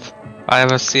conf. I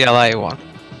have a CLA one.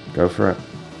 Go for it.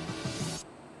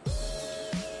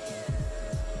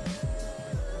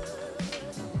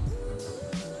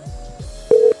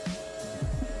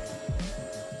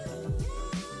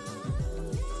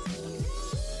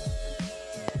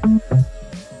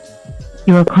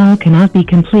 Your call cannot be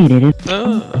completed.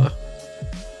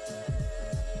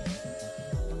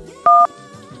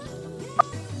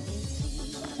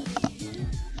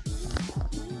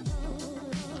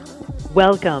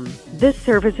 Welcome. This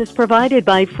service is provided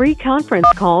by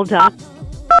freeconferencecall.com.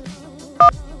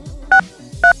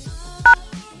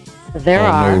 There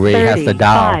are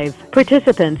 35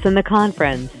 participants in the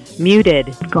conference.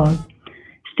 Muted. God.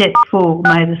 Step 4,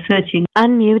 made a searching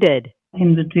Unmuted.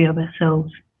 inventory of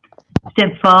ourselves.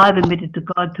 Step 5, admitted to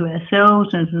God to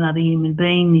ourselves and to another human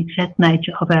being the exact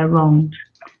nature of our wrongs.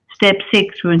 Step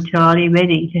 6, we're entirely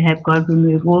ready to have God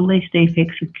remove all these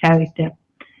defects of character.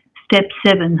 Step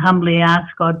 7, humbly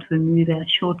asked God to remove our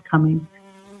shortcomings.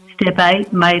 Step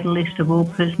 8, made a list of all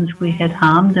persons we had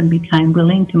harmed and became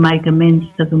willing to make amends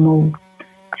to them all.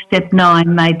 Step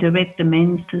 9, made direct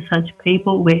amends to such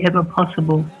people wherever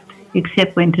possible,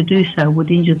 except when to do so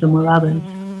would injure them or others.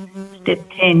 Step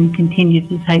 10, continued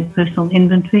to take personal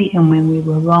inventory and when we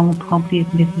were wrong, promptly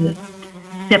admitted it.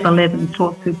 Step 11,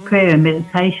 sought through prayer and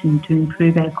meditation to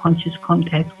improve our conscious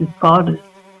contact with God,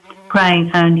 praying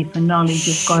only for knowledge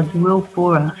of God's will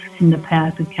for us and the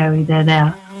power to carry that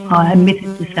out. I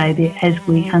omitted to say there, as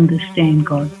we understand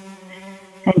God.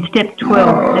 And step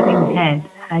 12, having had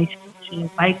a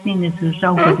spiritual awakening as a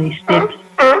result of these steps,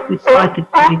 we try to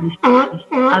carry this message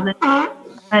to others,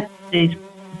 but these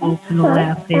people in all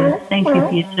our affairs. Thank you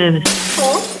for your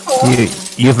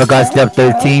service. You forgot step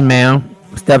 13, ma'am.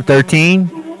 Step 13?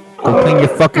 Go clean your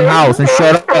fucking house and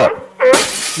shut up.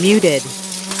 Muted.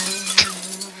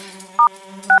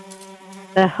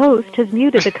 The host has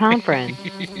muted the conference.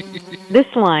 This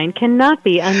line cannot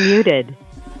be unmuted.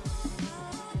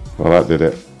 Well, that did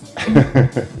it.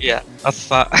 Yeah, that's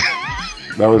that.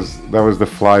 That was the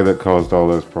fly that caused all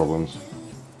those problems.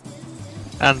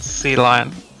 And sea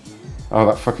lion. Oh,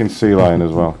 that fucking sea lion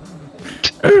as well.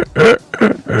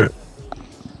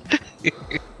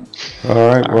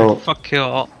 Alright, well, fuck you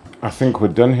all. I think we're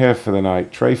done here for the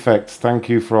night. Trayfect, thank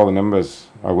you for all the numbers.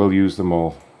 I will use them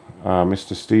all.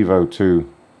 Mr. Steve-O too.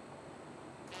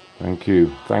 Thank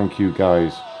you. Thank you,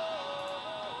 guys.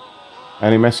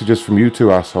 Any messages from you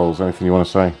two assholes? Anything you want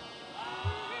to say?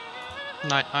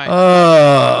 Night,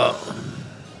 night.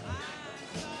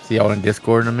 See y'all in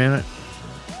Discord in a minute.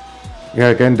 Yeah,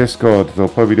 again, Discord. They'll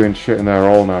probably be doing shit in there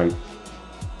all night.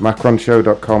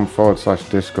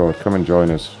 macronshow.com/Discord. Come and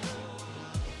join us.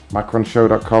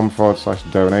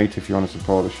 macronshow.com/donate if you want to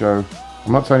support the show.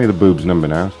 I'm not telling you the boobs number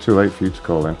now. It's too late for you to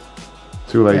call in.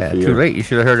 Too late for you. Too late. You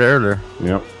should have heard it earlier.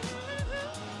 Yep.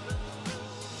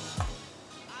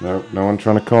 No one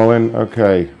trying to call in?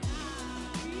 Okay.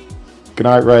 Good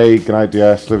night, Ray. Good night,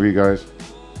 DS. Love you guys.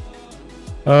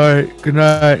 Alright, good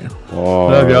night. Bye.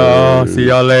 Love y'all. See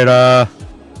y'all later.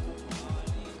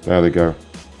 There they go.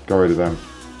 Got rid of them.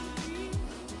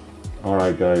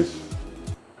 Alright, guys.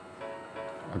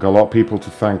 I got a lot of people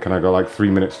to thank and I got like 3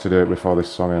 minutes to do it before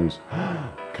this song ends.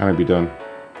 Can it be done?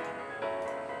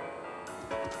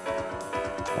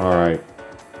 Alright.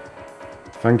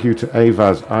 Thank you to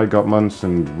Avaz, I Got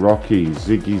Munson, Rocky,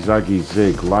 Ziggy Zaggy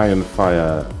Zig,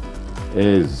 Lionfire,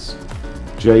 Iz,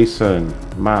 Jason,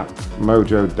 Matt,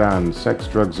 Mojo Dan, Sex,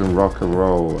 Drugs and Rock and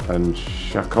Roll, and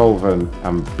Shakolvan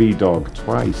and B-Dog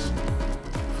twice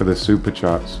for the super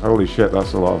chats. Holy shit,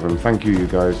 that's a lot of them. Thank you, you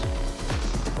guys.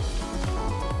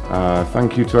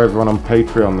 Thank you to everyone on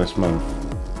Patreon this month.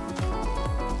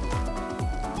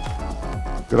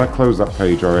 Did I close that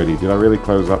page already? Did I really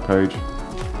close that page?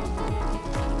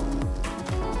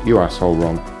 You asshole,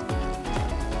 Ron.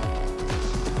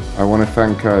 I want to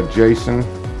thank Jason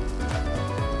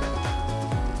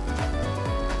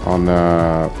on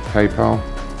PayPal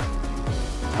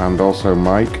and also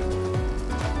Mike.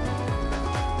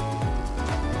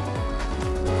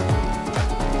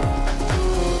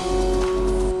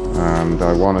 And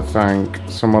I want to thank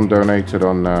someone donated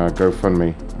on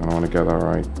GoFundMe, and I want to get that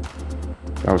right.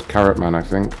 That was Carrotman, I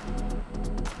think.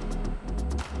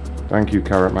 Thank you,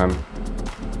 Carrotman.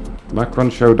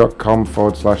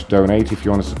 macronshow.com/donate if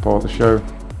you want to support the show.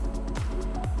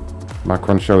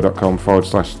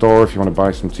 macronshow.com/store if you want to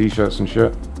buy some t-shirts and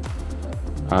shit.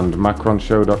 And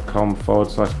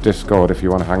macronshow.com/Discord if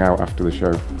you want to hang out after the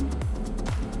show.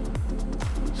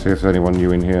 See if there's anyone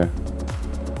new in here.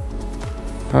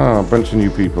 A bunch of new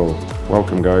people.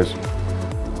 Welcome, guys.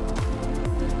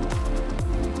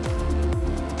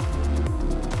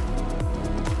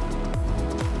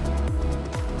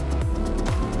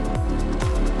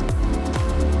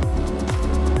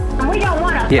 We don't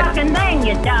want a fucking thing,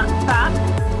 you dumb fuck.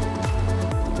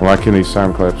 I'm liking these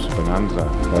sound clips. Bonanza.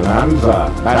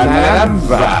 Bonanza.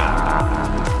 Bonanza.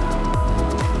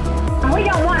 We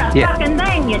don't want a fucking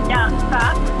thing, you dumb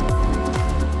fuck.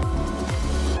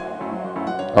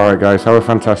 Alright, guys, have a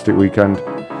fantastic weekend.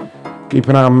 Keep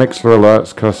an eye on Mixler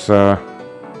alerts because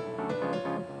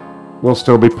we'll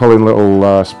still be pulling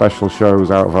little special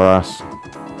shows out of our ass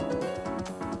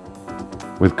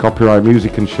with copyright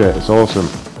music and shit. It's awesome.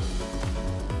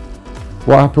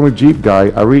 What happened with Jeep Guy?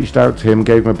 I reached out to him,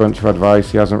 gave him a bunch of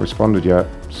advice. He hasn't responded yet,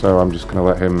 so I'm just gonna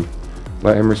let him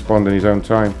respond in his own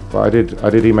time. But I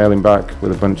did email him back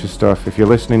with a bunch of stuff. If you're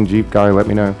listening, Jeep Guy, let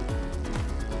me know.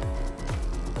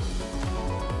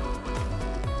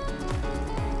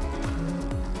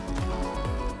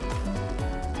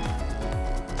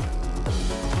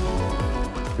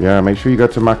 Yeah, make sure you go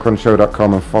to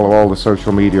macronshow.com and follow all the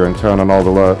social media and turn on all the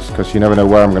alerts, because you never know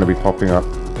where I'm going to be popping up.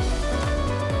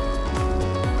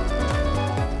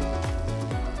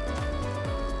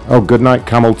 Oh, good night,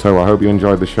 Camel Toe. I hope you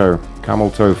enjoyed the show. Camel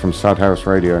Toe from Sad House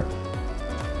Radio.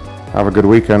 Have a good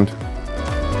weekend.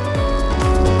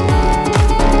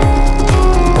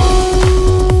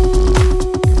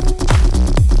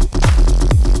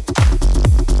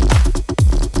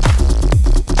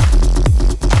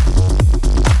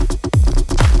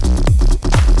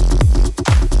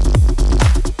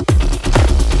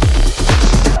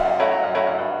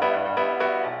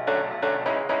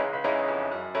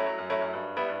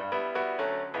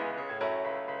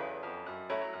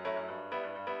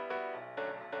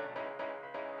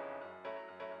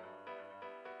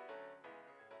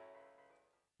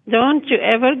 Don't you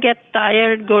ever get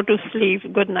tired, go to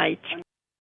sleep. Good night.